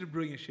won't even get to the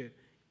brilliant shit.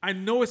 I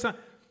know it's not.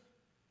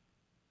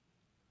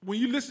 When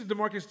you listen to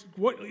DeMarcus,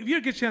 if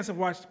you get a chance to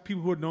watch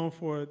people who are known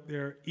for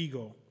their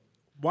ego,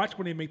 watch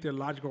when they make their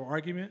logical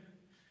argument.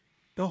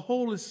 The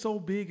hole is so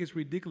big, it's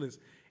ridiculous.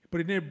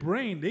 But in their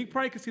brain, they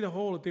probably could see the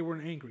hole if they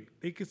weren't angry.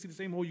 They could see the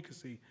same hole you could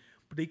see.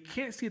 But they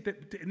can't see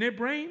it. In their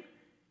brain,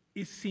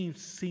 it seems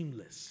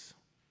seamless.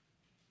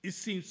 It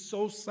seems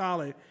so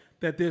solid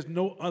that there's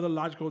no other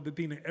logical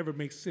thing that ever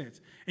makes sense.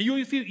 And you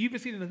even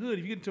see it in the hood.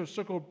 If you get into a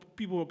circle of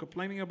people who are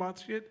complaining about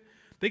shit,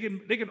 they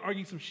can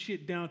argue some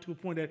shit down to a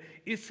point that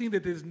it seems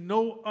that there's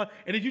no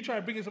and if you try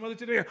to bring in some other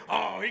shit, here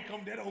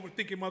come that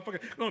overthinking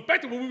motherfucker. No,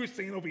 back to what we were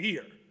saying over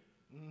here.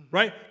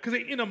 Right? Because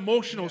they're in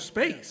emotional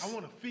space. I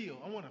want to feel.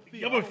 Right. I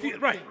want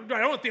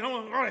to think. I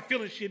want all that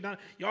feeling shit. Now,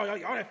 all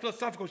that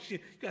philosophical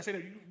shit. You gotta say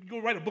that. You go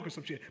write a book or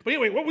some shit. But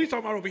anyway, what we talking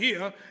about over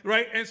here,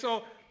 right? And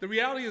so the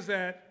reality is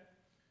that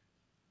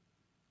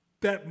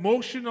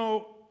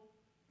emotional.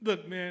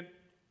 Look, man.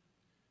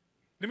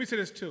 Let me say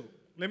this too.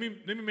 Let me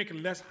make it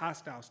less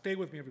hostile. Stay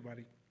with me,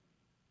 everybody.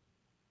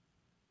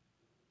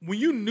 When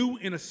you new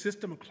in a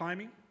system of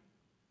climbing,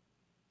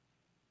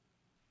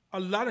 a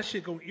lot of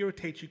shit gonna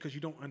irritate you because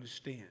you don't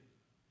understand.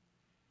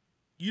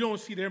 You don't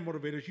see their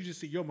motivators, you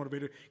just see your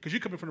motivator because you're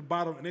coming from the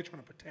bottom and they're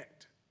trying to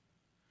protect.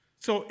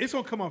 So it's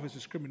gonna come off as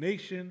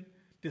discrimination,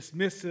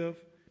 dismissive,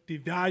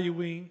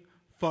 devaluing,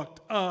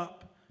 fucked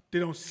up, they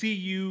don't see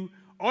you.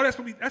 All that's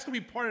gonna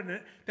be part of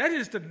that. That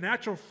is the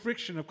natural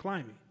friction of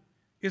climbing.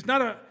 It's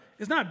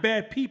not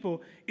bad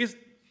people. It's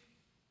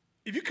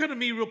if you come to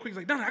me real quick, it's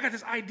like, no, I got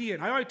this idea.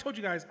 And I already told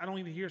you guys I don't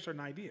even hear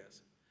certain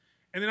ideas.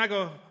 And then I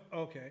go,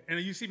 okay. And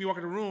then you see me walk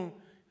in the room,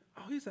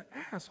 oh, he's an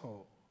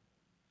asshole.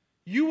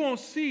 You won't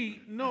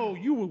see, no,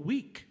 you were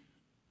weak.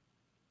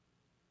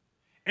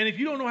 And if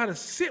you don't know how to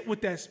sit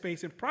with that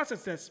space and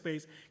process that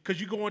space,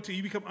 because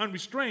you become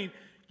unrestrained,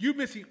 you're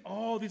missing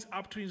all these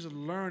opportunities to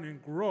learn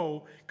and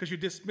grow because you're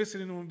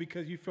dismissing them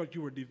because you felt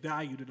you were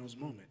devalued in those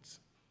moments.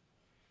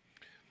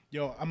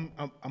 Yo,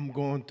 I'm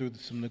going through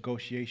some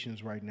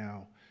negotiations right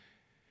now.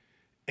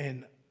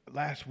 And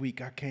last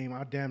week I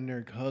damn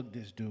near hugged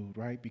this dude,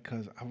 right?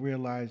 Because I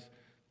realized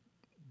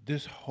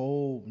this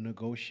whole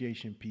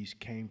negotiation piece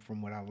came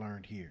from what I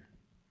learned here.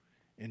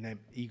 And that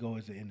ego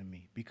is the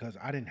enemy. Because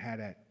I didn't have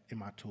that in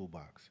my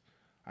toolbox.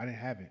 I didn't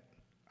have it.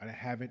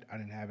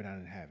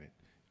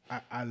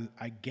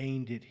 I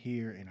gained it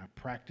here and I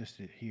practiced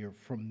it here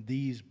from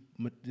this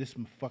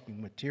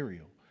fucking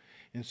material.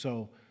 And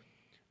so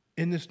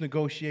in this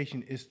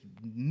negotiation,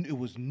 it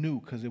was new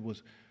because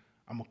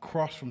I'm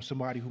across from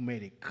somebody who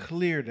made it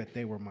clear that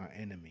they were my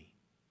enemy.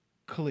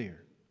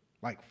 Clear.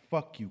 Like,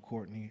 fuck you,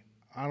 Courtney.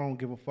 I don't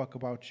give a fuck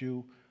about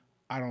you.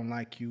 I don't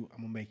like you.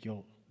 I'm gonna make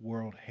your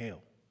world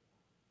hell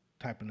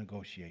type of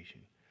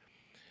negotiation.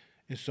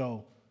 And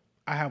so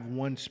I have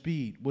one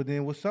speed. Well,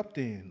 then what's up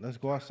then? Let's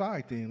go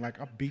outside then. Like,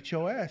 I'll beat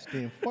your ass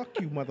then. Fuck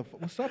you,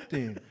 motherfucker. What's up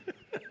then?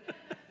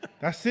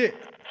 That's it.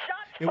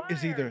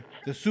 It's either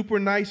the super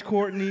nice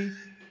Courtney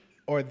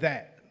or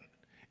that.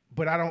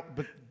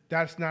 But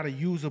that's not a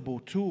usable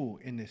tool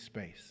in this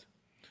space.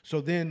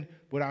 So then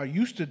what I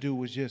used to do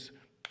was just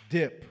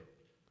dip.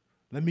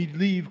 Let me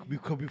leave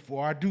because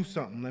before I do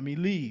something, let me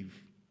leave.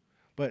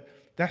 But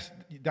that's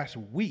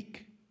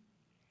weak.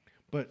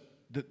 But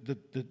the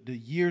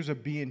years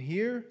of being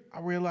here, I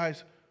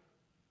realized,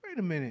 wait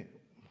a minute,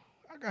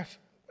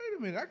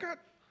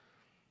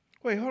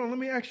 wait, hold on, let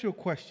me ask you a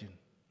question.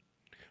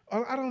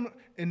 I don't know,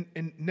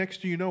 and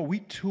next thing you know, we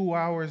 2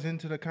 hours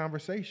into the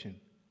conversation.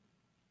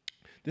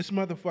 This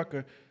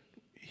motherfucker,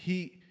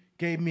 he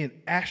gave me an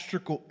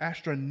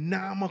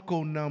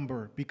astronomical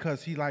number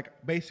because he like,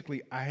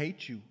 basically, I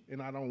hate you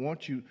and I don't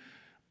want you.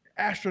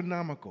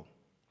 Astronomical.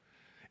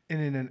 And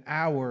in an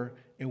hour,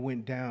 it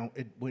went down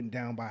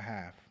by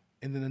half.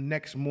 And then the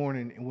next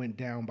morning, it went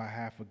down by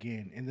half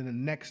again. And then the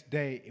next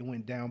day, it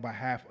went down by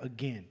half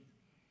again.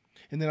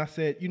 And then I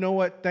said, you know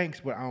what?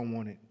 Thanks, but I don't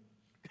want it.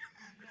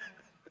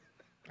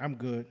 I'm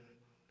good.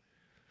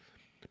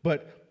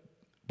 But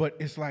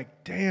it's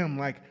like, damn,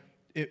 like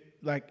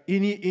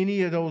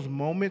any of those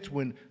moments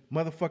when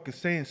motherfuckers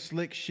saying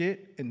slick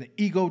shit and the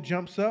ego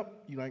jumps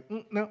up, you're like,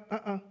 no,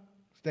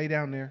 stay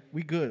down there.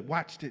 We good.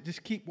 Watch it.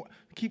 Just keep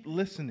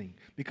listening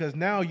because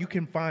now you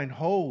can find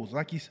holes.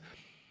 Like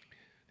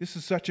this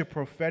is such a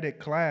prophetic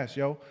class,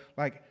 yo.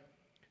 Like,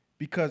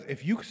 because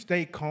if you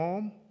stay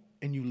calm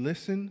and you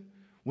listen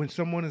when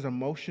someone is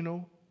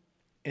emotional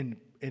and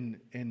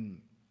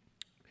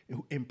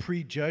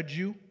prejudge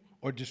you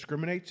or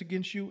discriminates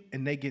against you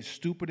and they get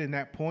stupid in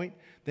that point,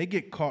 they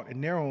get caught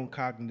in their own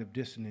cognitive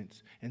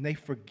dissonance and they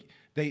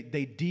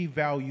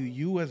devalue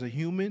you as a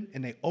human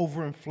and they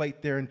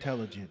overinflate their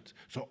intelligence.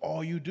 So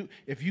all you do,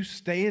 if you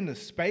stay in the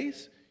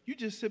space, you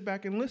just sit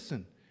back and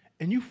listen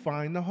and you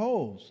find the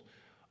holes.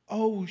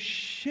 Oh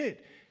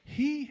shit,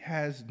 he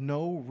has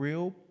no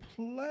real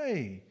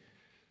play.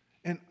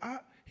 And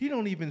he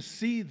don't even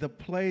see the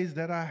plays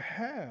that I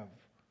have.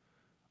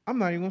 I'm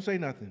not even gonna say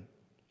nothing.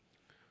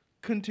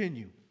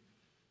 Continue.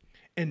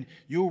 And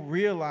you'll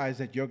realize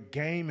that your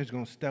game is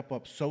going to step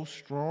up so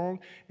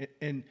strong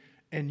and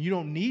you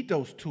don't need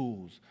those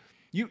tools.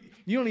 You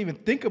don't even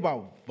think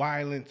about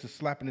violence or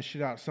slapping the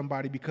shit out of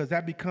somebody because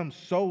that becomes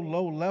so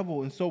low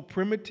level and so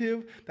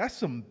primitive. That's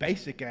some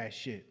basic ass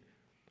shit.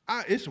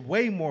 It's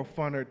way more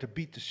funner to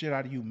beat the shit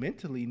out of you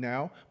mentally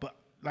now, but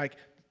like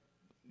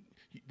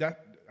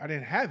that, I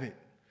didn't have it.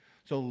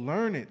 So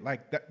learn it.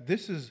 Like that,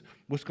 this is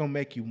what's going to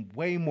make you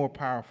way more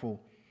powerful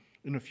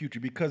in the future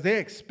because they're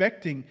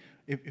expecting,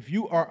 if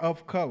you are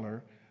of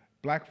color,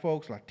 black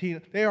folks, Latino,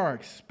 they are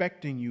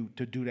expecting you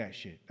to do that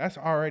shit. That's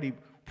already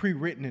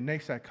pre-written in their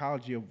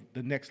psychology of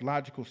the next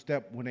logical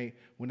step when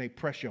they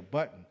press your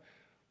button.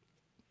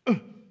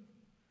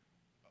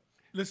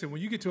 Listen,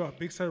 when you get to a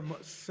big set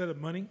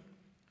of money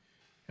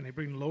and they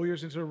bring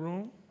lawyers into the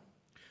room,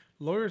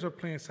 lawyers are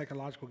playing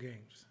psychological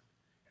games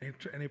and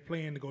they're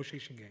playing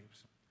negotiation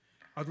games.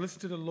 I was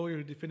listening to the lawyer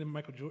who defended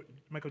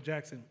Michael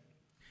Jackson.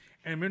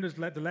 And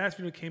remember, the last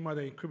video came out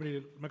that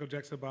incriminated Michael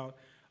Jackson about,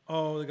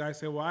 the guy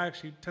said, well, I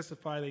actually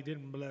testified they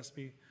didn't molest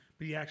me,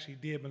 but he actually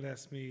did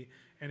molest me,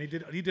 and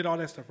he did all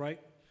that stuff, right?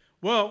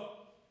 Well,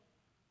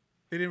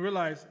 they didn't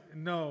realize,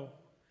 no.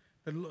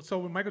 So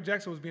when Michael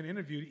Jackson was being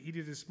interviewed, he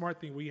did this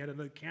smart thing where he had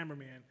another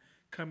cameraman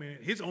come in,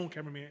 his own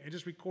cameraman, and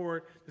just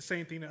record the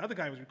same thing the other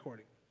guy was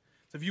recording.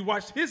 So if you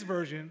watched his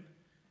version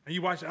and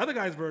you watched the other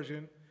guy's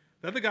version,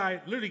 the other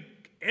guy literally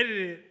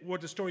edited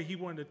what the story he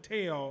wanted to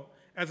tell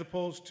as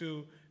opposed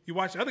to you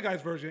watch the other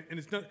guy's version, and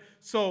it's not.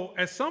 So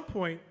at some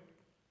point,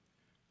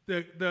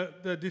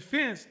 the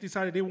defense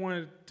decided they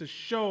wanted to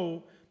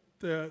show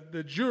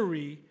the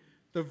jury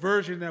the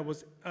version that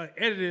was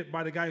edited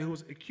by the guy who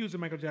was accusing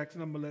Michael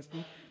Jackson of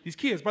molesting these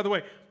kids. By the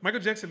way,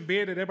 Michael Jackson's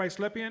bed that everybody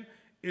slept in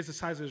is the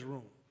size of his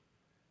room.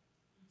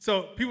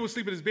 So people would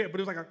sleep in his bed, but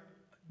it was like a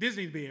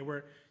Disney bed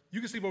where you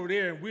can sleep over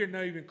there and we're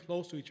not even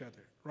close to each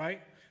other, right?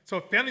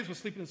 So families would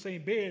sleep in the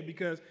same bed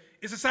because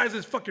it's the size of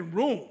his fucking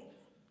room.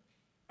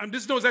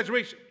 This is no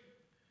exaggeration.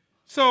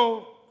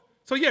 So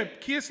yeah,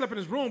 kids slept in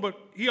his room, but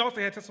he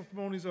also had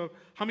testimonies of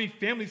how many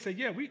families said,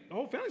 yeah, the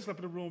whole family slept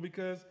in the room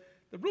because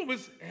the room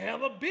is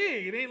hella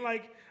big. It ain't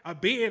like a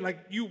bed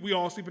like we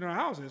all sleep in our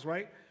houses,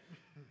 right?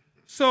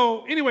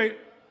 So anyway,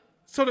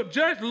 so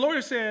the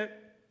lawyer said,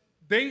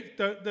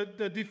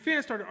 the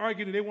defense started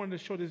arguing that they wanted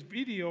to show this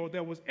video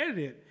that was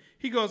edited.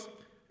 He goes,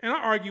 and I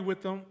argued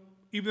with them,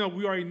 even though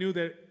we already knew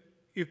that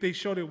if they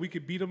showed that we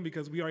could beat them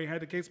because we already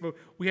had the case, but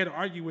we had to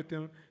argue with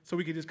them so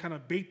we could just kind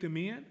of bait them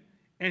in.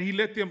 And he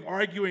let them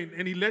argue,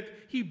 and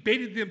he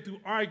baited them through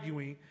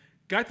arguing,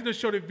 got them to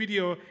show the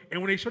video,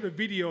 and when they showed the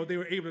video, they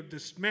were able to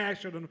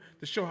smash them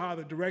to show how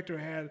the director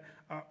had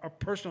a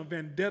personal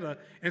vendetta.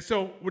 And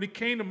so when it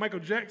came to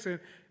Michael Jackson,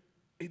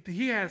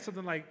 he had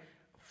something like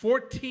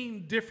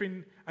 14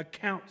 different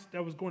accounts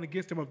that was going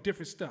against him of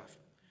different stuff.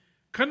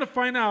 Come to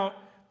find out,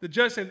 the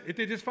judge said if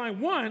they just find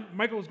one,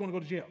 Michael was going to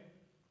go to jail.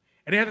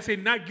 And they had to say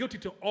not guilty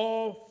to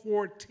all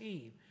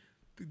 14.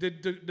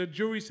 The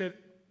jury said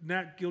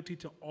not guilty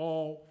to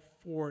all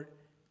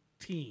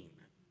 14.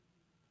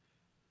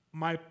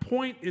 My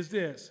point is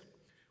this.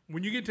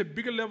 When you get to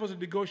bigger levels of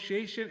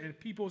negotiation and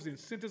people's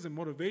incentives and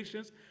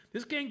motivations,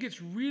 this game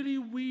gets really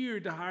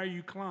weird the higher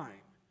you climb.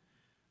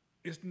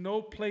 It's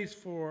no place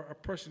for a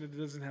person that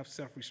doesn't have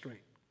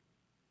self-restraint.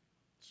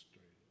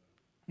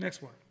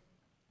 Next one.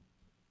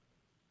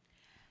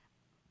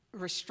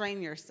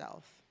 Restrain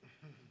yourself.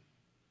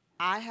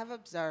 I have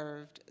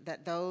observed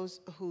that those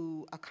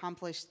who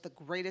accomplish the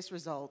greatest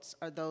results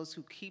are those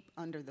who keep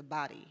under the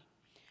body,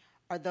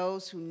 are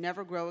those who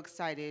never grow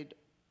excited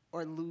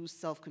or lose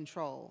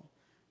self-control,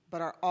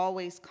 but are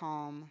always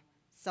calm,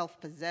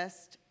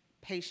 self-possessed,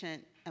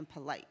 patient, and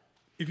polite.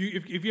 If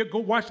you go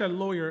watch that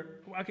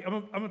lawyer,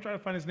 I'm gonna try to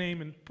find his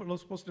name and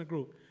post it in the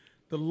group.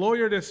 The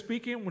lawyer that's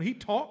speaking, when he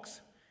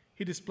talks,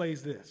 he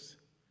displays this.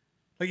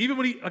 Like even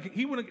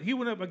when he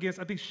went up against,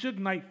 I think Suge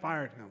Knight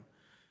fired him,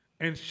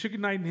 and Suge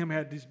Knight and him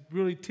had this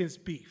really tense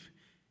beef.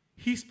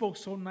 He spoke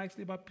so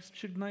nicely about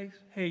Suge Knight.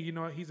 Hey, you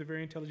know, he's a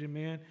very intelligent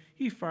man.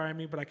 He fired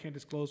me, but I can't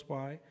disclose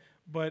why.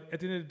 But at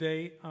the end of the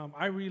day,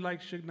 I really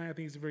like Suge Knight. I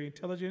think he's very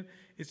intelligent.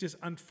 It's just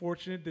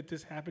unfortunate that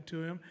this happened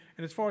to him.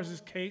 And as far as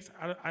this case,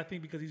 I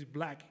think because he's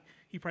black,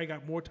 he probably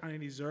got more time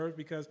than he deserved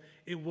because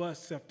it was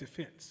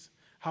self-defense.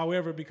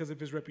 However, because of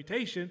his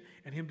reputation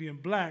and him being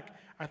black,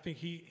 I think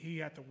he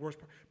had the worst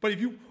part. But if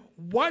you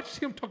watch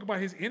him talk about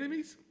his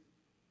enemies,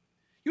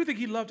 you think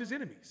he loved his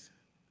enemies.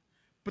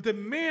 But the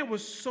man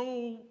was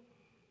so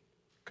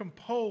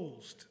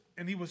composed,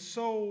 and he was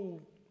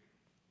so,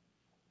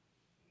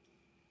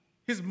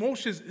 his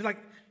emotions, like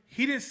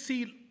he didn't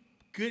see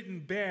good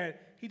and bad,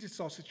 he just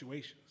saw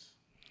situations.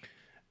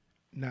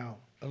 Now,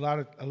 a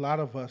lot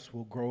of us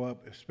will grow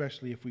up,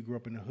 especially if we grew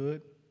up in the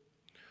hood,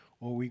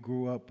 or we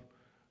grew up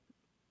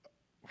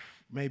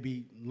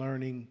maybe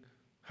learning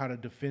how to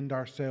defend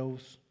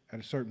ourselves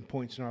at certain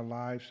points in our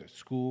lives, at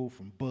school,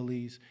 from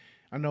bullies.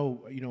 I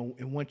know, you know,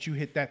 and once you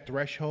hit that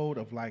threshold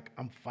of like,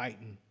 I'm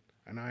fighting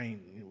and I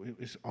ain't,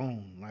 it's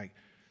on, like,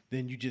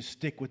 then you just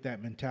stick with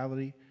that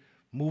mentality.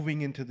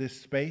 Moving into this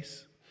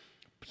space,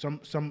 some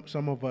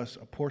of us,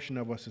 a portion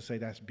of us will say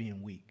that's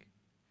being weak.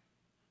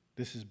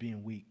 This is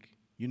being weak.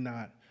 You're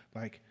not,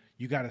 like,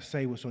 you got to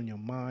say what's on your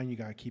mind. You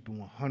got to keep it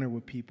 100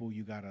 with people.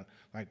 You got to,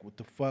 like, what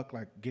the fuck,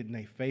 like, get in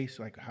their face,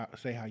 like,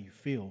 say how you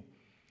feel.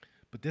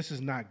 But this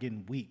is not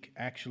getting weak.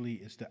 Actually,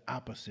 it's the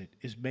opposite.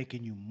 It's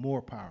making you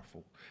more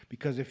powerful.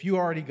 Because if you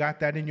already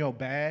got that in your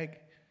bag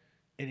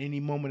at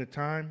any moment of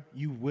time,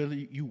 you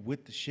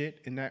with the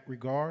shit in that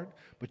regard,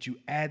 but you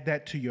add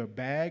that to your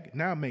bag,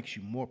 now it makes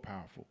you more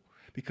powerful.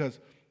 Because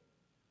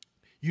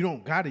you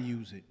don't got to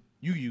use it.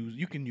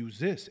 You can use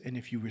this, and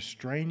if you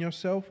restrain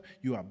yourself,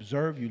 you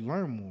observe, you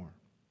learn more.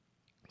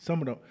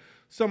 Some of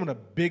the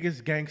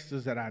biggest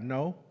gangsters that I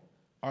know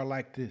are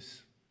like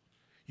this.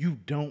 You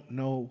don't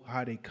know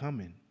how they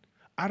coming.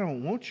 I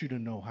don't want you to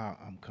know how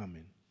I'm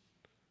coming.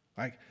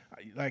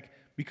 Like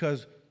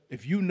because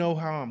if you know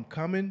how I'm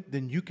coming,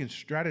 then you can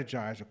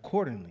strategize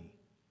accordingly.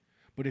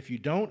 But if you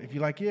don't, if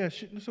you're like, yeah,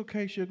 shit, it's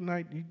okay, Suge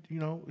Knight, you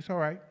know, it's all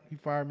right, he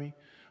fired me,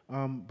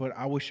 but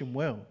I wish him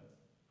well,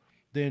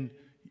 then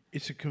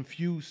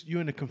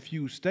you're in a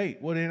confused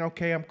state. Well, then,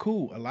 okay, I'm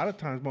cool. A lot of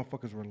times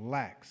motherfuckers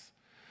relax.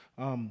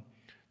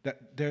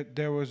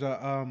 There was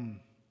a,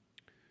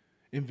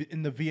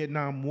 in the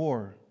Vietnam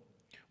War,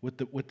 what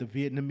the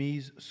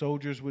Vietnamese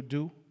soldiers would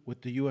do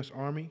with the U.S.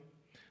 Army,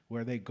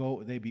 where they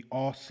be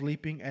all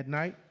sleeping at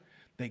night,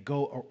 they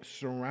go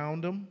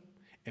surround them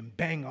and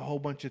bang a whole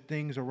bunch of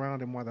things around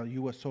them while the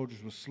U.S.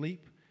 soldiers would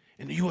sleep.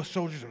 And the U.S.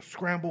 soldiers would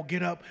scramble,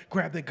 get up,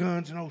 grab their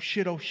guns, and oh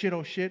shit, oh shit,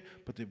 oh shit.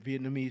 But the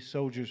Vietnamese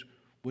soldiers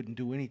wouldn't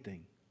do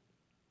anything.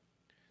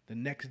 The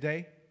next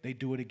day, they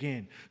do it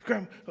again.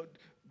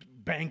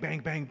 Bang, bang,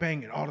 bang,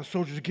 bang, and all the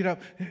soldiers would get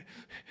up,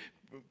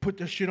 put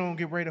their shit on,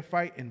 get ready to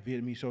fight, and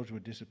Vietnamese soldiers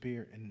would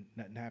disappear, and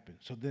nothing happened.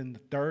 So then the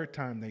third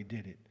time they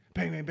did it,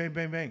 bang, bang, bang,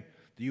 bang, bang,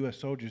 the U.S.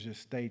 soldiers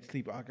just stayed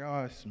sleeping. Like,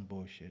 oh, that's some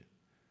bullshit.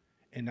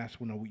 And that's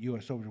when the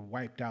U.S. soldiers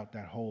wiped out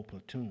that whole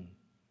platoon.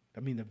 I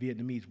mean, the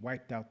Vietnamese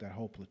wiped out that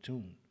whole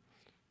platoon.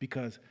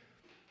 Because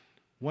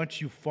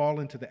once you fall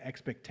into the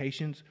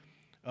expectations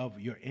of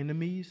your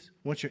enemies,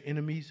 once your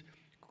enemies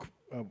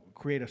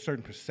create a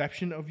certain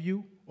perception of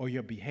you or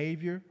your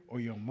behavior or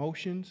your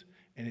emotions,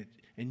 and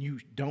you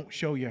don't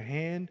show your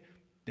hand,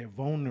 they're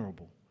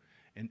vulnerable.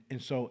 And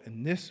so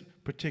in this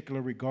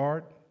particular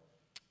regard,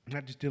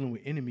 not just dealing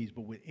with enemies,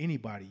 but with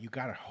anybody, you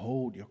got to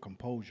hold your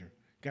composure.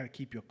 You got to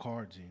keep your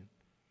cards in.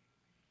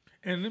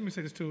 And let me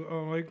say this too,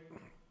 like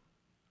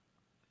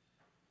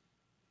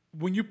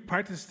when you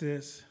practice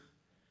this,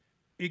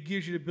 it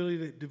gives you the ability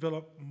to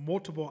develop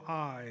multiple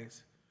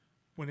eyes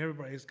when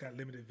everybody's got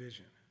limited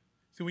vision.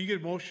 See, when you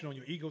get emotional and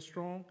your ego's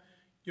strong,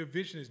 your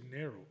vision is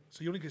narrow,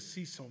 so you only can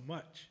see so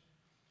much.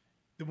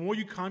 The more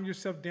you calm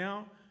yourself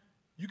down,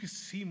 you can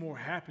see more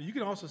happen. You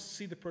can also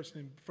see the person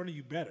in front of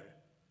you better.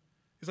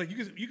 It's like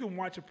you can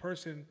watch a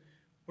person,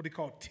 what they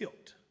call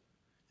tilt.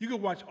 You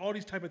can watch all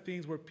these type of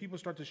things where people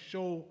start to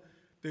show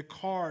their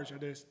cards or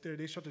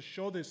they start to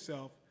show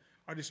themselves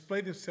or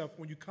display themselves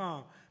when you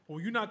calm. But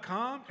when you're not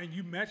calm and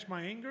you match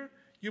my anger,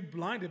 you're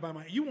blinded by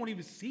you won't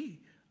even see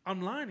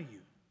I'm lying to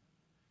you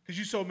because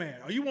you're so mad.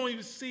 Or you won't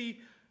even see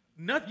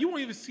nothing. You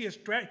won't even see a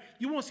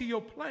you won't see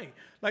your play.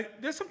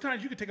 Like there's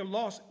sometimes you can take a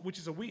loss, which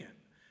is a win.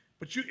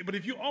 But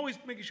if you always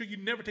making sure you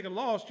never take a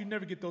loss, you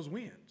never get those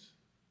wins.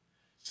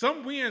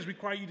 Some wins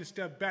require you to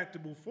step back to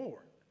move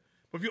forward.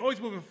 But if you're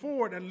always moving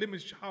forward, that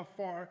limits how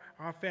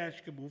fast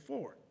you can move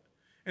forward.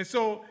 And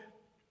so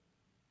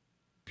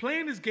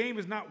playing this game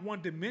is not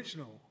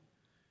one-dimensional.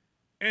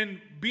 And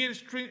being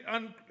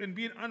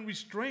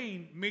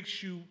unrestrained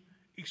makes you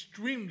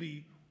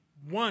extremely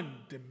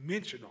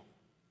one-dimensional.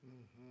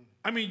 Mm-hmm.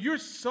 I mean,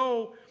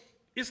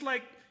 it's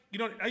like,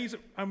 I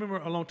remember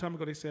a long time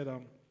ago they said,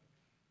 when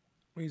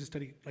you used to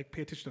study, like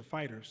pay attention to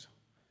fighters.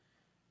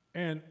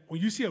 And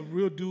when you see a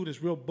real dude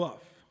that's real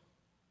buff,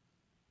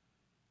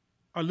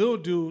 a little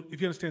dude, if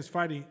he understands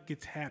fighting,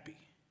 gets happy.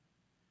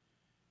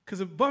 Because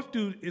a buff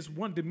dude is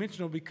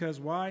one-dimensional because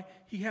why?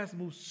 He has to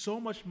move so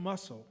much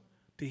muscle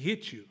to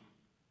hit you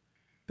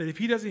that if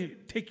he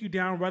doesn't take you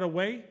down right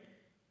away,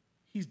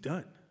 he's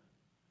done.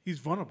 He's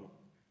vulnerable,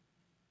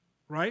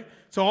 right?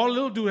 So all a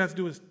little dude has to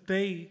do is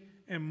stay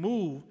and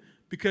move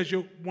because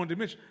you're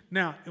one-dimensional.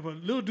 Now, if a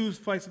little dude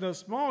fights another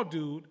small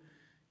dude,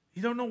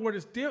 you don't know where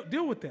to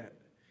deal with that.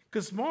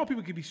 Because small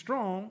people can be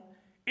strong,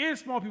 and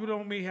small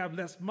people may have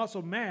less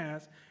muscle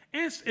mass,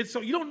 and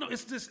so you don't know.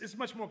 It's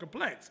much more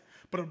complex.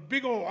 But a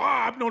big old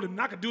I've known to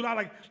knock a dude out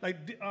like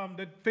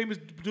that famous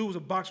dude was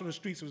a boxer on the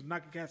streets who was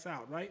knocking cats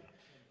out, right?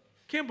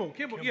 Kimbo,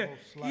 yeah,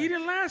 Slice. he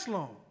didn't last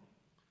long.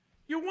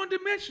 You're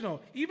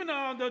one-dimensional. Even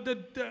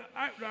the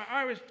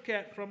Irish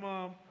cat from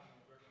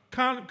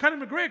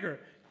Conor McGregor.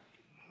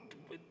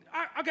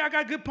 I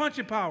got good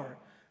punching power,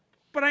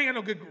 but I ain't got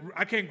no good.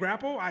 I can't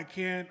grapple.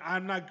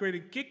 I'm not great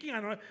at kicking.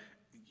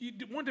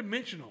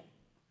 One-dimensional.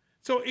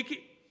 So it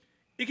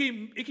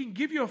can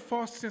give you a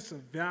false sense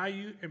of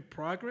value and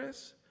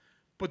progress,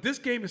 but this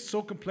game is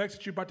so complex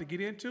that you're about to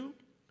get into.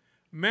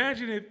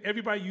 Imagine if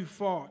everybody you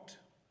fought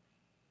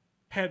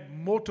had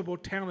multiple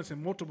talents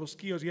and multiple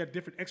skills. You had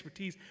different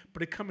expertise, but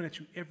they're coming at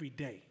you every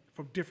day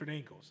from different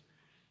angles.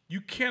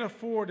 You can't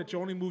afford that your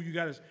only move you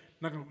got is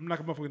knock a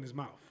motherfucker in his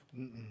mouth.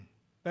 Mm-mm.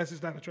 That's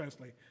just not going to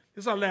translate.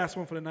 This is our last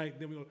one for the night.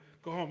 Then we'll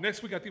go home.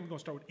 Next week, I think we're going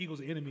to start with Eagles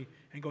the Enemy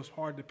and goes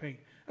hard to paint.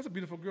 That's a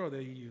beautiful girl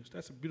that he used.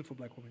 That's a beautiful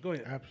black woman. Go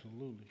ahead.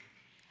 Absolutely.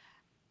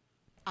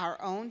 Our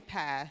own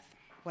path,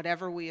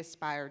 whatever we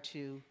aspire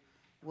to,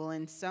 will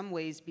in some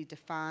ways be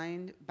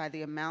defined by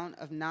the amount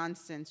of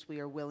nonsense we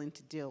are willing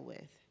to deal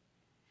with.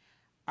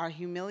 Our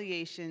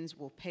humiliations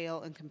will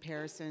pale in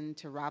comparison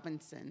to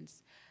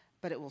Robinson's,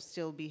 but it will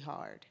still be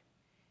hard.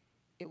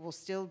 It will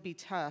still be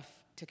tough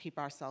to keep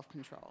our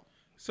self-control.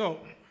 So,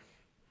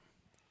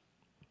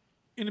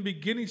 in the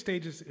beginning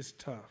stages, it's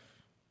tough.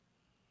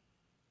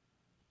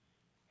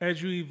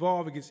 As you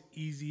evolve, it gets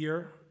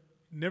easier.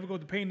 The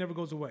pain never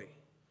goes away.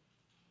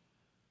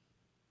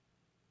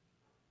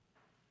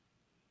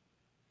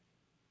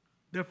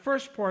 The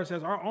first part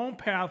says our own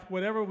path,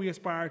 whatever we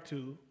aspire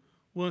to,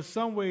 will in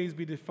some ways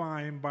be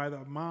defined by the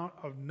amount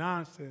of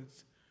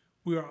nonsense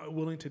we are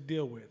willing to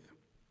deal with.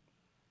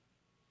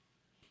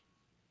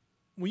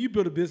 When you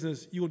build a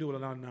business, you're going to deal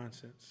with a lot of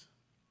nonsense.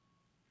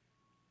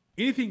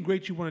 Anything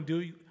great you want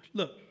to do,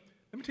 look,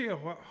 let me tell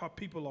you how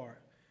people are.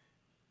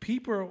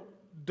 People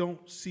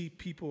don't see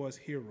people as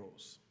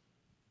heroes.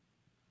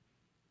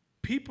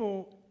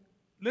 People,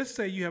 let's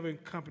say you have a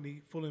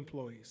company full of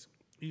employees.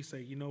 You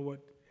say, you know what,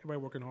 everybody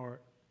working hard.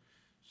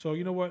 So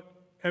you know what,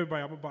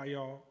 everybody, I'm going to buy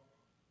y'all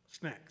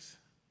snacks.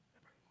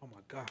 Oh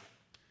my God.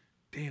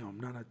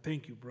 Damn, Nana,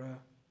 thank you, bruh. And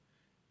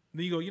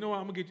then you go, you know what,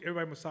 I'm going to get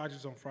everybody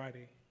massages on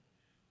Friday.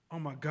 Oh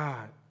my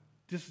God,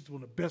 this is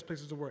one of the best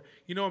places to work.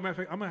 You know, matter of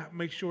fact, I'm going to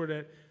make sure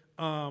that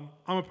I'm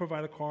going to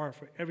provide a car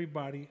for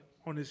everybody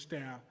on this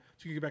staff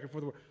so you can get back and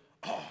forth to work.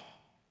 Oh,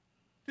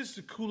 this is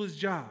the coolest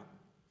job.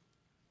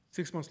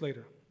 6 months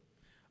later.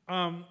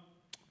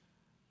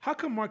 How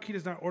come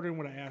Marquita's not ordering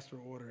what I asked her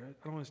to order?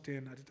 I don't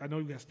understand. I know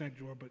you got a snack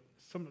drawer, but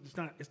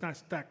it's not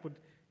stacked with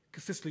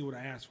consistently what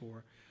I asked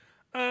for.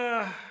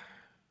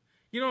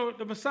 You know,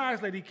 the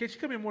massage lady, can she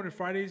come in more than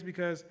Fridays?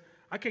 Because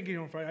I can't get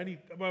in on Friday. I need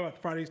about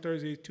Fridays,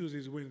 Thursdays,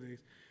 Tuesdays, Wednesdays.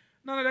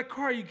 None of that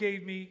car you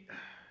gave me,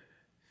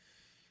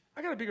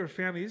 I got a bigger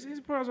family. Is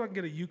it possible I can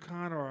get a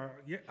Yukon or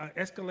an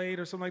Escalade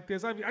or something like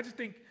this? I just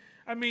think,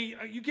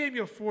 you gave me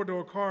a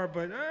 4-door car,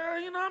 but,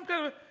 I'm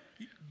kind of,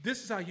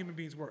 this is how human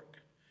beings work.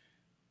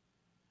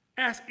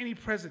 Ask any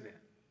president.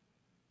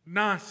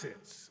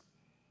 Nonsense.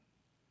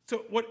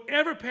 So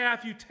whatever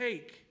path you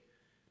take,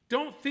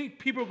 don't think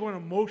people are going to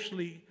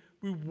emotionally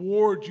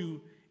reward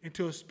you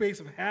into a space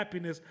of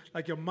happiness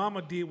like your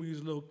mama did when you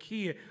was a little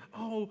kid.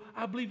 Oh,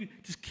 I believe you.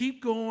 Just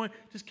keep going.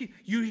 Just keep.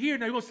 You're here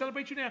now. You're going to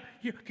celebrate you now.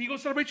 Here, can you go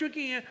celebrate you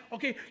again?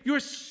 Okay, you're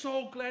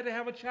so glad to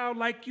have a child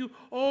like you.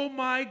 Oh,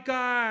 my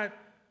God.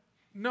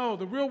 No,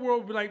 the real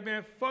world will be like,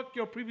 man, fuck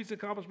your previous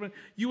accomplishment.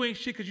 You ain't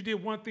shit because you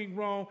did one thing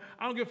wrong.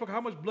 I don't give a fuck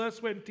how much blood,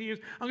 sweat, and tears.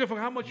 I don't give a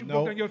fuck how much you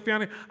broke down your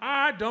family.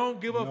 I don't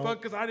give a fuck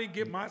because I didn't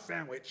get my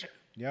sandwich.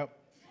 Yep.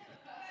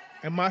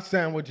 And my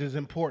sandwich is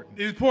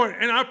important. It's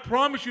important. And I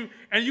promise you,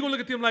 and you're going to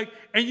look at them like,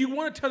 and you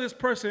want to tell this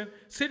person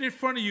sitting in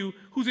front of you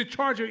who's in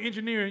charge of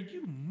engineering,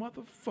 you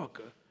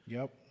motherfucker.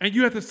 Yep. And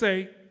you have to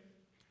say,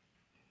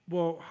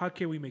 well, how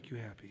can we make you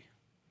happy?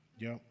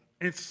 Yep.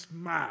 And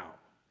smile.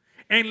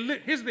 And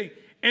here's the thing.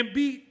 And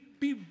be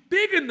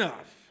big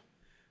enough.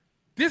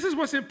 This is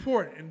what's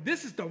important. And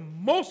this is the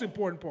most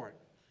important part.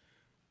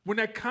 When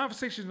that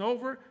conversation is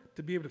over,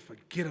 to be able to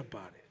forget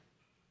about it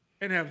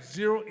and have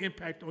zero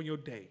impact on your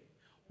day.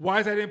 Why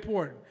is that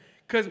important?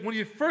 Because when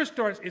it first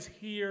starts, it's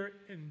here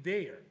and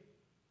there.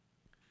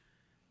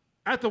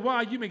 After a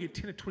while, you may get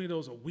 10 to 20 of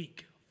those a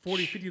week,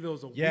 40, 50 of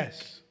those a week.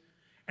 Yes.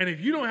 And if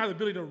you don't have the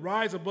ability to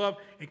rise above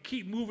and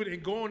keep moving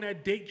and go on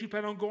that date you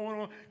plan on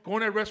going to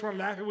that restaurant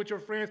laughing with your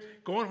friends,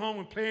 going home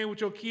and playing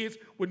with your kids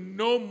with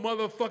no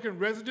motherfucking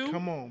residue.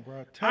 Come on,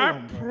 bro.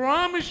 I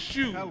promise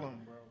you, Tell 'em,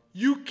 bro.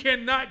 you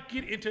cannot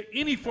get into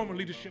any form of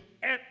leadership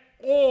at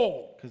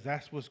all. Because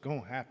that's what's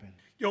going to happen.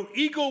 Your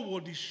ego will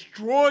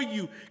destroy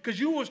you because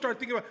you will start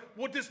thinking about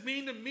what this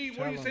mean to me.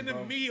 What are you Tell saying 'em, to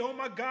bro. me? Oh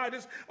my God,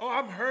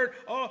 I'm hurt.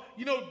 Oh,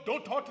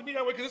 don't talk to me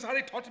that way because this is how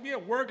they talk to me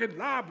at work and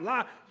blah,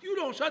 blah. You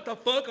don't shut the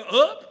fuck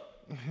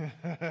up.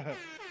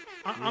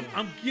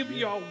 I'm giving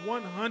y'all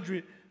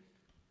 100.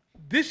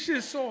 This shit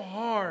is so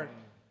hard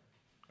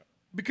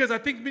because I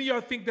think many of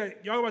y'all think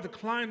that y'all about to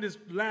climb this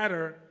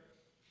ladder.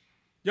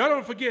 Y'all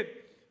don't forget,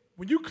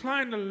 when you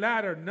climb the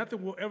ladder,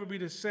 nothing will ever be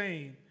the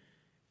same.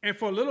 And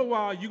for a little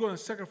while, you're going to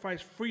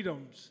sacrifice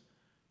freedoms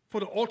for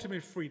the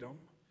ultimate freedom.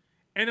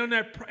 And on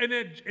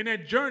in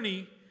that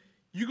journey,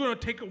 you're going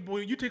to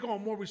when you take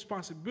on more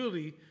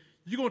responsibility,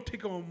 you're going to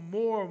take on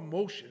more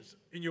emotions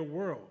in your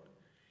world.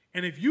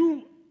 And if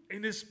you,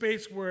 in this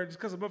space where just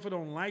because a motherfucker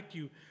don't like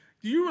you,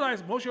 do you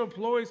realize most of your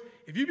employees,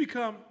 if you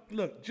become,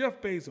 look, Jeff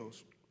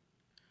Bezos,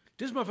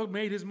 this motherfucker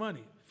made his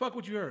money. Fuck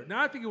what you heard.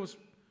 Now, I think it was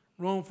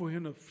wrong for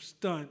him to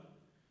stunt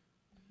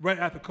right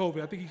after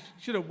COVID. I think he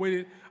should have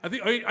waited. I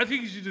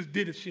think he should just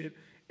did the shit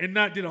and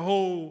not did a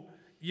whole,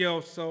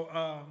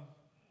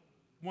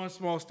 one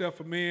small step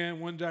for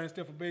man, one giant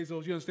step for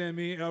Bezos. You understand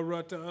me?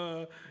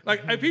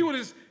 If he would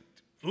have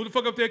flew the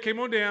fuck up there, came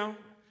on down,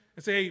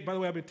 and say, hey, by the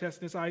way, I've been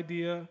testing this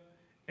idea,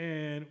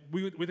 and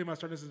we think about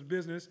starting this as a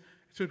business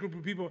to a group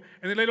of people,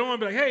 and then later on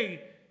be like,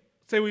 hey,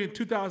 say we're in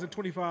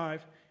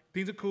 2025,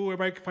 things are cool,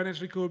 everybody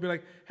financially cool, be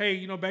like,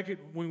 hey, back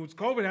when it was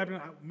COVID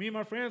happening, me and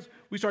my friends,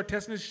 we started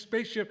testing this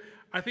spaceship,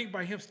 I think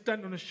by him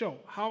stunting on the show.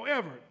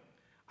 However,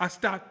 I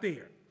stopped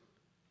there.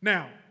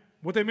 Now,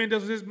 what that man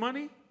does with his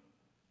money,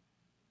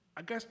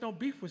 I got no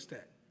beef with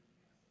that.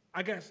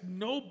 I got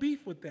no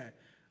beef with that.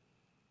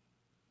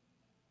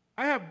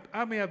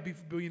 I may have beef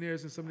with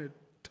billionaires and some of their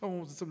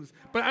tones and some of this,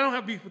 but I don't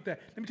have beef with that.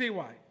 Let me tell you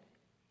why.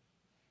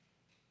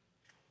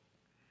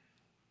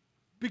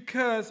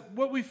 Because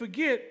what we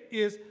forget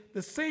is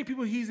the same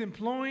people he's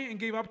employing and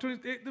gave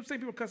opportunities, the same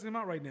people cussing him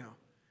out right now.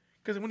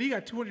 Because when he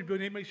got 200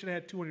 billion, they should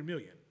have had 200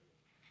 million.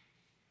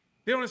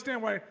 They don't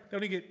understand why they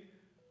only get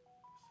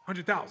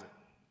 100,000.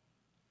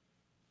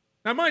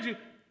 Now, mind you,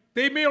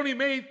 they may only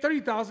made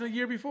 30,000 a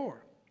year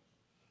before.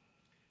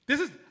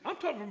 I'm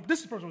talking from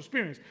this is personal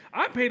experience.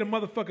 I paid a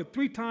motherfucker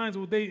 3 times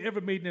what they ever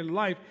made in their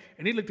life,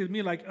 and they looked at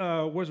me like,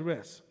 where's the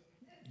rest?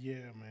 Yeah,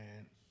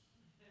 man.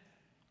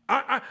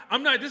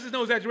 I'm not, this is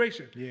no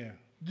exaggeration. Yeah.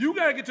 You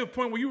got to get to a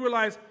point where you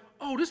realize,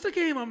 oh, this is the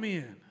game I'm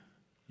in.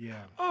 Yeah.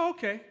 Oh,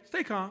 okay.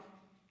 Stay calm.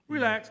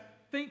 Relax.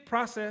 Think,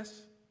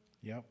 process.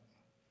 Yep.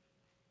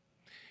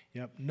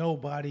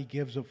 Nobody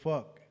gives a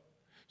fuck.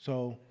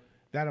 So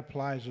that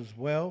applies as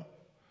well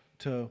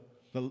to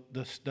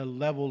the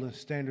level and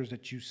standards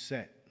that you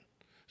set.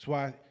 That's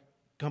why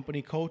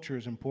company culture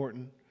is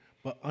important,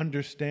 but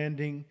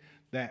understanding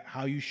that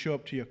how you show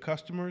up to your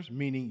customers,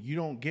 meaning you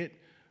don't get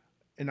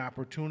an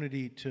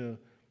opportunity to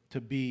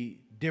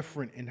be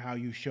different in how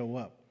you show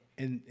up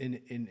and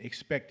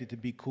expect it to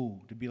be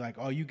cool, to be like,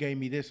 oh, you gave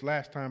me this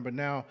last time, but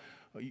now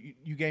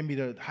you gave me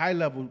the high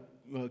level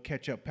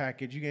ketchup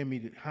package, you gave me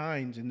the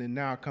Heinz, and then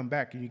now I come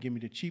back and you give me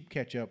the cheap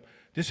ketchup.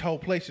 This whole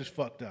place is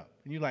fucked up.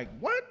 And you're like,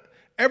 what?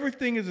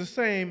 Everything is the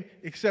same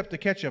except the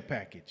ketchup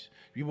package.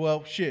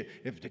 Well, shit,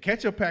 if the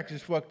ketchup package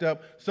is fucked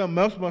up, something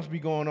else must be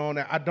going on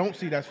that I don't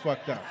see that's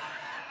fucked up.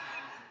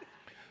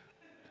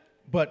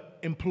 But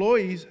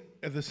employees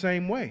are the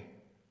same way.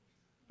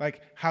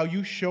 Like how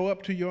you show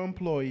up to your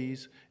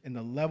employees and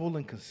the level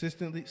and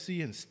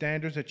consistency and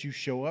standards that you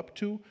show up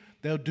to,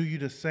 they'll do you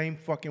the same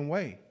fucking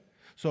way.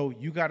 So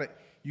you gotta,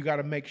 you got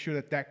to make sure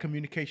that that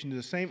communication is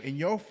the same, and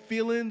your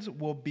feelings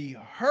will be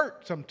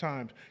hurt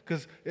sometimes,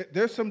 because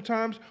there's some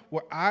times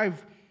where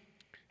I've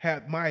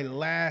had my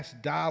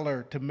last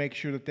dollar to make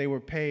sure that they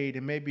were paid,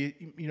 and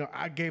maybe, you know,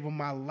 I gave them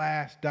my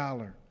last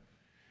dollar.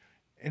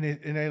 And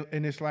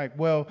it's like,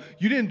 well,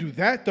 you didn't do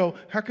that though.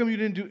 How come you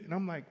didn't do? And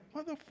I'm like,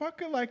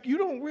 motherfucker, like you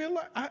don't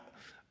realize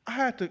I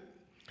had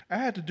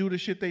to do the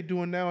shit they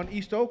doing now in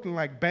East Oakland,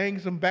 like bang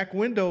some back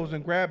windows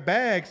and grab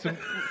bags and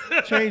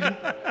change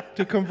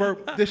to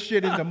convert this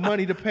shit into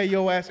money to pay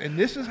your ass. And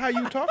this is how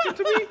you talking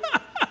to me?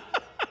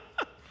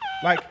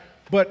 Like,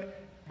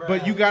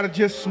 but you gotta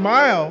just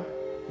smile.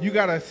 You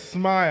gotta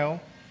smile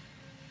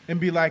and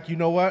be like, you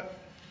know what?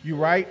 You're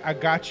right. I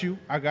got you.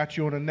 I got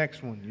you on the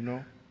next one. You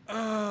know.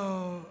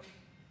 Oh.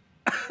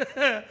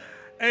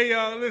 Hey,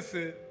 y'all,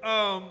 listen.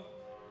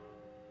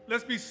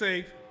 Let's be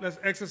safe. Let's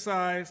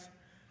exercise.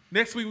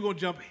 Next week, we're going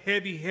to jump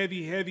heavy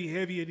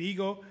in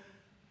ego.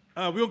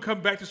 We're going to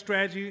come back to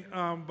strategy,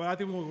 but I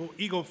think we're going to go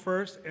ego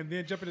first and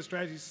then jump into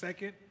strategy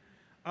second.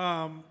 It's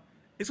going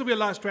to be a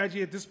lot of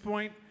strategy at this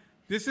point.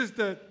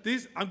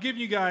 I'm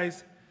giving you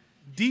guys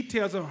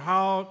details of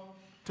how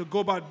to go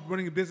about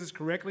running a business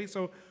correctly.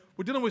 So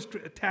we're dealing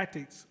with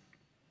tactics.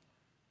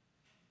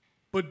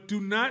 But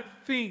do not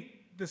think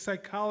the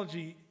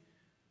psychology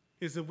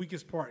is the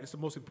weakest part. It's the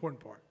most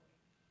important part.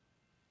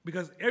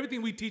 Because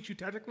everything we teach you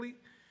tactically,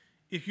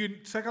 if you're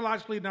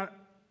psychologically not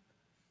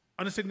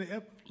understanding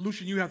the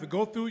evolution you have to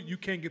go through, you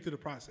can't get through the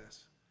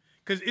process.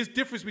 Because it's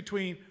difference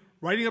between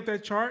writing up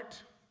that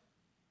chart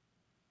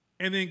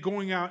and then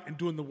going out and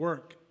doing the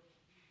work.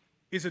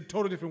 It's a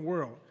totally different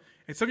world.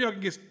 And some of y'all can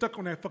get stuck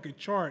on that fucking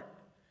chart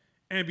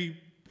and be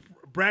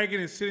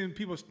bragging and sending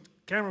people's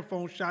camera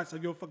phone shots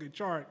of your fucking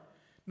chart,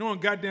 knowing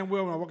goddamn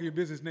well when I walk in your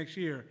business next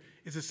year,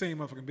 it's the same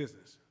motherfucking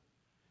business.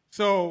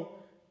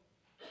 So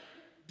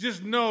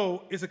just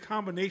know it's a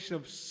combination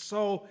of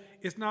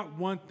it's not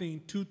one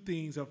thing, two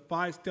things, or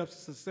 5 steps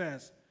to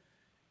success.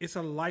 It's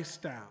a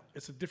lifestyle.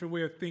 It's a different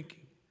way of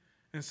thinking.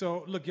 And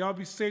so, look, y'all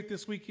be safe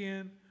this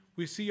weekend.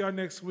 We'll see y'all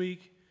next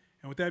week.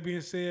 And with that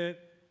being said,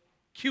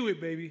 cue it,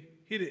 baby.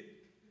 Hit it.